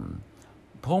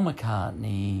 Paul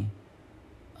McCartney...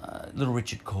 Little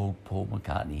Richard called Paul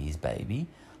McCartney his baby.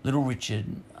 Paul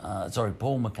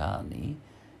McCartney,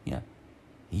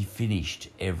 he finished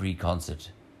every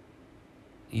concert.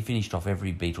 He finished off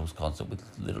every Beatles concert with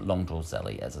Long Tall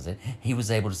Sally, as I said. He was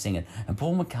able to sing it. And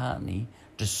Paul McCartney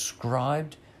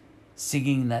described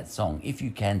singing that song, if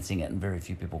you can sing it, and very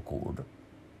few people could.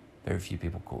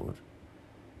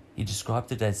 He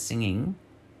described it as singing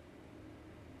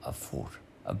a foot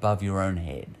above your own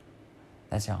head.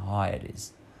 That's how high it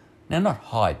is. Now, not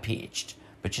high-pitched,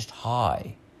 but just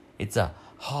high. It's a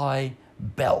high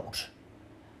belt.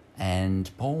 And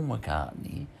Paul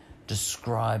McCartney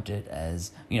described it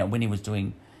as, when he was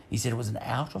doing... He said it was an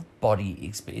out-of-body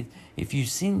experience. If you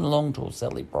sing Long Tall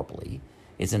Sally properly,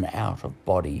 it's an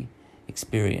out-of-body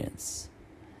experience.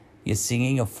 You're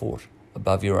singing a foot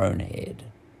above your own head.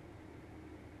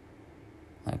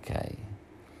 Okay.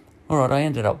 All right, I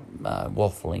ended up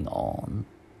waffling on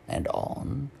and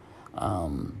on.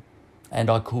 And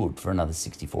I could for another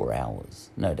 64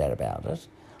 hours, no doubt about it.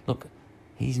 Look,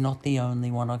 he's not the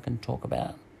only one I can talk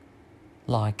about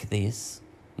like this.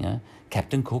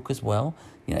 Captain Cook as well.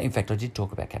 In fact, I did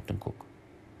talk about Captain Cook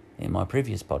in my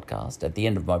previous podcast, at the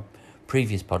end of my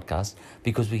previous podcast,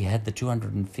 because we had the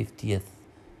 250th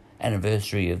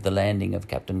anniversary of the landing of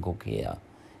Captain Cook here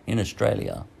in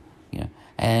Australia.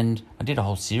 And I did a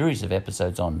whole series of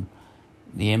episodes on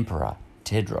the Emperor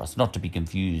Tedros, not to be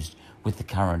confused with the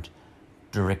current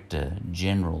Director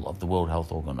General of the World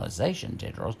Health Organization,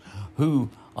 Tedros, who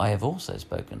I have also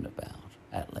spoken about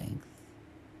at length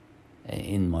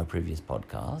in my previous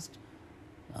podcast.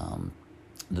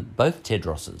 Both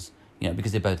Tedroses,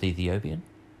 because they're both Ethiopian.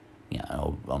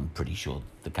 I'm pretty sure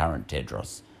the current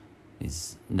Tedros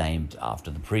is named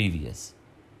after the previous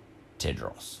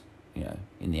Tedros,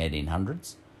 in the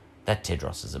 1800s. That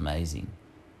Tedros is amazing.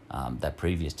 That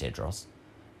previous Tedros.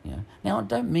 Now, I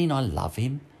don't mean I love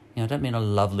him. I don't mean I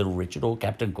love Little Richard or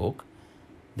Captain Cook.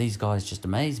 These guys just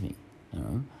amaze me.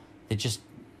 They're just,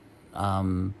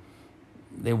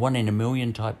 they're one in a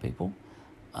million type people.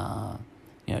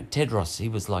 Tedros, he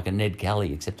was like a Ned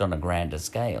Kelly, except on a grander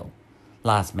scale.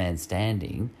 Last man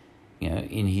standing,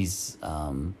 in his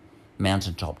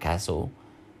mountaintop castle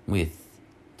with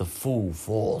the full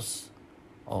force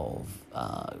of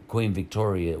Queen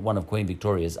Victoria, one of Queen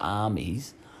Victoria's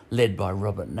armies, led by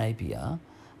Robert Napier,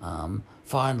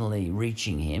 finally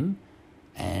reaching him,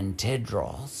 and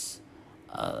Tedros,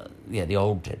 the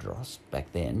old Tedros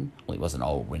back then, well, he wasn't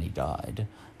old when he died,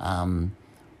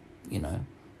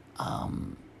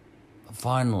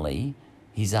 finally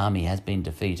his army has been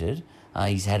defeated.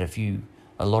 He's had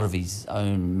a lot of his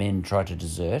own men try to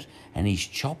desert, and he's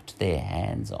chopped their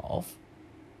hands off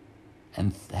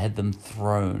and had them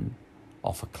thrown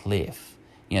off a cliff.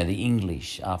 You know, the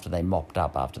English, after they mopped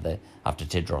up after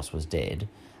Tedros was dead,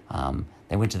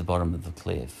 they went to the bottom of a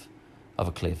cliff,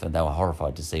 and they were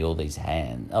horrified to see all these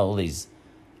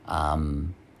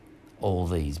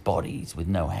bodies with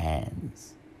no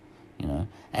hands, you know.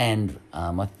 And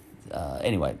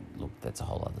anyway, look, that's a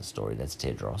whole other story. That's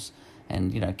Tedros,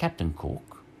 and you know, Captain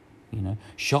Cook, you know,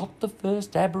 shot the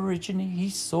first Aborigine he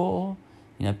saw.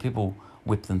 You know, people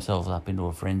whip themselves up into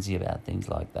a frenzy about things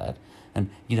like that. And,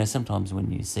 you know, sometimes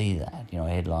when you see that, you know, a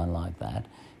headline like that,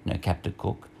 you know, Captain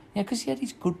Cook, you know, because he had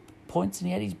his good points and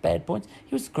he had his bad points.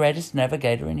 He was the greatest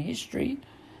navigator in history.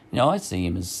 You know, I see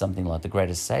him as something like the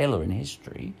greatest sailor in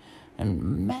history.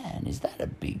 And, man, is that a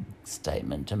big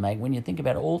statement to make when you think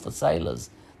about all the sailors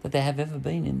that there have ever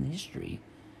been in history.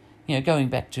 You know, going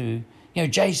back to, you know,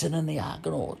 Jason and the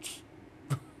Argonauts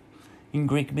in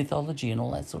Greek mythology and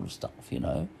all that sort of stuff, you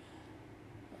know.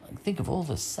 Think of all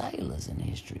the sailors in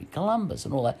history, Columbus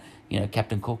and all that. You know,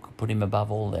 Captain Cook put him above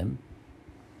all them.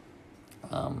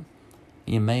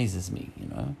 He amazes me, you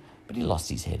know. But he lost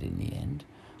his head in the end.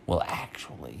 Well,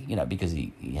 actually, you know, because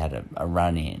he had a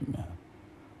run-in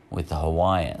with the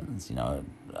Hawaiians, you know.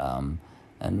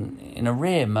 And in a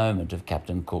rare moment of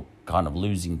Captain Cook kind of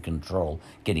losing control,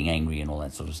 getting angry and all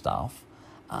that sort of stuff,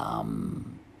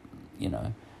 you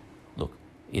know, look,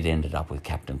 it ended up with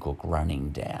Captain Cook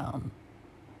running down.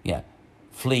 Yeah,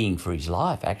 fleeing for his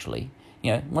life, actually.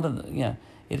 You know, one of the, you know,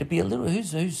 it'd be a little,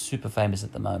 who's super famous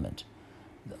at the moment?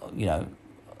 You know,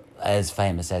 as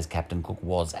famous as Captain Cook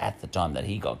was at the time that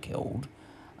he got killed.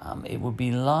 It would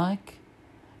be like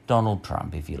Donald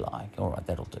Trump, if you like. All right,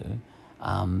 that'll do.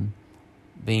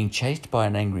 Being chased by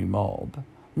an angry mob.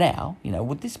 Now, you know,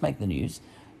 would this make the news?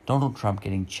 Donald Trump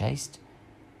getting chased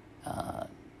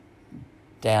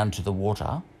down to the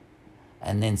water,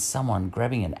 and then someone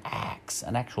grabbing an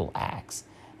actual axe,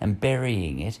 and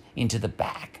burying it into the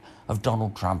back of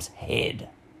Donald Trump's head.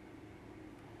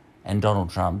 And Donald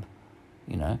Trump,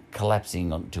 you know,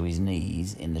 collapsing onto his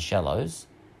knees in the shallows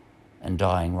and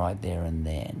dying right there and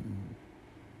then.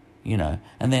 You know,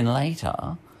 and then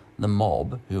later, the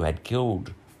mob who had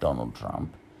killed Donald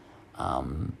Trump,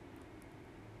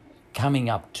 coming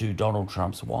up to Donald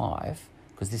Trump's wife,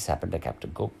 because this happened to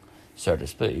Captain Cook, so to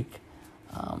speak,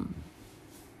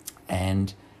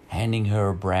 and handing her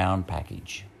a brown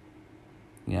package,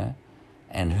 you know,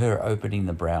 and her opening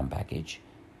the brown package,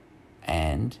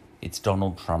 and it's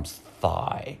Donald Trump's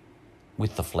thigh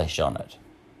with the flesh on it,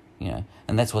 you know.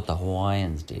 And that's what the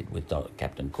Hawaiians did with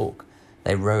Captain Cook.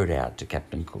 They rowed out to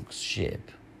Captain Cook's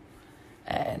ship,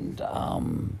 and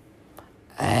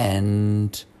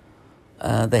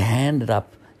they handed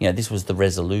up, you know, this was the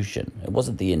Resolution. It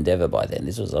wasn't the Endeavour by then.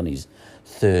 This was on his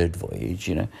third voyage,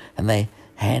 you know, and they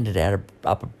handed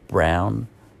up a brown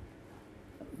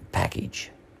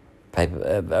package, a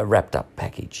wrapped up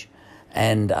package,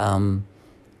 and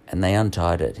they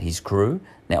untied it. His crew,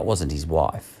 now it wasn't his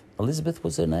wife, Elizabeth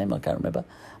was her name, I can't remember,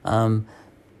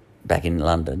 back in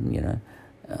London, you know.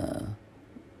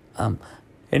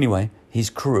 Anyway, his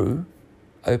crew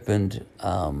opened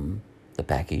the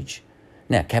package.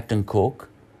 Now, Captain Cook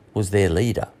was their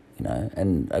leader, you know,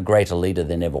 and a greater leader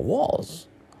than ever was.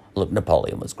 Look,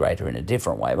 Napoleon was greater in a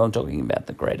different way, but I'm talking about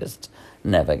the greatest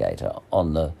navigator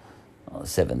on the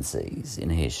seven seas in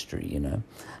history, you know.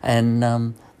 And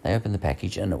they opened the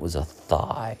package, and it was a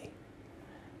thigh.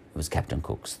 It was Captain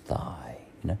Cook's thigh,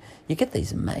 you know. You get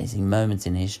these amazing moments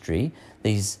in history,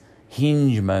 these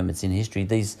hinge moments in history,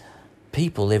 these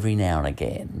people every now and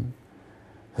again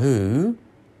who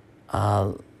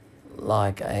are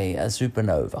like a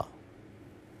supernova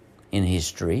in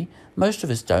history. Most of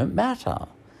us don't matter.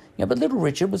 Yeah, but Little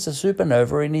Richard was a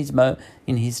supernova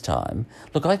in his time.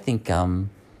 Look, I think, Elvis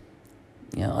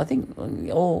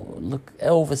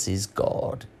is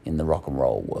God in the rock and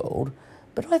roll world,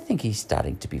 but I think he's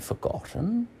starting to be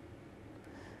forgotten.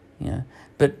 Yeah,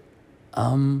 but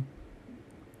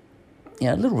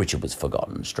Little Richard was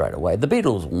forgotten straight away. The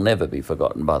Beatles will never be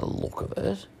forgotten by the look of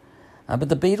it, but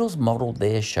the Beatles modelled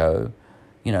their show,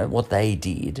 you know, what they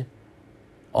did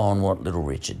on what Little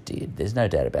Richard did. There's no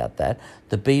doubt about that.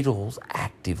 The Beatles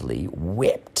actively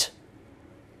whipped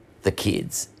the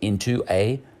kids into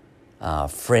a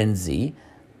frenzy,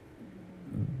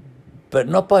 but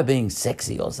not by being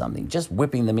sexy or something, just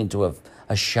whipping them into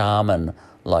a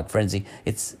shaman-like frenzy.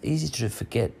 It's easy to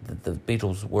forget that the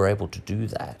Beatles were able to do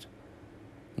that.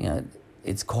 You know,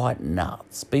 it's quite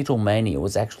nuts. Beatlemania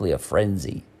was actually a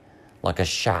frenzy, like a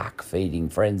shark-feeding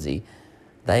frenzy.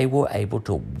 They were able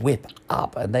to whip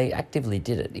up, and they actively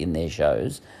did it in their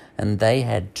shows, and they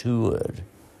had toured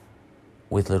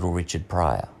with Little Richard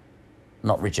Pryor.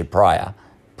 not Richard Pryor.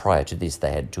 Prior to this,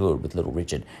 they had toured with Little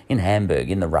Richard in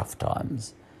Hamburg in the rough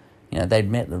times. You know, they'd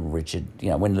met Little Richard, you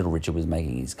know, when Little Richard was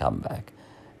making his comeback,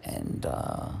 and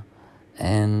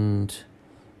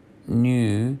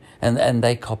knew, and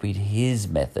they copied his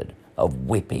method of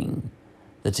whipping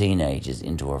the teenagers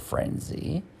into a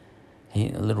frenzy.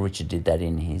 Little Richard did that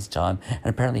in his time, and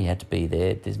apparently he had to be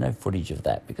there. There's no footage of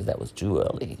that because that was too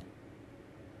early.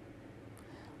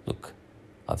 Look,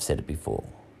 I've said it before.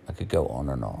 I could go on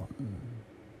and on.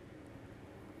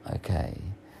 Okay,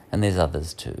 and there's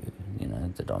others too, you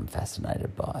know, that I'm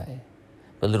fascinated by.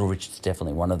 But Little Richard's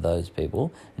definitely one of those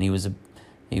people, and he was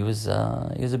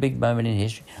a big moment in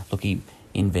history. Look, he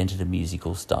invented a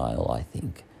musical style, I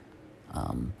think,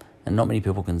 and not many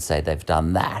people can say they've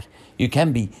done that. You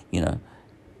can be, you know,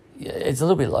 it's a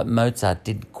little bit like Mozart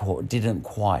didn't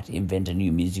quite invent a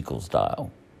new musical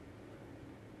style,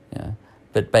 you know,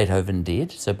 but Beethoven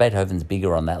did. So Beethoven's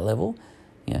bigger on that level.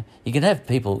 You know, you can have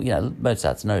people, you know,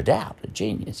 Mozart's no doubt a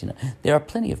genius, you know. There are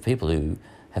plenty of people who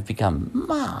have become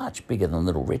much bigger than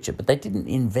Little Richard, but they didn't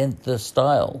invent the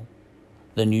style,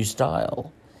 the new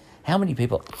style. How many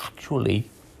people actually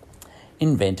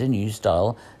invent a new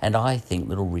style? And I think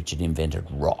Little Richard invented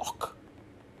rock,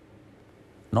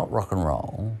 not rock and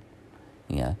roll.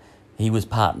 You know, he was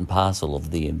part and parcel of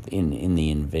the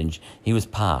invention. He was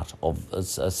part of a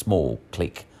small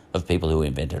clique of people who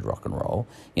invented rock and roll.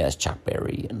 You know, it's Chuck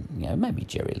Berry and, you know, maybe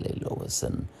Jerry Lee Lewis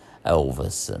and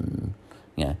Elvis and,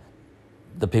 you know,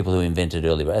 the people who invented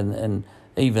early, and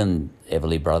even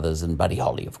Everly Brothers and Buddy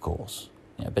Holly, of course.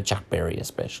 You know, but Chuck Berry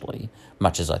especially,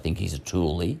 much as I think he's a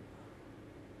toolie.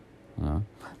 You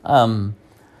know.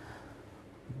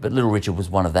 But Little Richard was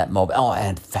one of that mob. Oh,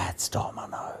 and Fats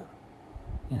Domino.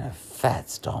 You know,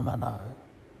 Fats Domino.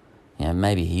 You know,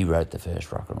 maybe he wrote the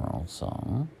first rock and roll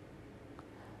song.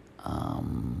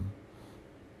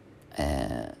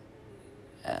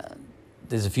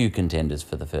 There's a few contenders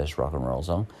for the first rock and roll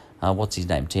song. What's his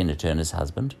name? Tina Turner's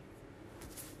husband.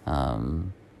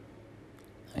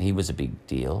 He was a big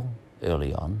deal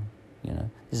early on, you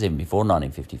know. This is even before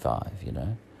 1955, you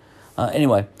know.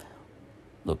 Anyway,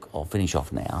 look, I'll finish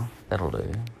off now. That'll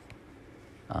do.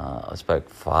 I spoke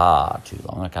far too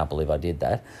long. I can't believe I did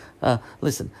that.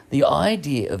 Listen, the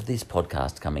idea of this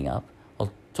podcast coming up,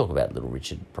 I'll talk about Little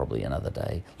Richard probably another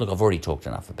day. Look, I've already talked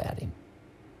enough about him.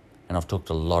 And I've talked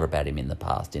a lot about him in the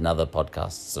past, in other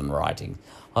podcasts and writings.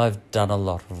 I've done a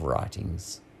lot of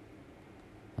writings.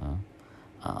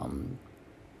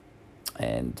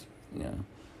 And, you know.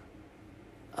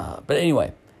 But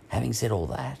anyway, having said all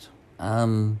that,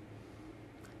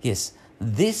 yes,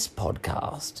 this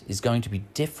podcast is going to be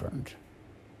different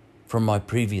from my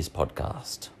previous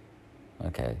podcast.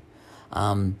 Okay.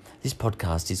 This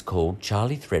podcast is called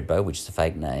Charlie Threadbow, which is a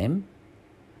fake name.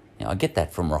 You know, I get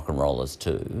that from rock and rollers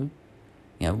too.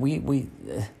 You know,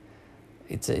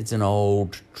 it's an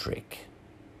old trick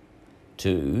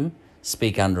to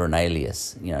speak under an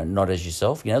alias, you know, not as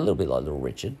yourself, you know, a little bit like Little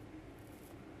Richard.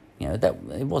 You know, that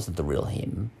it wasn't the real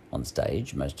him on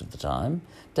stage most of the time.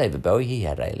 David Bowie, he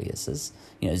had aliases,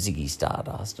 you know, Ziggy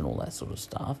Stardust and all that sort of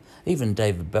stuff. Even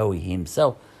David Bowie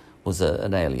himself was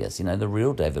an alias, you know. The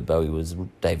real David Bowie was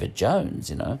David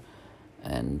Jones, you know,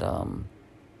 and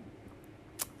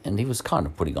he was kind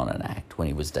of putting on an act when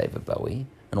he was David Bowie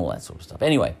and all that sort of stuff.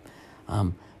 Anyway,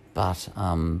 but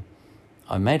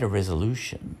I made a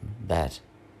resolution that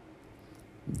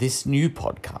this new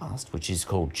podcast, which is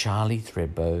called Charlie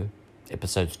Threadbow,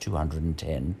 episodes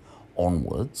 210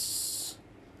 onwards,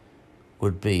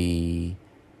 would be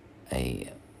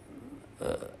a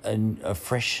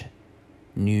fresh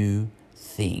new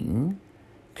thing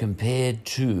compared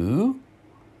to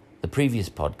the previous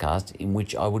podcast, in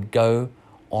which I would go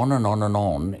on and on and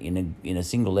on in a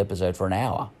single episode for an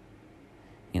hour.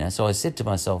 You know, so I said to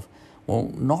myself, well,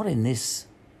 not in this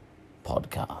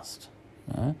podcast.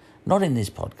 You know? Not in this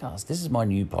podcast. This is my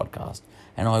new podcast,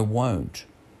 and I won't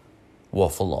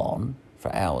waffle on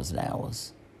for hours and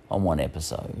hours on one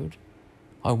episode.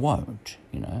 I won't,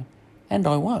 you know, and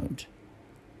I won't.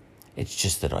 It's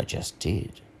just that I just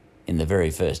did in the very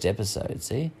first episode,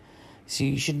 see? So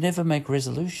you should never make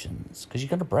resolutions because you're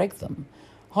going to break them.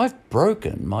 I've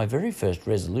broken my very first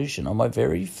resolution on my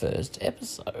very first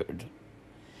episode,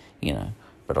 you know,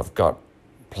 but I've got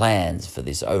plans for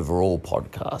this overall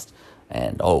podcast,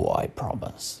 and I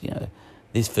promise, you know,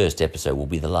 this first episode will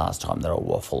be the last time that I'll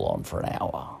waffle on for an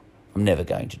hour. I'm never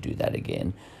going to do that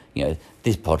again. You know,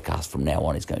 this podcast from now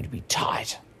on is going to be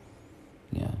tight,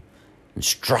 you know, and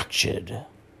structured,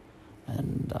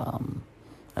 and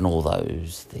all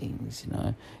those things, you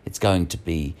know. It's going to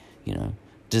be, you know,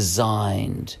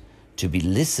 designed to be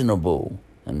listenable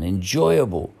and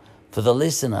enjoyable for the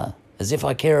listener, as if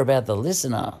I care about the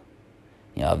listener.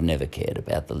 I've never cared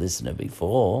about the listener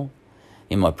before.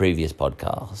 In my previous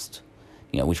podcast,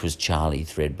 which was Charlie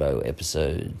Threadbow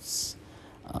episodes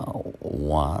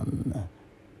 1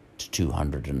 to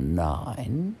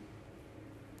 209,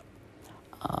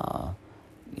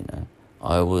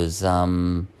 I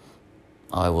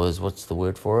was, what's the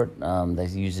word for it? They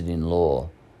use it in law.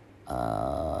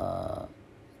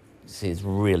 See, it's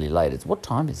really late. What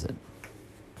time is it?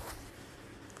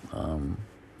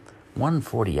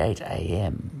 1:48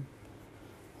 a.m.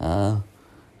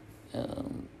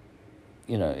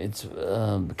 It's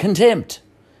contempt.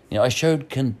 I showed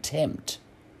contempt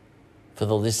for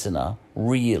the listener,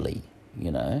 really,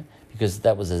 because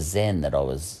that was a zen that I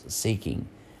was seeking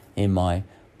in my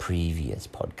previous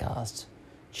podcast,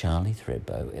 Charlie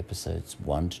Threadbow, episodes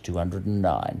 1 to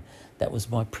 209. That was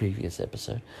my previous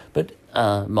episode, but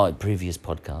my previous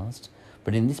podcast.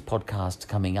 But in this podcast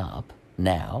coming up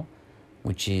now,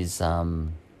 which is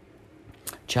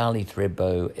Charlie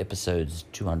Threadbow, episodes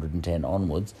 210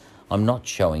 onwards, I'm not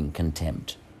showing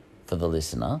contempt for the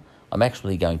listener. I'm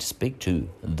actually going to speak to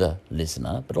the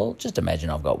listener, but I'll just imagine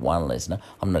I've got one listener.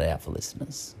 I'm not out for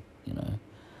listeners,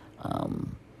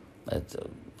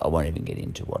 I won't even get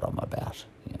into what I'm about.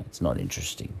 It's not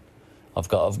interesting.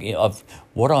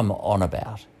 What I'm on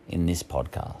about in this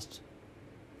podcast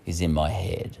is in my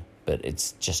head, but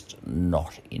it's just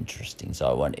not interesting, so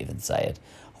I won't even say it.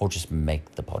 I'll just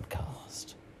make the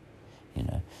podcast,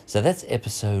 So that's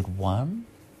episode 1,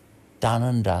 done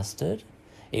and dusted.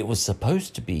 It was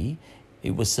supposed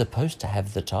to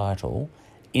have the title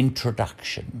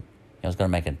Introduction. I was going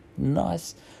to make a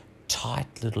nice,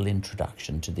 tight little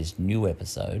introduction to this new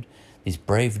episode, this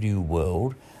brave new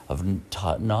world of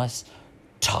nice,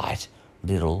 tight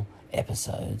little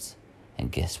episodes.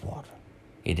 And guess what?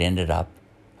 It ended up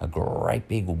a great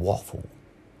big waffle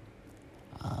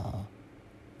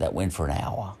that went for an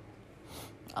hour.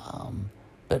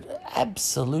 But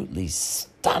absolutely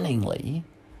stunningly,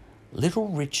 Little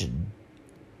Richard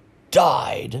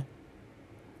died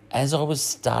as I was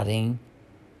starting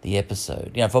the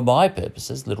episode. For my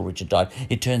purposes, Little Richard died.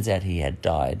 It turns out he had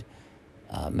died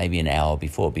maybe an hour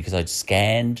before, because I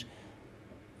scanned,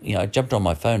 I jumped on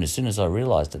my phone as soon as I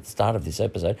realised at the start of this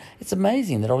episode. It's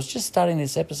amazing that I was just starting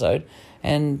this episode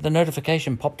and the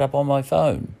notification popped up on my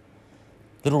phone.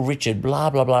 Little Richard, blah,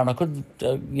 blah, blah, and I couldn't,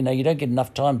 you don't get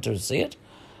enough time to see it.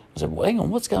 I said, well, hang on,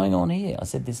 what's going on here? I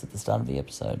said this at the start of the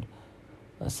episode.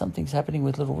 Something's happening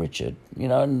with Little Richard,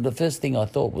 and the first thing I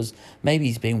thought was maybe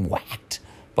he's been whacked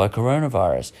by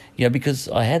coronavirus, because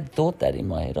I had thought that in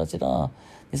my head. I said,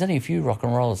 there's only a few rock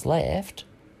and rollers left.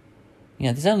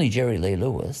 There's only Jerry Lee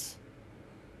Lewis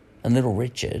and Little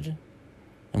Richard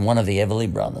and one of the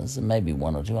Everly Brothers and maybe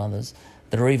one or two others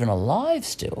that are even alive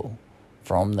still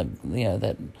from the,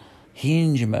 that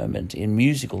hinge moment in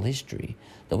musical history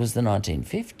that was the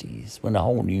 1950s, when a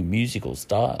whole new musical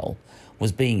style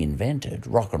was being invented,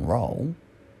 rock and roll.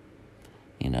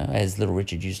 As Little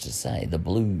Richard used to say, the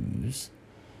blues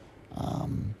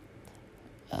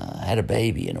had a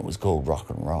baby and it was called rock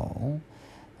and roll.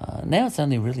 Now it's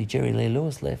only really Jerry Lee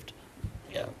Lewis left,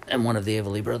 and one of the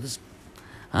Everly Brothers.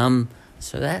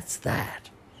 So that's that.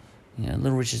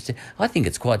 Little Richard's. I think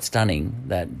it's quite stunning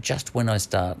that just when I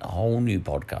start a whole new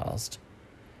podcast,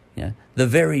 the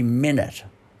very minute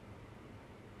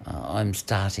I'm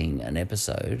starting an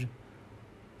episode,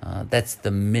 that's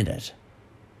the minute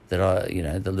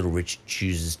that the Little Richard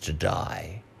chooses to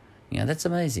die. That's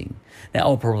amazing. Now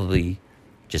I'll probably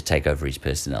just take over his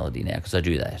personality now, because I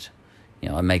do that.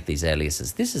 I make these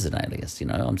aliases. This is an alias,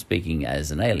 I'm speaking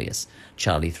as an alias.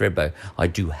 Charlie Threadbow. I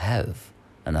do have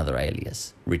another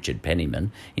alias, Richard Pennyman.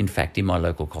 In fact, in my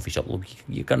local coffee shop, look,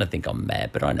 you're going to think I'm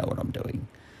mad, but I know what I'm doing.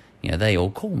 They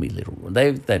all call me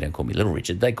they don't call me Little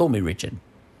Richard, they call me Richard,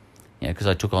 because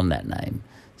I took on that name.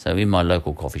 So in my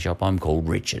local coffee shop, I'm called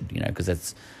Richard, because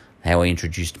that's how I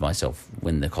introduced myself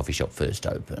when the coffee shop first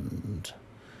opened.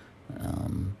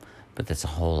 But that's a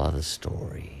whole other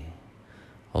story.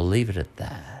 I'll leave it at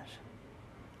that.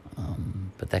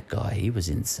 But that guy, he was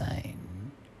insane.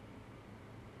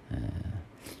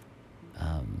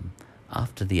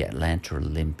 After the Atlanta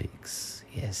Olympics,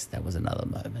 yes, that was another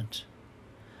moment.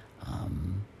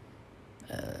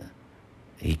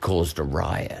 He caused a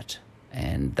riot,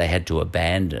 and they had to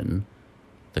abandon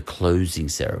the closing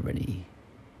ceremony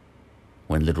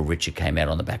when Little Richard came out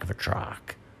on the back of a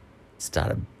truck,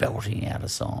 started belting out a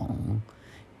song.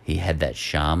 He had that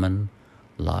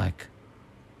shaman-like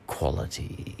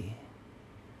quality.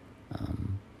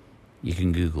 You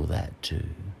can Google that too.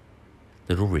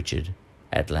 Little Richard,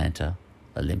 Atlanta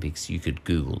Olympics. You could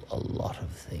Google a lot of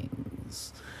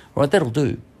things. Right, that'll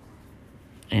do.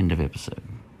 End of episode.